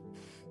 Aresta.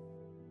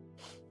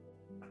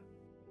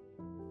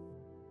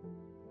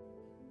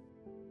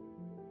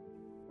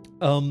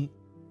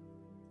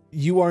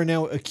 You are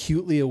now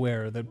acutely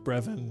aware that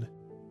Brevin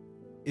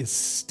is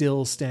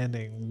still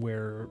standing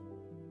where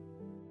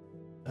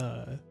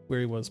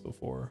he was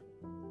before.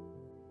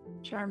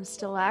 Charm's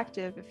still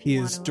active if He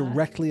you is want to.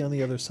 directly on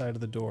the other side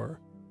of the door,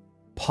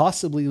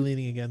 possibly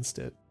leaning against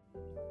it,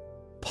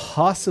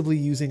 possibly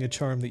using a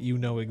charm that you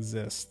know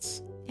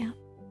exists. Yeah.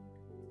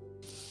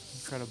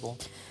 Incredible.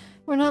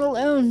 We're not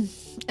alone.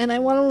 And I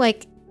want to,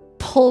 like,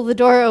 pull the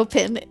door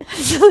open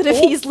so that if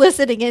he's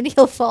listening in,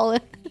 he'll fall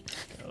in.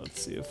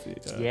 Let's see if he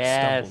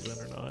Yes.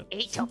 stumbles in or not.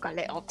 He took a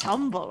little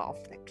tumble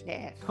off the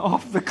cliff.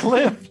 Off the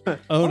cliff.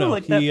 Oh, no,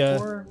 like he, that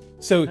poor...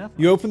 So Yeah.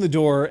 you open the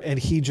door and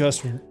he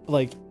just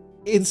like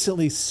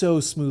instantly, so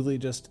smoothly,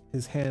 just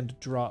his hand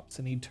drops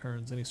and he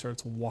turns and he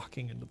starts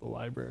walking into the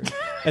library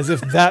as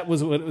if that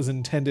was what it was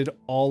intended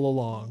all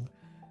along.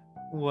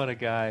 What a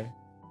guy.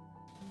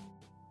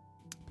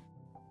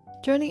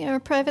 Joining our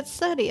private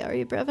study, are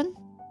you, Brevin?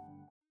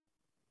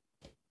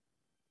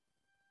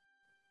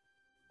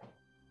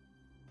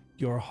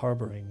 You're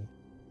harboring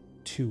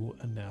two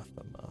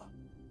anathema.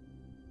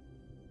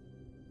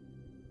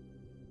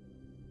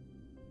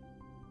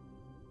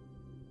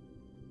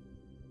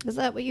 Is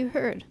that what you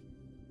heard?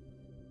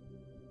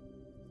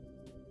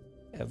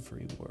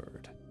 Every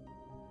word.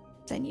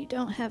 Then you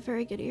don't have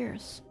very good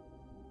ears.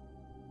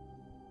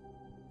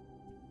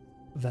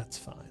 That's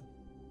fine.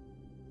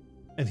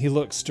 And he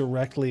looks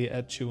directly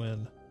at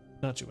Juin.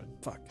 Not Juin.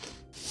 Fuck.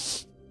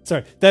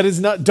 Sorry. That is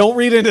not. Don't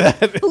read into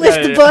that.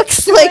 Lift the yeah.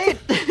 books, like,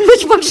 which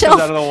Goes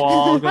bookshelf? out of the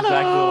wall, goes back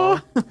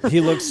to the wall.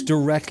 He looks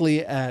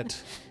directly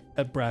at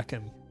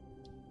Bracken.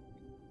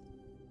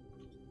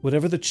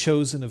 Whatever the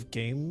chosen of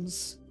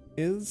games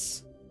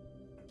is.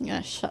 I'm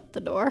gonna shut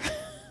the door.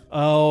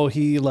 Oh,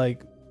 he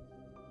like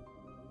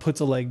puts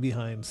a leg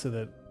behind so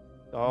that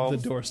Oh, the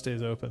door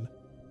stays open.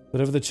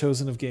 Whatever the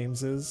chosen of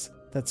games is,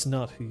 that's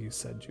not who you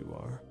said you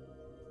are.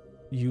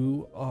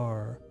 You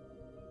are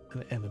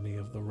an enemy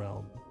of the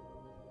realm.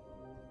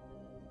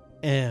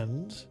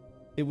 And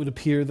it would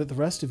appear that the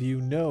rest of you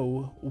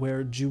know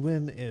where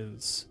Juin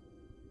is.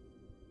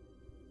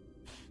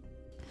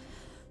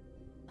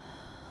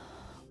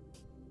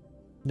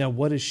 Now,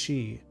 what is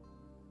she?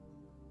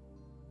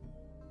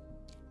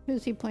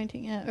 Who's he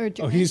pointing at? Or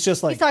Juin? Oh, he's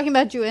just like, He's talking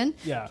about Juin?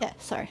 yeah. Yeah,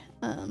 sorry.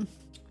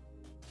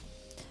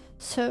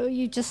 So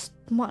you just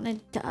want to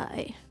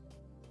die,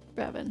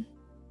 Brevin.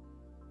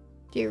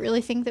 Do you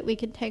really think that we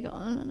could take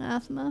on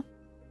Anathema?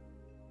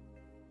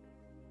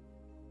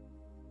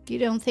 You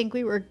don't think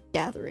we were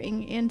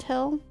gathering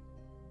intel?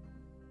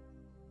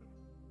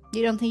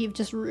 You don't think you've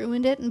just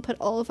ruined it and put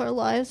all of our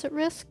lives at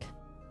risk?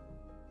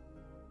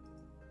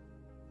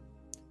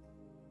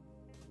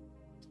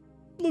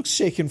 Looks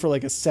shaken for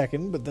like a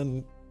second, but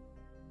then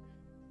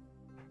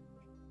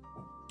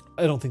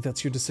I don't think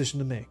that's your decision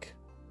to make.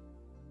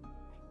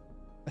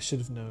 I should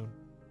have known.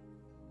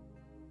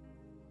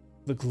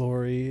 The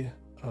glory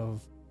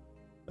of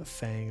the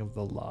Fang of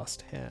the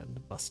Lost Hand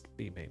must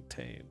be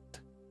maintained.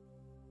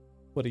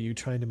 What, are you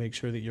trying to make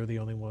sure that you're the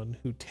only one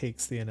who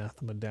takes the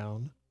anathema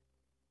down?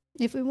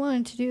 If we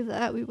wanted to do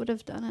that, we would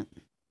have done it.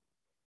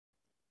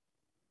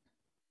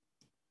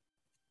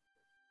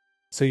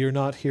 So you're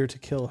not here to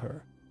kill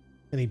her?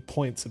 And he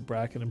points at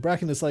Bracken, and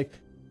Bracken is like,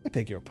 I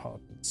beg your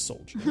pardon,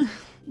 soldier.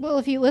 Well,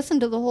 if you listen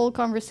to the whole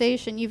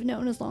conversation, you've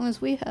known as long as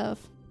we have.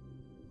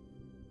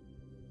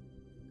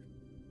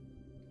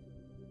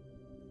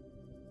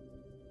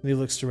 And he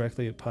looks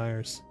directly at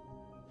Pyres.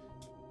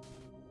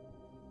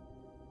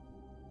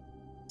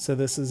 So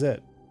this is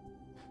it.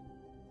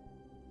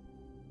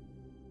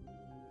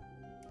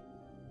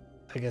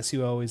 I guess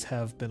you always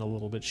have been a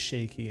little bit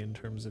shaky in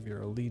terms of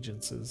your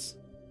allegiances.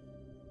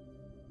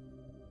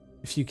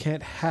 If you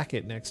can't hack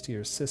it next to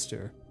your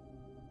sister,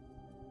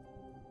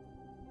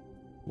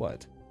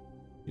 What?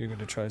 You're going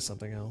to try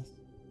something else?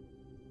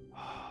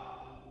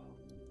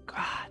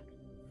 God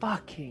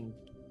fucking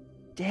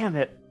damn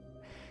it.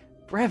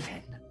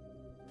 Brevin.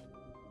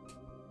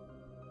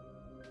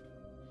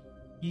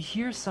 You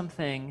hear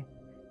something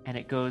and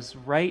it goes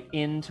right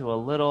into a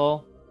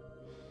little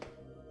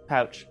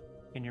pouch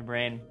in your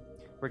brain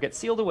where it gets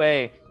sealed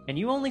away and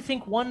you only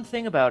think one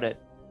thing about it.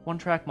 One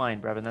track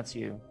mind, Brevin, that's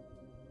you.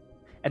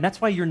 And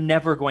that's why you're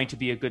never going to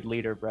be a good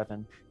leader,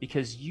 Brevin,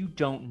 because you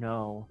don't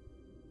know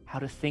how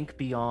to think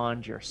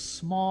beyond your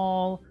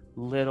small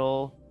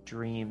little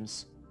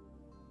dreams.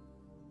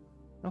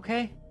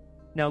 Okay?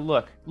 Now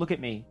look at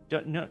me.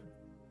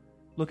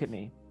 Look at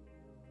me.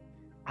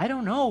 I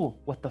don't know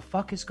what the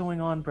fuck is going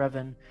on,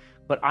 Brevin,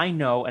 but I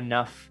know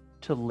enough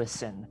to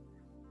listen.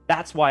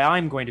 That's why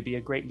I'm going to be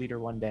a great leader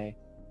one day.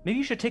 Maybe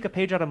you should take a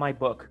page out of my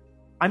book.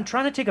 I'm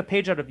trying to take a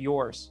page out of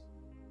yours.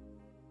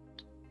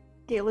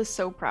 Gale is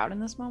so proud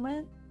in this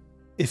moment.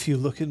 If you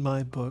look in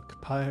my book,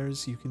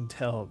 Pyres, you can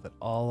tell that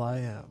all I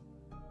am,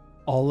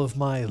 all of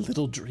my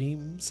little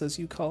dreams, as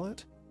you call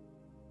it,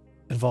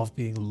 involve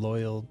being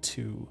loyal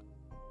to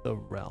the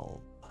realm.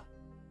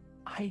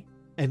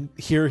 And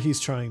here he's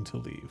trying to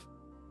leave.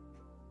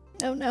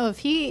 Oh no, if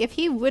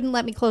he wouldn't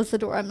let me close the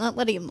door, I'm not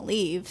letting him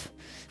leave.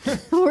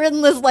 We're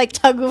in this like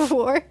tug of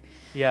war.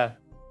 Yeah.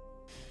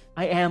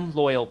 I am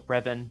loyal,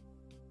 Brevin.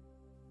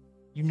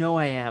 You know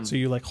I am. So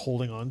you're like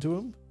holding on to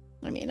him?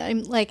 I mean,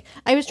 I'm like,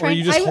 I was Or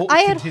you trying, just I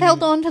had continue-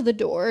 held on to the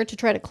door to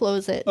try to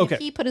close it. Okay. If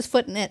he put his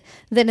foot in it,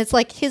 then it's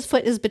like his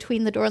foot is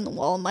between the door and the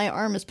wall, and my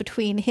arm is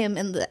between him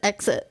and the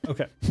exit.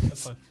 Okay,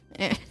 that's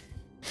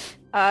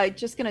fine.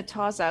 Just gonna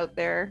toss out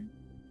there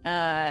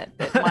that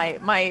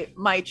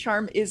my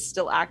charm is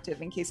still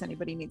active in case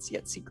anybody needs to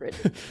get secret.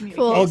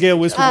 Cool. All Gale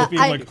whispers Uh,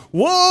 being I- like,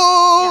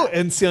 whoa!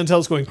 And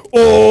Siontel's going,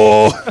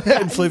 oh!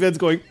 And Flavian's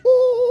going, There's a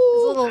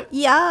oh! little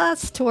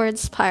yes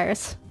towards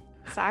Pyres.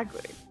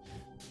 Exactly.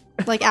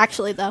 Like,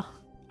 actually, though.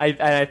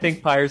 I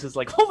think Pyres is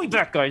like, hold me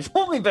back, guys,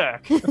 hold me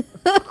back.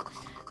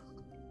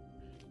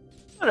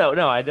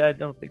 No, I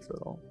don't think so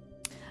at all.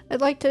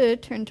 I'd like to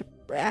turn to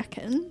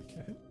Bracken.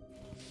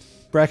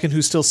 Bracken,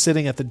 who's still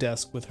sitting at the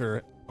desk with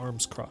her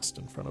arms crossed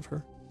in front of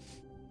her.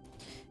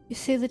 You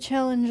see the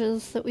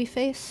challenges that we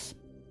face?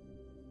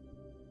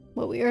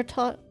 What we are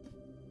taught?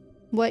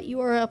 What you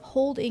are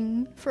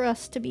upholding for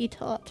us to be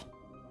taught?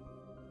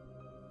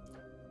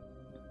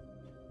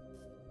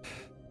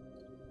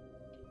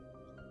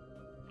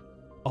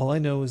 All I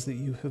know is that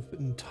you have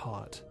been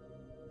taught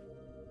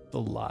the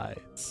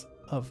lies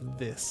of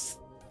this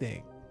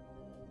thing.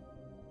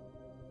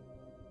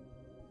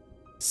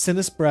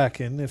 Sinus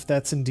Bracken, if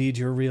that's indeed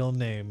your real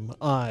name,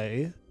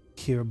 I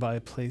hereby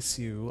place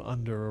you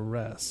under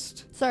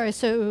arrest. Sorry,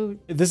 so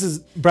This is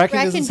Bracken Bracken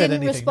hasn't said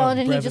didn't anything. respond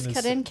No, and he Brevin just is-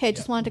 cut in. Okay,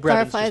 just wanted to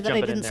Brevin's clarify just that I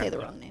jumping in didn't say there.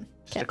 the wrong name.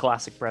 Just Okay. a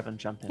classic Brevin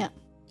jump in. Yeah.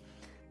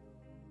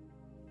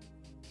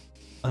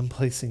 I'm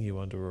placing you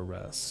under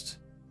arrest.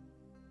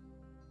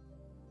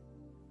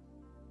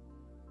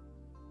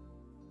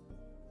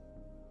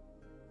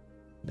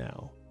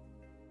 Now,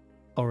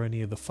 are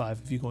any of the five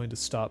of you going to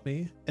stop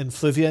me? And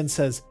Flavian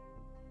says,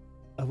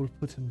 I will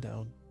put him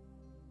down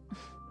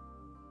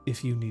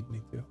if you need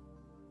me to.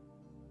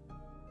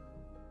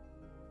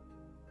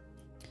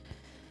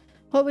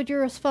 What would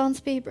your response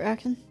be,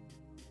 Bracken?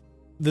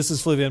 This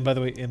is Flavian, by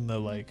the way, in the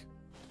like.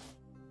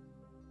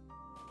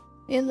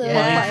 In the Mind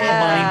net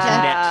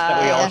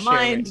that we all share.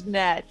 Mind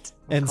net.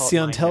 And call it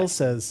mind Siontel net.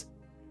 says,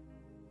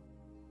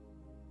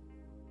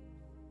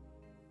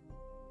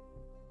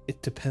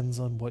 it depends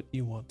on what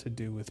you want to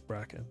do with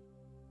Bracken.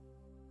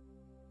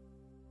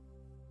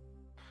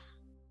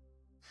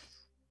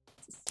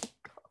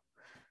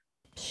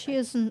 She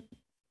isn't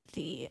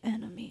the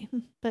enemy,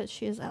 but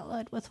she is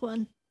allied with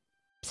one.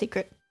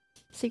 Secret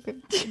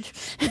message.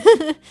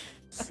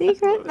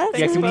 Secret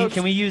message. Yeah,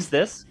 can we use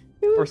this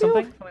or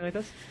something like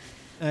this?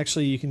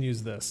 Actually, you can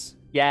use this.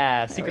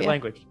 Yeah, secret we go.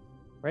 language,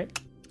 right?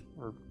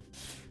 Or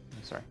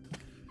I'm sorry.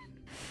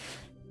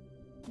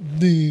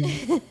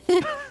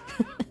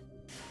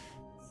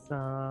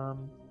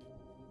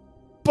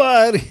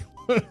 Somebody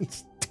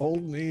once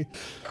told me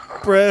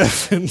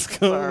Brevin's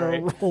Sorry.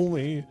 gonna roll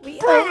me. We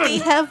only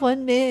have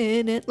 1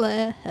 minute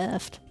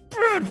left.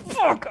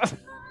 Fuck.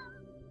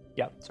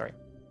 Yeah, sorry.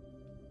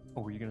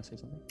 Oh, were you gonna say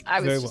something? I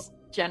was Very just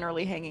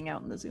generally hanging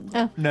out in the Zoom.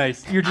 Oh.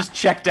 Nice. You're just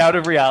checked out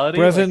of reality.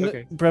 Brevin, Like,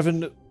 okay.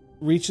 Brevin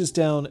reaches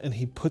down and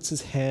he puts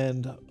his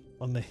hand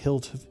on the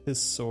hilt of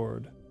his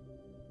sword.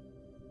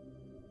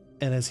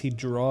 And as he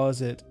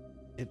draws it,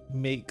 it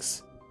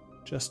makes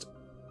just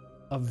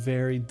a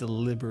very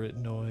deliberate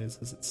noise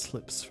as it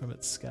slips from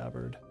its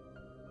scabbard.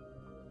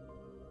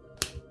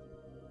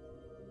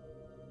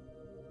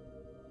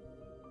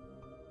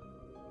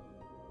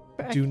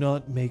 Do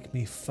not make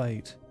me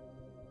fight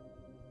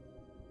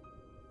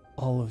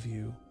all of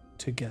you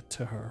to get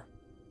to her.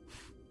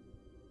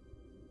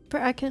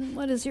 Bracken,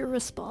 what is your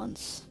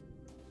response?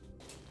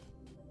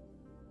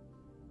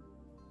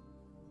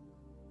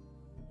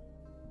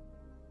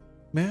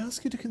 May I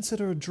ask you to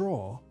consider a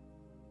draw?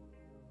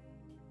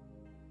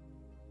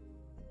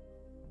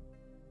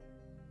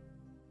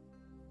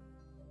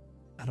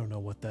 don't know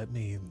what that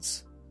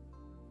means.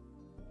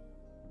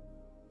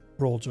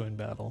 Roll join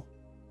battle.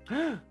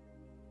 And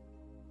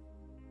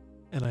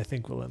I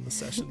think we'll end the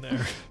session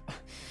there.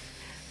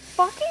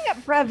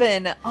 Fucking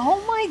Brevin.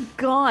 Oh my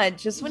god.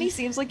 Just when he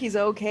seems like he's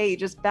okay, he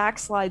just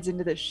backslides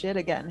into this shit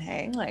again,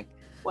 hey? Like,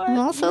 what? And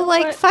also, You know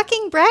like, what?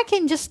 fucking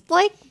Bracken, just,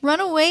 like, run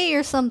away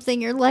or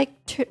something, or, like,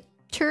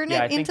 turn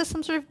Yeah, I it think- into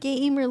some sort of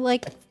game, or,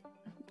 like,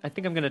 I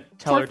think I'm gonna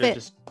tell her to Forfeit.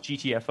 just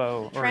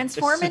GTFO. Or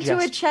Transform into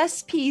a suggest-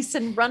 chess piece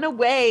and run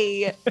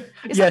away.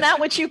 Isn't Yes. that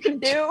what you can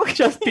do?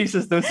 chess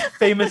pieces, those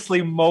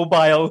famously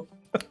mobile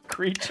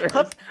creatures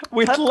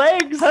with hup,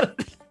 legs. hup.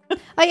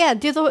 oh yeah,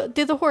 do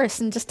the horse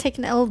and just take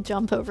an L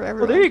jump over Well,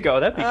 everyone. there you go.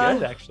 That'd be Uh,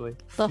 good, actually.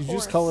 The Did you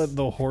just horse. call it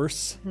the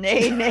horse?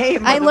 Nay,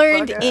 I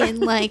learned motherfucker. in,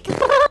 like,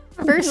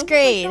 first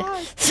grade.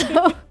 God.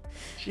 So,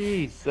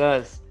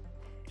 Jesus.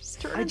 Just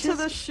turn I into just-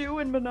 the shoe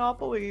in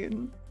Monopoly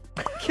and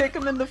kick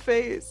him in the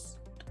face.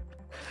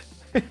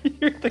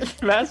 You're the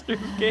master of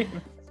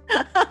games.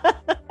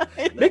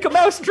 Make a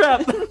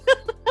mousetrap.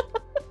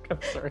 I'm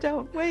sorry.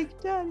 Don't wake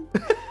daddy.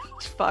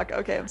 Fuck,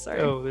 okay, I'm sorry.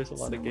 Oh, there's a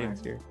lot of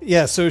games here.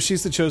 Yeah, so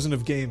she's the chosen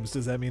of games.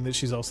 Does that mean that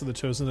she's also the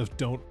chosen of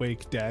Don't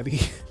Wake Daddy?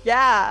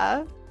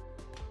 Yeah.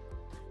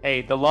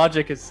 Hey, the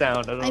logic is sound.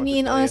 I, don't know I what to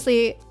mean, tell you.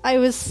 honestly, I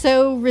was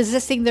so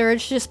resisting the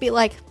urge to just be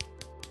like,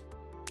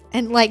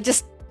 and, like,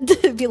 just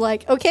be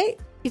like, okay,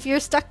 if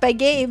you're stuck by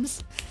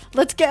games,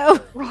 let's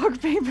go.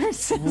 Rock, paper,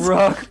 scissors.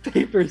 Rock,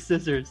 paper,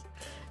 scissors.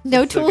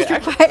 No That's so tools good.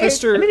 Actually, required.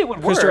 Krister, I mean, it would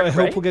Krister, work, I hope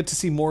right? we'll get to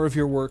see more of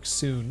your work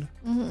soon.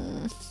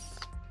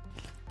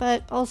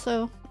 But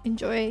also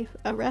enjoy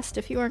a rest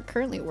if you aren't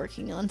currently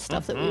working on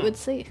stuff that we would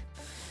see.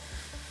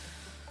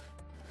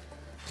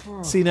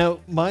 See, now,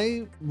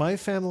 my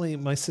family,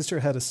 my sister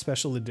had a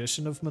special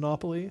edition of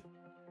Monopoly,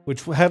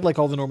 which had, like,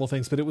 all the normal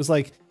things, but it was,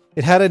 like,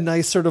 it had a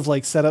nice sort of,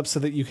 like, setup so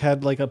that you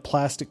had, like, a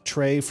plastic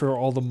tray for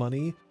all the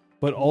money,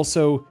 but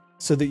also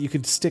so that you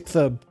could stick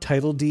the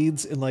title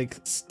deeds in, like,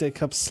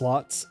 stick up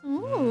slots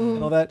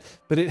and all that.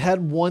 But it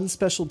had one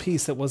special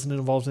piece that wasn't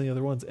involved in the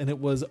other ones, and it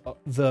was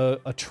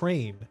a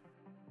train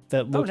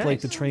that looked like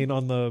the nice. train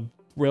on the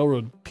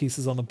railroad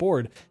pieces on the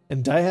board.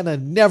 And Diana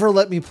never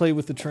let me play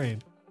with the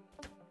train.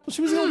 Well,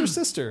 she was the older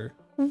sister.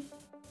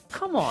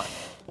 Come on.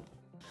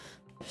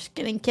 Just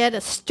gonna get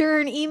a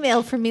stern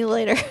email from me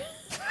later.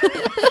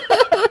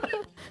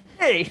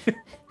 Hey,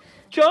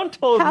 John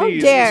told How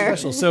me. dare.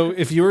 Special. So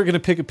if you were going to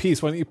pick a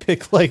piece, why don't you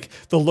pick, like,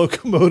 the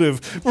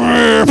locomotive?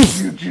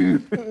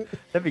 That'd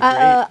be great.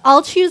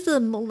 I'll choose the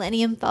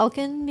Millennium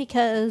Falcon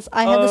because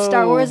I have the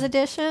Star Oh. Wars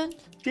edition.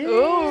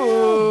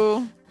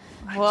 Ooh.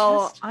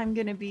 Well, just- I'm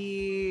gonna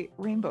be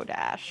Rainbow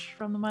Dash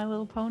from the My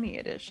Little Pony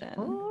edition.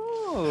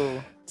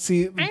 Oh.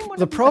 See, wanna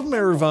the be problem,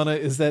 Aravana,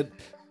 is that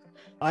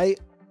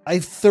I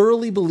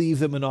thoroughly believe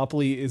that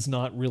Monopoly is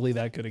not really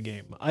that good a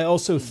game. I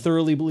also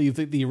thoroughly believe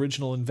that the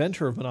original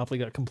inventor of Monopoly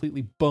got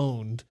completely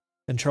boned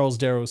and Charles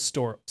Darrow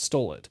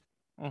stole it.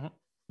 Mhm.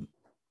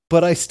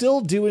 But I still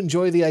do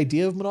enjoy the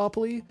idea of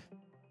Monopoly,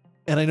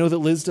 and I know that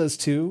Liz does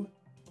too,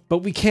 but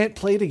we can't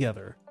play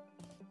together.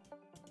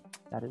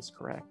 That is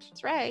correct.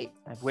 That's right.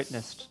 I've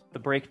witnessed the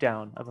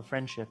breakdown of a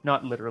friendship.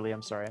 Not literally.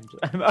 I'm sorry.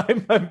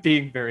 I'm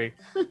being very,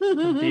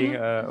 I'm being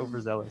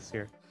overzealous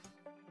here.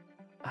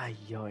 Ay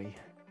yoy.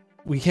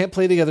 We can't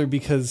play together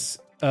because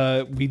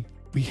we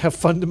have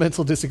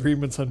fundamental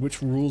disagreements on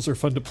which rules are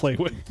fun to play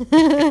with.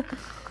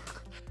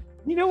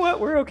 You know what?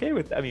 We're okay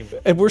with that. I mean,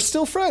 And we're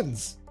still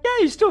friends. yeah,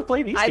 you still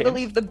play these I games.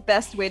 believe the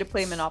best way to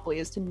play Monopoly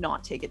is to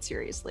not take it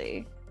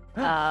seriously.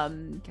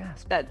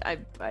 Gasp. That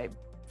I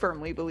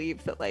firmly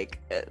believe that, like,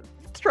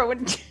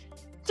 throwing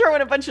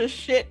a bunch of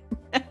shit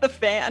at the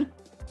fan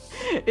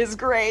is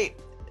great.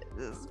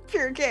 It's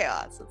pure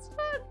chaos. It's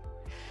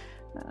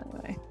fun.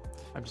 Anyway.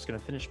 I'm just gonna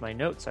finish my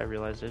notes. I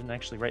realized I didn't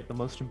actually write the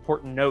most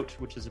important note,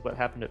 which is what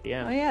happened at the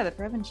end. Oh yeah, the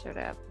Brevin showed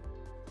up.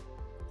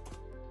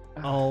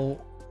 All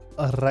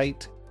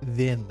right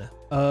then.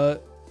 Well,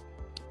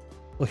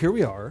 here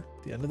we are,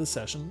 the end of the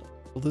session.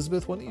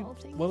 Elizabeth, why don't you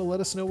want to let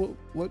us know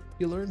what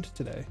you learned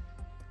today?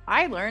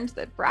 I learned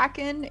that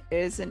Bracken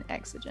is an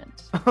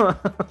exigent.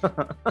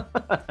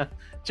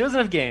 Chosen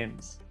of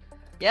games.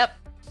 Yep.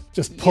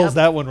 Just pulls Yep.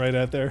 that one right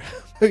out there.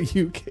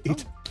 You,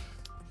 Kate.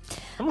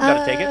 Someone's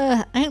gotta take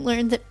it. I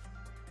learned that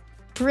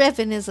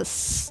Brevin is a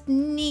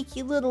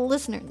sneaky little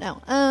listener.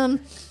 No,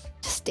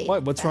 just state Why?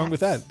 What's wrong with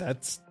facts.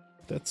 that?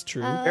 That's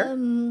true.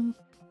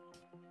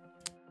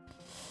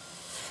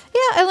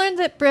 Yeah, I learned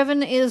that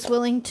Brevin is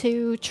willing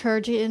to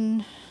charge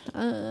in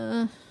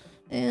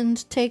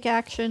and take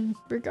action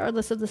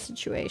regardless of the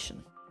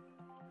situation.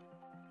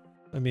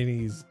 I mean,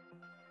 he's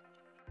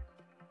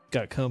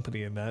got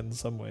company in that in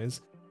some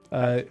ways.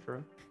 That's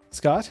true.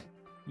 Scott?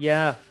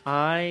 Yeah,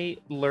 I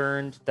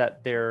learned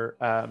that there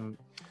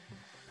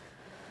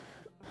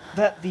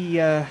that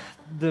the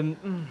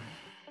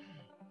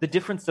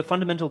difference, the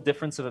fundamental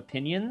difference of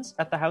opinions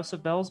at the House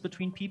of Bells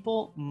between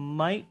people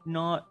might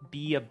not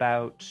be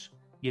about,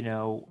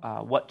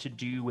 what to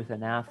do with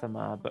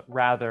anathema, but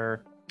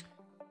rather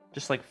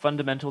just like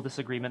fundamental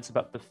disagreements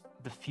about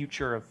the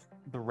future of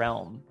the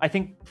realm. I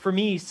think for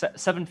me,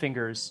 Seven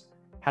Fingers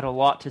had a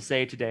lot to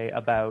say today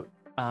about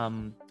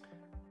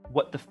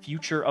what the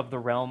future of the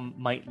realm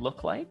might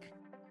look like.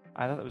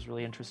 I thought that was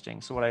really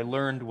interesting. So what I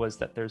learned was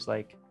that there's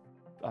like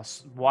a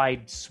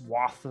wide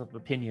swath of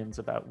opinions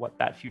about what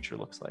that future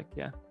looks like.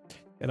 Yeah.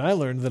 And I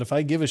learned that if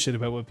I give a shit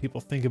about what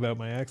people think about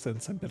my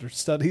accents, I better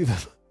study them.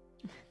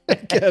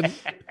 Again.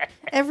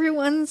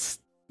 Everyone's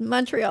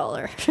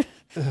Montrealer.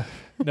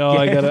 No,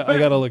 I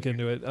gotta look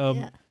into it.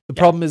 Yeah. The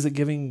problem is that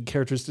giving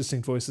characters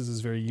distinct voices is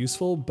very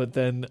useful, but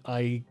then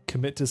I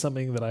commit to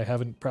something that I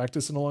haven't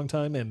practiced in a long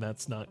time, and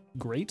that's not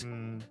great.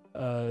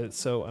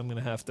 So I'm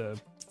gonna have to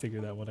figure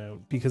that one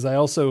out, because I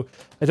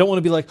don't want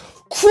to be like,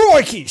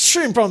 crikey,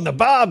 shrimp on the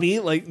barbie.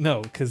 Like,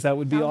 no, because that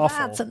would be awful.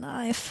 That's a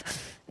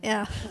knife.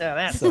 Yeah. No,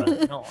 that's So-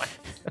 no.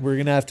 We're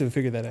gonna have to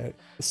figure that out.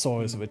 The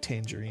size of a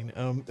tangerine.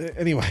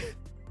 Anyway,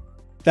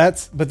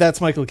 that's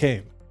Michael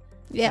Caine.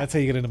 Yeah. That's how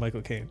you get into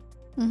Michael Caine.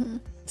 Mm-hmm.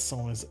 The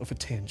size of a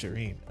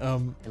tangerine. I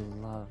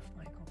love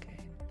Michael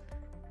Caine.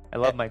 I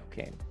love Michael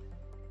Caine.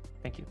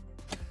 Thank you.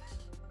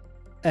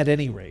 At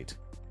any rate,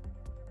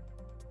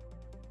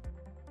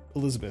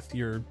 Elizabeth,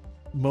 your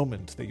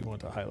moment that you want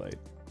to highlight.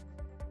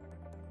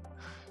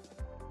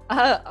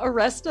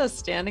 Aresta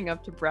standing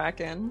up to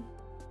Bracken.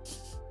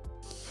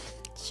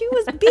 She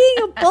was being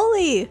a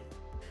bully.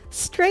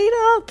 Straight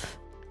up.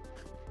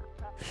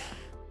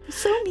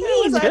 So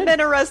mean. And then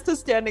Aresta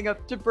standing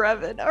up to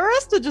Brevin.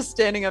 Aresta just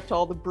standing up to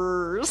all the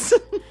brewers.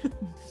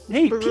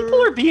 Hey,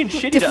 people are being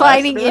shitty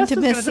Defining to us. The rest is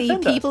gonna intimacy,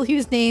 defend us. people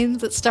whose names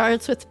that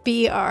starts with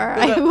BR,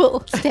 I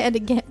will stand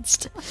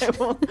against.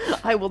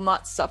 I will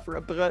not suffer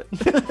a brut.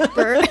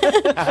 Burr.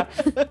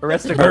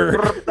 Arresta Brr.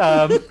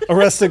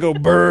 Arresta go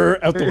burr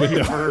out the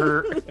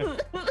window.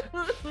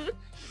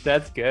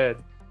 That's good.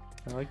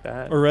 I like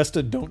that.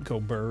 Arresta don't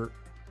go burr.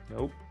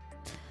 Nope.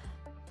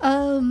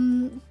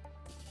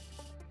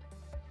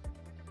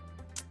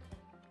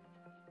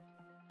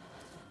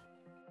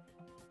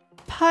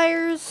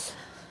 Pyres,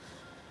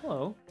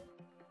 Hello.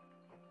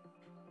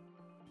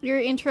 your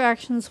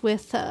interactions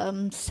with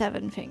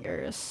Seven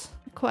Fingers,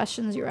 the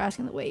questions you were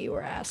asking, the way you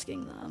were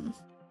asking them.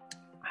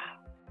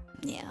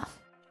 Yeah.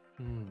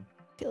 Hmm.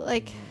 I feel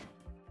like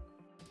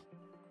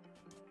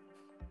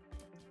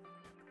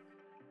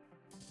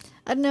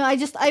I don't know,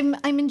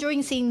 I'm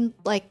enjoying seeing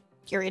like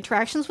your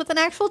interactions with an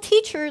actual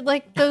teacher,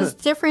 like those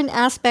different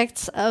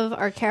aspects of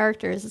our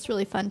characters. It's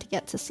really fun to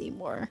get to see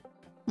more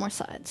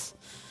sides.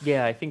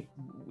 Yeah, I think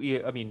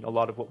a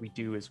lot of what we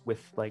do is with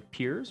like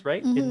peers,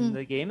 right, in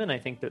the game, and I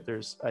think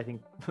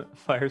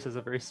Fires has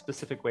a very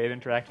specific way of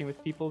interacting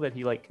with people that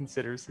he like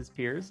considers his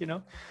peers. You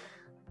know,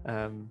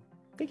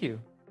 thank you,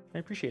 I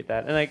appreciate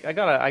that, and I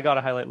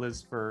gotta highlight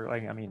Liz for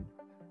like, I'm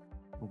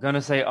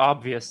gonna say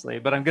obviously,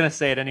 but I'm gonna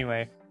say it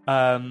anyway.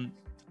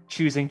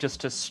 Choosing just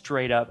to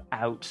straight up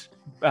out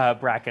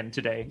Bracken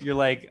today. You're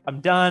like, I'm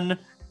done.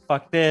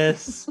 Fuck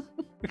this.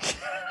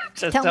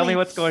 Just tell me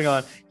what's going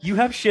on. You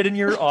have shit in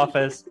your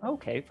office.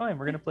 Okay, fine.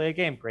 We're going to play a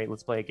game. Great.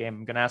 Let's play a game.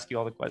 I'm going to ask you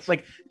all the questions.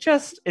 Like,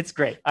 it's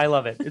great. I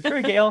love it. It's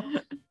very Gale.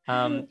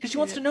 Because she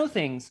wants to know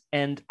things.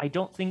 And I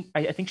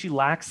think she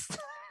lacks.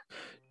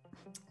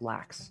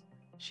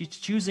 She's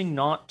choosing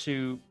not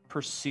to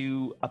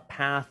pursue a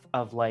path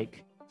of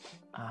like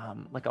a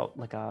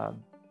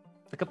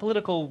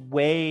political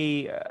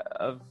way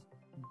of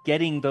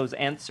getting those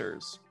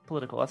answers.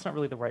 Political, that's not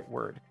really the right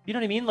word. You know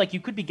what I mean? Like, you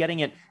could be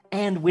getting it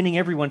and winning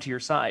everyone to your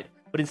side,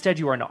 but instead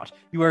you are not.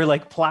 You are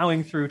like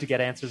plowing through to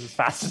get answers as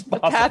fast as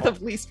possible. The path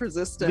of least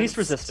resistance. Least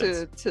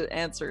resistance. To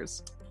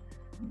answers.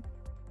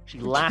 She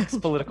lacks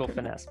political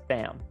finesse.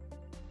 Bam.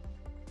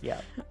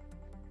 Yeah.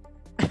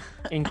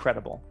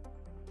 Incredible.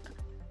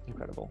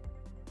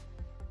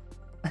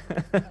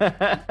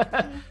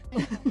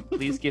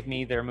 Please give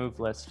me their move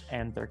list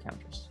and their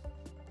counters.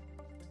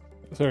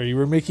 Sorry, you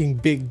were making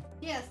big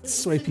Yes,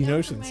 swipey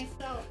notions.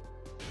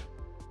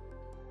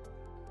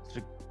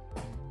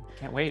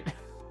 Can't wait.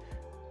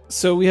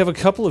 So we have a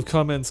couple of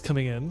comments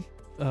coming in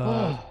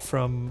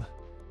from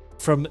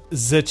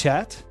the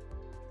chat.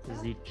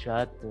 The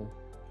chat.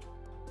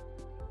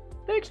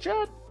 Thanks,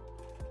 chat.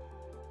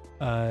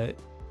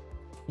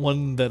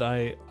 One that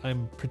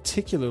I'm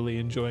particularly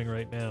enjoying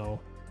right now.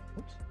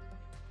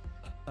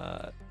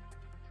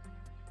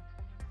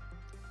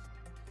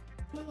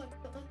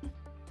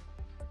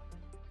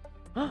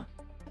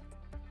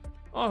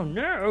 Oh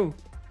no.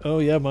 Oh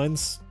yeah,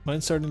 mine's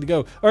starting to go.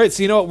 All right,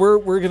 so you know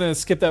what? We're gonna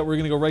skip that. We're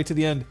gonna go right to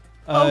the end.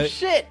 Oh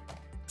shit!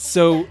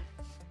 So,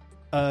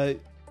 hey,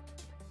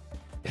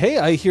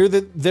 I hear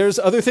that there's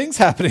other things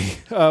happening.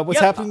 What's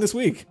happening this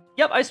week?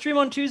 Yep, I stream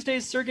on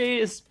Tuesdays. Sergey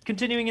is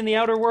continuing in the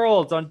Outer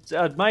Worlds on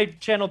my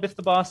channel, Biff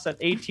the Boss, at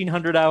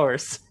 1800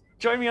 hours.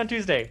 Join me on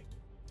Tuesday.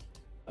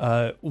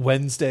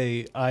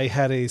 Wednesday, I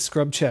had a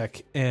scrub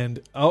check,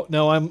 and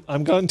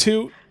I'm gone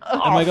too.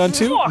 Am I gone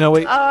too? No,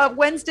 wait.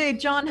 Wednesday,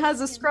 John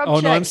has a scrub Oh,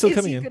 check. no, I'm still Is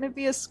coming he in. going to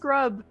be a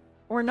scrub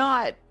or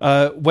not?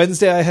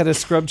 Wednesday, I had a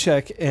scrub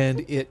check,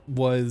 and it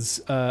was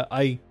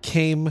I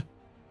came.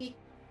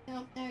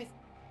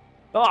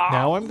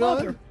 Now I'm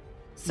gone.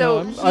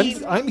 So No,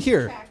 I'm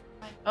here.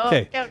 Oh,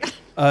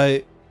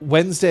 Okay.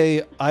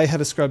 Wednesday, I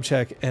had a scrub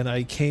check, and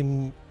I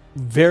came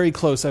very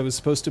close. I was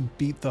supposed to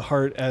beat the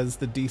heart as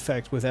the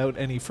defect without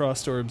any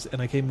frost orbs,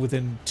 and I came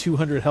within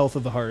 200 health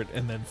of the heart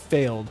and then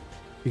failed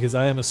because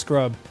I am a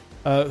scrub.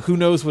 Who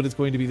knows what it's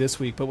going to be this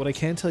week, but what I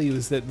can tell you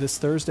is that this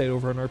Thursday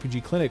over on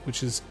RPG Clinic,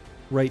 which is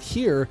right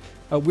here,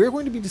 we're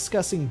going to be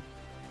discussing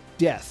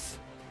death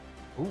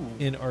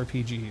in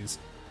RPGs.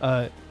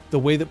 The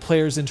way that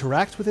players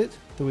interact with it,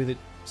 the way that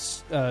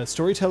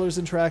storytellers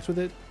interact with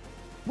it,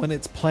 when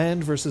it's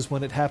planned versus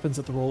when it happens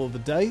at the roll of the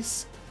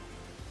dice,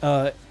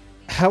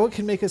 how it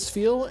can make us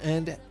feel,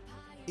 and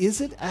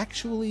is it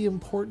actually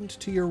important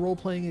to your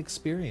role-playing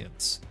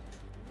experience?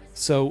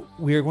 So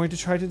we are going to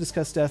try to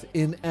discuss death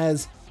in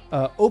as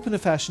open a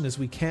fashion as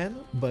we can,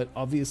 but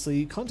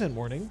obviously content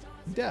warning,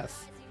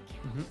 death.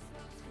 Mm-hmm.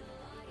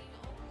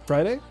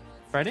 Friday?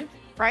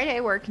 Friday,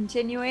 we're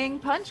continuing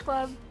Punch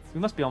Club. We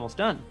must be almost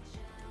done.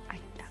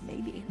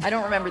 Maybe. I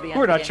don't remember the end.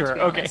 We're of the not game, sure. to be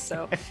Okay. honest,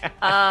 so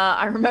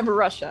I remember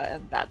Russia,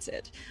 and that's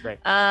it. Right.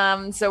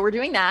 So we're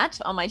doing that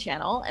on my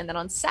channel, and then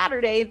on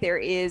Saturday there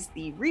is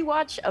the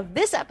rewatch of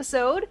this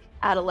episode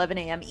at 11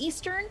 a.m.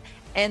 Eastern,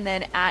 and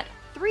then at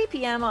 3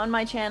 p.m. on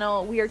my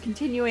channel we are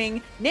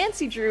continuing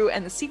Nancy Drew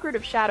and the Secret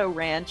of Shadow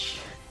Ranch.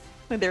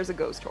 There's a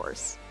ghost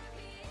horse,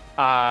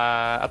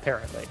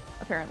 Apparently,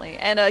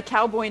 and a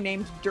cowboy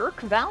named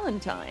Dirk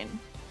Valentine.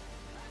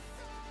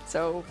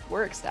 So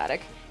we're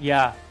ecstatic.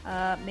 Yeah.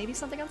 Maybe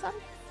something on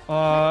Saturday?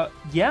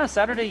 Yeah,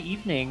 Saturday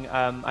evening,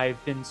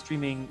 I've been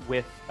streaming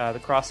with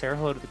the Crosshair.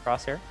 Hello to the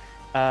Crosshair.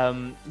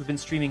 We've been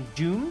streaming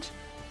Doomed,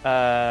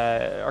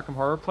 Arkham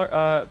Horror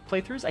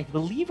playthroughs. I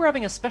believe we're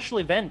having a special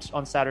event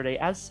on Saturday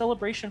as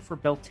celebration for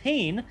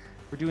Beltane.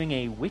 We're doing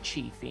a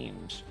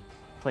witchy-themed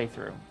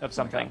playthrough of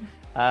something.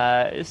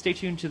 Stay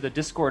tuned to the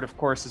Discord, of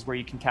course, is where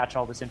you can catch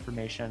all this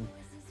information.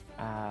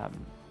 If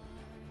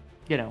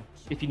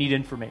you need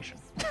information.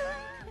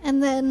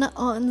 And then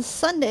on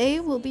Sunday,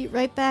 we'll be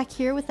right back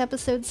here with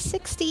episode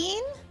 16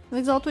 of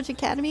Exalt Witch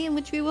Academy, in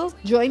which we will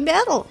join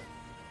battle.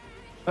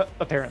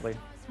 Apparently.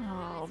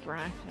 Oh,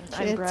 Bracken. It's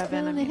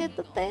gonna hit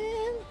the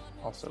fan.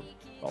 Also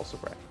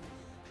Brad.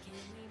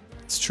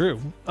 It's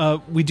true.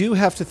 We do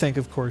have to thank,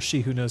 of course,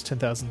 She Who Knows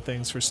 10,000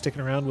 Things for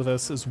sticking around with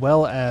us, as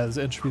well as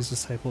Entropy's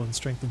Disciple and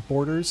Strength of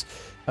Borders.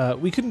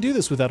 We couldn't do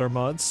this without our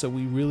mods, so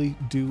we really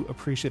do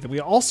appreciate that. We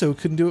also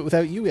couldn't do it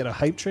without you. We had a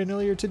hype train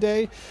earlier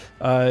today.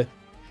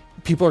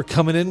 People are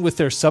coming in with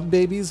their sub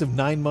babies of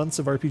 9 months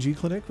of RPG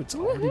Clinic. It's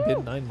already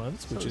been 9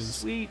 months, which is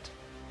sweet.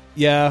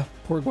 Yeah,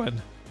 poor Gwen.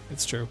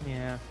 It's true.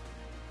 Yeah.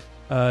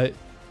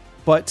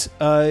 But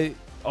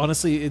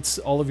honestly, it's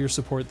all of your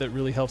support that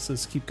really helps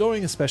us keep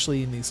going,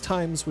 especially in these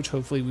times, which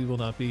hopefully we will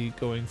not be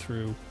going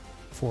through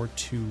for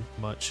too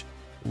much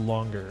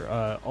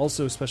longer.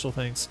 Also, special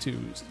thanks to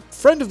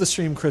friend of the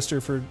stream, Krister,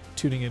 for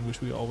tuning in,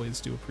 which we always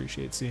do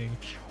appreciate seeing,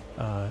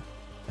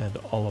 and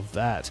all of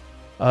that.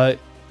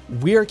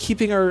 We are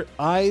keeping our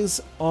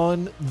eyes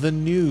on the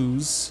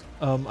news.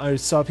 I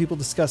saw people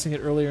discussing it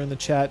earlier in the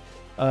chat.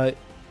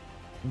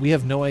 We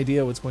have no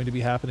idea what's going to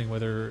be happening,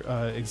 whether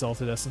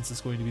Exalted Essence is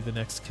going to be the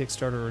next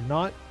Kickstarter or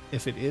not.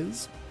 If it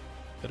is,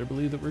 better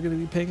believe that we're going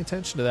to be paying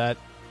attention to that.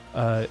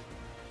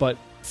 But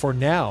for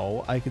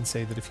now, I can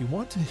say that if you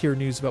want to hear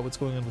news about what's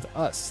going on with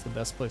us, the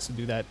best place to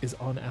do that is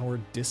on our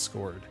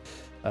Discord,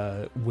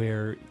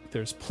 where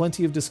there's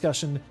plenty of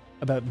discussion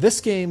about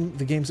this game,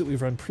 the games that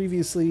we've run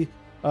previously,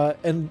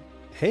 and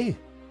hey,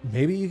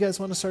 maybe you guys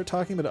want to start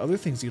talking about other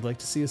things you'd like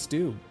to see us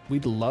do.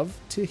 We'd love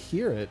to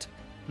hear it.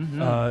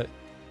 Mm-hmm.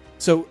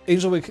 So,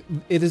 Angelwick,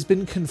 it has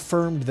been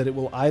confirmed that it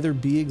will either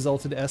be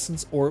Exalted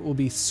Essence or it will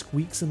be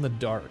Squeaks in the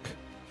Dark,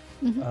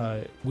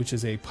 which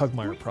is a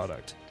Pugmire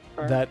product.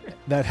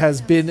 That has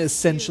been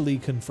essentially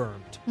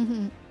confirmed.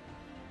 Mm-hmm.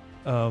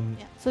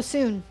 Yeah. So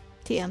soon,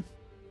 TM.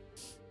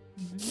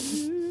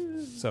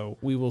 So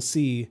we will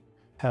see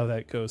how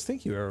that goes.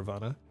 Thank you,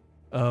 Aravana.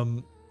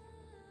 I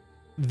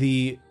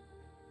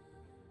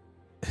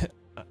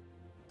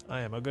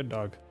am a good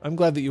dog. I'm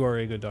glad that you are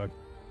a good dog.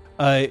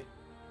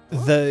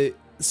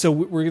 So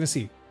we're gonna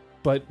see,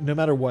 but no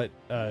matter what,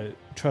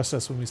 trust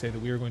us when we say that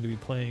we are going to be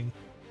playing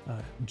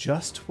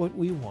just what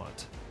we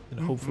want, and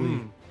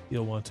hopefully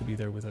you'll want to be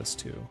there with us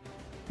too,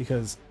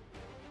 because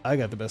I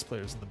got the best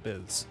players in the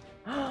biz.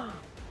 Oh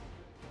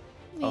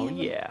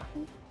yeah.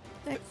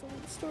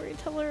 Excellent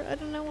storyteller. I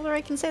don't know whether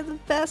I can say the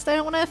best. I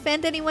don't want to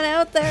offend anyone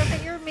out there,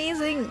 but you're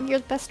amazing. You're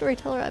the best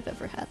storyteller I've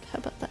ever had. How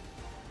about that?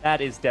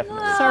 That is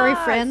definitely. Sorry,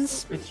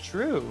 friends. It's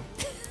true.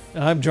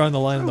 I'm drawing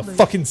the line in the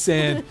fucking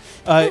sand.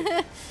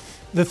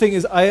 The thing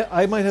is,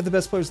 I might have the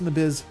best players in the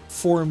biz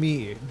for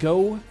me.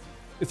 Go,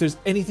 if there's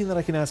anything that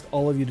I can ask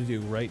all of you to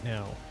do right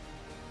now,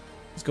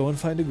 is go and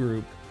find a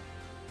group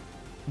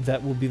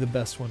that will be the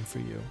best one for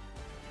you.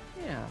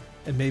 Yeah.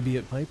 And maybe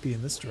it might be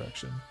in this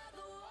direction.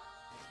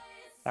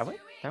 That way?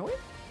 That way?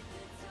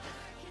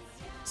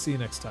 See you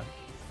next time.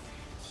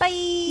 Bye.